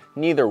where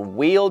neither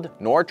wheeled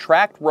nor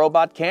tracked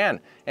robot can,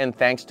 and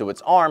thanks to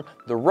its arm,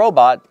 the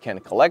robot can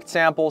collect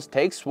samples,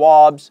 take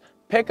swabs,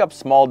 pick up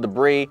small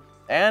debris,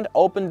 and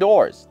open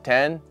doors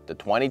 10 to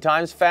 20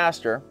 times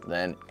faster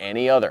than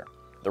any other.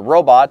 The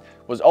robot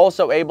was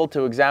also able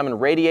to examine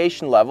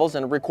radiation levels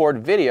and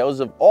record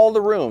videos of all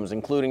the rooms,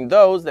 including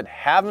those that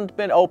haven't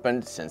been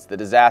opened since the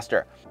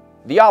disaster.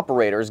 The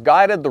operators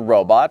guided the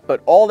robot,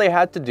 but all they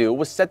had to do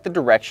was set the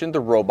direction the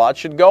robot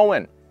should go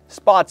in.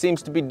 Spot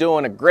seems to be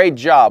doing a great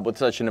job with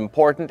such an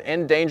important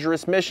and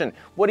dangerous mission.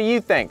 What do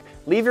you think?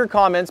 Leave your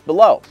comments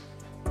below.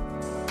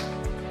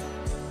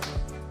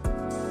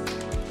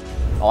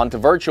 On to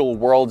virtual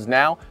worlds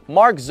now.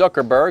 Mark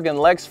Zuckerberg and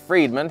Lex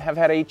Fridman have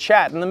had a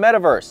chat in the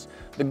metaverse.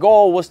 The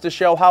goal was to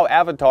show how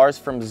avatars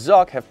from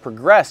Zuck have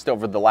progressed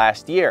over the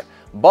last year,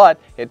 but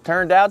it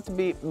turned out to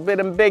be a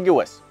bit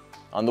ambiguous.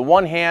 On the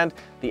one hand,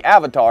 the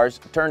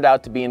avatars turned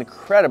out to be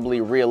incredibly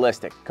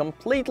realistic,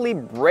 completely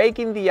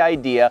breaking the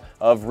idea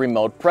of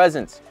remote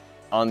presence.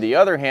 On the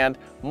other hand,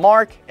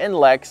 Mark and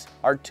Lex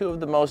are two of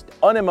the most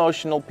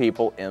unemotional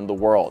people in the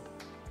world.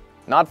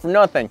 Not for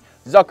nothing,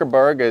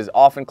 Zuckerberg is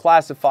often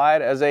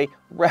classified as a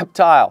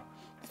reptile.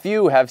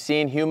 Few have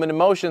seen human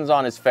emotions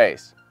on his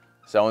face.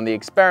 So in the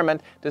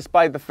experiment,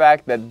 despite the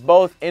fact that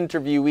both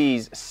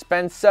interviewees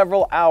spent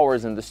several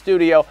hours in the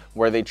studio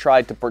where they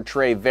tried to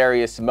portray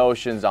various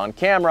emotions on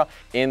camera,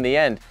 in the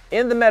end,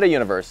 in the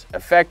meta-universe,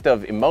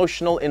 effective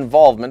emotional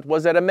involvement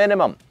was at a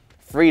minimum.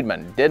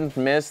 Fridman didn't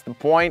miss the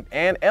point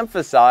and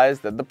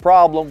emphasized that the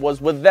problem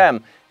was with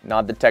them,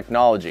 not the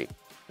technology.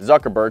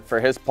 Zuckerberg,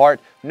 for his part,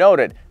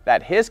 noted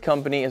that his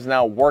company is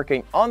now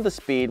working on the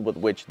speed with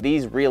which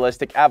these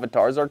realistic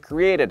avatars are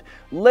created,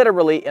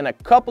 literally in a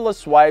couple of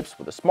swipes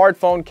with a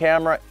smartphone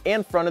camera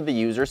in front of the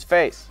user's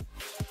face.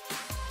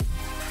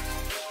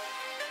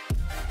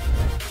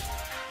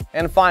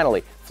 And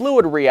finally,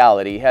 Fluid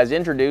Reality has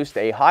introduced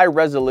a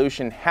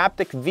high-resolution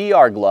haptic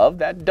VR glove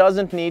that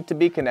doesn't need to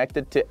be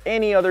connected to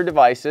any other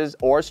devices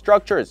or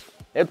structures.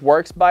 It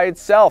works by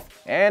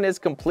itself and is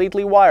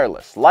completely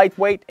wireless,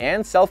 lightweight,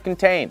 and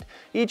self-contained.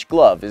 Each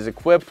glove is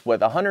equipped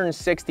with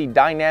 160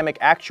 dynamic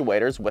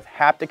actuators with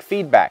haptic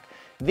feedback.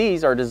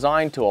 These are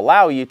designed to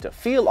allow you to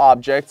feel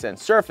objects and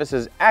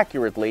surfaces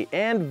accurately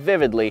and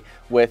vividly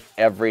with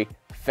every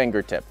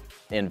fingertip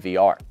in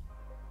VR.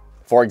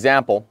 For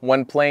example,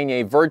 when playing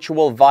a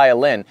virtual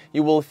violin,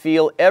 you will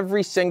feel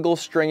every single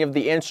string of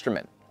the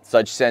instrument.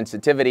 Such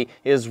sensitivity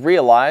is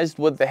realized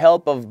with the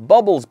help of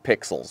bubble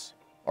pixels,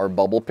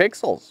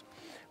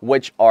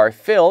 which are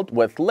filled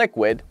with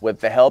liquid with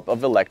the help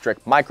of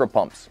electric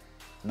micropumps.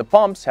 The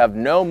pumps have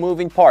no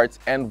moving parts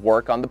and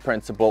work on the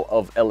principle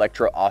of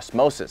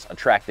electroosmosis,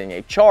 attracting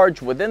a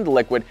charge within the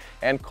liquid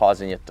and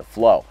causing it to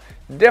flow.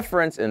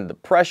 Difference in the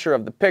pressure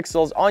of the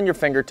pixels on your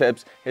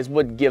fingertips is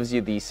what gives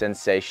you the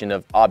sensation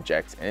of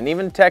objects and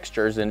even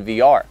textures in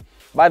VR.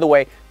 By the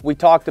way, we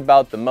talked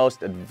about the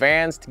most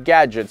advanced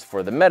gadgets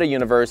for the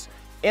meta-universe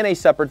in a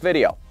separate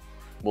video.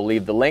 We'll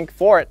leave the link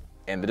for it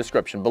in the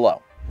description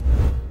below.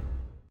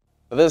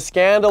 The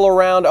scandal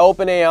around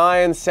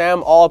OpenAI and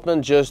Sam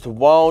Altman just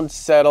won't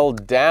settle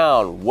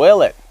down,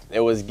 will it?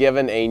 It was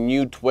given a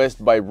new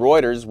twist by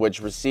Reuters,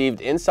 which received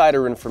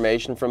insider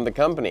information from the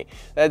company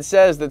that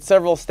says that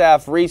several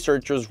staff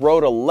researchers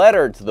wrote a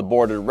letter to the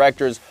board of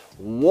directors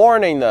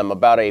warning them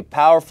about a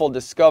powerful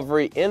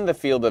discovery in the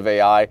field of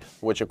AI,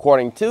 which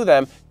according to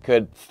them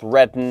could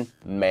threaten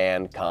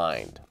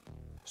mankind.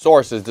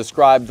 Sources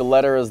described the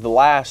letter as the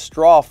last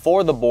straw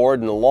for the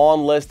board in a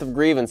long list of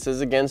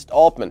grievances against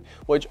Altman,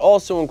 which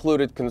also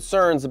included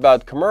concerns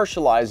about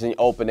commercializing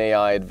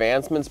OpenAI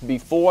advancements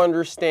before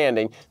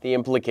understanding the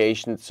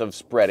implications of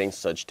spreading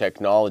such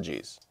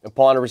technologies.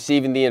 Upon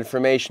receiving the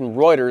information,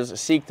 Reuters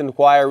sought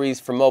inquiries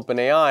from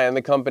OpenAI, and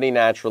the company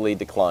naturally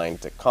declined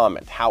to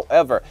comment.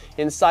 However,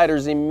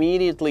 insiders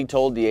immediately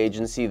told the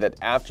agency that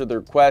after the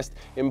request,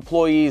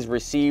 employees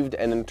received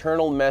an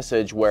internal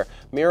message where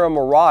Mira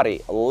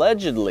Murati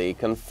allegedly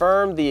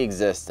confirmed the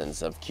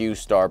existence of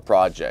Q-Star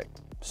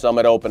project. Some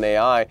at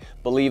OpenAI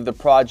believe the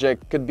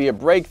project could be a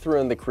breakthrough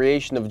in the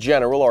creation of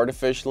general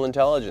artificial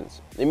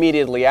intelligence.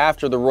 Immediately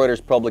after the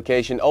Reuters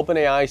publication,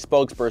 OpenAI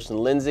spokesperson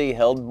Lindsay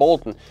Held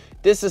Bolton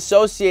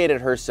disassociated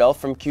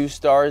herself from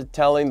Q-Star,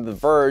 telling The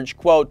Verge,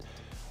 quote,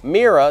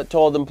 "Mira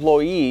told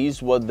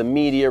employees what the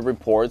media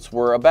reports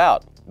were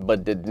about,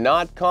 but did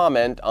not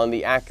comment on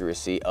the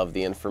accuracy of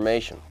the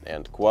information,"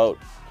 end quote.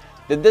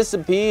 Did this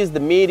appease the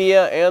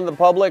media and the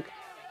public?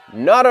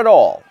 Not at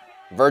all.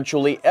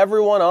 Virtually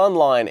everyone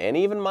online, and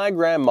even my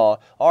grandma,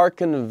 are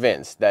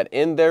convinced that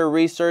in their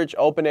research,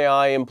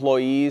 OpenAI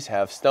employees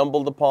have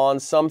stumbled upon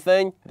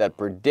something that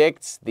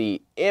predicts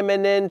the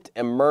imminent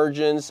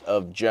emergence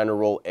of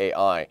general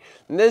AI.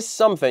 And this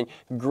something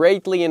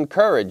greatly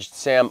encouraged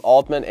Sam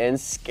Altman and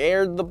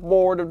scared the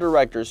board of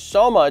directors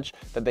so much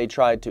that they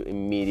tried to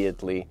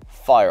immediately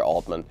fire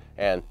Altman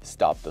and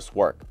stop this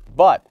work.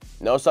 But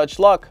no such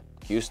luck.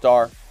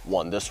 Q-Star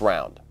won this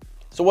round.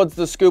 So what's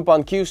the scoop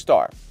on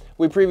Q-Star?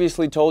 We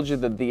previously told you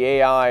that the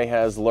AI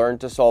has learned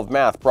to solve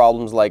math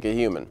problems like a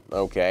human.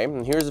 Okay,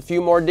 and here's a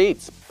few more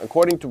deets.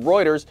 According to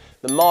Reuters,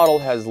 the model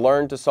has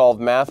learned to solve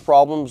math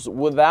problems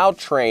without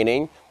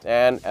training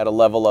and at a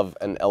level of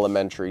an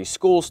elementary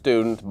school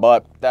student,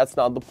 but that's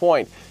not the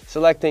point.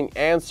 Selecting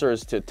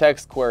answers to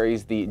text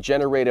queries, the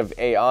generative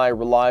AI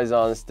relies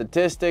on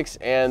statistics,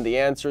 and the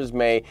answers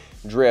may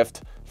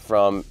drift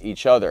from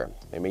each other.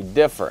 They may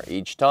differ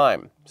each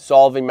time.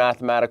 Solving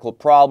mathematical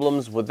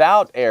problems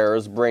without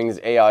errors brings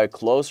AI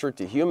closer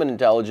to human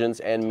intelligence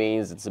and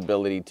means its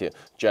ability to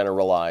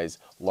generalize,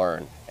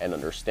 learn, and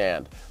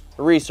understand.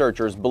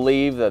 Researchers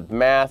believe that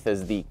math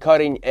is the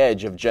cutting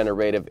edge of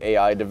generative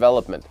AI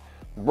development.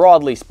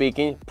 Broadly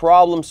speaking,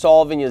 problem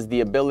solving is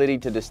the ability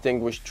to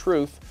distinguish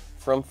truth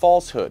from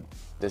falsehood.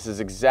 This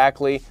is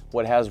exactly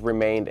what has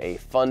remained a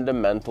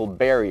fundamental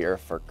barrier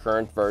for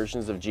current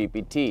versions of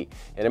GPT.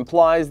 It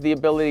implies the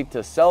ability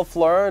to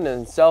self-learn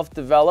and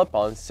self-develop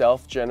on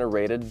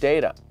self-generated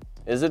data.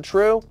 Is it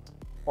true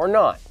or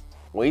not?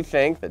 We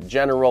think that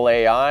general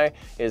AI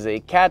is a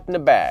cat in a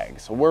bag,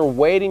 so we're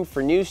waiting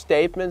for new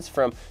statements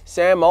from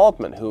Sam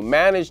Altman, who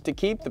managed to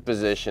keep the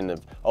position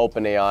of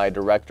OpenAI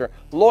director,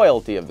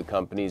 loyalty of the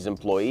company's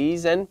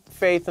employees, and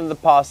faith in the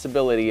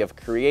possibility of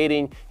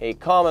creating a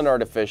common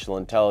artificial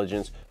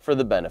intelligence for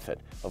the benefit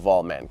of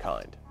all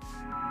mankind.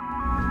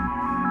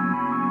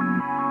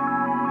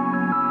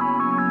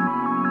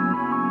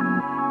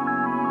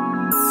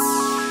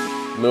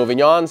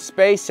 Moving on,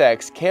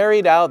 SpaceX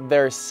carried out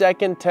their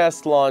second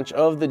test launch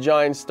of the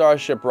giant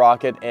Starship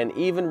rocket and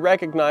even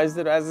recognized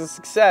it as a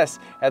success,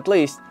 at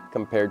least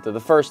compared to the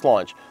first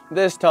launch.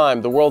 This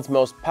time, the world's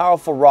most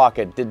powerful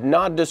rocket did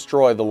not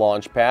destroy the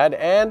launch pad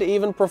and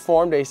even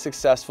performed a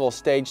successful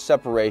stage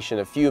separation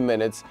a few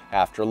minutes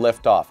after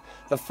liftoff.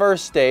 The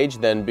first stage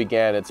then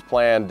began its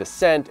planned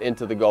descent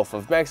into the Gulf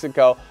of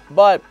Mexico,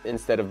 but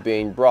instead of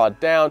being brought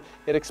down,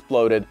 it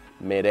exploded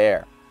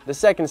mid-air. The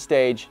second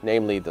stage,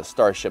 namely the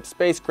Starship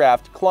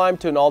spacecraft, climbed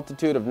to an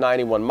altitude of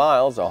 91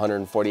 miles,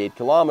 148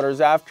 kilometers,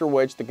 after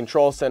which the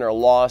control center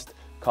lost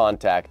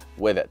contact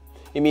with it.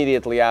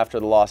 Immediately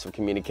after the loss of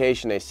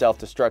communication, a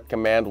self-destruct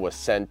command was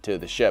sent to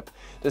the ship.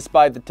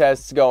 Despite the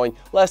tests going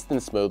less than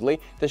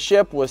smoothly, the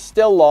ship was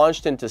still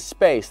launched into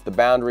space, the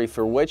boundary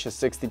for which is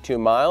 62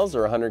 miles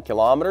or 100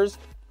 kilometers.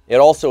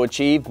 It also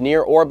achieved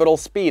near-orbital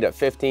speed of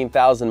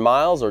 15,000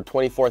 miles or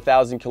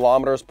 24,000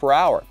 kilometers per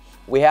hour.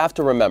 We have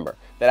to remember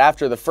that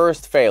after the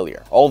first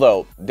failure,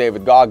 although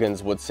David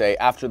Goggins would say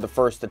after the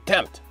first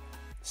attempt,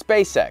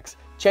 SpaceX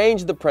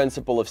changed the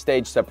principle of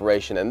stage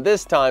separation, and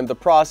this time the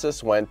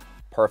process went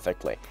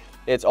perfectly.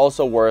 It's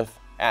also worth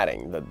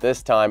adding that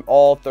this time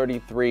all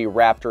 33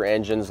 Raptor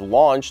engines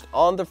launched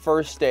on the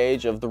first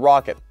stage of the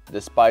rocket.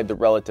 Despite the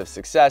relative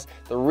success,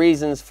 the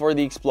reasons for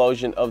the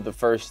explosion of the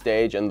first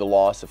stage and the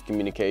loss of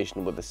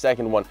communication with the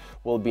second one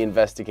will be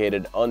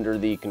investigated under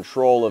the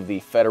control of the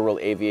Federal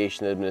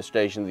Aviation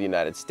Administration of the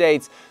United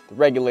States. The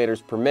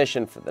regulator's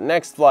permission for the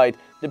next flight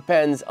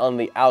depends on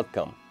the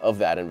outcome of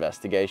that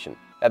investigation.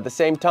 At the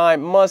same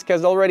time, Musk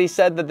has already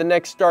said that the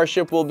next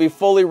Starship will be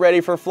fully ready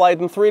for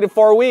flight in 3 to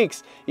 4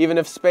 weeks. Even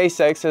if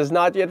SpaceX has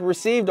not yet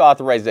received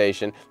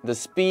authorization, the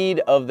speed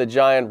of the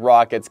giant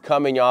rockets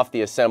coming off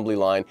the assembly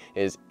line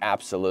is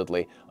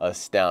absolutely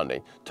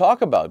astounding.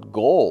 Talk about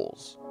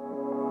goals.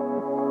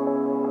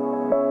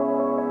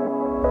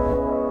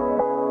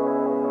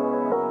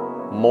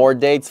 More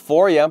dates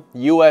for you.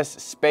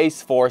 U.S.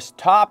 Space Force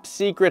top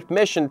secret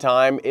mission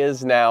time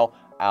is now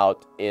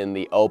out in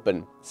the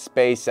open.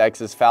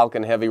 SpaceX's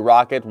Falcon Heavy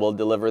rocket will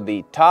deliver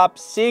the top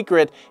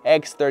secret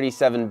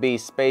X-37B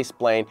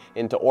spaceplane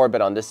into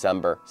orbit on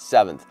December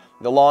 7th.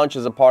 The launch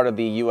is a part of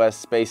the U.S.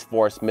 Space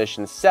Force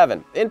Mission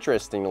 7.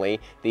 Interestingly,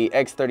 the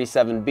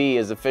X-37B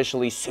is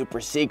officially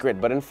super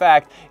secret, but in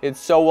fact, it's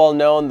so well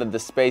known that the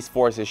Space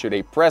Force issued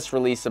a press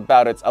release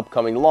about its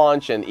upcoming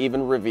launch and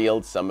even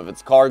revealed some of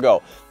its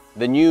cargo.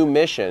 The new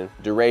mission,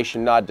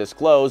 duration not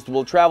disclosed,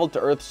 will travel to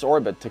Earth's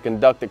orbit to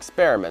conduct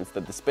experiments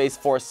that the Space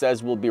Force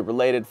says will be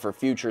related for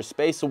future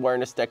space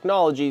awareness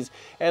technologies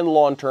and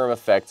long-term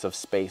effects of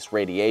space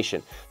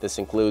radiation. This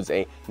includes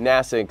a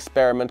NASA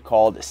experiment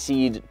called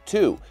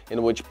SEED-2,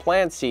 in which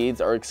plant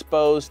seeds are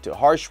exposed to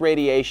harsh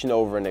radiation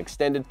over an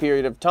extended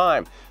period of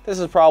time. This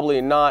is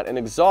probably not an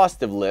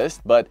exhaustive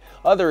list, but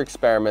other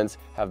experiments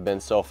have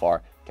been so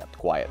far kept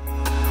quiet.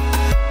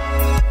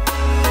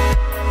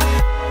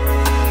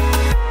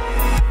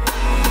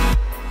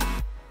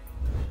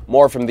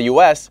 More from the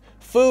U.S.,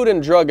 Food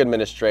and Drug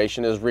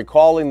Administration is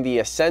recalling the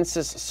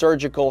Ascensus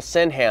surgical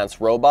Senhance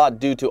robot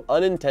due to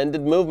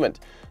unintended movement.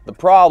 The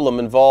problem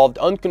involved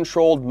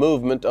uncontrolled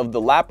movement of the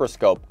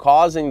laparoscope,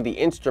 causing the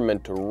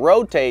instrument to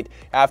rotate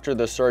after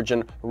the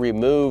surgeon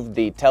removed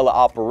the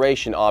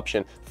teleoperation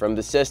option from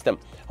the system.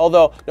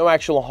 Although no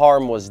actual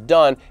harm was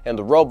done and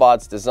the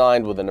robot's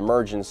designed with an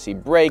emergency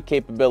brake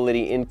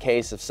capability in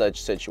case of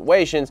such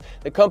situations,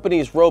 the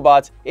company's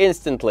robots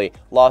instantly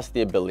lost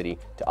the ability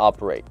to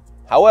operate.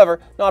 However,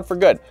 not for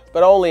good,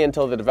 but only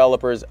until the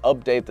developers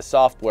update the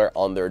software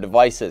on their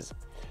devices.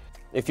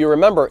 If you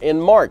remember,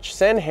 in March,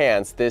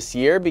 Senhance this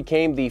year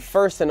became the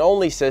first and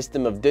only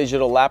system of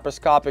digital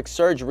laparoscopic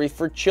surgery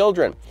for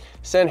children.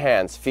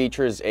 Senhance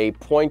features a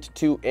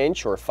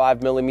 0.2-inch or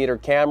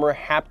 5mm camera,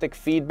 haptic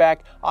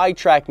feedback,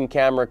 eye-tracking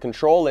camera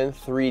control, and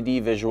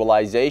 3D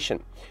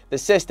visualization. The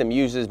system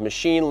uses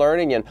machine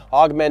learning and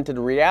augmented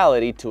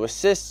reality to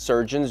assist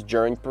surgeons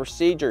during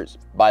procedures.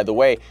 By the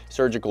way,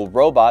 surgical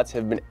robots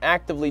have been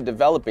actively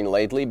developing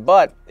lately,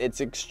 but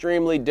it's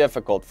extremely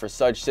difficult for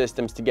such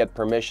systems to get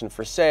permission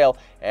for sale,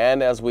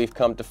 and as we've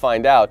come to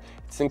find out,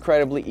 it's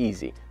incredibly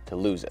easy to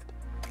lose it.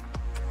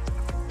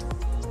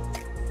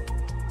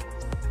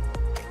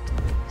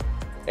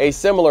 A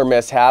similar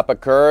mishap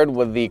occurred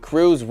with the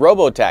Cruise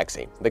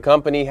robotaxi. The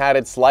company had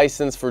its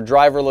license for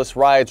driverless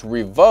rides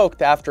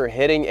revoked after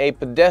hitting a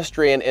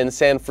pedestrian in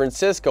San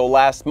Francisco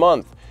last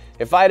month.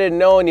 If I didn't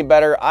know any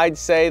better, I'd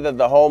say that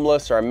the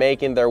homeless are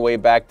making their way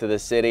back to the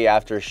city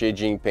after Xi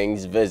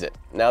Jinping's visit.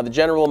 Now, the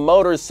General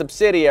Motors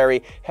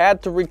subsidiary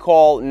had to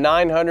recall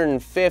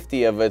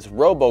 950 of its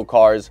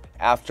robocars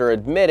after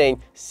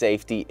admitting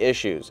safety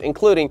issues,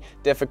 including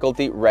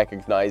difficulty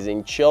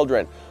recognizing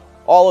children.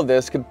 All of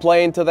this could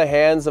play into the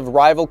hands of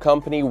rival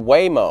company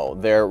Waymo.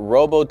 Their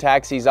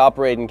robo-taxis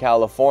operate in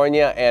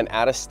California and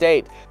out of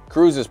state.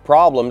 Cruise's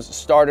problems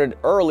started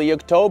early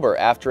October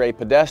after a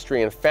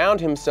pedestrian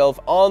found himself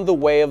on the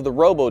way of the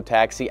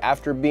robo-taxi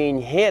after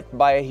being hit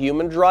by a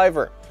human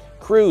driver.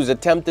 Cruise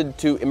attempted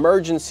to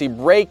emergency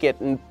brake it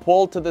and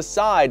pull to the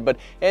side, but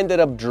ended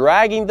up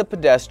dragging the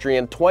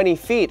pedestrian 20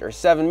 feet or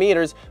 7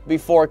 meters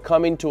before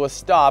coming to a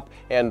stop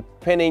and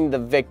pinning the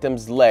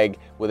victim's leg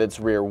with its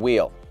rear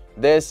wheel.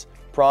 This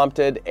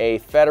prompted a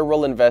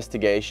federal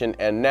investigation,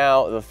 and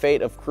now the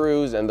fate of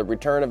Cruise and the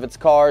return of its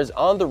cars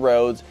on the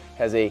roads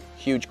has a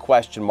huge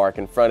question mark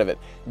in front of it.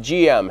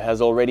 GM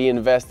has already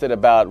invested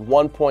about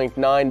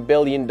 $1.9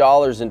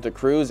 billion into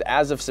Cruise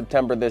as of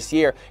September this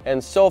year,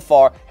 and so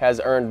far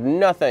has earned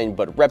nothing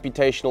but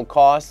reputational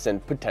costs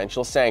and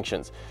potential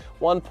sanctions.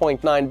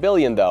 $1.9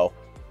 billion though,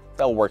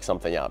 they'll work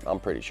something out, I'm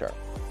pretty sure.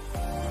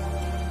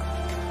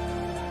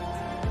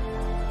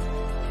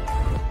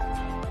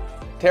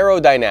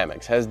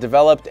 Dynamics has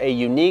developed a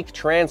unique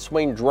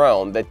transwing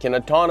drone that can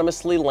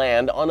autonomously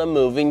land on a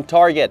moving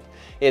target.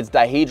 Its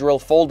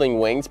dihedral folding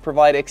wings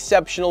provide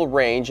exceptional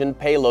range and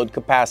payload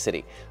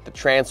capacity. The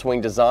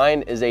transwing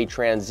design is a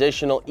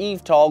transitional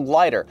eVTOL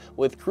glider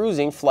with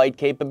cruising flight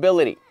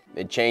capability.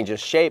 It changes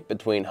shape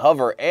between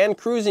hover and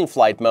cruising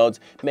flight modes,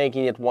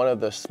 making it one of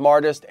the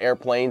smartest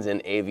airplanes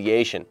in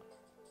aviation.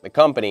 The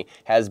company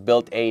has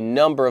built a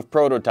number of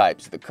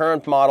prototypes. The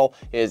current model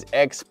is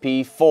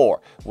XP4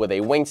 with a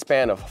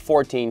wingspan of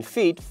 14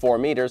 feet, 4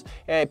 meters,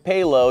 and a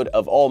payload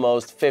of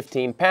almost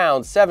 15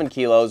 pounds, 7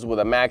 kilos, with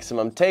a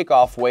maximum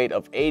takeoff weight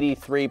of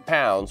 83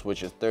 pounds,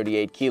 which is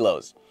 38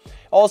 kilos.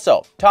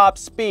 Also, top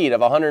speed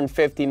of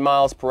 115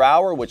 miles per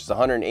hour, which is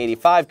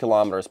 185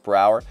 kilometers per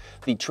hour.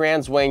 The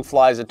transwing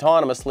flies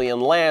autonomously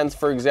and lands,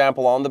 for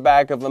example, on the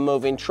back of a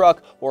moving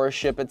truck or a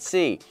ship at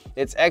sea.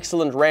 Its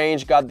excellent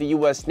range got the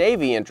US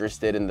Navy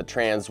interested in the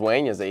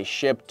transwing as a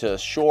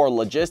ship-to-shore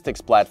logistics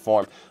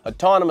platform,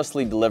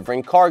 autonomously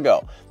delivering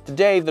cargo.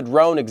 Today, the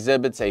drone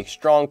exhibits a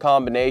strong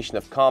combination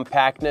of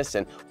compactness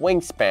and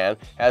wingspan,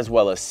 as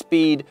well as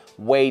speed,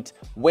 weight,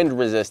 wind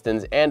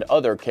resistance, and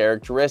other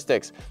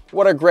characteristics.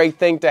 What a great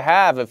thing to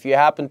have if you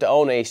happen to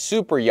own a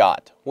super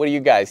yacht. What do you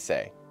guys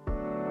say?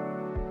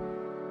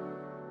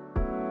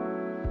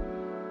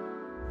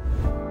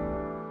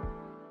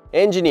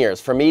 Engineers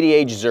from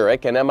ETH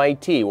Zurich and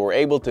MIT were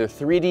able to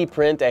 3D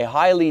print a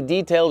highly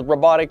detailed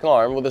robotic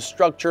arm with a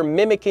structure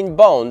mimicking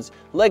bones,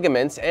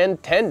 ligaments,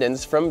 and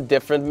tendons from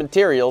different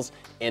materials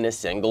in a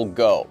single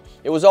go.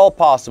 It was all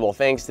possible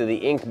thanks to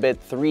the InkBit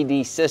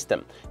 3D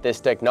system. This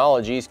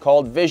technology is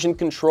called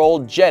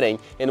vision-controlled jetting,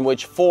 in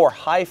which 4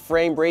 high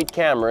frame rate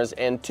cameras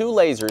and 2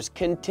 lasers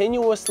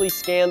continuously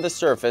scan the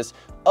surface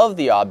of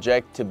the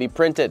object to be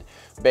printed.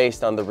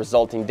 Based on the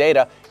resulting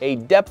data, a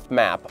depth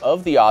map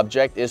of the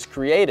object is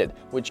created,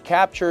 which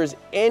captures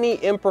any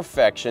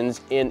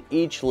imperfections in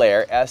each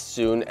layer as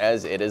soon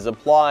as it is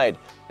applied.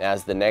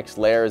 As the next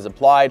layer is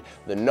applied,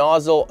 the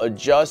nozzle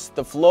adjusts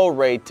the flow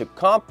rate to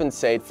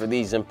compensate for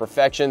these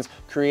imperfections,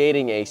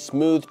 creating a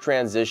smooth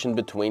transition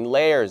between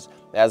layers.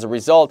 As a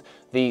result,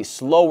 the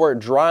slower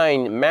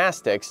drying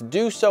mastics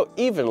do so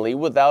evenly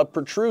without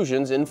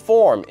protrusions in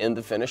form in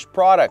the finished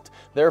product.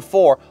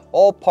 Therefore,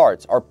 all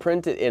parts are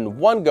printed in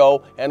one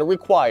go and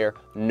require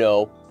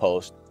no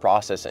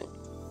post-processing.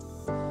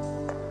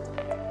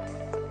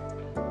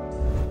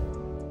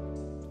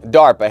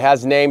 DARPA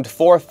has named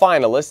 4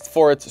 finalists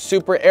for its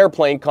Super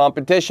Airplane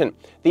competition.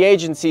 The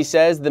agency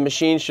says the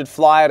machine should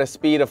fly at a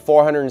speed of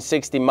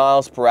 460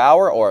 miles per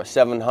hour or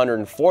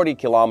 740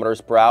 kilometers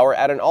per hour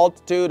at an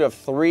altitude of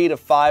 3 to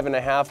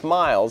 5.5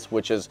 miles,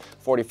 which is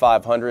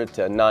 4,500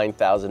 to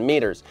 9,000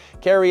 meters,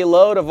 carry a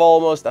load of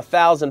almost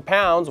 1,000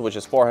 pounds, which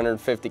is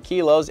 450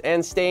 kilos,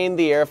 and stay in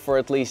the air for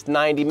at least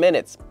 90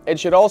 minutes. It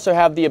should also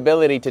have the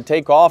ability to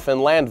take off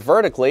and land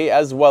vertically,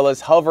 as well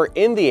as hover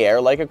in the air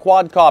like a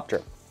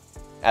quadcopter.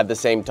 At the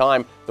same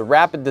time, the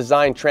rapid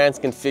design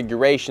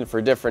transconfiguration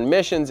for different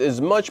missions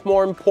is much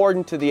more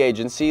important to the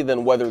agency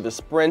than whether the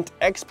Sprint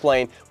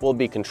X-plane will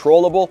be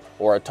controllable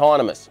or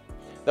autonomous.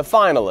 The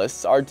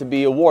finalists are to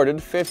be awarded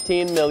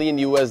 $15 million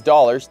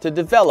to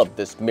develop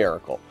this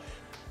miracle.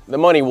 The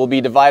money will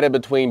be divided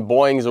between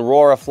Boeing's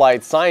Aurora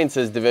Flight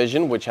Sciences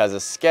division, which has a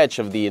sketch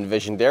of the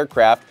envisioned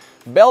aircraft,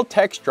 Bell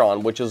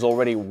Textron, which is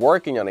already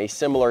working on a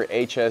similar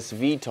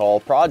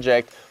HSVTOL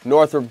project,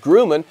 Northrop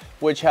Grumman,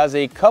 which has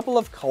a couple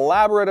of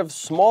collaborative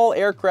small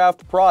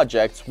aircraft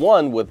projects,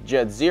 one with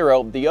Jet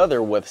Zero, the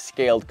other with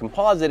Scaled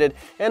Composited,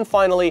 and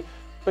finally,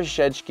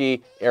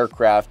 Pashechki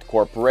Aircraft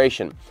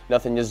Corporation.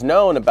 Nothing is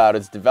known about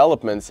its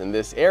developments in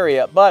this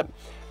area, but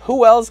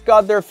who else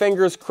got their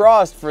fingers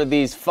crossed for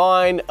these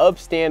fine,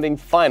 upstanding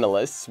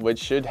finalists, which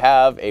should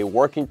have a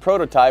working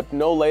prototype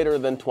no later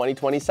than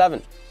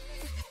 2027?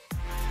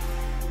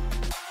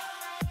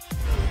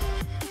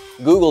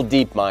 Google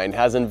DeepMind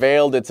has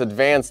unveiled its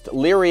advanced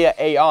Lyria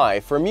AI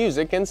for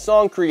music and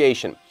song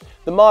creation.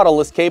 The model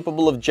is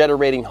capable of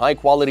generating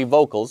high-quality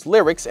vocals,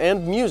 lyrics,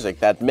 and music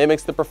that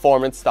mimics the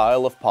performance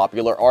style of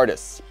popular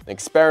artists.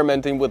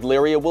 Experimenting with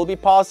Lyria will be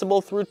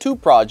possible through 2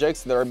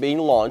 projects that are being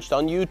launched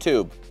on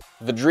YouTube.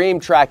 The Dream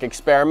Track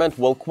experiment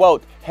will,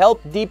 quote,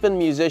 help deepen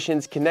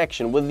musicians'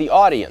 connection with the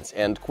audience,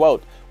 end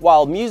quote,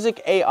 while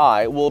Music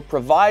AI will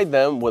provide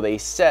them with a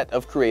set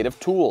of creative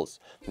tools.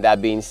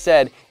 That being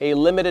said, a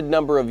limited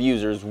number of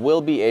users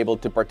will be able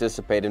to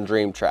participate in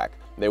Dream Track.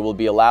 They will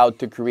be allowed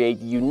to create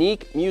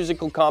unique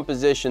musical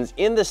compositions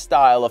in the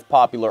style of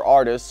popular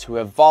artists who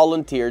have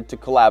volunteered to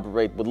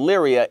collaborate with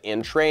Lyria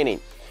in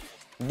training.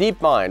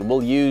 DeepMind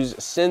will use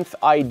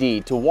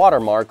SynthID to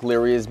watermark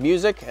Lyria's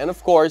music, and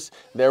of course,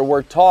 there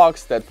were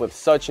talks that with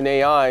such an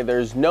AI,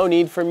 there's no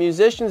need for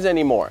musicians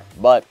anymore.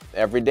 But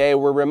every day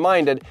we're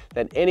reminded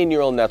that any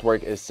neural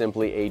network is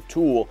simply a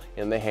tool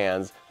in the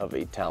hands of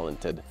a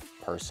talented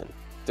person.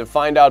 To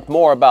find out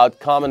more about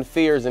common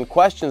fears and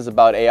questions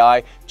about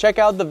AI, check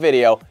out the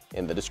video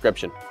in the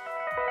description.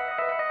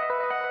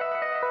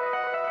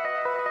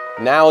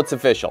 Now it's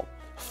official.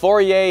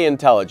 Fourier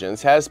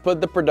Intelligence has put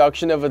the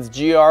production of its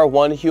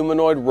GR1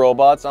 humanoid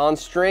robots on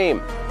stream.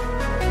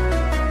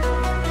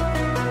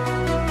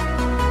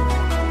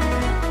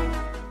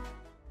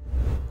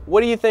 What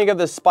do you think of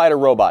this spider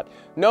robot?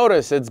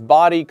 Notice its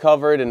body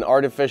covered in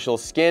artificial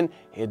skin.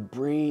 It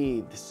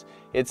breathes.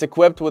 It's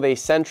equipped with a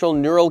central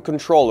neural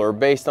controller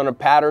based on a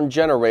pattern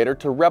generator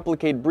to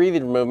replicate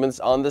breathing movements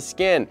on the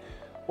skin.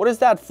 What is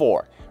that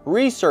for?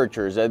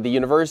 Researchers at the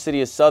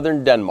University of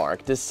Southern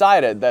Denmark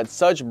decided that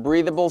such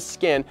breathable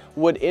skin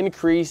would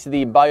increase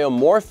the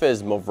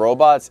biomorphism of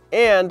robots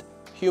and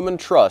human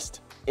trust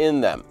in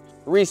them.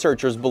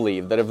 Researchers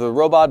believe that if the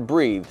robot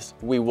breathes,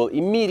 we will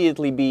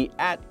immediately be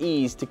at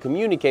ease to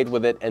communicate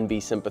with it and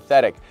be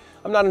sympathetic.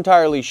 I'm not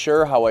entirely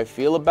sure how I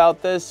feel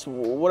about this.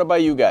 What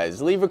about you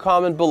guys? Leave a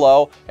comment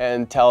below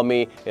and tell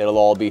me it'll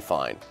all be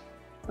fine.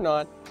 Or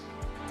not.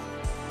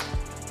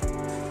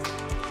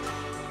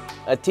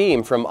 A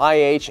team from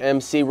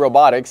IHMC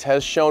Robotics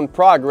has shown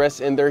progress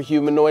in their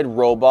humanoid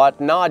robot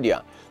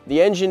Nadia.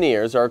 The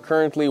engineers are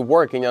currently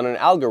working on an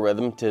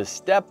algorithm to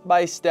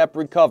step-by-step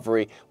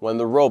recovery when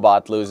the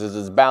robot loses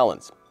its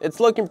balance. It's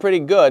looking pretty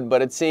good,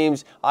 but it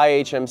seems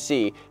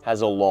IHMC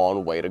has a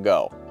long way to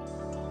go.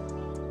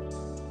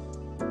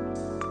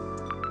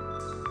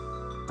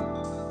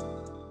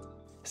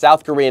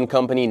 South Korean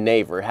company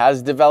Naver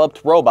has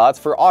developed robots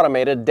for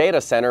automated data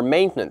center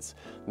maintenance.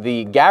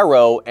 The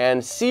Garo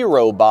and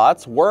Zero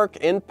bots work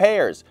in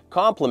pairs,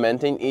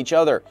 complementing each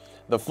other.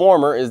 The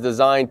former is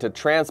designed to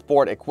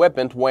transport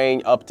equipment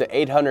weighing up to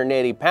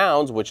 880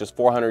 pounds, which is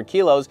 400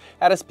 kilos,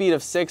 at a speed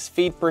of 6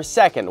 feet per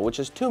second, which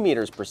is 2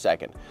 meters per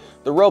second.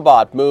 The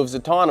robot moves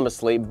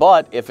autonomously,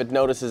 but if it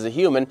notices a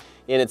human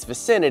in its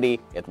vicinity,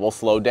 it will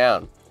slow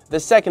down. The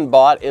second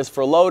bot is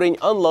for loading,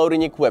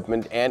 unloading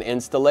equipment, and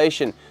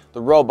installation. The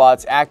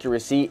robot's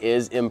accuracy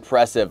is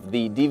impressive.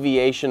 The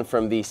deviation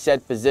from the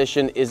set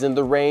position is in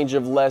the range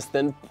of less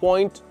than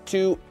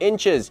 0.2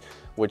 inches,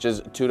 which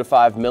is 2 to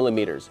 5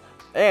 millimeters.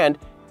 And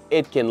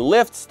it can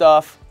lift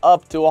stuff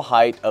up to a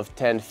height of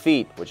 10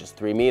 feet, which is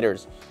 3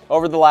 meters.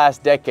 Over the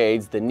last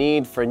decades, the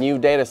need for new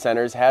data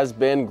centers has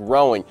been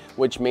growing,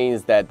 which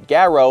means that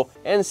Garo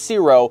and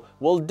Zero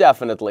will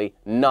definitely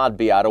not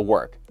be out of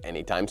work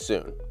anytime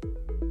soon.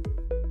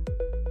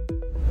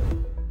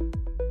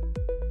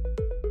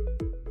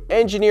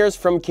 Engineers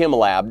from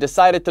KimLab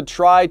decided to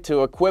try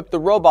to equip the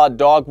robot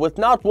dog with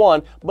not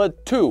 1,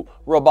 but 2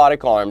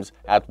 robotic arms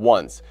at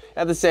once.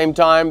 At the same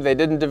time, they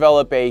didn't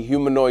develop a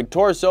humanoid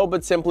torso,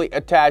 but simply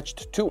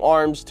attached 2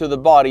 arms to the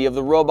body of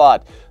the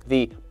robot.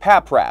 The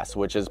PAPRAS,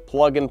 which is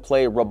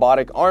plug-and-play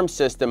robotic arm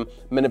system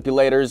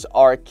manipulators,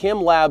 are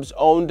KimLab's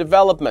own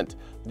development.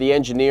 The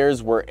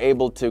engineers were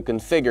able to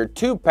configure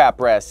 2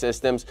 PAPRAS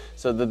systems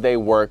so that they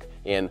work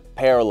in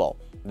parallel.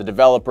 The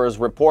developers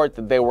report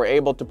that they were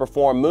able to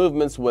perform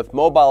movements with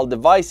mobile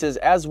devices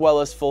as well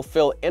as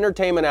fulfill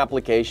entertainment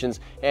applications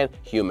and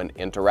human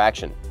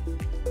interaction.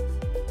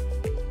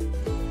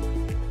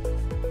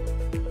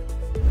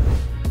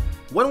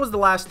 When was the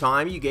last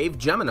time you gave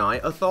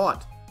Gemini a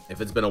thought? If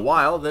it's been a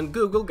while, then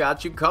Google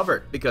got you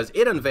covered because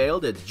it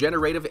unveiled its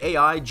generative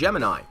AI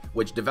Gemini,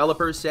 which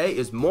developers say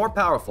is more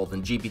powerful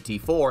than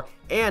GPT-4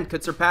 and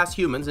could surpass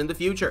humans in the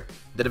future.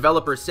 The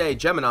developers say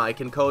Gemini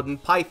can code in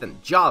Python,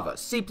 Java,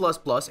 C++,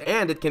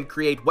 and it can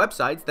create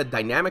websites that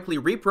dynamically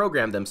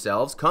reprogram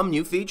themselves come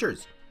new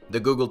features. The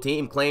Google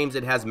team claims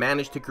it has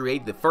managed to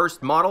create the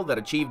first model that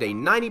achieved a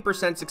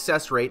 90%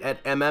 success rate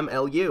at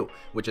MMLU,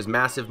 which is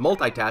Massive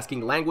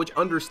Multitasking Language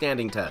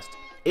Understanding Test.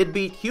 It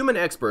beat human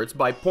experts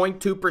by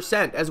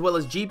 0.2% as well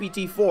as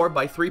GPT-4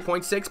 by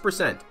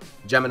 3.6%.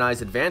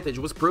 Gemini's advantage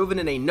was proven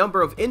in a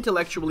number of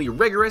intellectually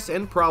rigorous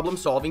and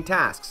problem-solving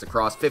tasks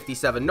across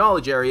 57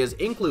 knowledge areas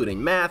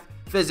including math,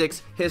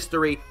 physics,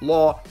 history,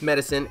 law,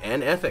 medicine,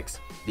 and ethics.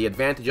 The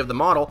advantage of the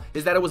model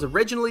is that it was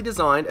originally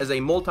designed as a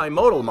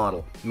multimodal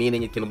model,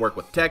 meaning it can work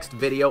with text,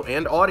 video,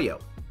 and audio.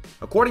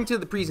 According to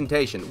the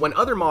presentation, when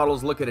other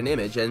models look at an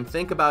image and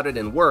think about it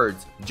in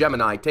words,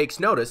 Gemini takes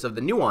notice of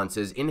the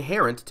nuances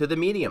inherent to the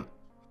medium.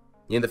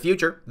 In the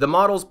future, the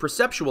model's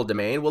perceptual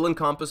domain will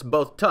encompass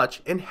both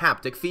touch and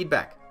haptic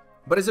feedback.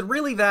 But is it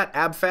really that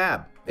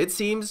ab-fab? It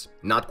seems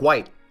not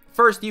quite.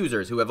 First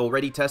users who have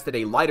already tested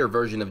a lighter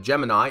version of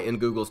Gemini in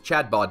Google's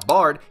chatbot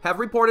Bard have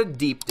reported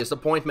deep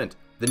disappointment.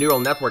 The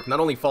neural network not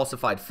only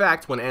falsified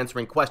facts when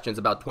answering questions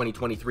about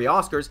 2023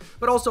 Oscars,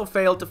 but also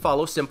failed to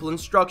follow simple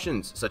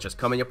instructions, such as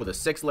coming up with a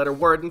 6-letter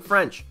word in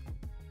French.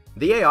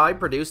 The AI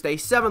produced a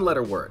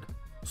 7-letter word.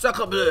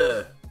 Sacre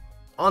bleu!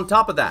 On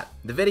top of that,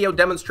 the video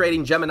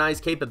demonstrating Gemini's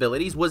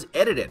capabilities was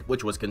edited,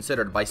 which was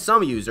considered by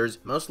some users,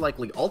 most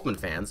likely Altman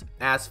fans,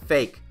 as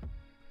fake.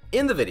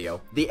 In the video,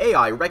 the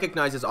AI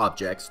recognizes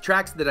objects,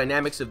 tracks the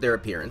dynamics of their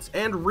appearance,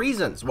 and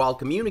reasons while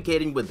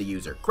communicating with the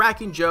user,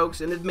 cracking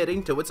jokes and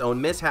admitting to its own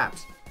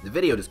mishaps. The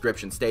video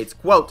description states,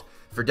 quote,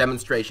 "For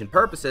demonstration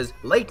purposes,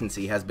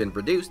 latency has been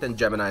reduced and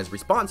Gemini's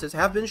responses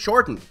have been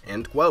shortened,"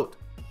 end quote.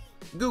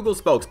 Google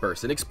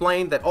spokesperson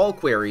explained that all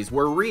queries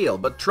were real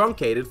but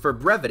truncated for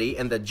brevity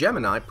and that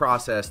Gemini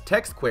processed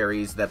text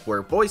queries that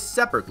were voiced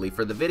separately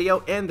for the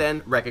video and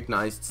then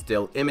recognized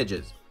still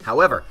images.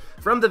 However,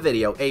 from the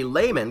video, a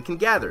layman can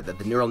gather that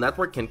the neural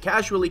network can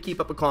casually keep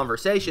up a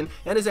conversation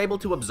and is able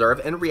to observe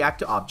and react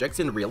to objects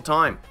in real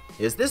time.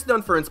 Is this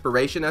done for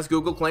inspiration as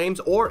Google claims,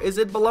 or is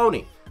it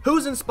baloney?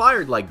 Who's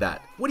inspired like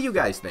that? What do you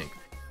guys think?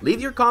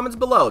 Leave your comments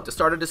below to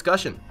start a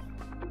discussion.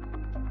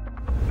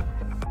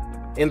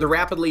 In the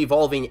rapidly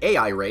evolving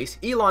AI race,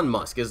 Elon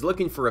Musk is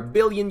looking for $1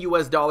 billion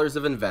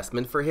of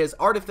investment for his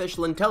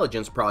artificial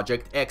intelligence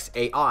project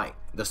xAI.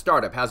 The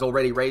startup has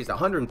already raised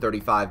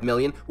 $135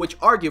 million, which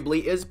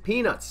arguably is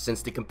peanuts,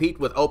 since to compete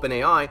with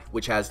OpenAI,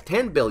 which has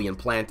 $10 billion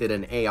planted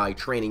in AI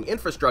training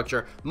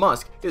infrastructure,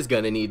 Musk is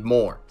gonna need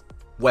more.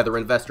 Whether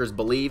investors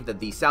believe that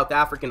the South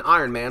African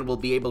Iron Man will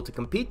be able to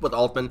compete with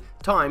Altman,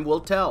 time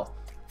will tell.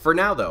 For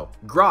now though,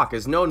 Grok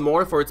is known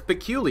more for its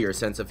peculiar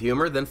sense of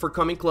humor than for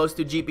coming close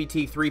to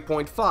GPT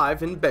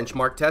 3.5 in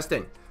benchmark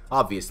testing.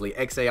 Obviously,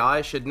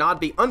 xAI should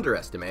not be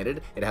underestimated.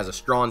 It has a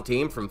strong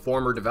team from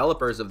former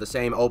developers of the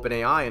same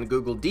OpenAI and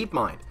Google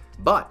DeepMind.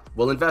 But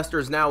will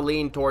investors now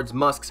lean towards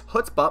Musk's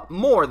chutzpah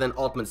more than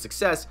Altman's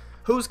success,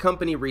 whose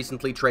company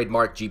recently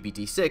trademarked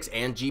GPT-6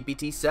 and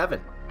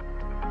GPT-7?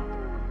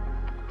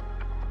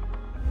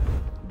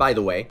 By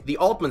the way, the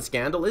Altman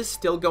scandal is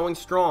still going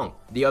strong.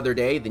 The other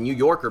day, The New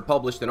Yorker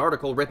published an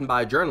article written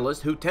by a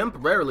journalist who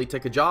temporarily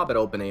took a job at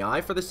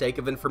OpenAI for the sake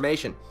of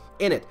information.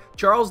 In it,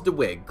 Charles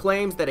DeWitt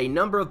claims that a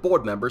number of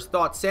board members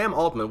thought Sam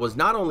Altman was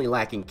not only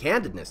lacking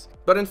candidness,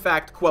 but in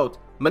fact, quote,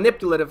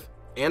 manipulative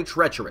and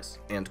treacherous,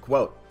 end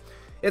quote.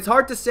 It's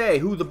hard to say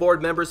who the board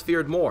members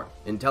feared more,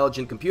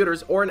 intelligent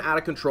computers or an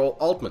out-of-control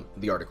Altman,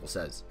 the article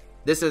says.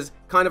 This is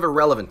kind of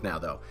irrelevant now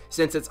though,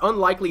 since it's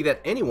unlikely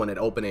that anyone at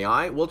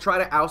OpenAI will try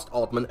to oust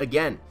Altman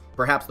again.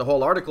 Perhaps the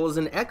whole article is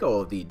an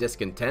echo of the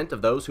discontent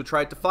of those who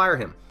tried to fire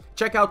him.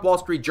 Check out Wall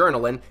Street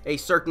Journal and a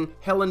certain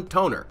Helen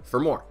Toner for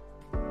more.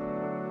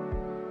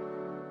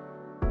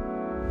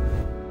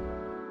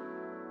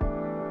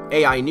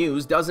 AI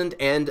news doesn't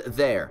end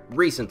there.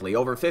 Recently,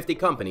 over 50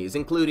 companies,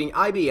 including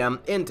IBM,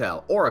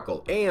 Intel,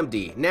 Oracle,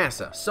 AMD,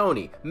 NASA,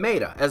 Sony,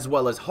 Meta, as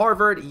well as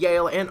Harvard,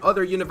 Yale, and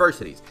other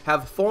universities,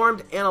 have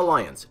formed an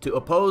alliance to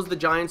oppose the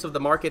giants of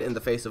the market in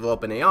the face of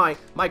OpenAI,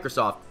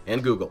 Microsoft,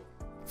 and Google.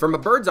 From a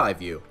bird's eye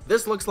view,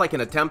 this looks like an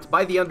attempt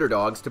by the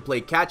underdogs to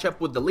play catch-up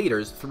with the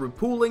leaders through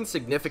pooling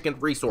significant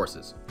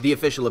resources. The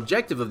official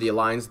objective of the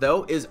alliance,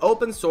 though, is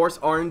open source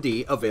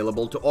R&D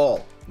available to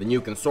all. The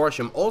new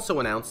consortium also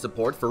announced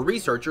support for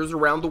researchers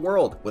around the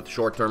world, with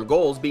short-term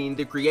goals being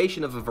the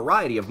creation of a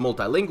variety of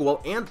multilingual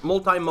and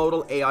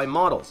multimodal AI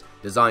models,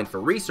 designed for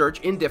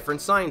research in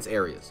different science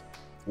areas.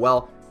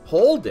 Well,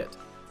 hold it!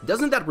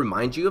 Doesn't that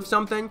remind you of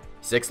something?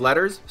 6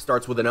 letters,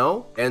 starts with an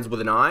O, ends with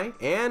an I,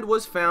 and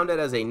was founded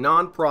as a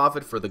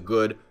non-profit for the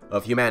good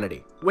of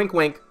humanity. Wink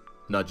wink,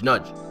 nudge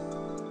nudge.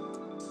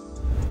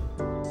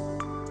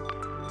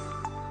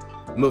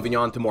 Moving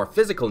on to more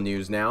physical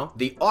news now,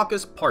 the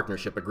AUKUS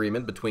partnership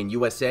agreement between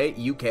USA,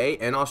 UK,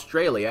 and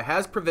Australia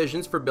has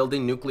provisions for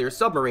building nuclear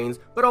submarines,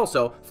 but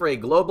also for a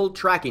global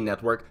tracking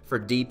network for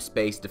deep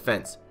space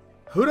defense.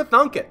 Who'da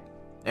thunk it?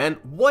 And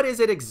what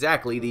is it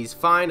exactly these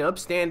fine,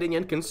 upstanding,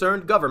 and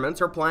concerned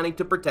governments are planning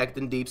to protect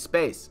in deep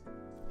space?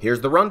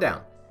 Here's the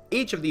rundown.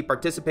 Each of the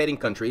participating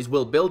countries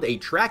will build a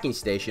tracking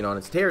station on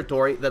its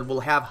territory that will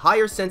have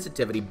higher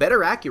sensitivity,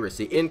 better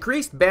accuracy,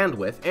 increased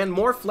bandwidth, and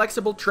more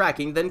flexible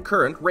tracking than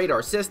current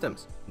radar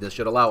systems. This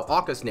should allow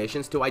AUKUS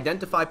nations to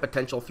identify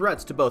potential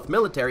threats to both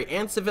military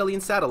and civilian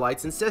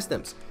satellites and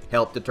systems,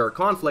 help deter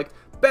conflict,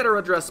 better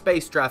address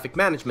space traffic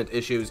management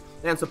issues,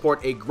 and support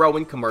a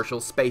growing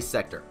commercial space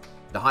sector.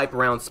 The hype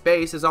around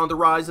space is on the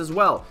rise as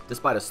well,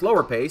 despite a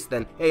slower pace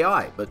than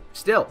AI, but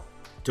still,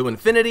 to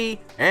infinity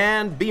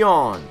and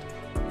beyond.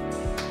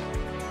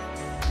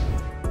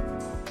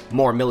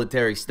 More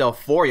military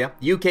stuff for you.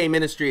 UK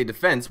Ministry of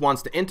Defense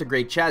wants to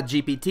integrate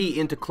ChatGPT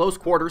into close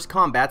quarters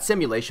combat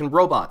simulation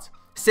robots.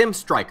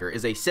 SimStriker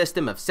is a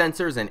system of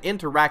sensors and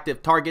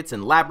interactive targets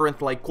in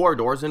labyrinth-like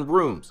corridors and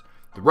rooms.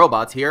 The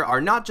robots here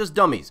are not just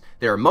dummies,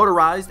 they are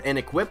motorized and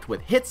equipped with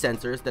hit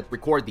sensors that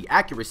record the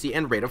accuracy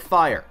and rate of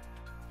fire.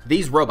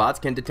 These robots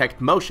can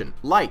detect motion,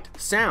 light,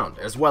 sound,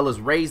 as well as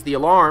raise the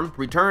alarm,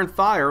 return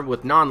fire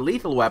with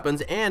non-lethal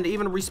weapons, and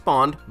even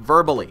respond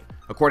verbally.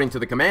 According to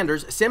the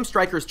commanders,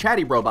 SimStriker's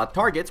chatty robot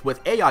targets with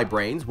AI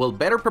brains will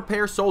better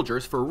prepare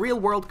soldiers for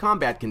real-world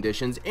combat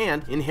conditions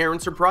and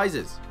inherent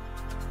surprises.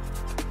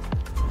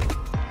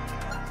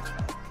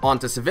 On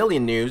to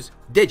civilian news.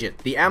 Digit,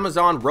 the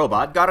Amazon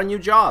robot, got a new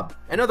job.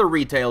 Another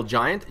retail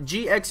giant,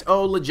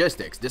 GXO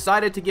Logistics,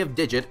 decided to give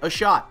Digit a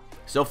shot.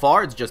 So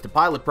far, it's just a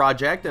pilot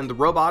project, and the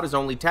robot is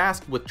only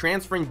tasked with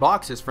transferring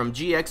boxes from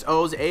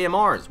GXO's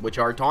AMRs, which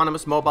are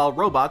autonomous mobile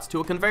robots, to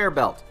a conveyor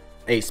belt.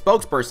 A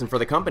spokesperson for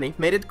the company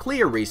made it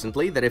clear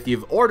recently that if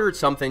you've ordered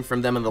something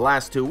from them in the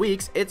last 2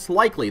 weeks, it's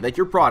likely that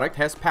your product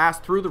has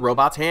passed through the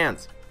robot's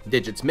hands.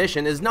 Digit's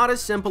mission is not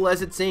as simple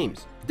as it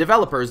seems.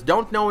 Developers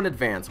don't know in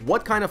advance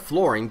what kind of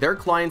flooring their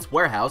client's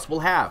warehouse will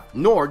have,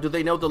 nor do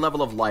they know the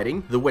level of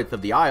lighting, the width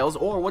of the aisles,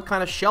 or what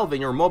kind of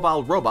shelving or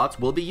mobile robots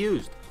will be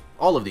used.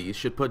 All of these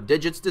should put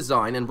Digit's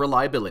design and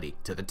reliability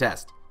to the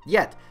test.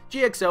 Yet,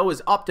 GXO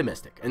is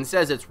optimistic and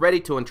says it's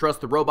ready to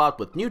entrust the robot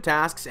with new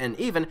tasks and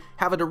even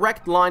have a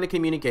direct line of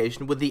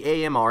communication with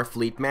the AMR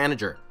fleet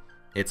manager.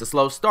 It's a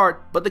slow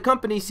start, but the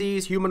company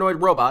sees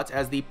humanoid robots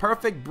as the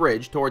perfect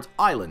bridge towards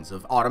islands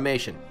of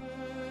automation.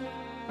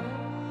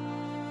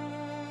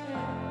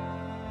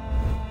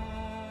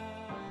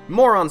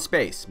 More on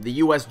space. The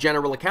US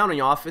General Accounting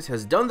Office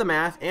has done the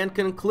math and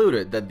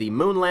concluded that the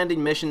moon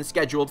landing mission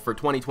scheduled for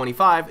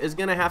 2025 is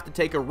going to have to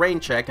take a rain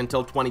check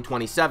until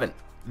 2027.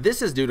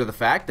 This is due to the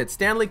fact that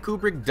Stanley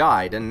Kubrick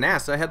died and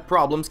NASA had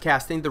problems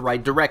casting the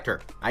right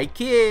director. I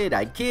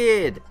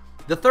kid.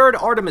 The third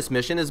Artemis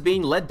mission is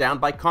being led down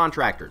by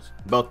contractors.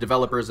 Both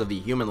developers of the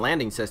human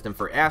landing system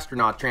for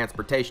astronaut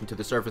transportation to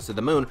the surface of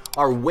the moon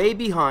are way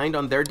behind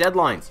on their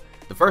deadlines,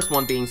 the first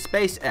one being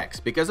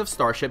SpaceX because of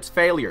Starship's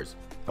failures.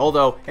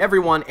 Although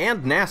everyone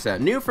and NASA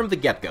knew from the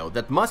get-go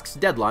that Musk's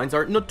deadlines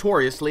are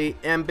notoriously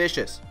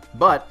ambitious.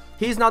 But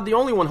he's not the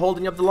only one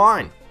holding up the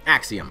line.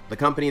 Axiom, the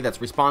company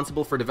that's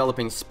responsible for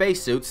developing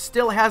spacesuits,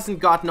 still hasn't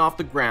gotten off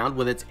the ground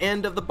with its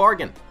end of the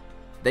bargain.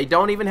 They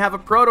don't even have a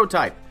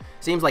prototype.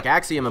 Seems like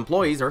Axiom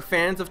employees are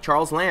fans of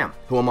Charles Lamb,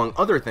 who among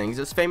other things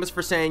is famous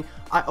for saying,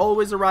 "I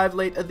always arrive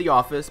late at the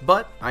office,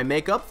 but I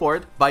make up for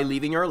it by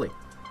leaving early."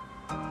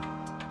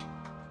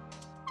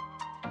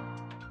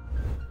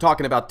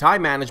 Talking about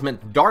time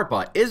management,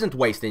 DARPA isn't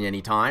wasting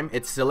any time.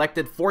 It's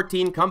selected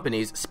 14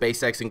 companies,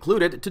 SpaceX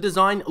included, to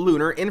design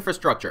lunar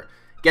infrastructure.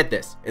 Get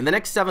this, in the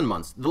next 7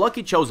 months, the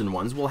lucky chosen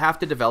ones will have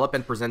to develop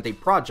and present a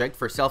project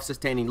for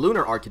self-sustaining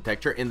lunar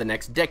architecture in the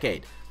next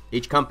decade.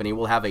 Each company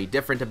will have a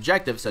different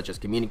objective, such as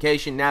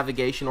communication,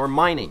 navigation, or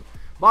mining.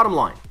 Bottom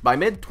line, by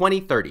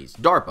mid-2030s,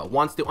 DARPA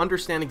wants to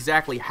understand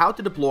exactly how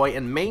to deploy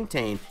and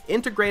maintain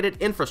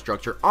integrated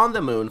infrastructure on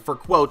the moon for,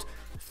 quote,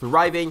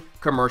 thriving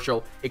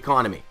commercial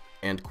economy,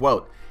 end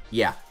quote.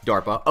 Yeah,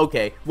 DARPA,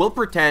 okay, we'll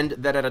pretend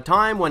that at a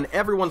time when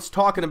everyone's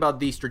talking about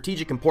the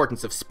strategic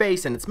importance of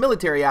space and its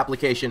military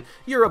application,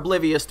 you're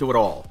oblivious to it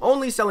all.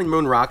 Only selling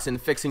moon rocks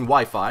and fixing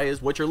Wi-Fi is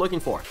what you're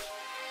looking for.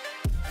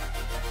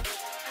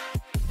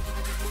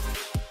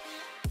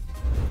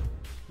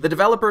 The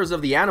developers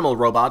of the animal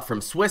robot from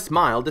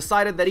SwissMile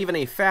decided that even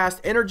a fast,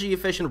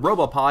 energy-efficient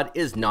robopod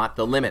is not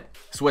the limit.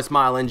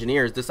 SwissMile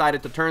engineers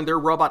decided to turn their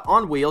robot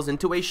on wheels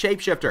into a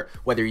shapeshifter.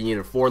 Whether you need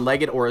a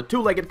 4-legged or a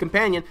 2-legged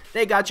companion,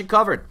 they got you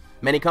covered.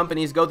 Many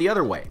companies go the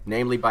other way,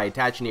 namely by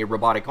attaching a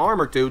robotic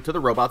arm or two to the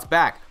robot's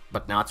back,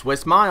 but not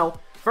SwissMile.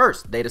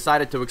 First, they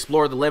decided to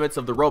explore the limits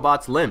of the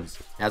robot's limbs.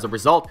 As a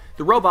result,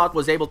 the robot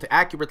was able to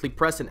accurately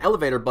press an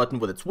elevator button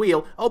with its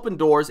wheel, open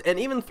doors, and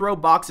even throw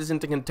boxes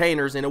into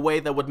containers in a way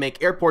that would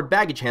make airport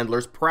baggage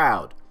handlers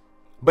proud.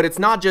 But it's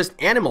not just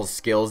animal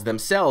skills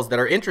themselves that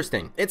are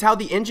interesting, it's how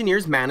the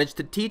engineers managed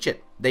to teach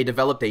it. They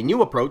developed a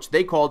new approach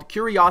they called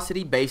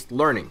curiosity-based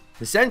learning.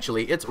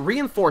 Essentially, it's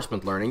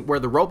reinforcement learning where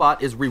the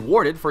robot is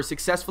rewarded for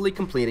successfully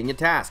completing a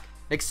task,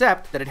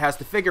 except that it has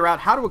to figure out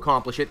how to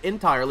accomplish it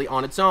entirely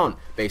on its own,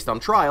 based on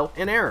trial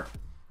and error.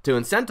 To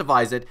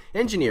incentivize it,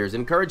 engineers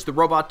encourage the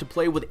robot to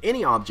play with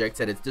any objects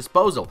at its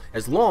disposal,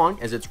 as long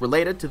as it's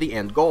related to the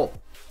end goal.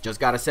 Just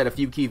gotta set a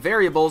few key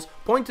variables,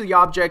 point to the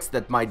objects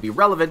that might be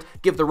relevant,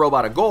 give the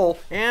robot a goal,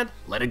 and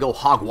let it go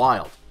hog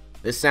wild.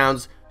 This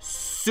sounds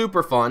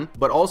super fun,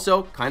 but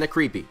also kinda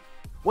creepy.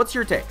 What's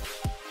your take?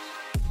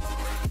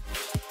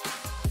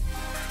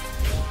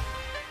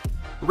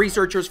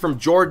 Researchers from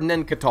Jordan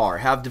and Qatar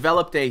have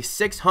developed a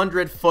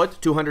 600-foot,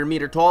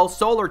 200-meter tall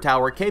solar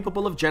tower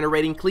capable of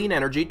generating clean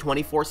energy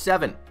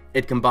 24/7.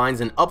 It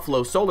combines an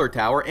upflow solar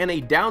tower and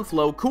a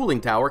downflow cooling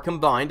tower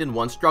combined in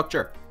one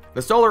structure.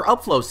 The solar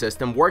upflow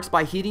system works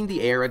by heating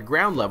the air at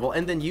ground level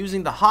and then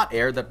using the hot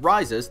air that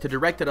rises to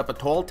direct it up a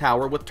tall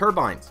tower with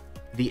turbines.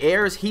 The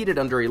air is heated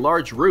under a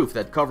large roof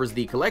that covers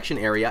the collection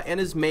area and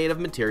is made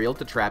of material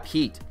to trap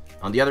heat.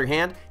 On the other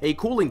hand, a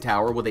cooling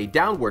tower with a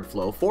downward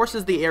flow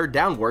forces the air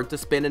downward to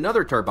spin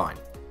another turbine.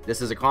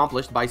 This is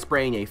accomplished by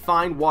spraying a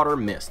fine water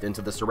mist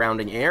into the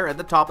surrounding air at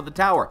the top of the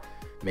tower,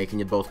 making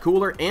it both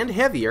cooler and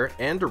heavier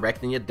and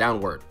directing it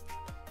downward.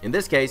 In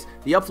this case,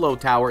 the upflow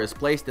tower is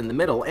placed in the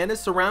middle and is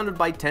surrounded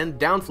by 10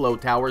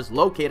 downflow towers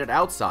located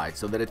outside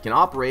so that it can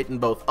operate in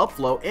both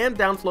upflow and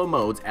downflow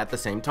modes at the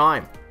same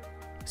time.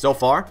 So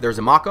far, there's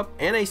a mock-up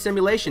and a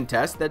simulation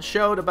test that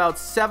showed about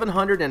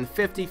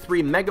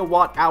 753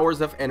 megawatt hours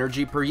of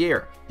energy per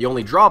year. The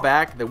only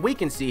drawback that we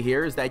can see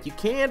here is that you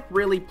can't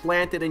really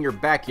plant it in your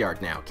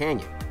backyard now, can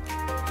you?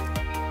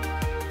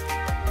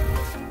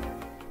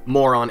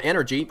 More on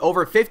energy.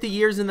 Over 50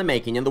 years in the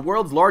making, and the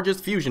world's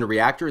largest fusion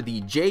reactor,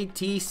 the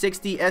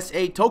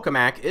JT60SA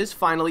tokamak, is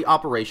finally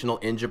operational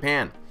in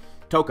Japan.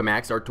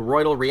 Tokamaks are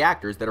toroidal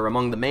reactors that are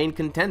among the main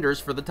contenders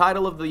for the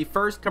title of the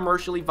first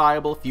commercially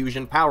viable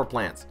fusion power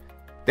plants.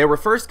 They were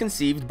first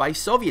conceived by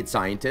Soviet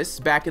scientists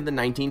back in the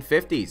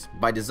 1950s.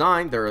 By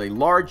design, they're a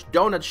large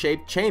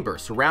donut-shaped chamber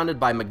surrounded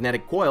by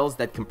magnetic coils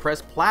that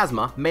compress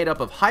plasma made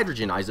up of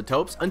hydrogen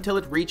isotopes until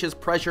it reaches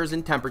pressures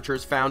and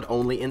temperatures found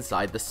only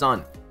inside the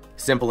sun.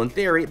 Simple in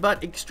theory,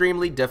 but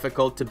extremely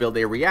difficult to build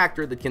a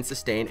reactor that can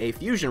sustain a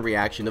fusion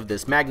reaction of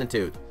this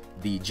magnitude.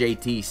 The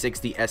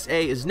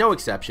JT60SA is no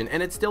exception,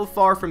 and it's still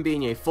far from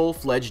being a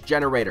full-fledged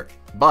generator,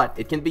 but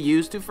it can be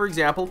used to, for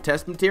example,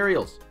 test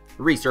materials.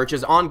 Research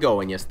is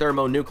ongoing as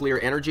thermonuclear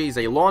energy is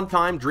a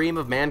long-time dream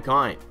of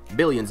mankind.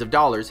 Billions of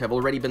dollars have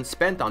already been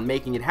spent on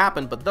making it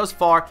happen, but thus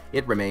far,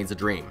 it remains a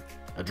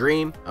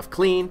dream of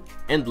clean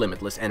and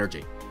limitless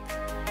energy.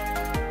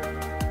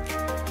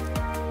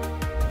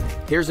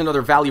 Here's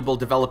another valuable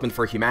development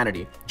for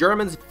humanity.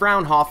 Germany's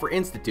Fraunhofer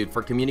Institute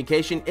for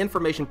Communication,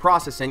 Information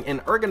Processing,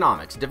 and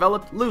Ergonomics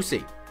developed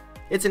Lucy.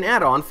 It's an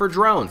add-on for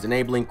drones,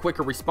 enabling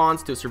quicker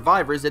response to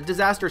survivors at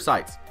disaster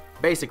sites.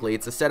 Basically,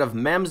 it's a set of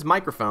MEMS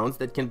microphones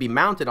that can be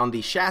mounted on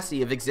the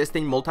chassis of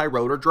existing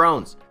multi-rotor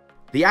drones.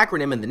 The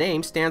acronym in the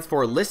name stands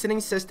for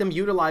Listening System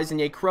Utilizing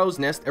a Crow's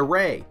Nest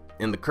Array.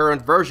 In the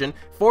current version,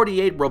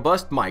 48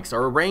 robust mics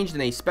are arranged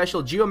in a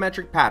special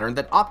geometric pattern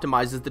that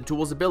optimizes the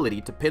tool's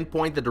ability to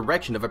pinpoint the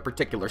direction of a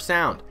particular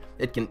sound.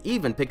 It can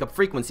even pick up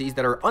frequencies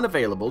that are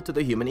unavailable to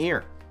the human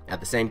ear. At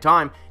the same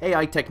time,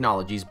 AI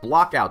technologies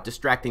block out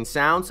distracting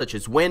sounds such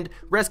as wind,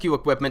 rescue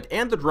equipment,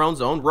 and the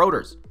drone's own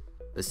rotors.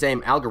 The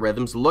same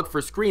algorithms look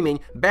for screaming,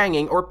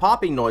 banging, or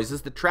popping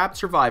noises that trapped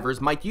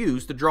survivors might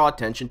use to draw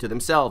attention to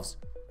themselves.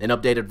 An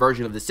updated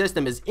version of the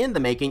system is in the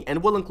making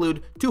and will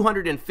include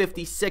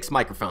 256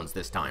 microphones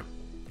this time.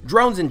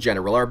 Drones in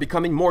general are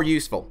becoming more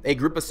useful. A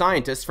group of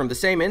scientists from the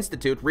same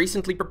institute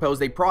recently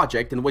proposed a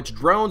project in which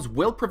drones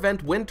will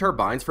prevent wind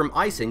turbines from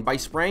icing by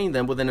spraying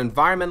them with an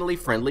environmentally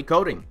friendly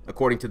coating.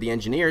 According to the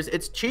engineers,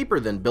 it's cheaper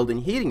than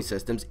building heating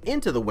systems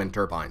into the wind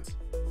turbines.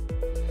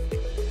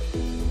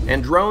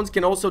 And drones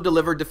can also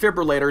deliver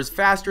defibrillators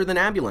faster than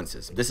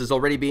ambulances. This is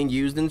already being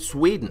used in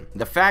Sweden.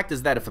 The fact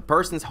is that if a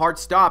person's heart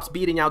stops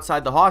beating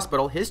outside the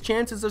hospital, his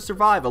chances of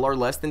survival are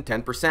less than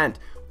 10%.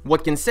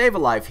 What can save a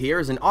life here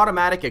is an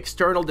automatic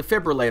external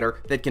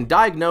defibrillator that can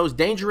diagnose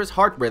dangerous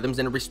heart rhythms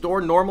and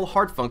restore normal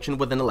heart function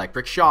with an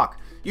electric shock.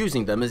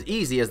 Using them is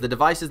easy as the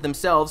devices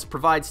themselves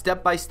provide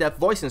step-by-step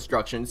voice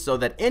instructions so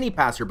that any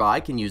passerby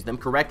can use them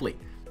correctly.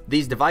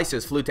 These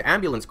devices flew to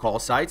ambulance call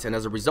sites, and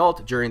as a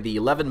result, during the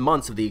 11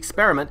 months of the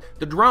experiment,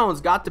 the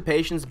drones got to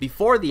patients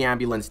before the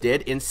ambulance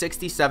did in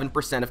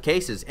 67% of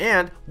cases,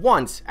 and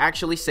once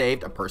actually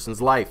saved a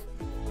person's life.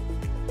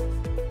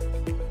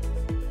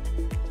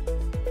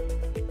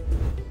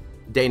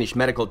 Danish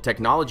medical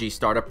technology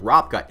startup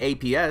Rapka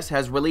APS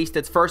has released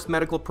its first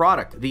medical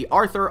product, the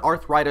Arthur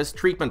Arthritis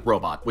Treatment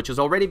Robot, which is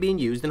already being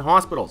used in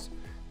hospitals.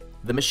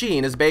 The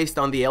machine is based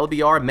on the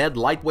LBR Med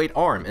lightweight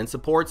arm and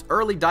supports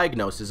early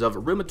diagnosis of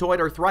rheumatoid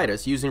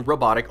arthritis using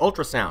robotic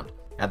ultrasound.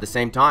 At the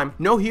same time,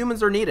 no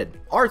humans are needed.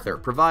 Arthur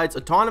provides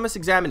autonomous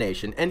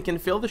examination and can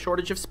fill the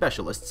shortage of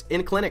specialists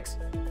in clinics.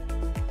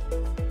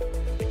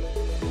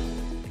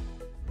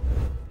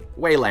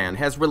 Wayland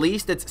has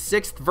released its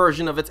 6th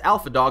version of its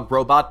AlphaDog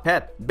robot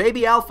pet,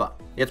 Baby Alpha.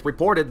 It's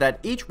reported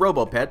that each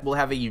RoboPet will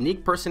have a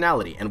unique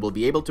personality and will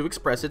be able to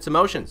express its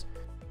emotions.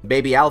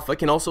 Baby Alpha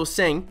can also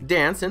sing,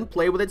 dance, and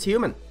play with its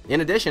human.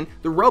 In addition,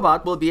 the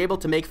robot will be able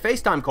to make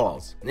FaceTime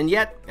calls. And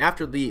yet,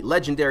 after the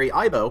legendary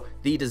Aibo,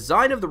 the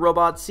design of the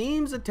robot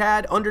seems a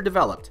tad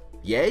underdeveloped.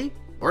 Yay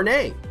or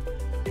nay?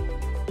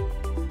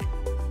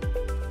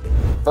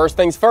 First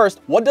things first,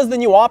 what does the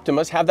new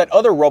Optimus have that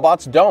other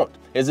robots don't?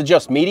 Is it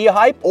just media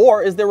hype,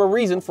 or is there a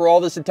reason for all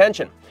this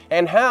attention?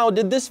 And how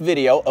did this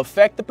video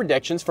affect the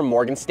predictions from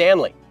Morgan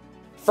Stanley?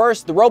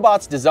 First, the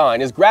robot's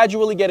design is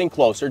gradually getting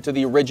closer to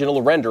the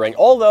original rendering,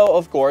 although,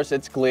 of course,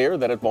 it's clear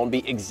that it won't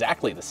be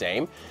exactly the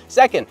same.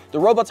 Second, the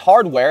robot's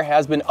hardware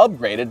has been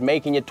upgraded,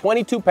 making it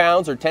 22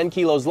 pounds or 10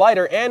 kilos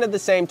lighter and at the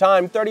same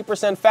time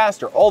 30%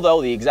 faster,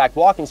 although the exact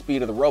walking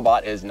speed of the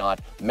robot is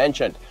not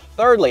mentioned.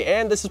 Thirdly,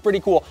 and this is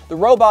pretty cool, the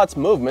robot's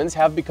movements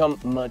have become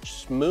much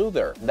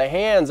smoother. The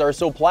hands are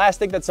so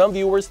plastic that some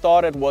viewers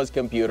thought it was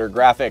computer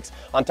graphics.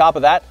 On top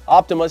of that,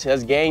 Optimus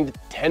has gained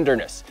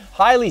tenderness.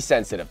 Highly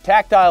sensitive,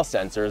 tactile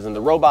sensors in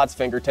the robot's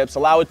fingertips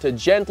allow it to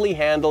gently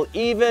handle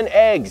even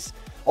eggs.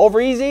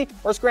 Over easy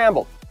or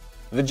scrambled?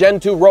 The Gen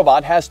 2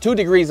 robot has 2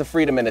 degrees of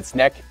freedom in its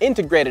neck,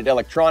 integrated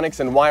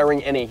electronics and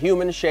wiring in a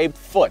human-shaped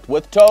foot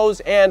with toes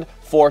and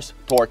force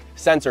torque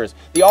sensors.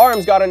 The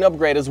arms got an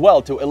upgrade as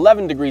well to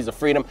 11 degrees of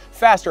freedom,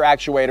 faster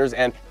actuators,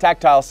 and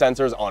tactile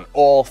sensors on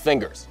all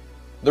fingers.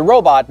 The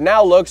robot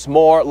now looks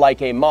more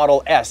like a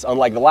Model S,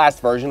 unlike the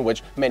last version,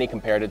 which many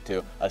compared it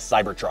to a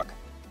Cybertruck.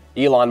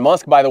 Elon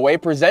Musk, by the way,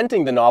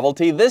 presenting the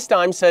novelty, this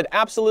time said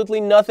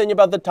absolutely nothing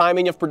about the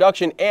timing of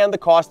production and the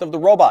cost of the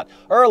robot.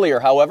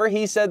 Earlier, however,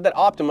 he said that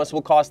Optimus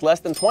will cost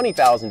less than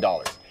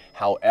 $20,000.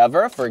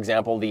 However, for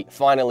example, the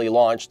finally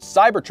launched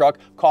Cybertruck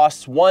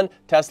costs 1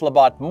 Tesla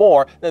bot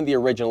more than the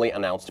originally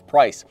announced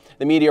price.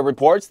 The media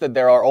reports that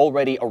there are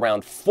already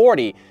around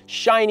 40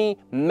 shiny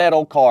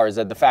metal cars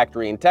at the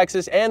factory in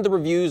Texas, and the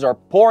reviews are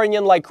pouring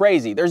in like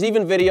crazy. There's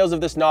even videos of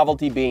this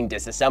novelty being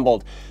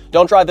disassembled.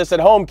 Don't try this at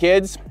home,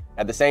 kids.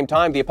 At the same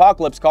time, the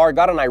Apocalypse car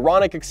got an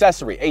ironic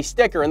accessory, a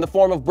sticker in the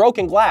form of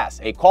broken glass,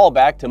 a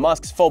callback to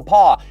Musk's faux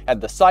pas at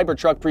the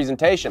Cybertruck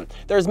presentation.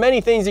 There's many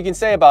things you can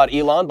say about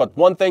Elon, but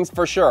one thing's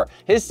for sure,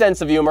 his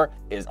sense of humor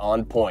is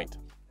on point.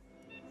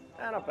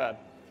 Not bad.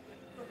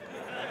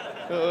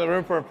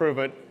 Room for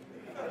improvement.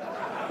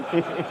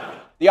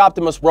 The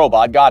Optimus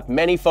robot got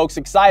many folks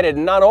excited,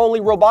 and not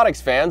only robotics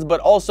fans, but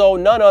also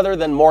none other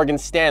than Morgan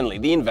Stanley,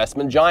 the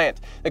investment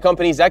giant. The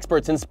company's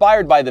experts,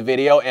 inspired by the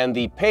video and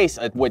the pace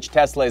at which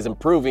Tesla is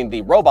improving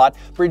the robot,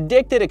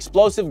 predicted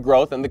explosive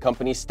growth in the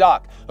company's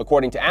stock.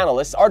 According to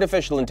analysts,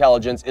 artificial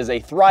intelligence is a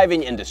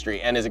thriving industry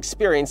and is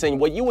experiencing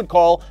what you would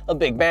call a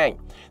big bang.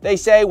 They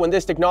say when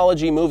this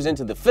technology moves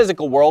into the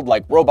physical world,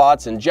 like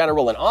robots in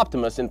general and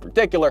Optimus in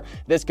particular,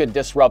 this could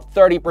disrupt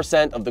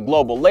 30% of the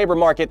global labor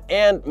market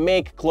and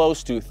make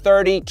close to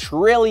 $30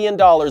 trillion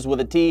with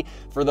a T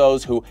for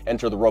those who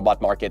enter the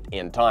robot market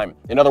in time.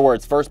 In other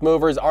words, first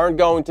movers aren't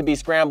going to be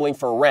scrambling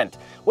for rent.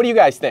 What do you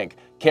guys think?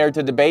 Care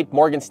to debate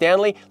Morgan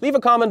Stanley? Leave a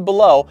comment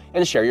below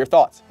and share your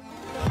thoughts.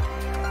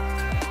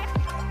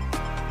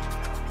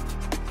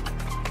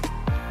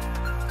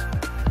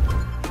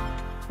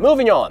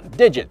 Moving on,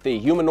 Digit, the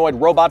humanoid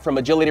robot from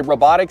Agility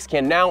Robotics,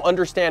 can now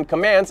understand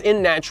commands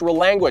in natural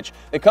language.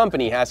 The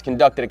company has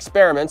conducted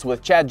experiments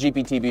with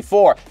ChatGPT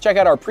before. Check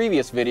out our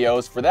previous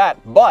videos for that.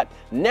 But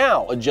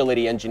now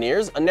Agility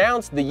engineers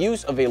announced the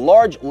use of a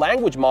large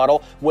language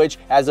model, which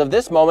as of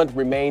this moment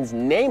remains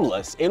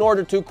nameless, in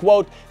order to,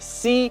 quote,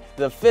 see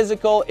the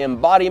physical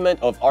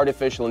embodiment of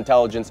artificial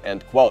intelligence,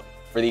 end quote.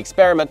 For the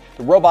experiment,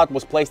 the robot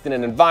was placed in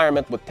an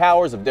environment with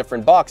towers of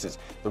different boxes.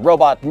 The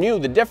robot knew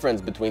the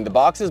difference between the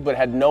boxes but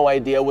had no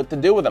idea what to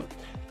do with them.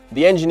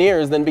 The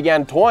engineers then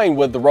began toying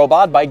with the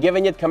robot by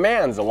giving it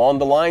commands along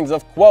the lines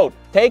of, quote,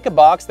 take a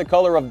box the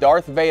color of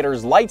Darth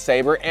Vader's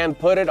lightsaber and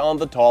put it on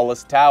the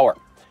tallest tower.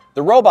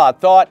 The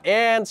robot thought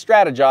and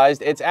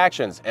strategized its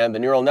actions, and the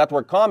neural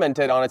network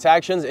commented on its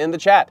actions in the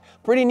chat.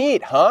 Pretty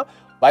neat, huh?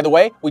 By the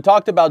way, we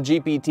talked about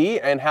GPT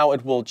and how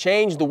it will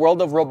change the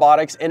world of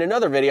robotics in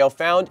another video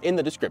found in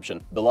the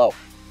description below.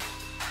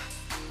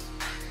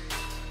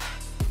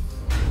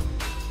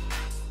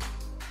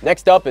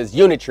 Next up is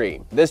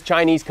Unitree. This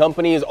Chinese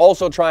company is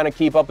also trying to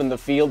keep up in the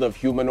field of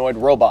humanoid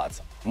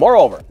robots.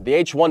 Moreover, the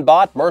H1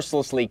 bot,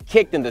 mercilessly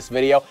kicked in this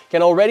video,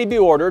 can already be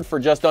ordered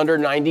for just under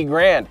 90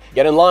 grand.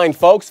 Get in line,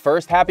 folks.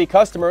 First happy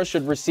customers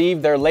should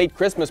receive their late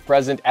Christmas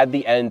present at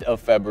the end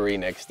of February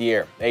next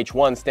year.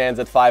 H1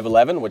 stands at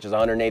 5'11", which is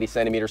 180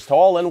 centimeters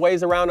tall, and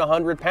weighs around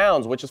 100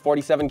 pounds, which is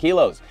 47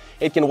 kilos.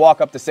 It can walk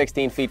up to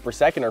 16 feet per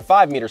second or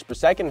 5 meters per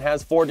second, and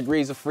has 4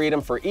 degrees of freedom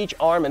for each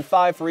arm and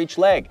 5 for each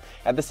leg.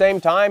 At the same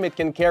time, it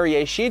can carry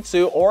a Shih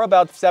Tzu, or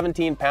about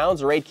 17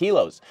 pounds or 8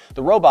 kilos.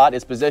 The robot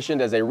is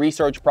positioned as a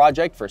research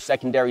project product for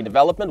secondary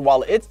development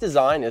while its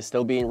design is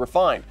still being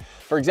refined.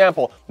 For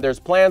example, there's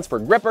plans for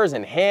grippers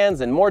and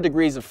hands and more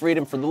degrees of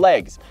freedom for the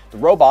legs. The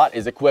robot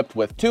is equipped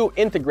with 2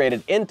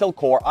 integrated Intel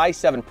Core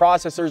i7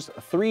 processors,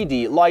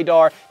 3D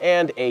LiDAR,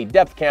 and a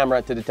depth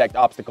camera to detect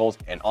obstacles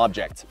and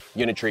objects.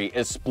 Unitree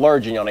is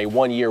splurging on a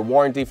 1-year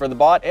warranty for the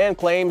bot and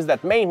claims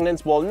that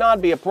maintenance will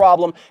not be a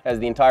problem as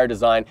the entire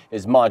design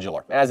is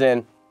modular, as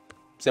in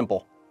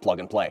simple plug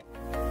and play.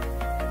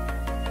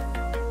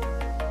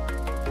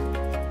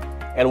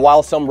 And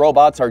while some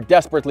robots are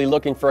desperately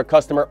looking for a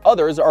customer,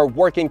 others are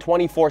working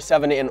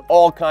 24/7 in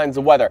all kinds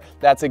of weather.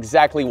 That's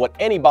exactly what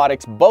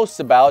Anybotics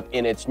boasts about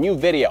in its new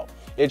video.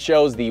 It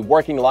shows the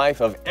working life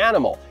of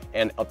Animal,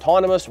 an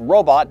autonomous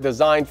robot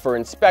designed for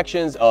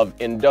inspections of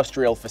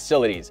industrial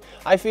facilities.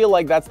 I feel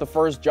like that's the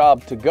first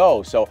job to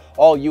go, so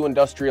all you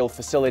industrial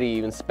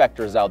facility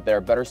inspectors out there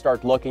better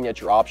start looking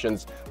at your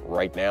options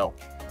right now.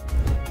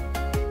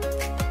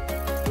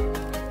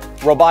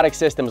 Robotic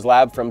Systems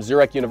Lab from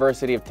Zurich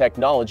University of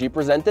Technology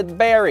presented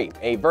Barry,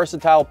 a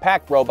versatile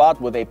pack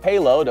robot with a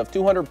payload of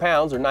 200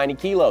 pounds or 90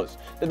 kilos.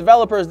 The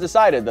developers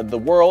decided that the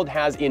world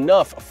has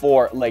enough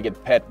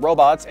 4-legged pet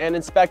robots and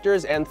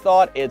inspectors and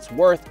thought it's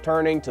worth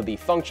turning to the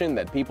function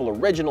that people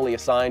originally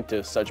assigned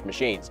to such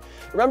machines.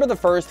 Remember the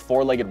first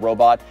 4-legged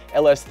robot,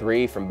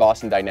 LS3 from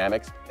Boston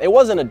Dynamics? It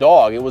wasn't a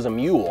dog, it was a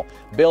mule,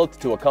 built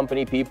to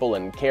accompany people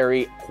and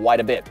carry quite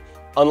a bit.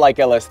 Unlike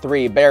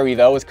LS3, Barry,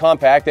 though, is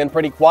compact and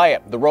pretty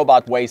quiet. The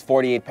robot weighs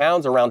 48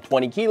 pounds, around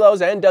 20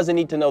 kilos, and doesn't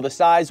need to know the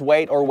size,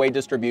 weight, or weight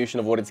distribution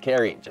of what it's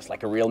carrying, just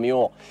like a real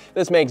mule.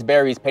 This makes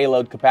Barry's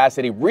payload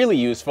capacity really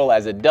useful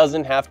as it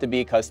doesn't have to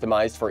be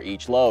customized for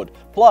each load.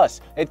 Plus,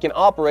 it can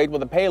operate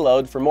with a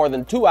payload for more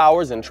than 2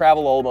 hours and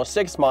travel almost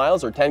 6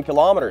 miles or 10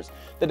 kilometers.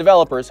 The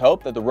developers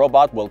hope that the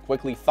robot will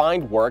quickly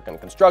find work on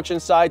construction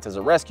sites as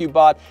a rescue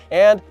bot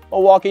and a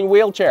walking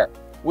wheelchair.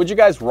 Would you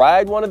guys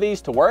ride one of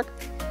these to work?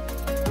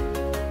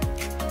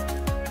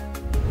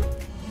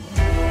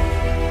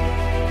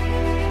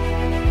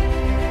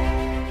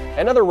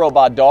 Another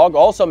robot dog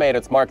also made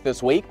its mark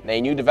this week. A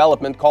new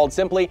development called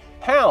simply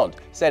Hound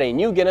set a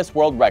new Guinness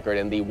World Record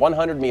in the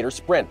 100-meter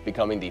sprint,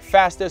 becoming the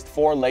fastest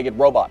 4-legged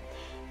robot.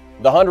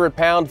 The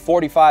 100-pound,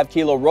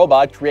 45-kilo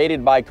robot,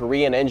 created by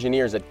Korean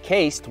engineers at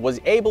CAST, was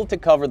able to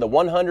cover the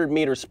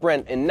 100-meter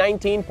sprint in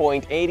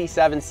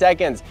 19.87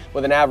 seconds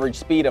with an average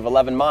speed of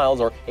 11 miles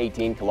or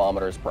 18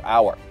 kilometers per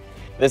hour.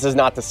 This is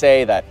not to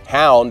say that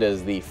Hound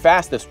is the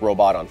fastest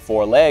robot on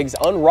 4 legs.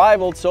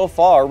 Unrivaled so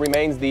far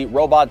remains the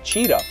robot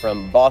Cheetah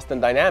from Boston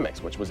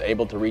Dynamics, which was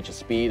able to reach a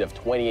speed of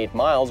 28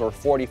 miles or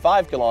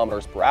 45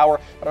 kilometers per hour,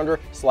 but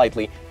under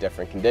slightly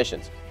different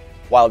conditions.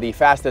 While the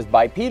fastest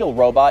bipedal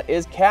robot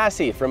is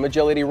Cassie from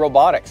Agility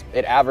Robotics.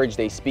 It averaged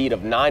a speed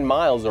of 9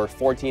 miles or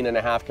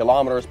 14.5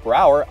 kilometers per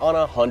hour on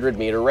a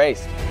 100-meter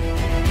race.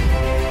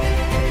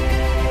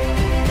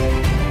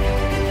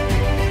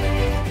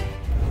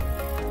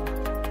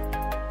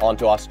 On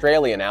to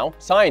Australia now.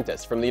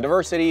 Scientists from the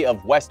University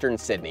of Western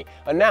Sydney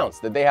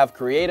announced that they have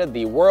created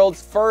the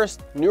world's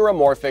first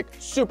neuromorphic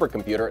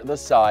supercomputer the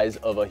size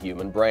of a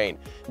human brain.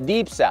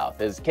 Deep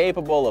South is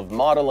capable of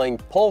modeling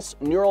pulse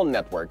neural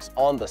networks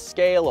on the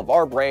scale of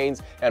our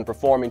brains and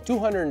performing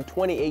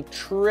 228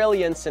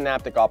 trillion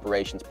synaptic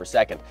operations per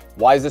second.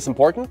 Why is this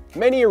important?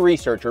 Many a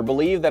researcher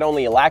believe that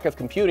only a lack of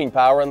computing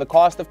power and the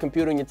cost of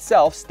computing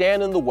itself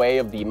stand in the way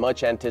of the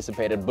much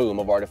anticipated boom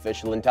of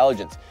artificial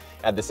intelligence.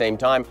 At the same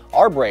time,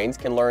 our brains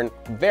can learn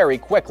very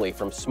quickly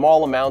from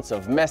small amounts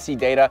of messy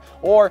data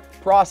or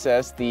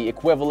process the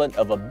equivalent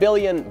of a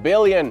billion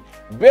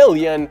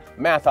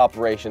math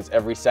operations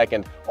every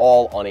second,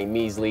 all on a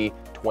measly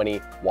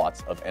 20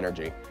 watts of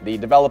energy. The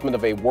development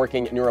of a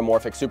working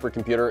neuromorphic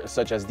supercomputer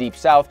such as Deep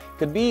South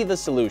could be the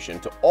solution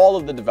to all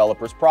of the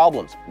developers'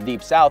 problems.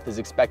 Deep South is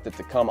expected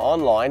to come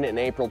online in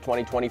April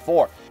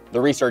 2024. The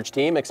research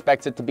team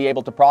expects it to be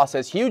able to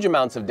process huge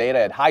amounts of data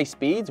at high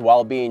speeds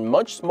while being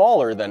much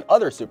smaller than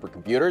other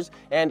supercomputers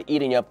and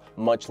eating up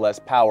much less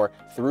power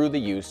through the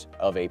use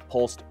of a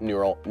pulsed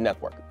neural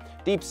network.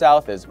 Deep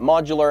South is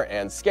modular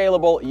and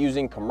scalable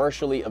using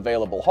commercially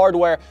available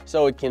hardware,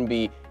 so it can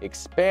be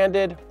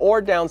expanded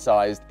or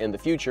downsized in the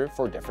future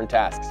for different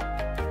tasks.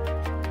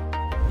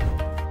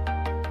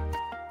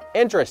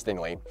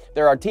 Interestingly,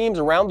 there are teams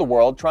around the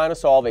world trying to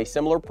solve a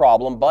similar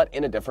problem but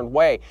in a different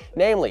way,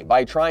 namely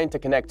by trying to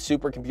connect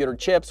supercomputer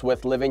chips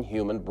with living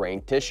human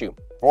brain tissue.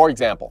 For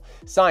example,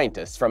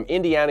 scientists from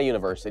Indiana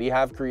University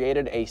have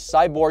created a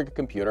cyborg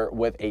computer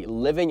with a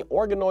living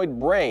organoid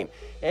brain,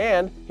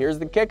 and here's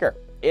the kicker.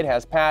 It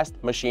has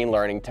passed machine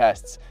learning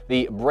tests.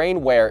 The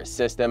BrainWare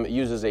system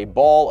uses a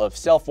ball of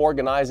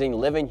self-organizing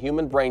living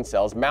human brain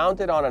cells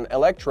mounted on an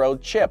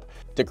electrode chip.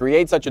 To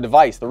create such a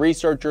device, the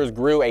researchers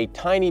grew a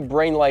tiny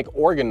brain-like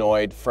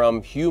organoid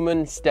from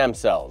human stem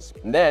cells.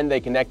 Then they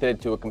connected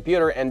it to a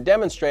computer and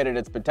demonstrated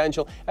its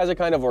potential as a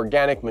kind of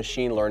organic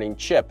machine learning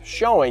chip,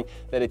 showing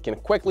that it can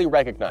quickly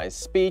recognize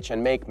speech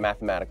and make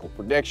mathematical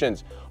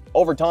predictions.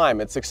 Over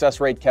time, its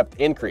success rate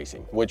kept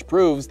increasing, which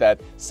proves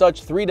that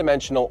such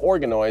three-dimensional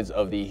organoids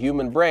of the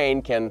human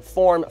brain can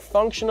form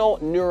functional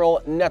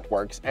neural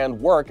networks and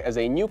work as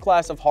a new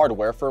class of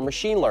hardware for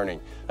machine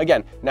learning,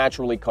 again,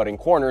 naturally cutting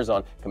corners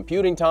on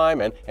computing time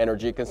and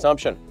energy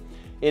consumption.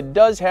 It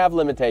does have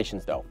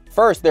limitations though.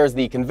 First, there's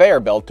the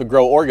conveyor belt to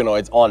grow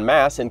organoids en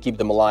masse and keep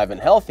them alive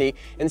and healthy,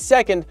 and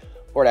second,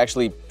 or it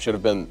actually should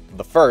have been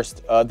the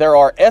first, there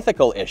are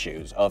ethical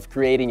issues of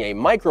creating a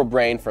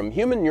microbrain from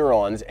human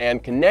neurons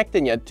and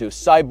connecting it to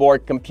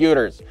cyborg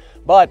computers.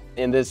 But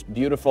in this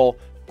beautiful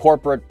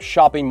corporate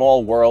shopping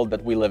mall world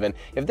that we live in,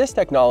 if this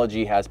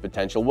technology has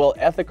potential, will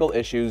ethical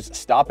issues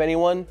stop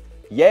anyone?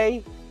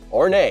 Yay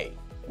or nay?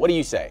 What do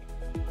you say?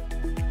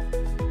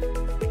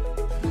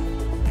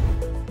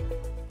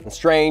 And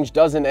strange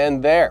doesn't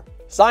end there.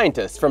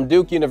 Scientists from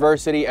Duke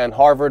University and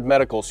Harvard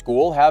Medical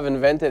School have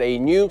invented a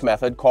new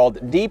method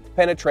called deep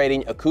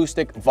penetrating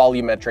acoustic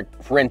volumetric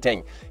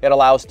printing. It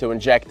allows to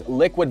inject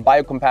liquid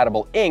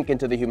biocompatible ink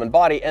into the human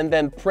body and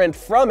then print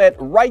from it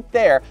right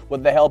there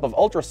with the help of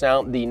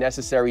ultrasound the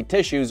necessary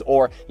tissues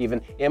or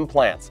even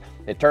implants.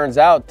 It turns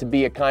out to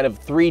be a kind of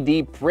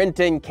 3D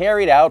printing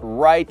carried out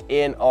right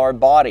in our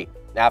body.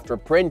 After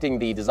printing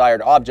the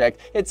desired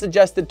object, it's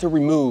suggested to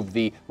remove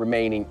the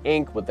remaining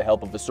ink with the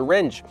help of a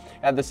syringe.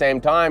 At the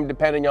same time,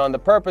 depending on the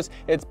purpose,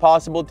 it's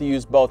possible to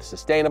use both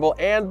sustainable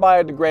and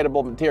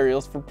biodegradable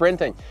materials for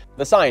printing.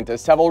 The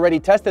scientists have already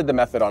tested the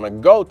method on a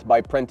goat by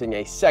printing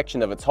a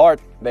section of its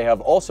heart. They have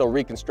also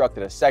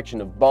reconstructed a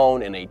section of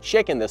bone in a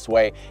chicken this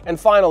way. And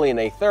finally, in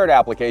a third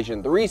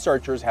application, the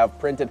researchers have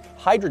printed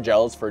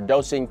hydrogels for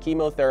dosing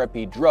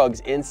chemotherapy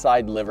drugs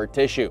inside liver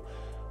tissue.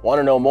 Want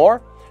to know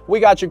more? We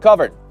got you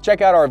covered.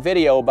 Check out our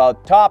video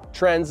about top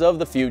trends of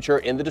the future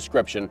in the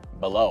description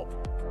below.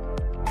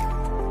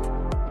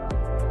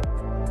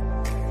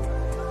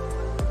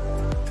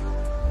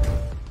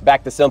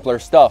 Back to simpler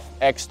stuff.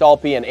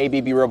 Xtalpy and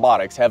ABB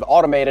Robotics have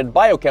automated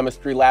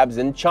biochemistry labs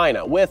in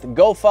China with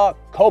GOFA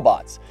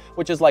cobots,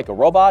 which is like a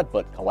robot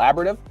but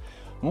collaborative.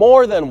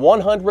 More than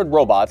 100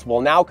 robots will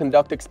now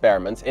conduct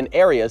experiments in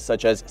areas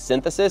such as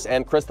synthesis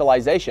and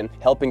crystallization,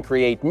 helping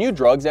create new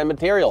drugs and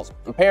materials.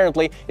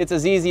 Apparently, it's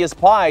as easy as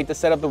pie to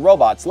set up the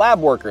robots. Lab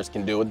workers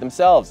can do it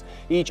themselves.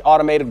 Each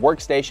automated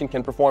workstation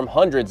can perform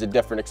hundreds of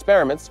different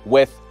experiments,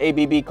 with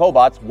ABB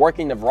cobots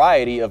working in a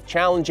variety of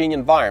challenging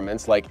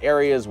environments like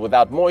areas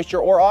without moisture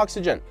or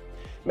oxygen.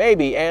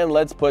 Maybe, and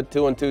let's put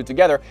two and two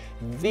together,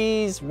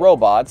 these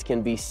robots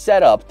can be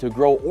set up to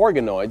grow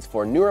organoids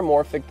for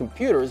neuromorphic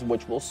computers,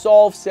 which will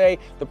solve, say,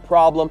 the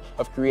problem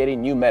of creating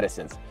new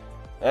medicines.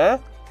 Huh?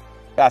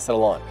 Pass it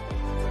along.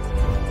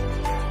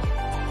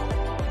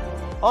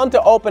 On to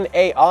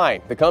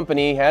OpenAI. The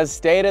company has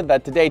stated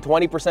that today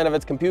 20% of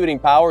its computing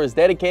power is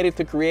dedicated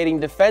to creating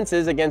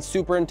defenses against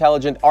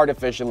superintelligent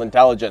artificial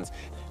intelligence.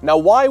 Now,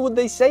 why would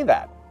they say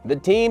that? The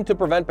team to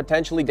prevent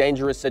potentially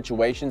dangerous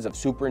situations of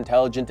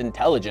superintelligent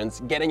intelligence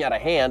getting out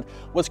of hand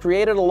was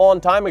created a long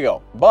time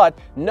ago, but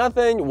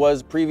nothing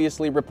was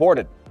previously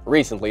reported.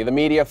 Recently, the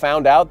media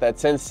found out that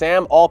since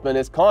Sam Altman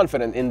is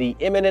confident in the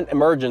imminent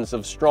emergence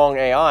of strong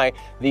AI,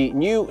 the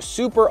new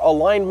Super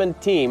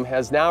Alignment team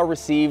has now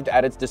received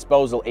at its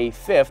disposal a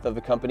fifth of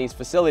the company's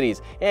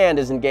facilities and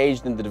is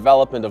engaged in the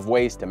development of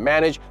ways to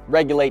manage,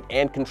 regulate,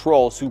 and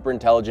control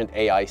superintelligent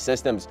AI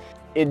systems.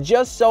 It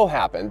just so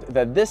happened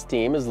that this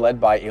team is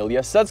led by Ilya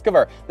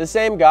Sutskever, the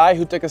same guy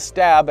who took a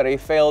stab at a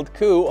failed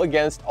coup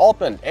against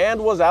Altman and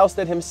was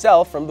ousted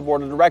himself from the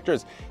board of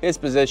directors. His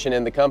position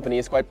in the company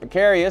is quite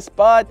precarious,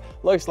 but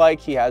looks like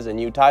he has a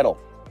new title,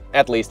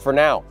 at least for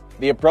now.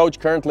 The approach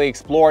currently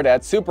explored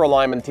at Super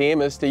Alignment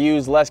team is to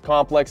use less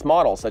complex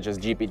models, such as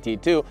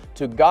GPT-2,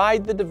 to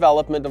guide the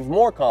development of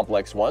more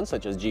complex ones,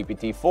 such as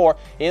GPT-4,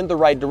 in the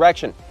right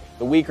direction.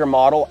 The weaker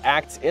model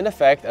acts in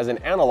effect as an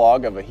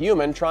analog of a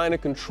human trying to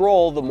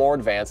control the more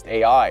advanced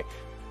AI.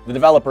 The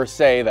developers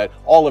say that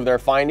all of their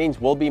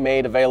findings will be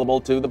made available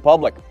to the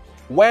public.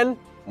 When?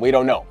 We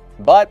don't know.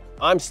 But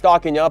I'm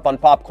stocking up on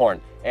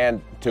popcorn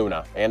and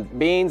tuna and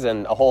beans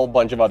and a whole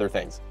bunch of other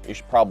things. You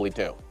should probably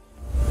too.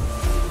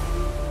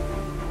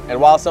 And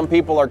while some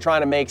people are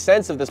trying to make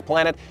sense of this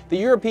planet, the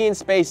European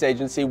Space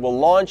Agency will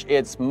launch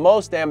its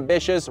most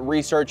ambitious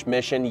research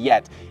mission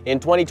yet in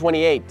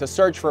 2028 to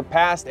search for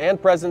past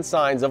and present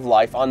signs of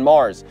life on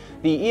Mars.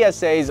 The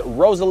ESA's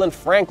Rosalind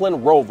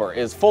Franklin rover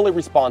is fully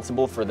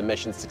responsible for the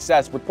mission's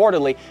success,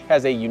 reportedly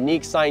has a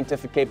unique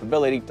scientific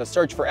capability to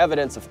search for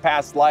evidence of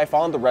past life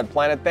on the red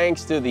planet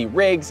thanks to the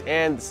rigs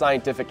and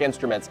scientific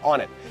instruments on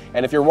it.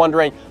 And if you're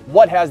wondering,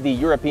 what has the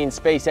European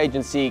Space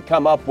Agency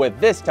come up with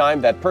this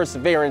time that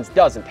Perseverance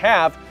doesn't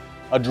have?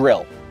 A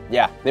drill.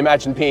 Yeah,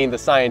 imagine being the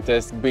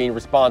scientist being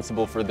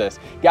responsible for this.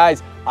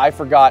 Guys, I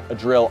forgot a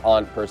drill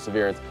on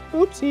Perseverance.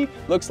 Oopsie.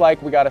 Looks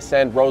like we gotta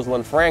send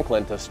Rosalind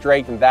Franklin to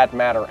straighten that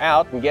matter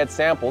out and get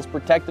samples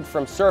protected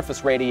from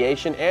surface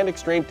radiation and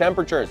extreme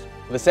temperatures.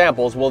 The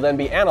samples will then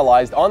be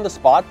analyzed on the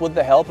spot with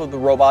the help of the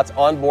robot's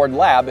onboard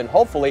lab and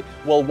hopefully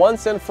will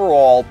once and for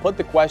all put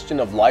the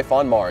question of life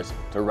on Mars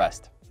to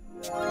rest.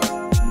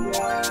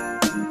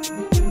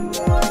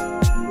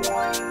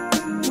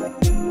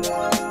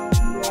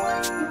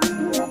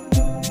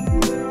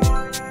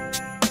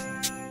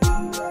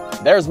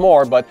 There's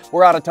more, but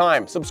we're out of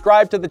time.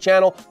 Subscribe to the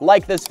channel,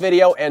 like this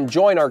video, and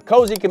join our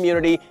cozy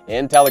community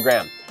in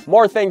Telegram.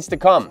 More things to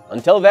come.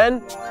 Until then,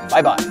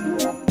 bye-bye.